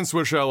fucking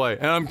Swiss Chalet,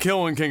 and I'm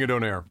killing King of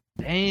Donair.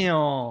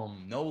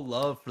 Damn. No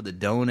love for the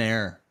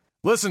Donair.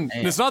 Listen,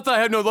 It's not that I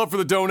have no love for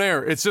the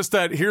Donair. It's just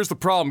that here's the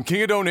problem.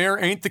 King of Donair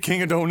ain't the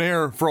King of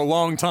Donair for a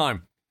long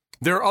time.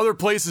 There are other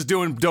places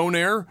doing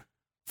Donair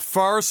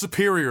far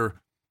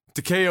superior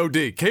to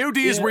KOD. KOD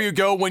is where you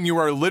go when you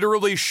are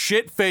literally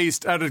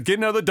shit-faced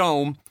getting out of the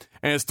dome,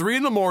 and it's 3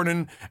 a.m,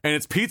 and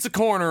it's Pizza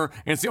Corner,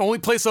 and it's the only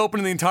place open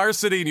in the entire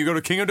city, and you go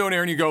to King of Donair,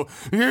 and you go,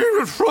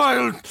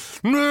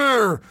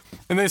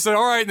 and they say,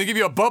 all right, and they give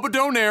you a Bubba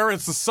Donair, and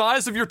it's the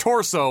size of your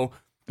torso,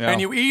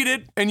 and you eat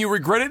it, and you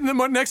regret it in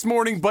the next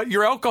morning, but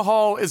your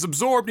alcohol is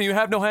absorbed, and you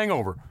have no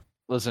hangover.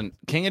 Listen,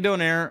 King of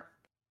Donair,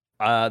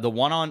 the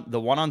one on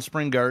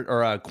Springart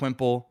or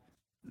Quimple,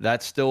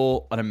 that's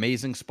still an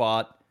amazing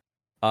spot.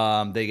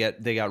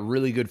 They got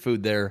really good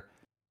food there.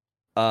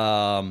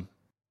 Man,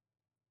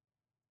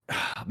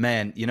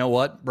 you know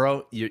what,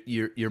 bro?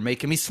 You're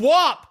making me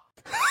swap.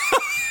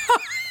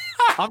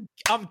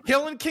 I'm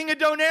killing King of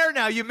Donair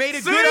now. You made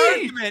a good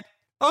argument.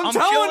 I'm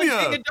telling you,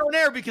 King of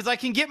Donair because I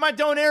can get my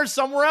Donair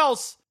somewhere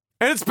else,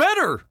 and it's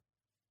better.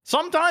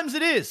 Sometimes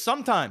it is.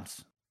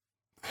 Sometimes,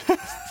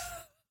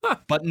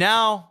 but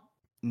now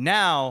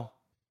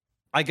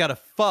I gotta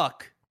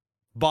fuck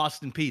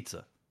Boston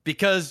Pizza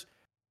because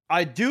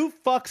I do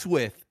fucks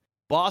with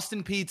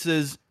Boston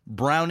Pizza's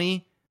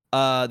brownie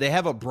They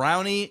have a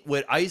brownie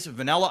with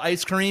vanilla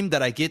ice cream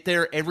that I get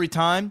there every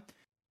time.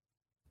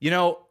 You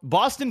know,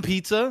 Boston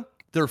Pizza,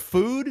 their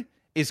food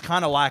is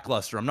kind of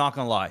lackluster. I'm not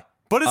going to lie.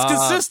 But it's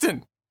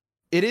consistent.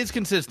 It is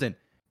consistent.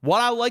 What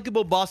I like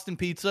about Boston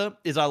Pizza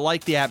is I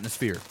like the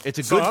atmosphere. It's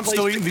a good I'm place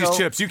still to eating go. these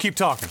chips. You keep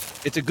talking.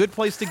 It's a good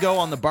place to go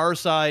on the bar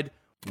side,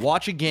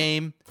 watch a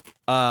game,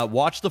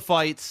 watch the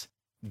fights,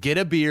 get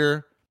a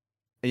beer,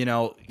 you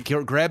know,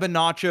 grab a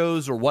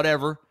nachos or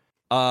whatever.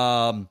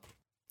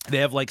 They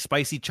have like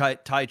spicy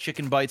Thai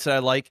chicken bites that I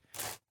like.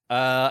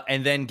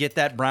 And then get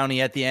that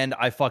brownie at the end.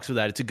 I fucks with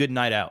that. It's a good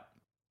night out.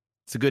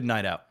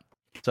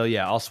 So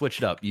yeah, I'll switch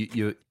it up.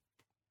 You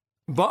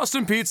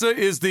Boston Pizza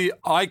is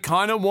I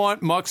kind of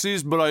want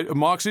Moxie's, but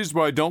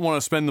I don't want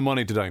to spend the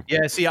money today.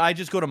 Yeah, see, I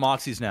just go to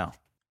Moxie's now.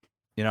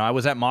 You know, I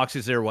was at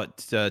Moxie's there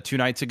 2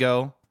 nights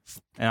ago,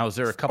 and I was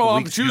there a couple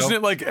weeks ago. I'm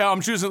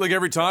choosing it like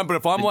every time, but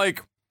if I'm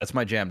like, that's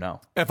my jam now.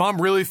 if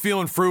I'm really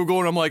feeling frugal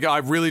and I'm like, I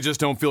really just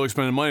don't feel like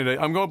spending money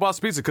today, I'm going to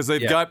Boston Pizza because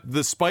they've got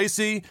the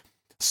spicy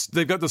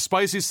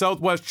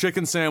Southwest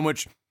chicken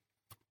sandwich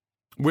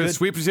with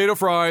sweet potato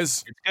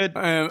fries. It's good.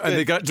 And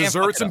they got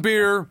desserts and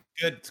beer.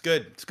 Good. It's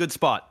good. It's a good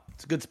spot.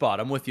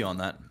 I'm with you on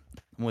that.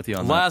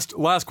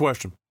 Last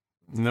question.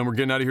 And then we're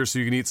getting out of here so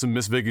you can eat some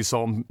Miss Viggie's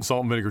salt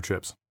and vinegar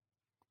chips.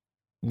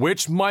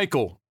 Which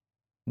Michael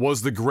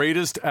was the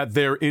greatest at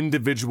their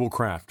individual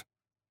craft?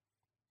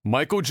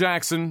 Michael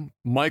Jackson,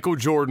 Michael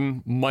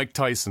Jordan, Mike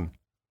Tyson.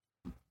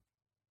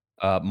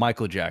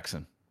 Michael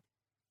Jackson.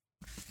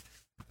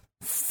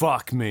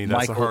 Fuck me.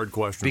 That's a hard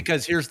question.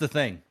 Because here's the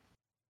thing.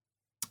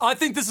 I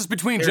think this is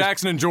between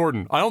Jackson and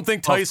Jordan. I don't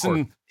think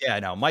Tyson. Yeah,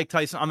 no, Mike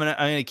Tyson. I'm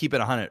gonna keep it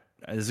 100.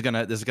 This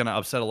is gonna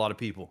upset a lot of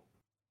people.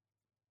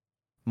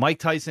 Mike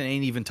Tyson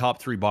ain't even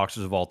top 3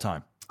 boxers of all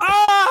time.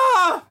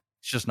 Ah!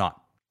 It's just not.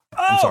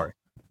 Oh! I'm sorry.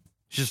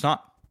 It's just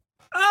not.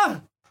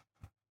 Ah!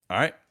 All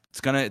right. It's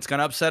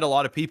gonna upset a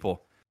lot of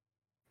people,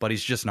 but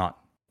he's just not.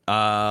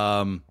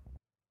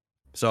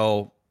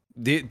 So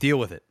deal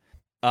with it.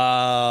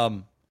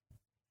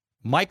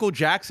 Michael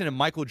Jackson and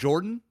Michael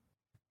Jordan,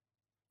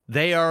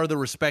 they are the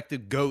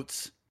respected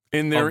GOATs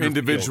in their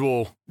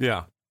individual field.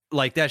 Yeah.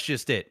 Like, that's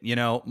just it. You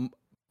know,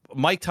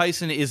 Mike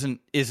Tyson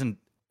isn't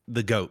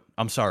the GOAT.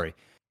 I'm sorry.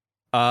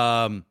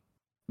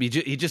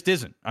 He just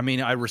isn't. I mean,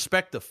 I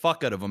respect the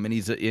fuck out of him, and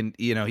he's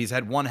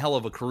had one hell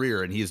of a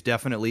career, and he's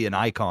definitely an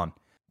icon.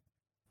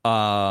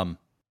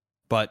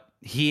 But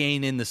he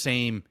ain't in the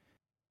same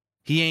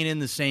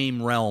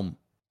realm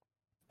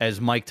as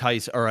Mike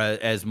Tyson or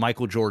as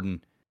Michael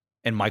Jordan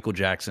and Michael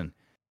Jackson.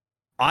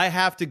 I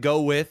have to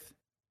go with,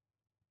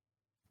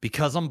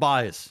 because I'm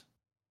biased,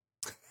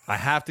 I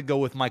have to go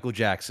with Michael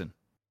Jackson.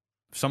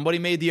 If somebody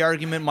made the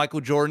argument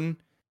Michael Jordan,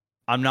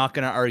 I'm not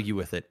going to argue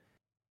with it.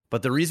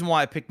 But the reason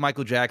why I picked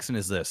Michael Jackson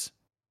is this.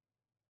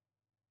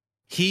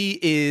 He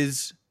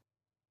is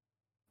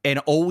and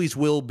always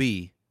will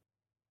be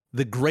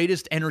the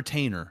greatest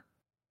entertainer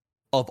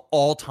of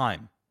all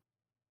time.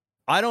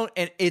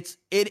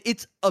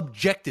 It's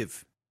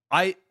objective.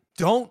 I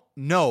don't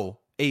know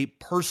a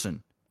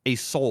person, a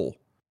soul,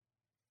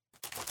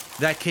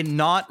 that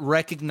cannot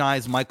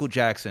recognize Michael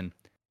Jackson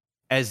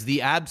as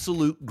the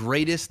absolute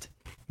greatest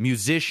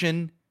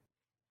musician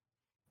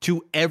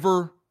to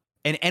ever,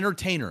 an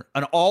entertainer,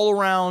 an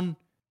all-around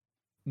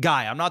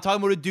guy. I'm not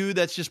talking about a dude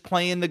that's just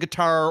playing the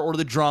guitar or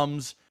the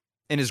drums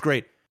and is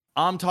great.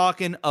 I'm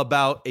talking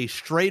about a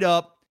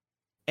straight-up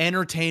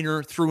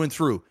entertainer through and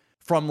through.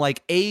 From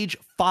like age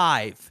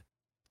 5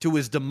 to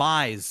his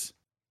demise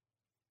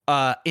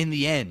in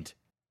the end.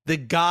 The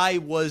guy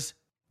was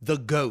the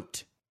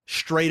GOAT.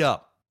 Straight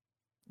up.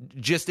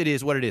 Just it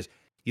is what it is.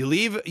 You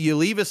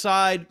leave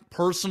aside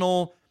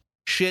personal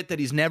shit that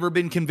he's never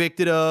been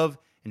convicted of,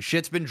 and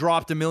shit's been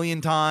dropped a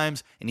million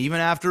times, and even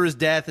after his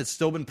death, it's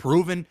still been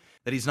proven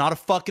that he's not a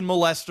fucking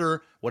molester.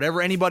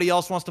 Whatever anybody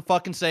else wants to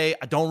fucking say,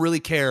 I don't really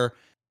care.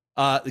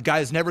 The guy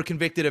is never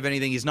convicted of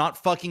anything. He's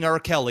not fucking R.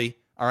 Kelly.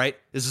 All right?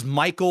 This is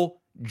Michael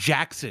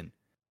Jackson.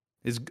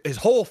 His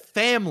whole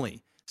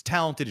family is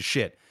talented as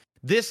shit.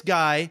 This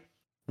guy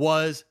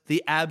was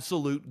the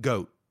absolute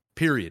GOAT.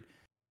 Period.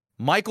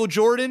 Michael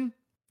Jordan,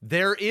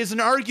 there is an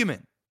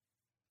argument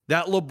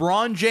that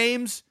LeBron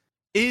James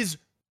is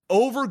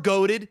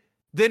over-GOAted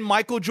than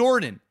Michael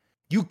Jordan.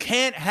 You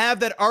can't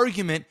have that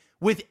argument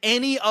with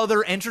any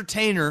other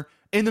entertainer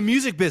in the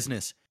music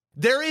business.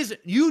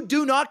 You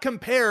do not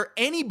compare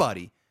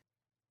anybody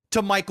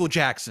to Michael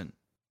Jackson.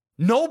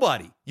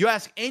 Nobody. You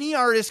ask any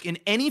artist in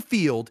any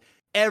field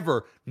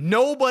ever,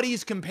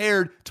 nobody's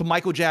compared to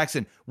Michael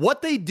Jackson.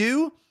 What they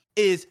do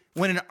is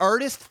when an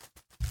artist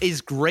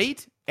is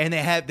great and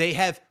they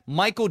have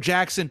Michael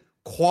Jackson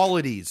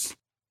qualities.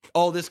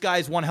 Oh, this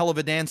guy's one hell of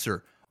a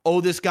dancer.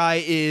 Oh, this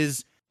guy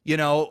is,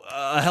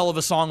 a hell of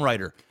a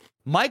songwriter.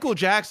 Michael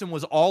Jackson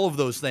was all of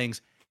those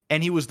things,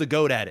 and he was the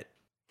GOAT at it.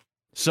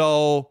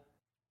 So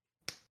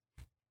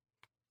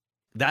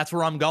that's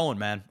where I'm going,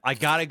 man. I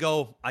gotta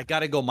go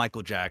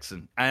Michael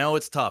Jackson. I know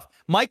it's tough.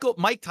 Mike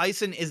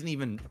Tyson isn't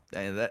even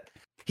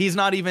he's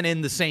not even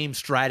in the same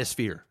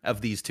stratosphere of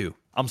these two.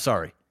 I'm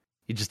sorry.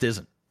 He just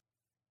isn't.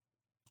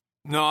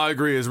 No, I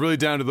agree. It's really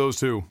down to those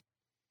two.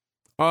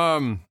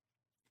 Man,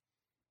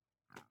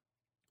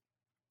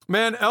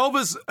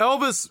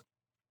 Elvis.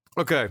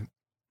 Okay.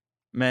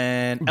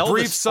 Man,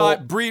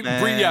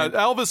 Elvis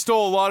Elvis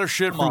stole a lot of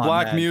shit from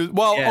black music.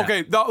 Well,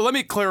 okay, let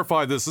me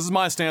clarify this. This is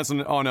my stance on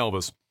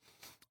Elvis.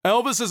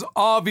 Elvis is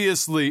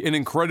obviously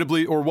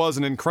was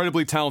an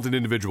incredibly talented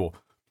individual.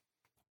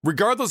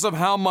 Regardless of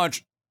how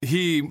much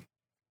he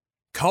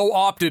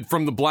co-opted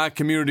from the black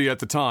community at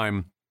the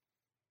time,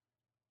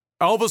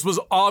 Elvis was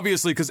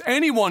obviously, because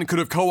anyone could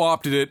have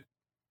co-opted it,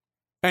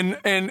 and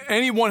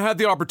anyone had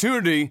the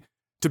opportunity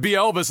to be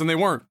Elvis, and they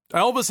weren't.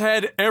 Elvis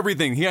had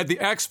everything. He had the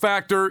X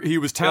factor. He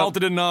was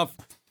talented enough.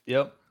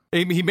 Yep.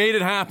 He made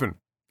it happen,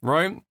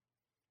 right?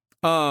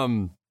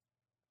 But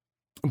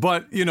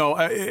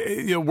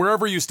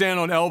wherever you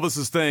stand on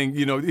Elvis's thing,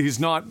 he's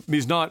not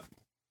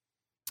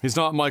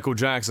Michael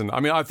Jackson. I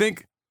mean, I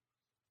think,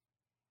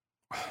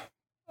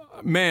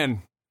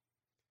 man,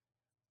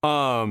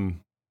 for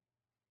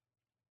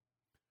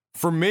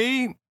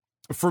me,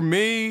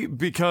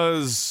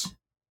 because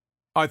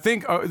I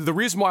think the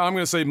reason why I'm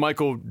going to say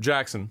Michael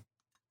Jackson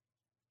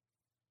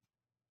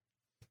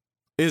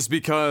is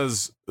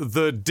because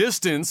the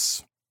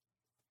distance,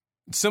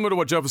 similar to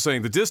what Jeff was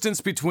saying, the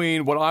distance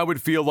between what I would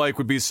feel like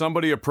would be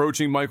somebody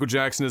approaching Michael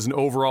Jackson as an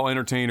overall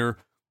entertainer,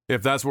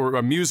 if that's where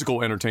a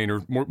musical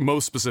entertainer,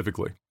 most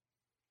specifically,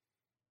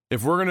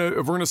 if we're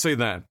gonna say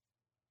that,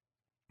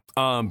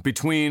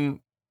 between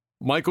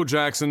Michael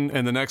Jackson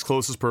and the next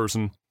closest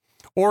person.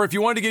 Or if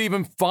you wanted to get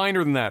even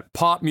finer than that,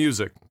 pop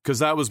music, because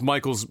that was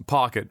Michael's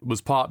pocket, was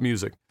pop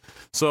music.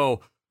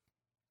 So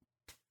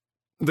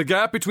the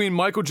gap between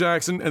Michael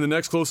Jackson and the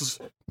next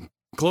closest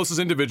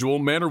individual,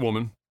 man or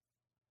woman,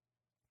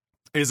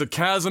 is a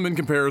chasm in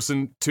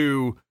comparison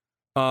to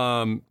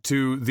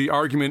the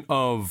argument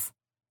of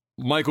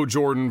Michael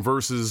Jordan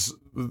versus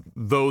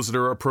those that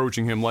are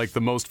approaching him, like the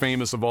most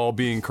famous of all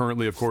being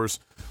currently, of course,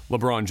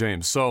 LeBron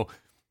James. So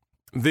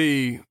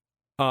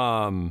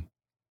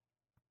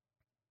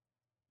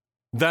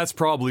that's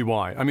probably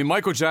why. I mean,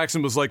 Michael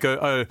Jackson was like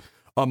a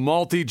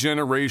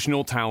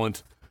multi-generational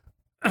talent,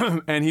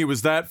 and he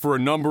was that for a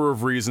number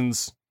of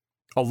reasons.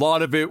 A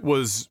lot of it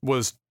was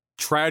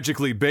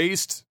tragically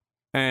based,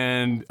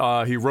 and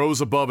he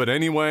rose above it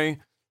anyway,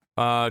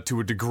 to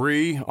a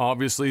degree,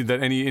 obviously,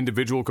 that any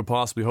individual could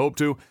possibly hope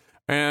to,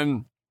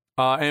 and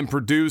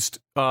produced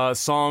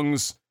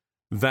songs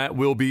that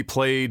will be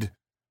played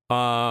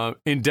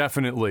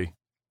indefinitely,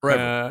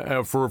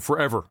 for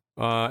forever.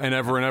 And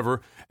ever and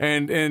ever,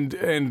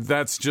 and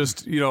that's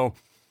just,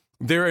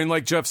 there, and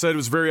like Jeff said, it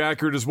was very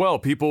accurate as well.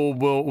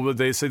 People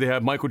they say they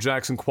have Michael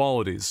Jackson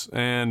qualities,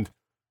 and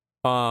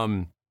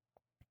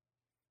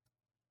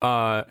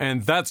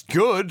that's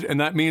good,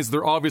 and that means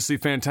they're obviously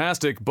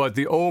fantastic. But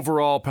the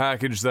overall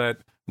package that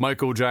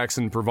Michael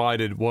Jackson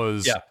provided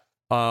was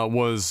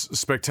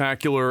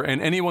spectacular,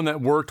 and anyone that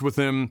worked with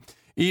him,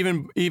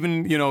 even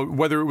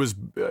whether it was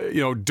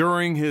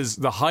during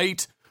the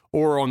height,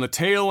 or on the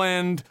tail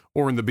end,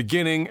 or in the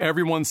beginning,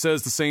 everyone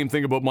says the same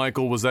thing about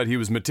Michael, was that he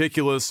was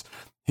meticulous,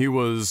 he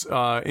was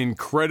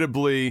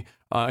incredibly,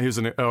 he was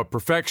a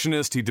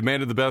perfectionist, he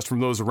demanded the best from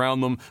those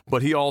around them,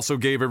 but he also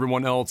gave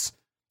everyone else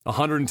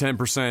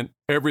 110%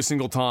 every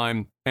single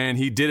time, and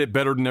he did it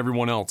better than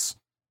everyone else,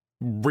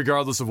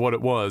 regardless of what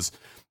it was.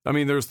 I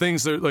mean, there's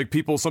things that, like,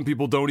 some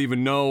people don't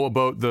even know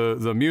about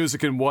the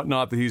music and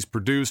whatnot that he's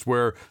produced,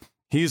 where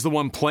he's the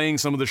one playing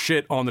some of the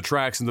shit on the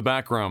tracks in the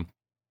background.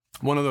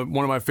 One of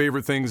my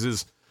favorite things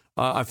is,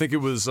 I think it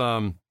was,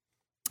 I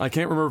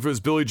can't remember if it was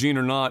Billie Jean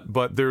or not,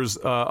 but there's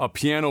a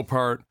piano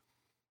part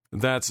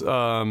that's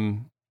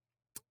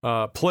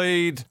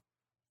played,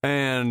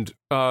 and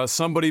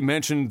somebody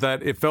mentioned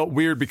that it felt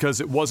weird because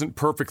it wasn't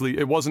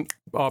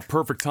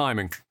perfect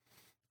timing.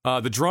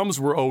 The drums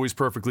were always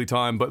perfectly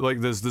timed, but like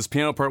this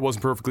piano part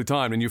wasn't perfectly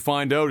timed, and you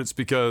find out it's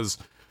because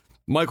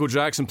Michael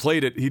Jackson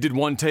played it. He did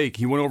one take.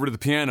 He went over to the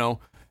piano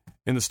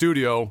in the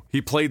studio.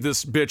 He played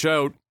this bitch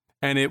out,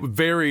 and it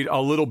varied a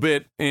little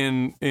bit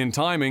in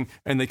timing,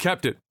 and they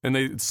kept it, and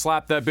they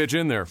slapped that bitch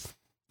in there.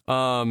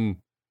 And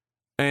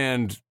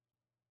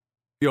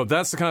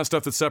that's the kind of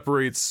stuff that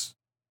separates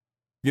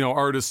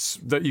artists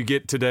that you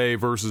get today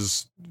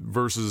versus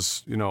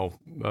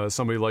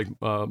somebody like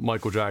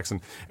Michael Jackson.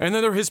 And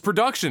then his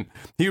production.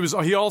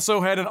 He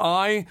also had an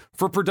eye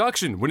for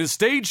production when his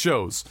stage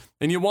shows,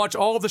 and you watch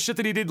all of the shit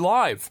that he did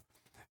live.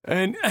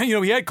 And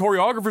he had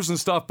choreographers and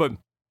stuff, but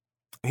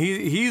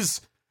he's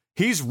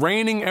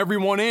reining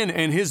everyone in,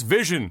 and his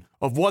vision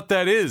of what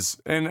that is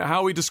and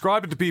how he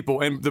described it to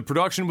people. And the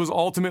production was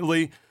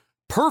ultimately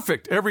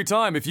perfect every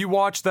time. If you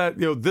watch that,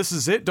 This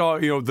Is It,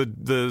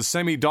 the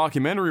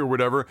semi-documentary or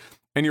whatever,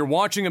 and you're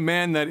watching a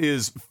man that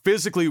is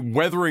physically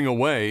weathering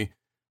away,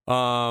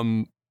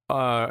 and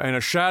a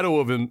shadow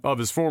of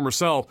his former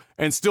self,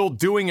 and still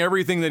doing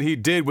everything that he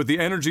did with the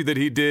energy that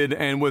he did,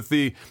 and with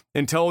the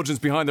intelligence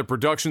behind the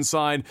production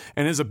side,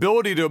 and his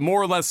ability to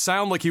more or less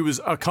sound like he was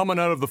coming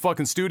out of the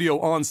fucking studio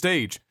on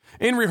stage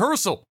in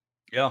rehearsal.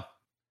 Yeah.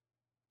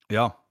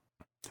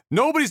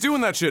 Nobody's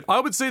doing that shit. I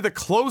would say the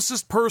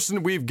closest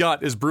person we've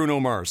got is Bruno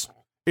Mars.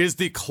 Is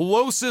the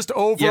closest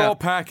overall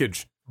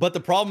package. But the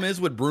problem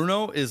is with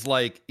Bruno is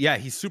like, yeah,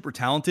 he's super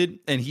talented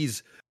and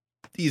he's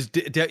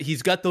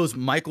got those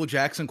Michael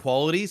Jackson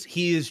qualities.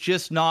 He is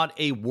just not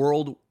a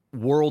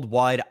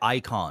worldwide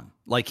icon.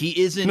 Like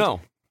he isn't. No.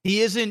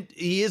 He isn't,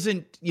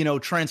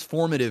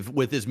 transformative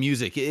with his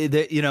music.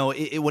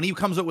 When he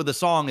comes up with a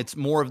song, it's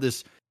more of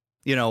this,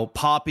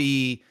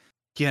 poppy,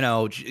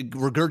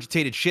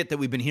 regurgitated shit that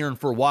we've been hearing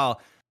for a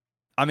while.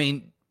 I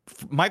mean,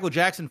 Michael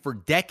Jackson for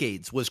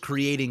decades was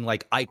creating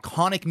like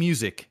iconic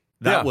music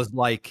that was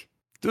like.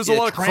 There's a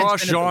lot of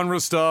cross-genre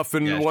stuff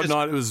and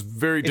whatnot. It was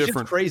very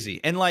different. It's crazy.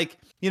 And like,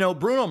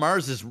 Bruno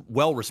Mars is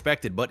well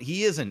respected, but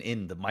he isn't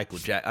in the Michael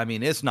Jackson. I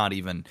mean, it's not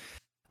even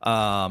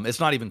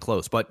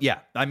close. But yeah,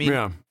 I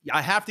mean,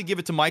 I have to give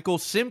it to Michael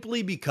Jackson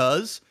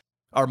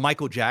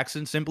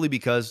simply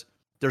because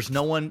there's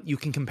no one you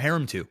can compare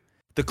him to.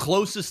 The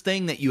closest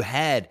thing that you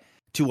had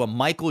to a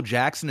Michael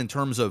Jackson in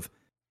terms of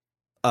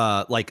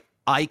like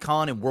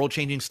icon and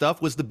world-changing stuff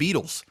was the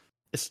Beatles.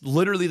 It's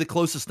literally the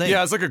closest thing.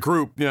 Yeah, it's like a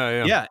group.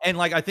 Yeah. And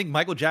like I think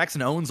Michael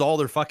Jackson owns all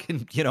their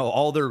fucking,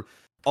 all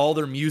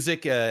their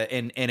music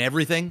and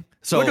everything.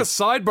 So like a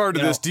sidebar to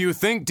this, do you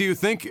think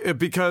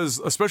because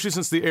especially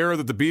since the era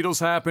that the Beatles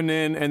happened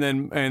in, and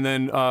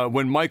then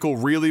when Michael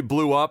really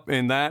blew up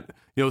in that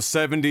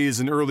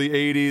 70s and early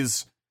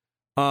 80s,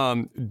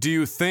 do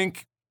you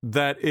think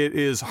that it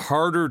is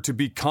harder to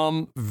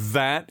become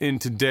that in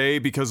today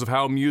because of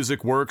how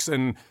music works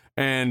and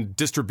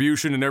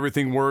distribution and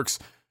everything works?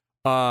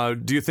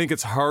 Do you think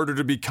it's harder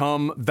to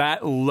become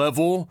that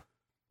level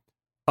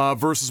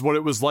versus what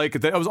it was like?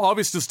 It was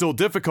obviously still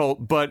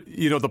difficult, but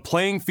the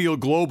playing field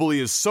globally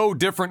is so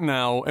different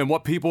now, and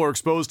what people are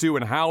exposed to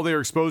and how they're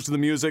exposed to the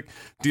music.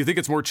 Do you think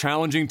it's more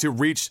challenging to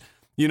reach?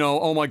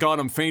 Oh my God,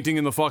 I'm fainting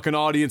in the fucking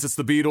audience. It's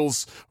the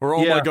Beatles, or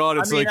oh my God,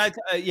 it's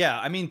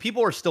I mean,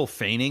 people are still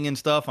feigning and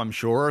stuff. I'm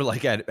sure,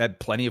 like at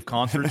plenty of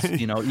concerts,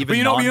 even. But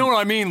you know what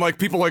I mean, like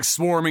people like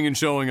swarming and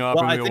showing up.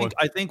 Well,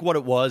 I think what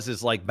it was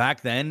is like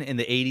back then in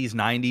the 80s,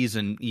 90s,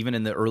 and even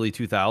in the early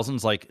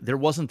 2000s, like there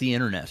wasn't the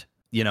internet.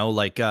 You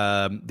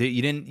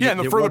didn't. Yeah,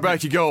 and the further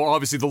back you go,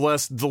 obviously, the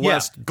less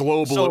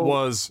global it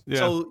was. Yeah.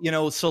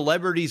 So,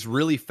 celebrities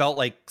really felt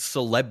like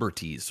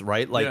celebrities,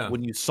 right? Like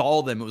when you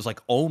saw them, it was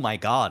like, oh my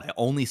God, I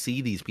only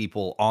see these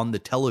people on the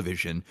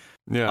television.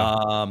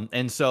 Yeah.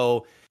 And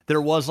so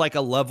there was like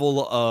a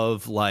level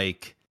of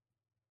like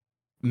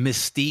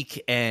mystique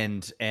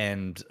and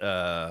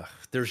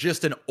there's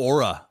just an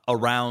aura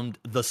around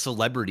the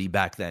celebrity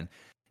back then.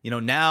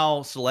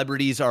 Now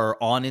celebrities are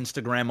on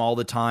Instagram all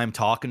the time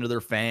talking to their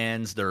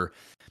fans.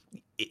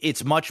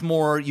 It's much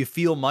more, you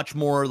feel much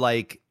more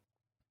like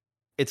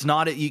it's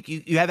not,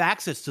 you have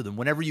access to them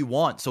whenever you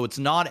want. So it's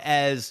not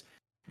as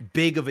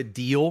big of a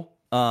deal.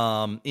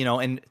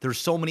 And there's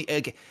so many,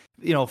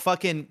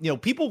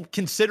 people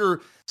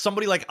consider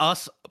somebody like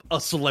us a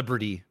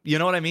celebrity. You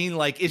know what I mean?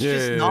 Like it's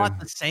just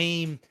not the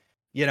same,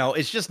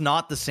 it's just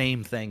not the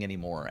same thing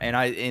anymore.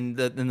 And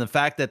the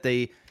fact that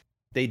they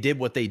did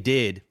what they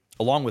did,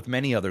 along with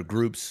many other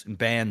groups and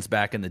bands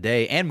back in the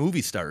day, and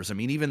movie stars. I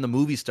mean, even the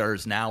movie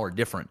stars now are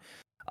different.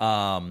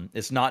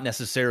 It's not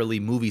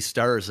necessarily movie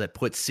stars that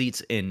put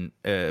seats in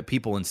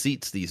people in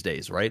seats these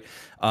days, right?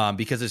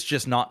 Because it's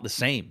just not the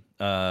same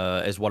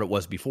as what it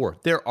was before.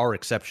 There are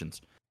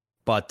exceptions,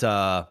 but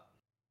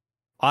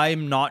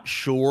I'm not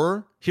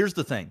sure. Here's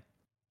the thing.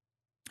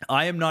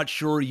 I am not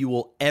sure you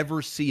will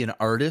ever see an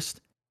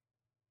artist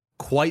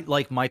quite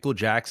like Michael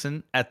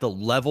Jackson at the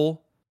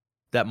level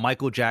that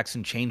Michael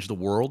Jackson changed the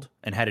world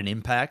and had an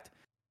impact.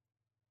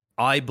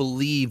 I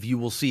believe you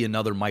will see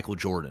another Michael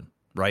Jordan,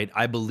 right?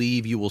 I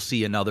believe you will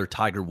see another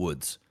Tiger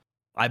Woods.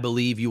 I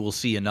believe you will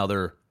see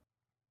another,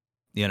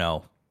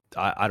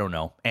 I don't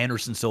know,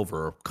 Anderson Silva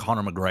or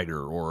Conor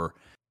McGregor or,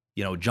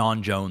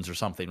 John Jones or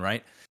something,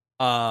 right?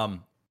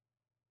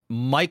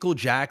 Michael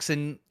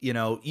Jackson,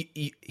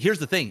 here's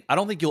the thing. I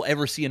don't think you'll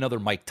ever see another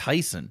Mike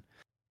Tyson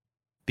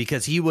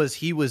because he was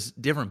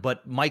different,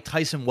 but Mike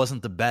Tyson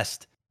wasn't the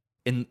best.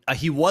 And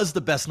he was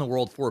the best in the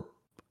world for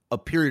a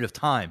period of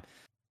time,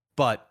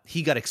 but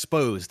he got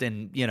exposed,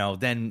 and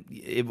then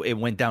it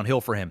went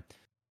downhill for him.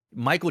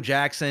 Michael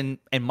Jackson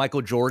and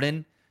Michael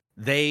Jordan,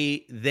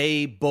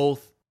 they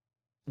both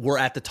were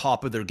at the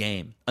top of their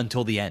game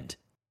until the end,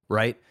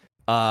 right?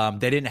 They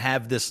didn't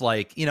have this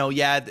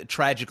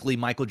tragically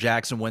Michael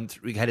Jackson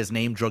had his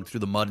name dragged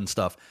through the mud and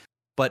stuff,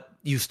 but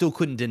you still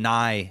couldn't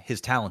deny his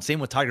talent. Same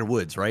with Tiger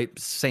Woods, right?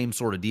 Same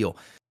sort of deal.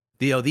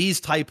 These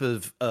type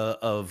of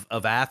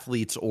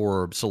athletes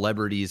or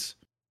celebrities,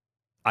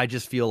 I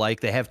just feel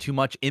like they have too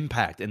much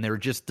impact and they're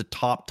just the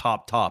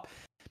top.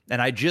 And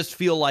I just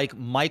feel like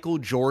Michael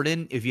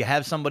Jordan, if you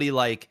have somebody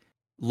like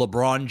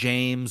LeBron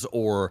James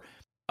or,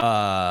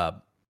 I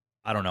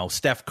don't know,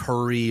 Steph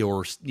Curry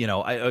or,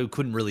 I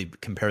couldn't really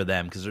compare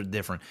them because they're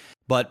different.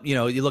 But,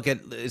 you look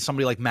at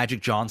somebody like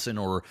Magic Johnson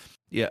or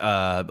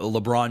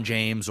LeBron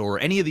James or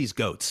any of these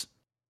GOATs,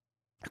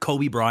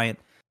 Kobe Bryant,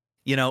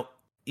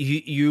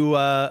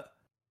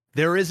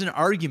 there is an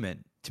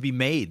argument to be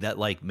made that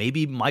like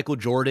maybe Michael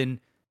Jordan,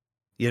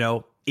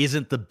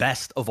 isn't the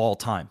best of all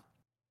time.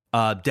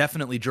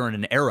 Definitely during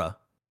an era,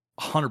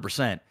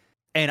 100%.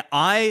 And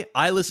I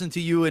listened to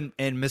you and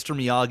Mr.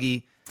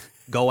 Miyagi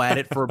go at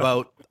it for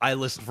about. I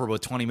listened for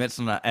about 20 minutes,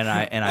 and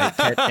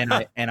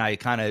I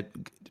kind of.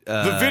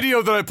 The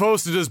video that I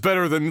posted is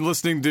better than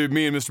listening to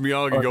me and Mr.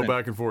 Miyagi go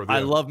back and forth. Yeah. I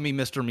love me,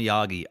 Mr.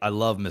 Miyagi. I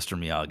love Mr.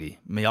 Miyagi.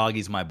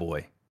 Miyagi's my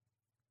boy.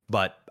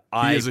 But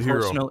I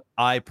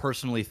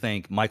personally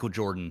think Michael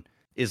Jordan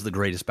is the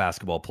greatest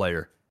basketball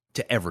player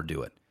to ever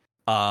do it.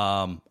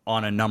 On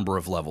a number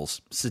of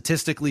levels.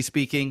 Statistically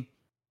speaking,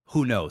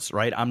 who knows,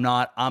 right? I'm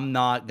not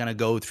gonna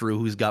go through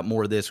who's got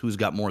more of this, who's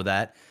got more of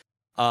that.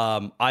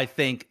 I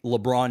think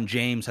LeBron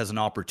James has an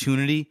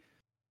opportunity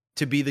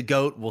to be the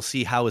GOAT. We'll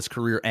see how his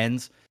career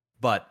ends.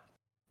 But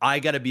I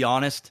gotta be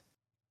honest,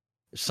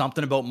 there's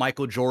something about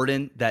Michael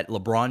Jordan that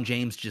LeBron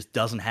James just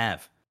doesn't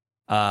have.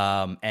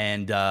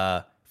 And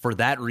for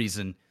that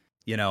reason,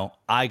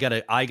 I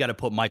gotta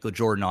put Michael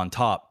Jordan on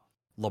top.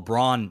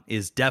 LeBron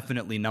is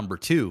definitely number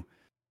 2.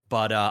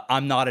 But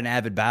I'm not an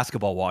avid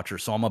basketball watcher,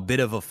 so I'm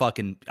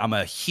I'm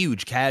a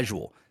huge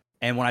casual.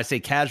 And when I say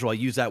casual, I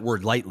use that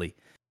word lightly.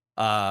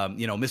 Mr.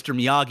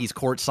 Miyagi's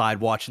courtside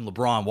watching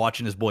LeBron,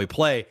 watching his boy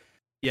play.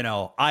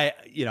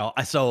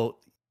 So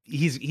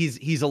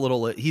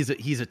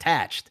he's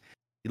attached.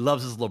 He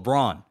loves his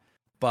LeBron.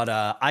 But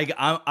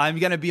I'm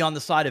gonna be on the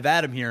side of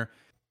Adam here.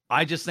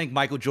 I just think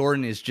Michael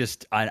Jordan is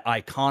just an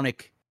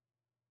iconic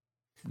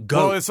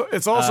GOAT. Well,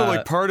 it's also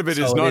like part of it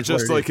is not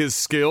just like his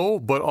skill,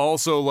 but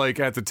also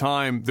like at the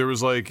time there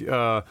was like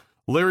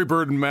Larry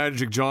Bird and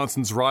Magic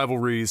Johnson's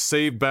rivalry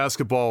saved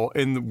basketball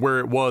in where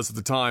it was at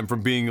the time from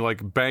being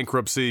like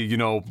bankruptcy.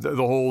 The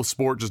whole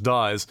sport just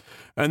dies,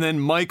 and then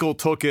Michael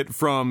took it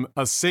from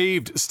a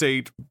saved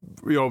state.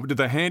 Took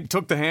the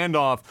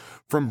handoff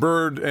from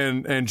Bird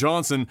and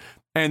Johnson,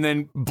 and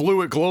then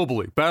blew it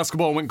globally.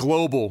 Basketball went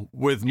global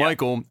with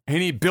Michael,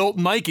 and he built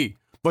Nike.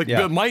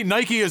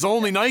 Nike is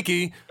only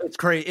Nike. It's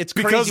crazy. It's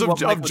because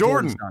crazy of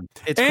Jordan.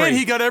 It's and crazy.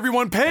 He got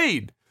everyone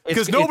paid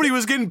because nobody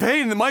was getting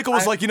paid. And then Michael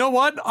was like, you know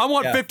what? I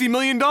want $50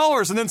 million.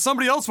 And then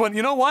somebody else went,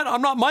 you know what?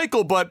 I'm not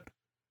Michael, but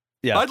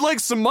I'd like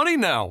some money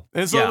now.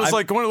 And so it was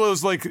like one of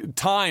those like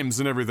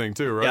times and everything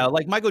too, right? Yeah,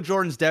 like Michael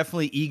Jordan's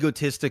definitely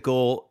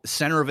egotistical,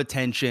 center of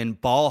attention,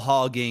 ball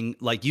hogging,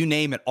 like you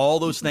name it, all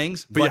those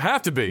things. But you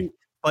have to be.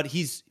 But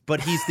he's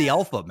the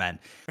alpha, man.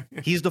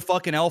 He's the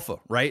fucking alpha,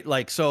 right?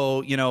 Like,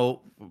 so,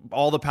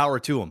 all the power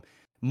to him.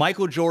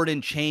 Michael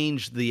Jordan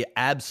changed the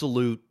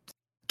absolute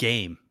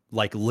game,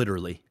 like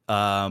literally.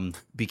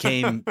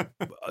 Became,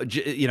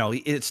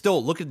 it's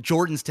still, look at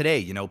Jordans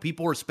today.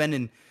 People are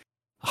spending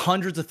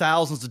hundreds of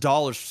thousands of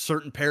dollars for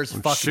certain pairs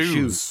of fucking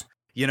shoes.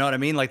 You know what I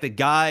mean? Like the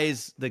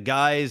guys.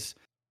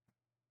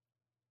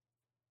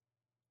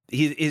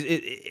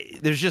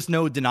 There's just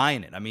no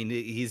denying it. I mean,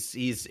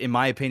 he's in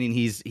my opinion,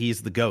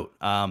 he's the GOAT.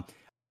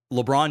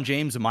 LeBron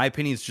James, in my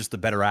opinion, is just a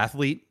better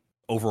athlete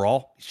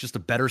overall. He's just a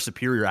better,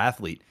 superior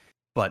athlete.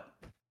 But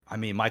I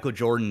mean, Michael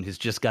Jordan has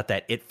just got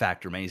that it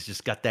factor, man. He's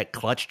just got that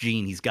clutch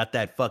gene. He's got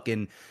that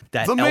fucking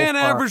The man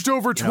averaged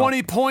over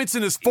 20 points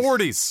in his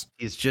 40s.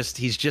 He's just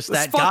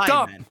that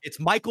guy, man. It's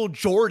Michael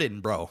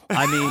Jordan, bro.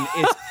 I mean,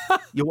 it's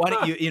you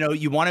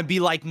want to be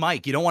like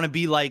Mike. You don't want to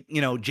be like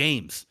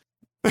James.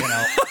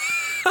 I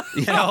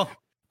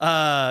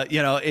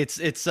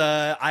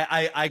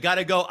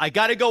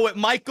gotta go with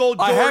Michael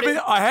Jordan.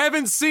 I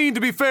haven't seen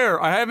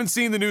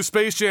the new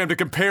Space Jam to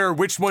compare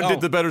which one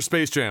did the better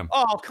Space Jam.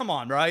 Oh, come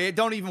on, bro.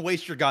 Don't even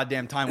waste your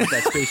goddamn time with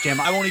that Space Jam.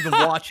 I won't even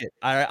watch it.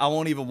 I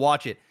won't even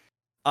watch it.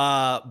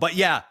 But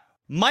yeah,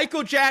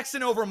 Michael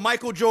Jackson over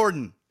Michael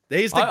Jordan.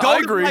 He's the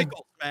GOAT of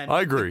Michaels, man.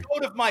 I agree. The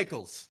GOAT of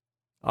Michaels.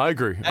 I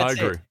agree.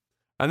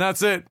 And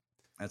that's it.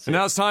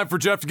 Now it's time for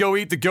Jeff to go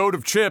eat the GOAT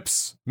of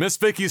chips, Miss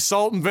Vicky's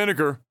salt and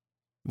vinegar.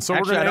 And so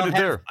we're going to end it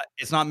there.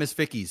 It's not Miss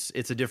Vicky's.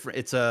 It's a different.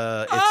 I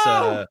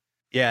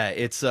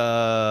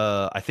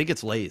think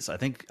it's Lay's. I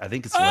think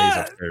it's Lay's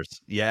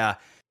upstairs. Yeah.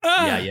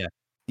 I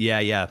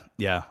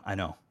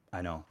know.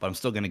 But I'm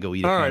still going to go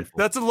eat. All right,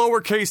 that's a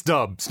lowercase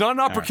dub. It's not an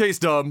uppercase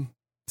dub.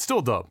 It's still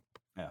a dub.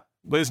 Yeah.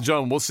 Ladies and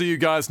gentlemen, we'll see you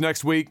guys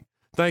next week.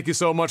 Thank you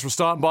so much for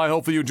stopping by.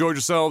 Hopefully you enjoyed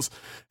yourselves.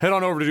 Head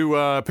on over to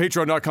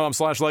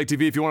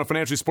patreon.com/LikeTV if you want to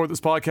financially support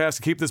this podcast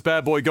and keep this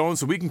bad boy going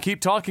so we can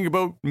keep talking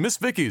about Miss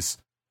Vicky's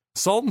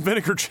salt and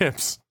vinegar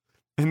chips.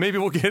 And maybe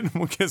we'll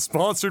get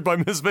sponsored by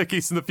Miss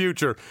Vicky's in the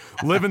future.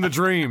 Living the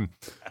dream.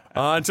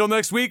 Until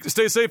next week,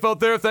 stay safe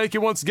out there. Thank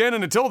you once again.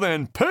 And until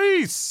then,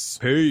 peace.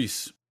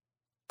 Peace.